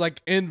order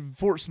like in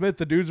Fort Smith.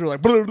 The dudes are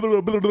like, blah, blah,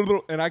 blah, blah, blah,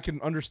 and I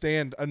can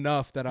understand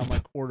enough that I'm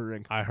like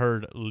ordering. I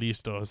heard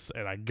listos,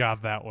 and I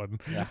got that one.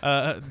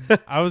 Yeah.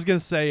 I was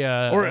gonna say,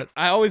 Or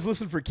I always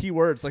listen for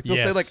keywords. Like they'll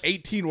say Yes. like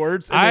 18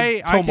 words. And I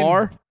then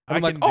Tomar. can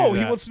I'm like, do oh,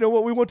 he that. wants to know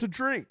what we want to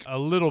drink. A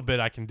little bit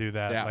I can do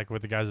that, Yeah. like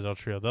with the guys at El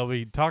Trio. They'll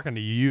be talking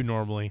to you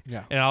normally,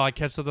 Yeah. and I'll like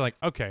catch something like,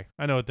 okay,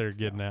 I know what they're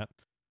getting at.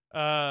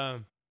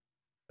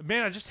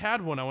 Man, I just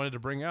had one I wanted to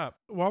bring up.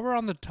 While we're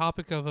on the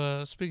topic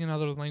of speaking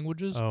other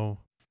languages, Oh,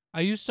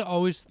 I used to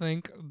always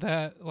think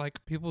that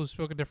like people who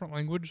spoke a different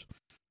language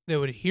they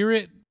would hear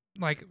it,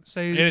 like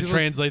say, and it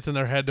translates in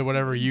their head to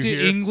whatever you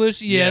hear.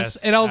 English, yes.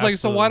 And I was absolutely. like,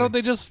 so why don't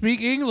they just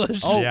speak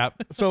English? Oh, yep.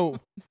 So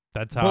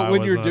that's how. But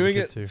when you're I was doing a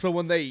it, kid too. so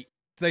when they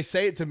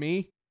say it to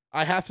me,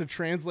 I have to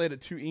translate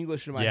it to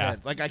English in my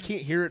head. Like I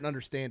can't hear it and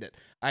understand it.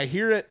 I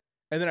hear it,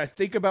 and then I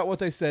think about what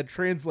they said,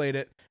 translate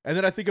it, and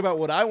then I think about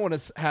what I want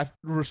to have to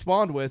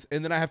respond with,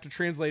 and then I have to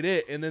translate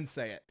it and then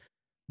say it.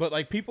 But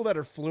like people that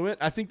are fluent,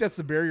 I think that's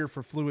the barrier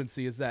for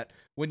fluency is that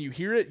when you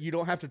hear it, you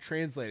don't have to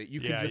translate it.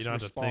 You can just you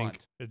don't respond. have to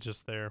think. It's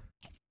just there.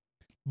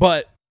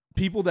 But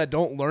people that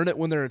don't learn it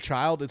when they're a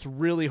child, it's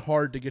really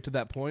hard to get to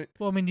that point.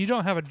 Well, I mean, you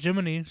don't have a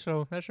Gemini,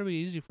 so that should be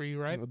easy for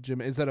you, right? Well,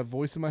 Jim, is that a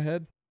voice in my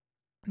head?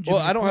 Jiminy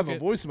Well, I don't have a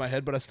Cricket. voice in my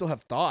head, but I still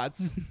have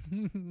thoughts.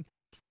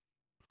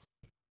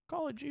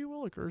 Golly gee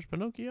willikers,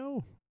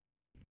 Pinocchio.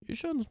 You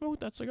shouldn't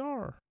smoke that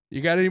cigar. You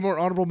got any more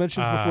honorable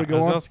mentions before we go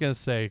on? I was also going to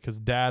say, because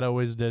Dad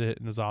always did it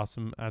and it was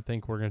awesome. I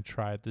think we're going to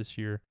try it this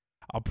year.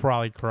 I'll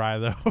probably cry,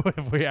 though,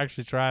 if we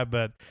actually try it.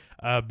 But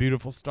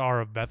Beautiful Star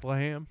of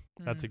Bethlehem,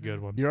 that's a good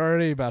one. You're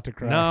already about to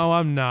cry. No,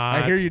 I'm not.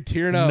 I hear you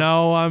tearing up.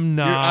 No, I'm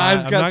not. Your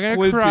eyes got I'm not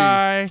squinting. gonna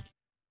cry,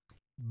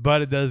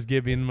 but it does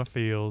get me in my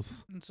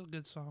feels. It's a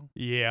good song.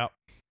 Yeah.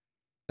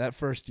 That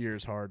first year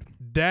is hard.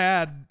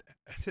 Dad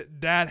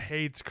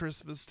hates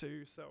Christmas,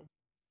 too, so.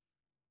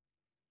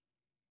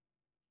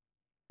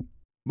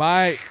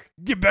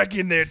 Get back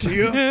in there,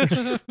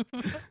 Tia.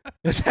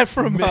 Is that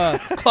from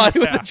Cloudy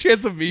with a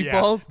Chance of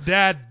Meatballs?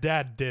 Yeah.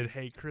 Dad did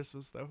hate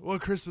Christmas, though. Well,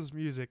 Christmas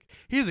music.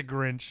 He's a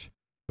Grinch,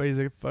 but he's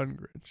a fun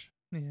Grinch.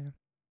 Yeah.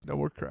 No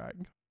more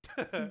crying.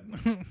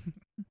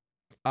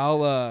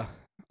 I'll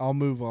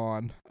move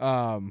on.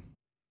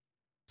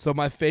 So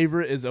my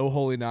favorite is Oh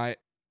Holy Night.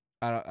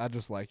 I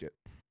just like it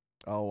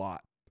a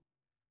lot.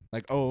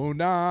 Like Oh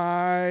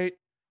Night.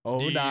 Oh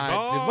Divine.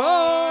 Night,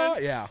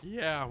 Divine. Yeah.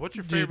 Yeah. What's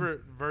your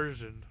favorite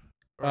version?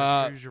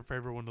 Or who's your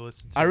favorite one to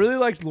listen to? I really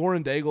liked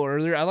Lauren Daigle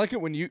earlier. I like it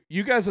when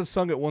you guys have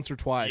sung it once or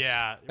twice.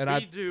 Yeah. And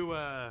we do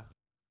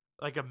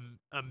like a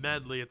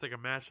medley. It's like a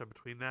mashup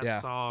between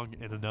that song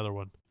and another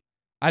one.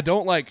 I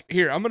don't like.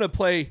 Here, I'm gonna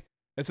play.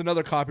 It's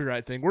another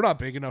copyright thing. We're not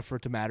big enough for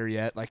it to matter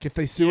yet. Like if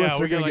they sue us,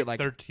 they're gonna get like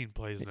 13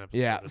 plays an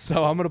episode. Yeah.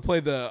 So I'm gonna play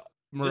the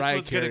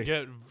Mariah Carey. This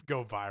one's gonna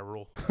go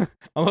viral.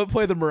 I'm gonna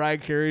play the Mariah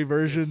Carey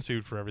version. Get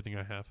sued for everything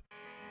I have.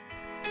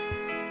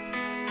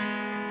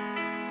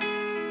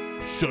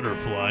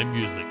 Shutterfly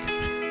music.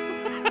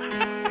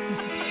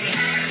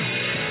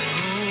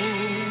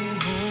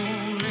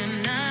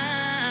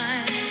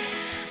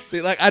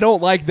 See, like I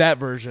don't like that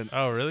version.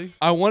 Oh, really?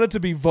 I want it to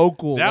be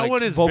vocal. That like,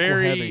 one is vocal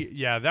very heavy.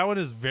 Yeah, that one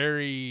is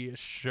very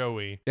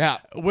showy. Yeah.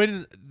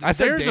 When I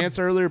said dance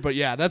earlier, but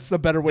yeah, that's the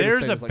better way to say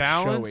it. There's a like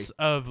balance showy.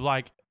 of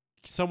like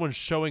someone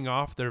showing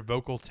off their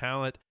vocal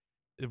talent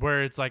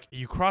where it's like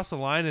you cross the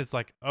line and it's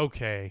like,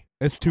 okay.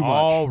 It's too much.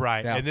 All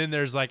right. Yeah. And then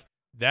there's like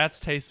that's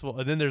tasteful.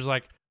 And then there's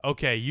like,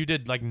 okay, you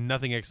did like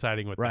nothing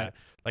exciting with that.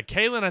 Like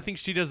Kaylin, I think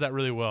she does that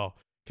really well.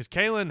 Because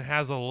Kaylin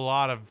has a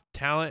lot of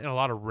talent and a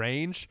lot of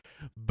range,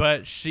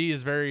 but she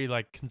is very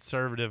like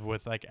conservative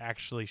with like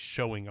actually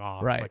showing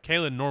off. Right. Like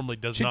Kaylin normally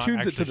does She not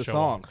tunes it actually to the show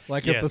song. off.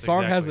 Like if the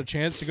song has a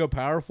chance to go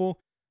powerful,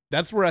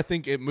 that's where I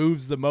think it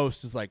moves the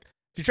most. Is like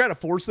if you try to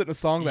force it in a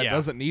song that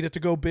doesn't need it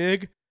to go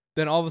big,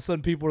 then all of a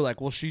sudden people are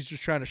like, well, she's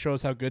just trying to show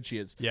us how good she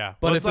is. Yeah.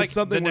 But well, if it's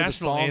something where the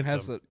song anthem.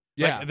 has a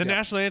the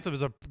national anthem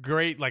is a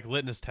great like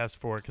litmus test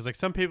for it because like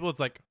some people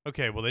it's like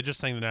okay, well they just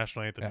sang the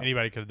national anthem.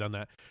 Anybody could have done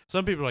that.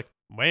 Some people are like,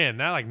 man,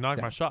 that like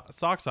knocked my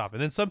socks off.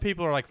 And then some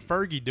people are like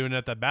Fergie doing it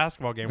at that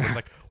basketball game where it's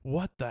like,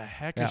 what the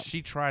heck is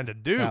she trying to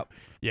do?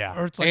 Yeah.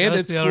 Or it's like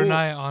us the other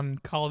night on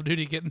Call of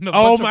Duty getting a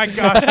oh my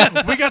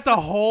gosh, we got the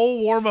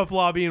whole warm up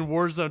lobby in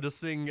Warzone to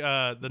sing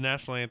the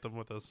national anthem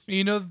with us.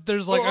 You know,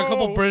 there's like a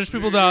couple British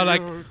people that are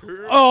like,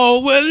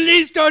 oh well, at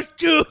least us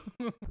two.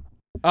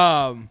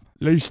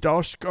 Least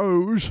us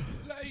goes.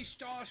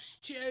 Least us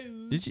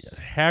choose. Did you?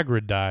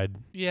 Hagrid died.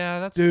 Yeah,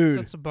 that's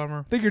a bummer.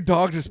 I think your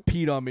dog just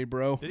peed on me,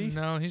 bro. Did he?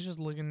 No, he's just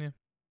licking you.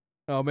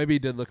 Oh, maybe he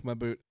did lick my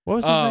boot. What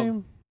was his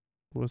name?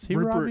 Was he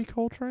Rupert. Robbie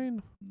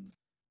Coltrane?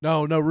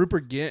 No,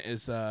 Rupert Gint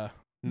is Ron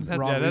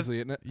Weasley,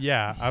 isn't it?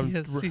 Yeah,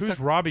 Yes, who's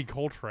Robbie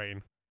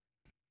Coltrane?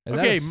 Is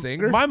that a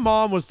singer? My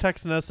mom was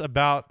texting us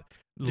about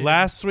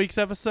last week's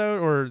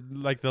episode or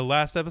like the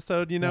last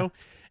episode, you know,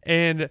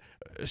 and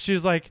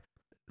she's like,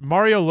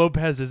 Mario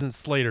Lopez isn't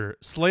Slater.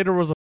 Slater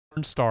was a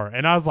porn star.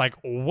 And I was like,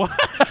 what?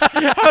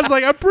 I was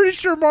like, I'm pretty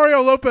sure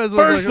Mario Lopez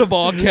was First of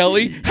all,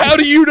 Kelly, how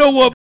do you know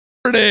what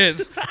it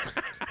is?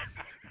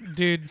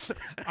 Dude,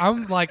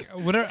 I'm like,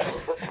 whatever.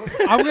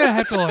 I'm going to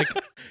have to like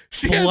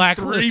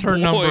blacklist her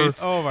number.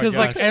 Oh my gosh. Because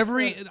like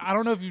I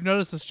don't know if you've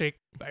noticed this, Jake,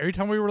 but every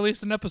time we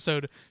release an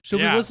episode, she'll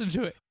be listening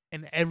to it.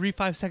 And every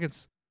 5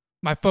 seconds,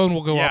 my phone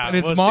will go up. And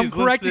it's mom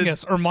correcting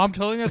us or mom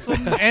telling us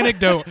some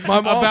anecdote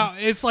about,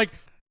 it's like,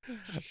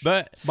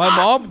 but my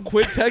mom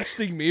quit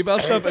texting me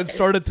about stuff and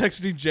started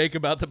texting Jake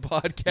about the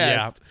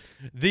podcast.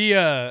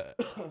 Yeah.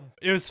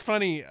 It was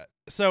funny.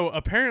 So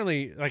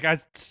apparently, like I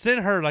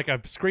sent her like a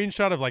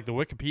screenshot of like the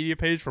Wikipedia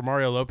page for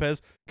Mario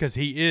Lopez because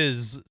he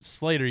is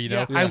Slater, you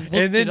know. I looked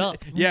it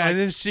up. And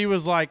then she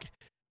was like,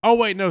 Oh,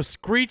 wait, no.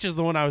 Screech is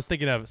the one I was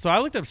thinking of. So I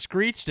looked up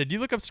Screech. Did you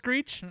look up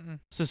Screech? Mm-mm.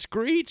 So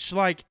Screech,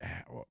 like,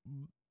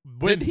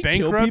 went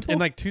bankrupt in,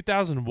 like,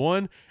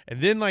 2001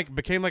 and then, like,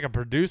 became, like, a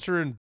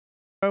producer in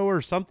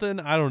or something.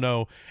 I don't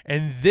know.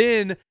 And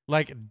then,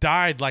 like,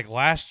 died, like,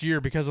 last year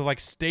because of, like,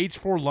 stage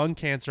 4 lung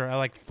cancer at,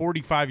 like,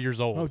 45 years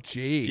old. Oh,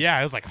 geez. Yeah,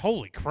 I was like,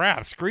 holy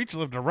crap. Screech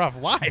lived a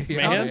rough life, Yeah,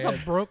 man. How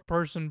does a broke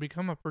person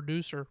become a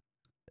producer?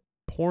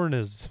 Porn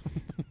is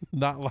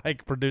not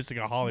like producing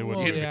a Hollywood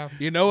movie. Yeah.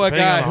 You know a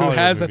Depending on guy the who Hollywood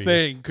has movie. a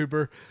thing,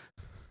 Cooper.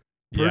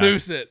 Yeah.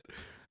 Produce it.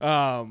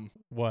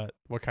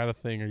 What kind of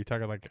thing are you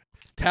talking? Like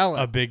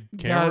Talent. a big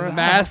camera?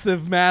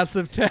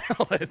 Massive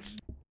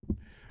talent.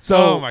 So,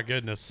 oh my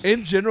goodness.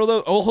 In general,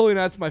 though, Oh Holy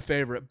Night's my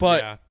favorite.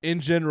 But Yeah. in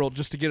general,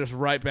 just to get us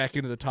right back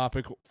into the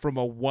topic from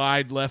a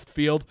wide left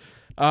field,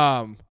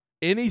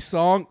 any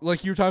song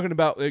like you were talking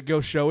about,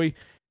 Go Showy,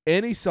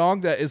 any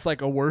song that is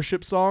like a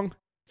worship song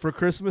for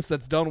Christmas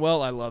that's done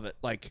well, I love it.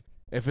 Like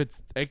if it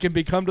can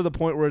become to the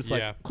point where it's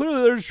like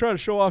clearly they're just trying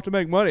to show off to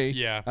make money.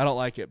 Yeah. I don't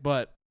like it,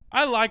 but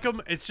I like them.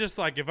 It's just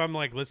like if I'm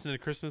like listening to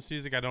Christmas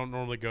music, I don't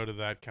normally go to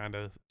that kind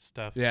of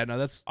stuff. yeah, no,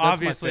 that's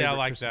Obviously my I favorite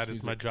like Christmas that. music.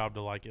 It's my job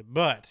to like it,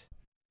 but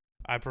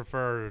I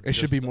prefer. It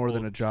should just be the more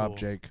than old a job,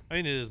 school. Jake. I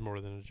mean, it is more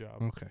than a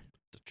job. Okay.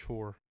 It's a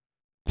chore.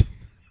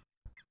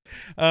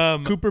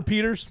 Cooper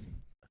Peters,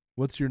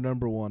 what's your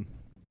number one?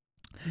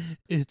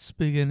 It's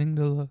beginning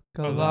to look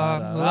a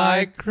lot lot like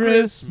like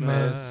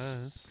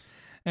Christmas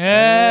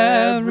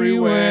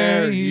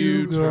everywhere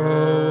you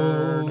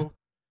go.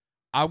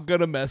 I'm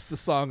gonna mess the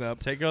song up.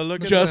 Take a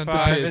look at Just the to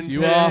 5 piss and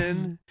you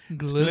 10. off.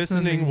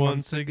 Glistening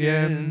once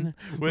again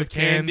with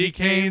candy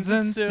canes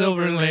and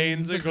silver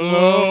lanes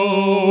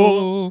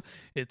aglow.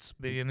 It's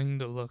beginning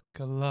to look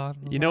a lot.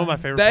 You know my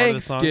favorite part of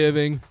the song?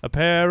 Thanksgiving. A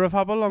pair of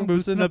hop-along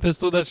boots and a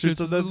pistol that shoots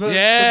at the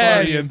Yes!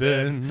 party and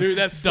then Dude,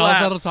 that Dolls slaps.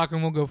 that'll talk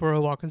and we'll go for a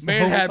walk. It's the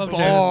Man hope had of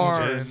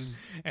bars. Jen.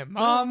 And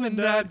Mom and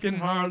Dad can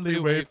hardly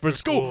wait for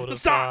school to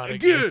start start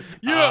again.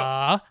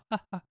 I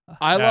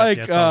That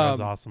like song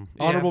is awesome.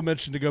 honorable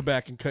mention to go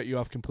back and cut you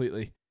off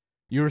completely.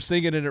 You were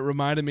singing and it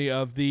reminded me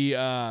of the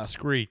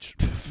Screech.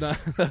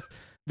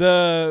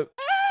 the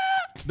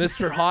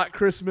Mr. Hot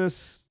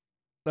Christmas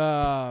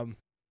Fred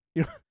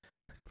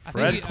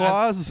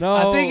Claus? no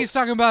I think he's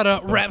talking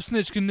about Rap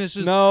Snitch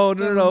Conditions. no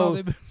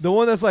the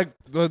one that's like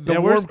the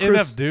where's warm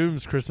MF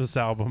Doom's Christmas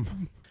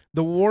album?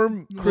 the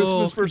warm Christmas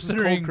Well, versus cold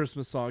considering-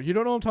 Christmas song. You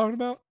don't know what I'm talking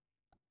about?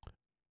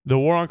 The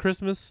War on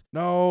Christmas?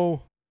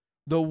 No.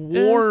 The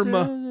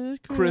warm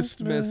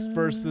Christmas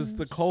versus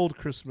the cold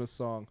Christmas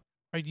song.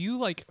 Are you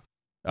like,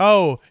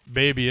 Oh,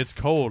 baby, it's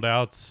cold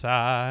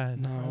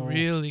outside. No.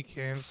 really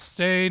can't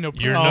stay? No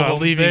problem. You're not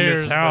leaving There's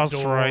this the house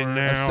door. right A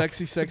now.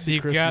 sexy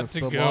You Christmas. got to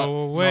the go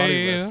away.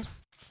 naughty list.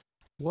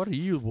 What are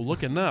you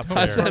looking up Don't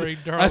I there? said- worry,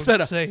 I darling,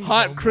 said say a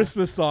hot no more.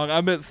 Christmas song.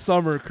 I meant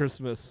summer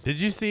Christmas. Did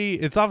you see?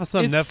 It's off of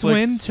some It's Netflix.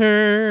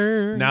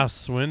 winter. Now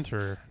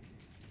Swinter.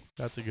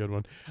 That's a good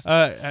one.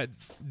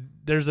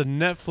 There's a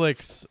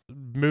Netflix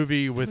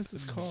movie What with is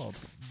this called?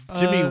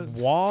 Jimmy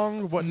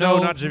Wong. What? No,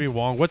 no. not Jimmy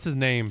Wong. What's his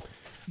name?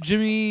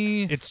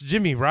 Jimmy. It's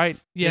Jimmy, right?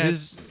 Yeah, It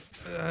is.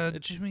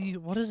 Jimmy.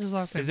 What is his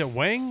last name? Is it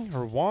Wang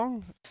or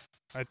Wong?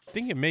 I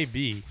think it may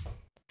be.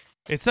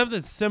 It's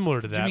something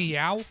similar to that. Jimmy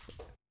Yao?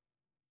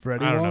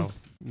 Freddie I don't Wong? know.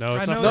 No, I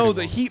it's know not. No, Freddie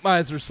the Wong. Heat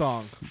Miser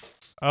song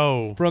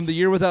Oh. from The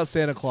Year Without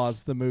Santa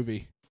Claus, the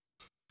movie.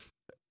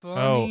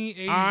 Funny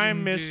Asian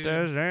I'm dude.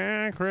 Mr.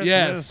 Zen Christmas.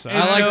 Yes, I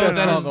like know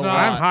that song is a not- lot.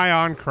 I'm high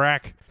on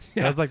crack.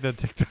 Yeah. That's like the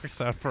TikTok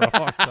sound for a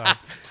long time.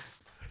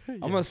 I'm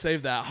gonna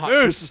save that hot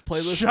Moose, Christmas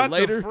playlist shut for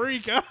later. the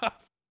freak up.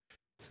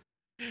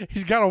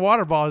 He's got a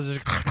water ball. He's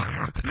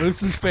just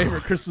Moose's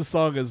favorite Christmas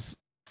song is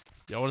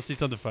Y'all want to see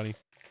something funny?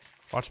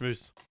 Watch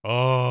Moose.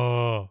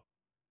 Oh.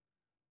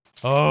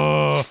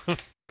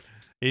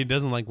 He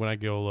doesn't like when I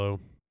go low.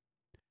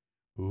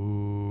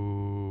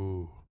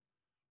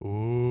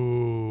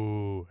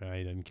 Ooh.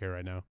 He doesn't care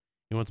right now.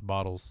 He wants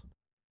bottles.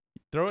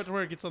 Throw it to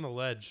where it gets on the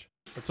ledge.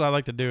 That's what I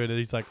like to do. And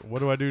he's like, what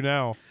do I do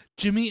now?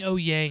 Jimmy O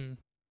Yang.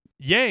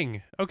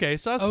 Yang. Okay,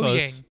 so that's Oh, close.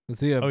 Yang. is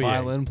he a Oh, yeah.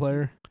 violin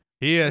player?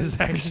 He is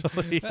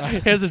actually. He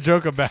has a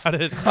joke about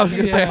it. I was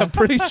gonna say Yeah. I'm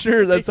pretty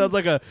sure that sounds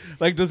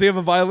like does he have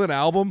a violin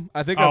album?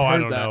 I think I've Oh, heard I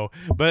don't that. know.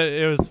 But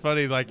it was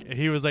funny. Like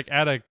he was like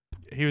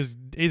he's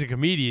a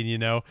comedian, you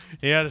know.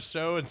 He had a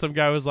show and some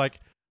guy was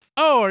like,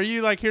 "Oh, are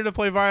you like here to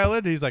play violin?"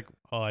 And he's like,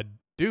 "Oh, I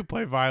do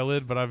play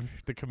violin, but I'm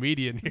the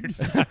comedian here."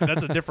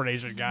 That's a different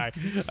Asian guy.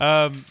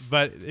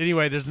 But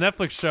anyway, there's a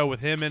Netflix show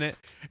with him in it,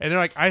 and they're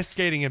like ice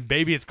skating, and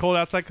Baby It's Cold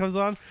Outside comes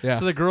on. Yeah.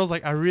 So the girl's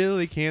like, "I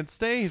really can't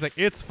stay." He's like,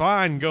 "It's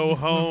fine, go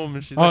home."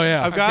 And she's Oh, like,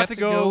 yeah. "I've got to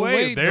go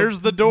away. No- There's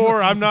the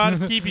door. I'm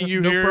not keeping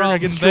you No here problem.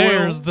 against your will."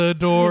 There's the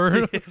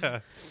door. Yeah.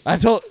 I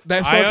told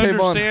that song I came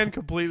on. understand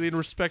completely and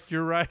respect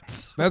your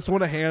rights. That's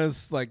one of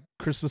Hannah's like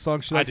Christmas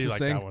songs she I likes do to like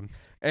sing. that one.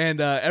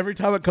 And every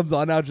time it comes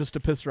on now, just to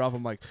piss her off,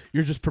 I'm like,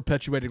 "You're just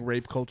perpetuating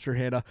rape culture,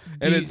 Hannah,"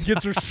 and Do it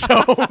gets her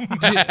so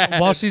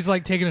mad. While she's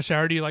like taking a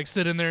shower, do you like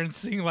sit in there and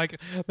sing like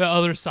the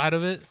other side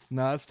of it?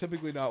 No, that's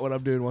typically not what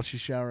I'm doing while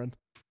she's showering.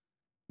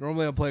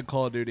 Normally, I'm playing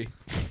Call of Duty.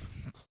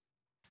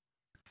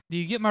 Do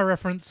you get my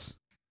reference?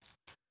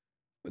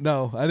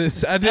 No, I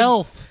didn't.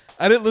 Elf.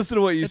 I didn't listen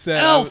to what you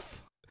said.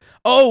 Elf.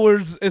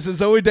 Is it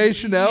Zoe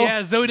Deschanel?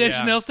 Yeah, Zoe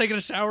Deschanel's taking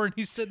a shower and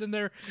he's sitting in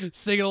there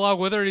singing along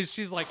with her. And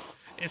she's like,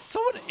 "Is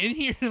someone in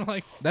here?" And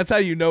like, that's how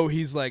you know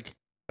he's like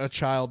a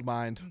child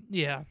mind.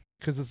 Yeah.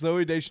 Because if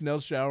Zoe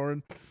Deschanel's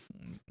showering,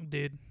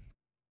 dude,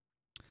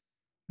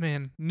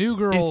 man, New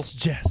Girl. It's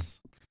Jess.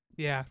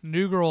 Yeah,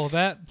 New Girl.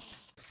 That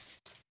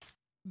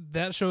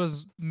show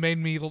has made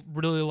me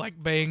really like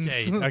bangs.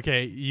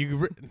 Okay,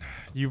 you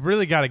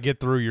really got to get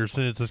through your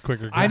sentences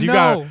quicker I because you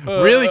know.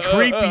 got really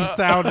creepy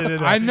sounding in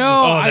it. I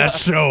know. Oh, that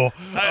show.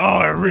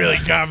 Oh, it really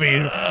got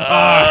me.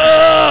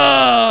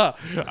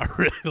 I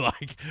really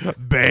like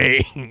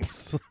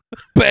bangs.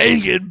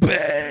 Banging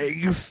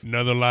bangs.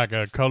 Nothing like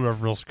a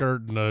colorful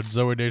skirt and a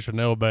Zoe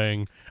Deschanel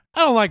bang. I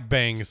don't like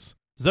bangs.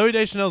 Zoe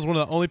Deschanel is one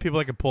of the only people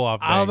that can pull off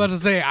bangs. I was about to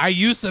say, I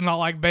used to not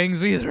like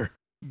bangs either.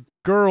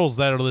 Girls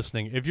that are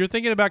listening, if you're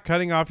thinking about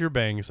cutting off your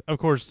bangs, of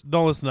course,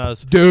 don't listen to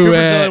us. Do Cooper's it.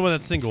 the only one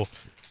that's single.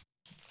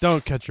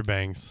 Don't cut your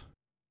bangs.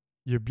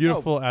 You're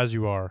beautiful as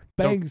you are.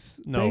 Bangs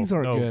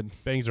aren't good.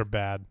 Bangs are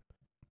bad.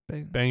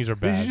 Bangs are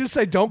bad. Did you just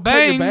say don't cut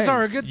your bangs?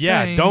 Are a good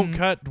Yeah, thing. don't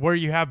cut where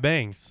you have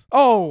bangs.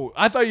 Oh,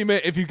 I thought you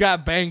meant if you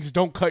got bangs,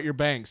 don't cut your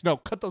bangs. No,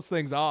 cut those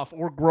things off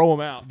or grow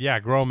them out. Yeah,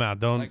 grow them out.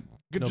 Don't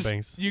no just,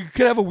 bangs. You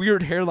could have a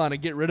weird hairline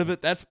and get rid of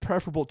it. That's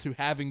preferable to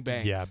having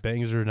bangs. Yeah,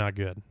 bangs are not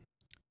good.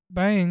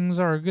 Bangs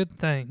are a good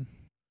thing.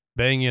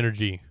 Bang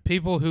energy.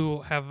 People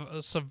who have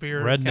a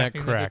severe Redneck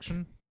caffeine crack.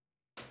 addiction.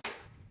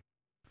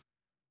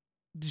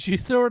 Did you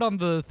throw it on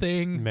the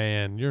thing?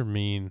 Man, you're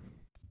mean.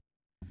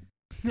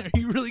 Are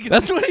you really gonna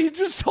That's what he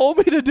just told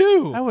me to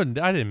do.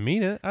 I didn't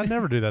mean it. I'd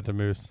never do that to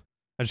Moose.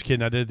 I'm just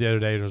kidding. I did it the other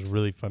day. It was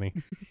really funny.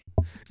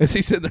 Is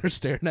he sitting there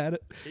staring at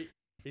it?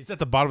 He's at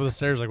the bottom of the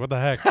stairs like, what the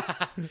heck?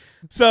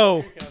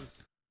 So,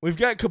 we've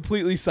got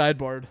completely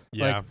sidebarred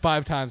Yeah. like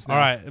 5 times now. All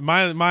right.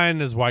 Mine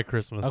is White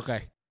Christmas.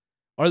 Okay.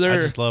 I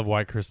just love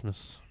White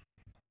Christmas.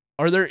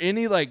 Are there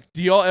any,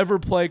 do y'all ever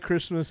play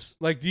Christmas?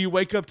 Do you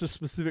wake up to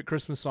specific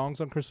Christmas songs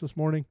on Christmas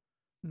morning?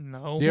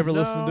 No. Do you ever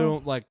listen to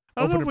them,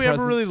 I don't know if we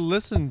presents? ever really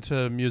listened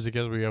to music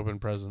as we open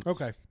presents.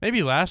 Okay.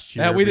 Maybe last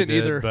year. Yeah, we didn't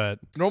did, either. But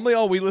normally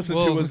all we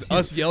listened to was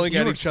us yelling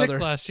at each other.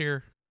 Last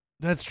year.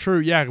 That's true.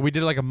 Yeah, we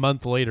did it like a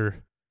month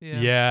later.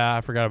 Yeah,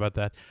 I forgot about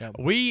that. Yeah.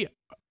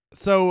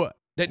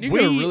 Didn't you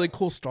get a really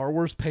cool Star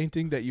Wars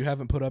painting that you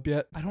haven't put up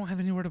yet? I don't have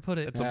anywhere to put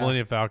it. It's a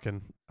Millennium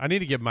Falcon. I need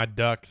to get my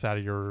ducks out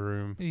of your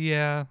room.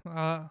 Yeah.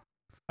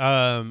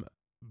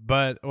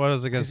 But what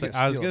was I going to say?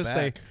 I was going to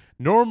say,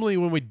 normally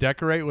when we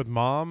decorate with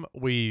Mom,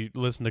 we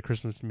listen to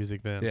Christmas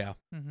music then. Yeah.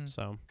 Mm-hmm.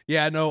 So.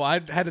 Yeah, no,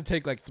 I had to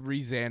take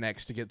 3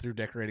 Xanax to get through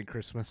decorating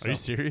Christmas. So. Are you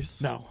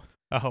serious? No.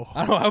 Oh.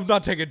 I'm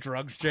not taking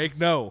drugs, Jake.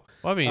 No.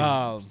 Well, I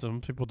mean, some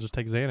people just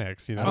take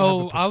Xanax, you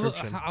know. I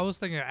was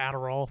thinking of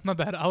Adderall. My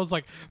bad. I was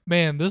like,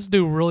 man, this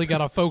dude really got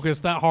to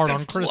focus that hard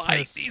on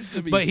Christmas.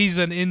 But he's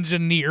an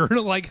engineer.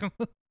 A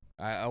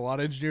lot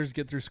of engineers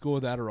get through school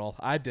with Adderall.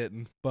 I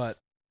didn't, but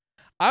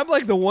I'm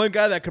the one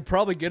guy that could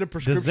probably get a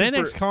prescription.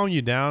 Does Xanax calm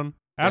you down?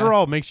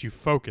 Adderall makes you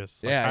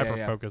focus, hyper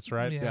focus,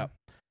 right? Yeah.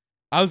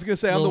 I was gonna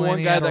say I'm the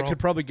one guy that could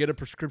probably get a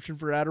prescription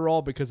for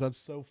Adderall because I'm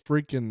so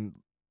freaking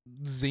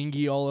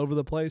zingy all over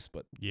the place.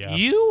 But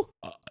you?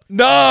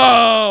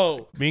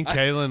 No. Me and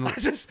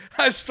Kaylin.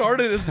 I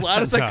started as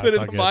loud as I could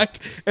at the mic,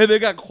 and they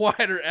got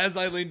quieter as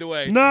I leaned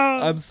away. No,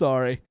 I'm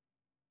sorry.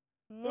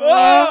 Me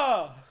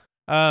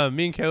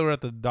and Kaylin were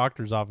at the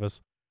doctor's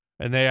office,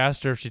 and they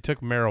asked her if she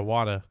took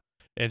marijuana.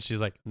 And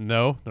she's like,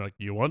 no. They're like,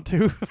 you want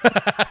to?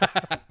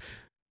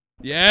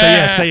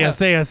 Yeah.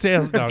 Say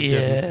yes. No,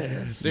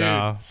 yes. Dude,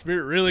 no.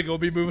 Spirit really gonna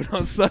be moving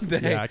on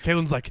Sunday. Yeah,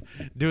 Kaylin's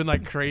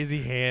doing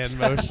crazy hand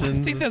motions.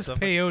 I think that's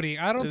peyote.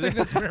 I don't think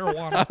that's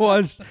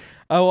marijuana.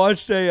 I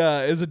watched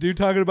is a dude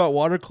talking about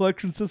water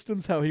collection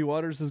systems, how he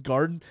waters his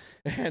garden,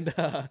 and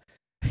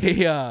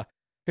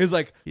he's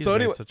like, He's so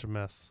made anyway, such a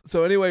mess.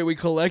 So anyway, we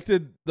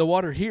collected the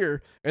water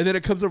here, and then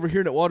it comes over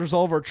here and it waters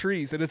all of our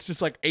trees, and it's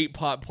just 8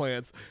 pot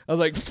plants. I was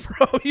like,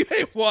 bro, you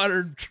ain't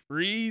watered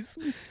trees.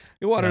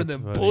 You watered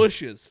them funny.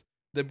 bushes,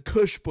 them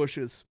kush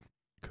bushes.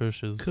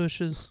 Cushes.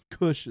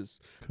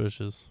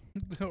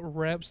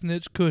 Rap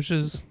snitch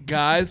cushes.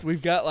 Guys,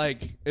 we've got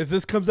if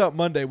this comes out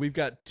Monday, we've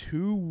got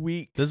 2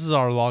 weeks. This is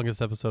our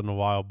longest episode in a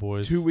while,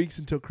 boys. 2 weeks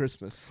until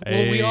Christmas.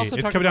 Hey, well, we also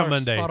it's talked coming about out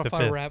Monday, Spotify the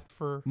 5th. Wrap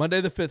for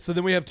Monday the 5th. So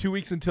then we have 2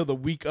 weeks until the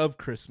week of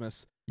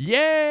Christmas.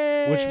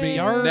 Yay! Which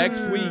means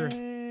next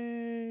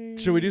week.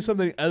 Should we do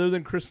something other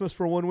than Christmas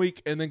for 1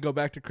 week and then go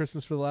back to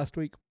Christmas for the last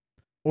week?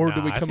 Or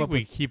do we come up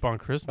we keep on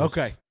Christmas.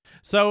 Okay.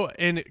 So,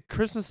 and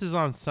Christmas is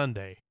on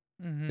Sunday.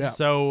 Mm-hmm. Yeah.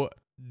 So,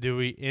 do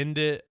we end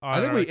it on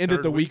I think we end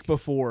it the week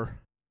before.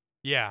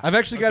 Yeah. I've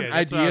actually got an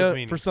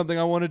idea for something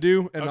I want to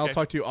do, and I'll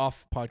talk to you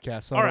off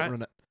podcast. So I don't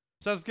run it.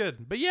 Sounds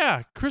good. But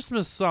yeah,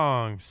 Christmas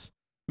songs.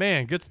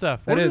 Man, good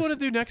stuff. What do we want to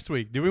do next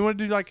week? Do we want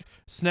to do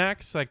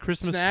snacks,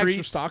 Christmas treats?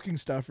 Or stocking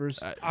stuffers?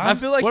 I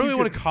feel like what do we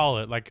want to call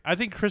it? I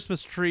think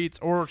Christmas treats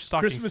or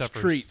stocking Christmas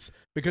stuffers. treats.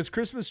 Because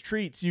Christmas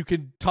treats, you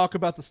could talk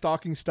about the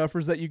stocking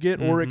stuffers that you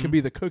get, or it can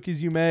be the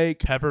cookies you make.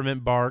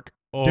 Peppermint bark.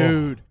 Oh.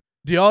 Dude,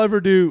 Do y'all ever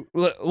do?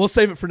 We'll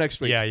save it for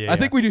next week. Yeah. I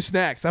think we do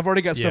snacks. I've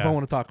already got stuff I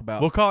want to talk about.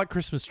 We'll call it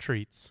Christmas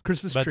treats.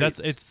 But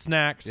it's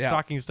snacks,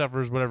 stocking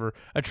stuffers, whatever.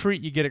 A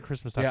treat you get at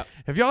Christmas time. Yeah.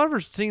 Have y'all ever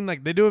seen they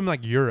do them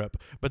in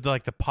Europe, but they're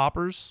the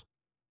poppers?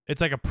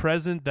 It's like a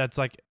present that's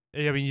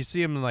you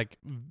see them in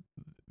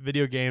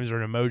video games or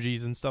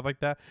emojis and stuff like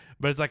that,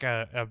 but it's like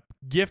a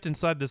gift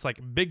inside this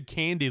big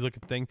candy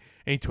looking thing,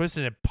 and you twist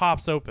it and it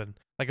pops open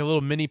like a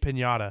little mini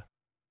piñata.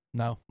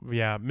 No.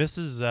 Yeah,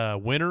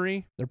 Mrs.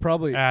 Winnery. They're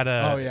probably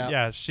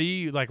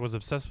she was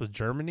obsessed with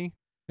Germany.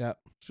 Yeah.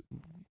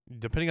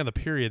 Depending on the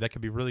period, that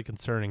could be really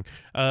concerning.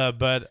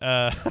 But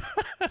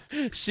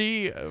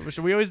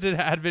we always did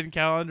advent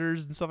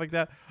calendars and stuff like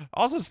that.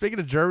 Also, speaking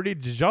of Germany,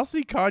 did y'all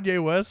see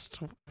Kanye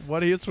West?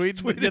 What he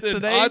tweeted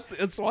yesterday?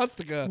 It's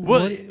swastika.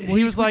 Well,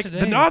 he was like,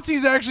 the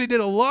Nazis actually did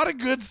a lot of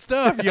good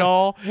stuff,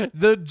 y'all.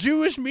 The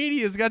Jewish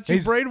media's got you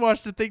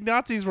brainwashed to think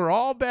Nazis were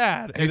all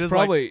bad.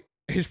 And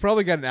He's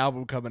probably got an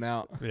album coming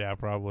out. Yeah,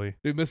 probably.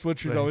 Dude, Miss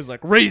Winters always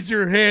raise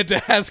your hand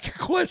to ask a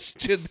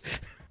question.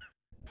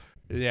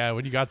 Yeah,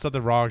 when you got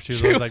something wrong, she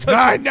was always like,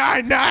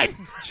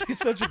 999. She's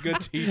such a good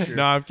teacher.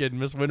 No, I'm kidding.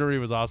 Miss Winnery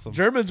was awesome.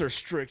 Germans are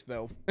strict,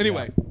 though.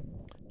 Anyway.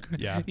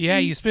 Yeah. Yeah,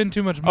 you spend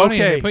too much money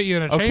and they put you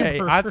in a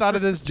chamber. I thought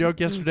of this joke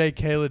yesterday.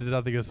 Kayla did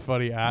not think it was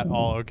funny at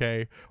all.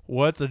 Okay.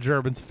 What's a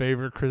German's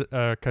favorite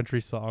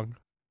country song?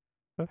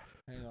 Hang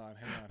on.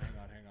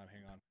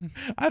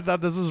 I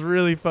thought this was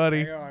really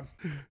funny. Hang on.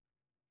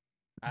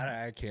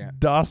 I can't.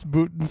 Das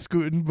Booten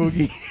Scooten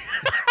Boogie.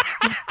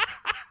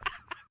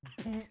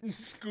 Booten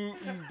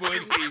Scooten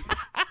Boogie.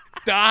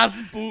 Das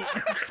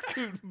Booten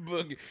Scooten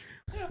Boogie.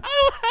 I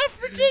laughed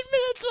for 10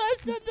 minutes when I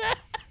said that.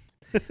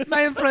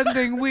 My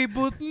friending, we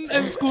booten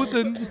and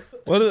scooten.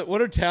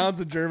 What are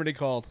towns in Germany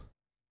called?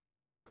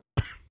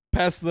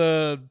 Past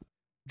the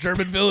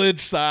German village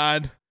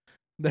sign.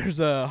 There's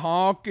a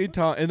honky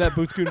tonk in that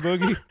Boot Scootin'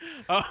 Boogie.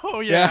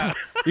 Oh yeah.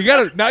 You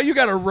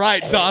gotta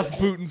write Das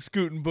Booten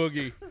Scootin'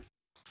 Boogie.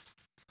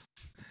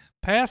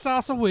 Pass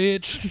us a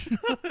witch.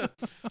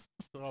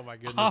 Oh my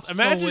goodness!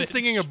 Imagine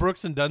singing a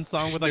Brooks and Dunn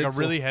song with a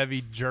really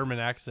heavy German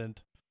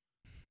accent.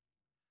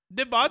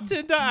 The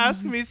bartender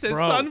asked me, said,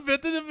 "Son,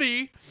 bitte the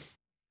V."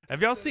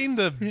 Have y'all seen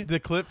the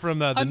clip from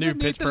the new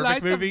Pitch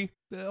Perfect movie?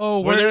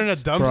 Where they're in a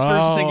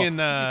dumpster singing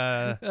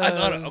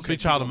 "Sweet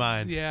Child of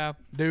Mine." Yeah,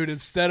 dude.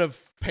 Instead of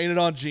painted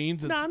on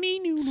jeans,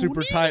 it's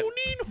super tight,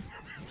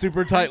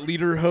 super tight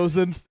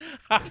lederhosen,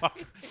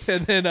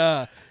 and then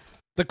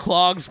the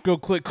clogs go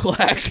click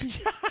clack.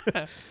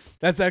 Yeah.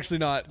 That's actually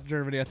not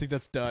Germany. I think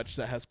that's Dutch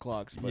that has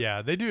clogs. But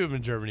yeah, they do them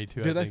in Germany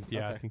too. I think. Yeah,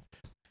 okay. I think.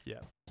 Yeah.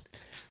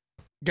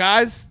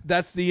 Guys,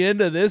 that's the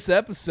end of this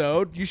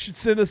episode. You should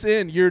send us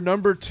in your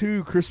number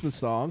 2 Christmas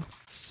song.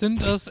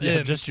 Send us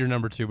in. Just your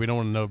number 2. We don't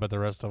want to know about the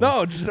rest of them.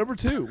 No, just number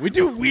 2. We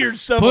do weird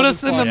stuff. Put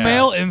us in the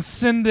mail and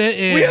send it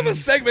in. We have a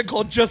segment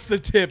called Just the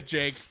Tip,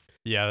 Jake.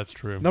 Yeah, that's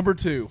true. Number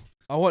 2.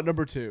 I want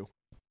number 2.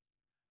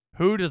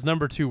 Who does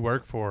number 2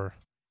 work for?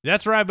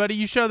 That's right, buddy.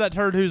 You show that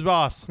turd who's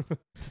boss.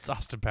 It's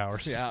Austin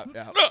Powers. Yeah.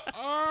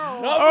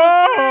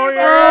 Oh,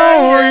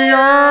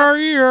 yeah.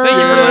 Thank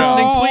you for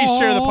listening. Please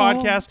share the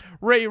podcast,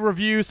 rate,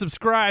 review,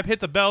 subscribe, hit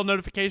the bell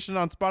notification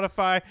on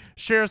Spotify,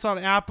 share us on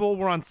Apple.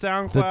 We're on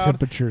SoundCloud. The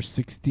temperature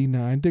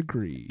 69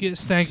 degrees. Get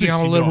stanky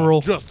on a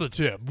liberal. Just the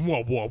tip.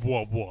 Whoop, whoop,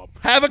 whoop, whoop.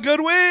 Have a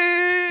good week.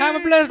 Have a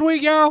blessed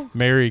week, y'all.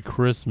 Merry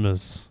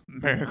Christmas.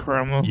 Merry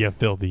Christmas. You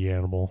filthy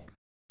animal.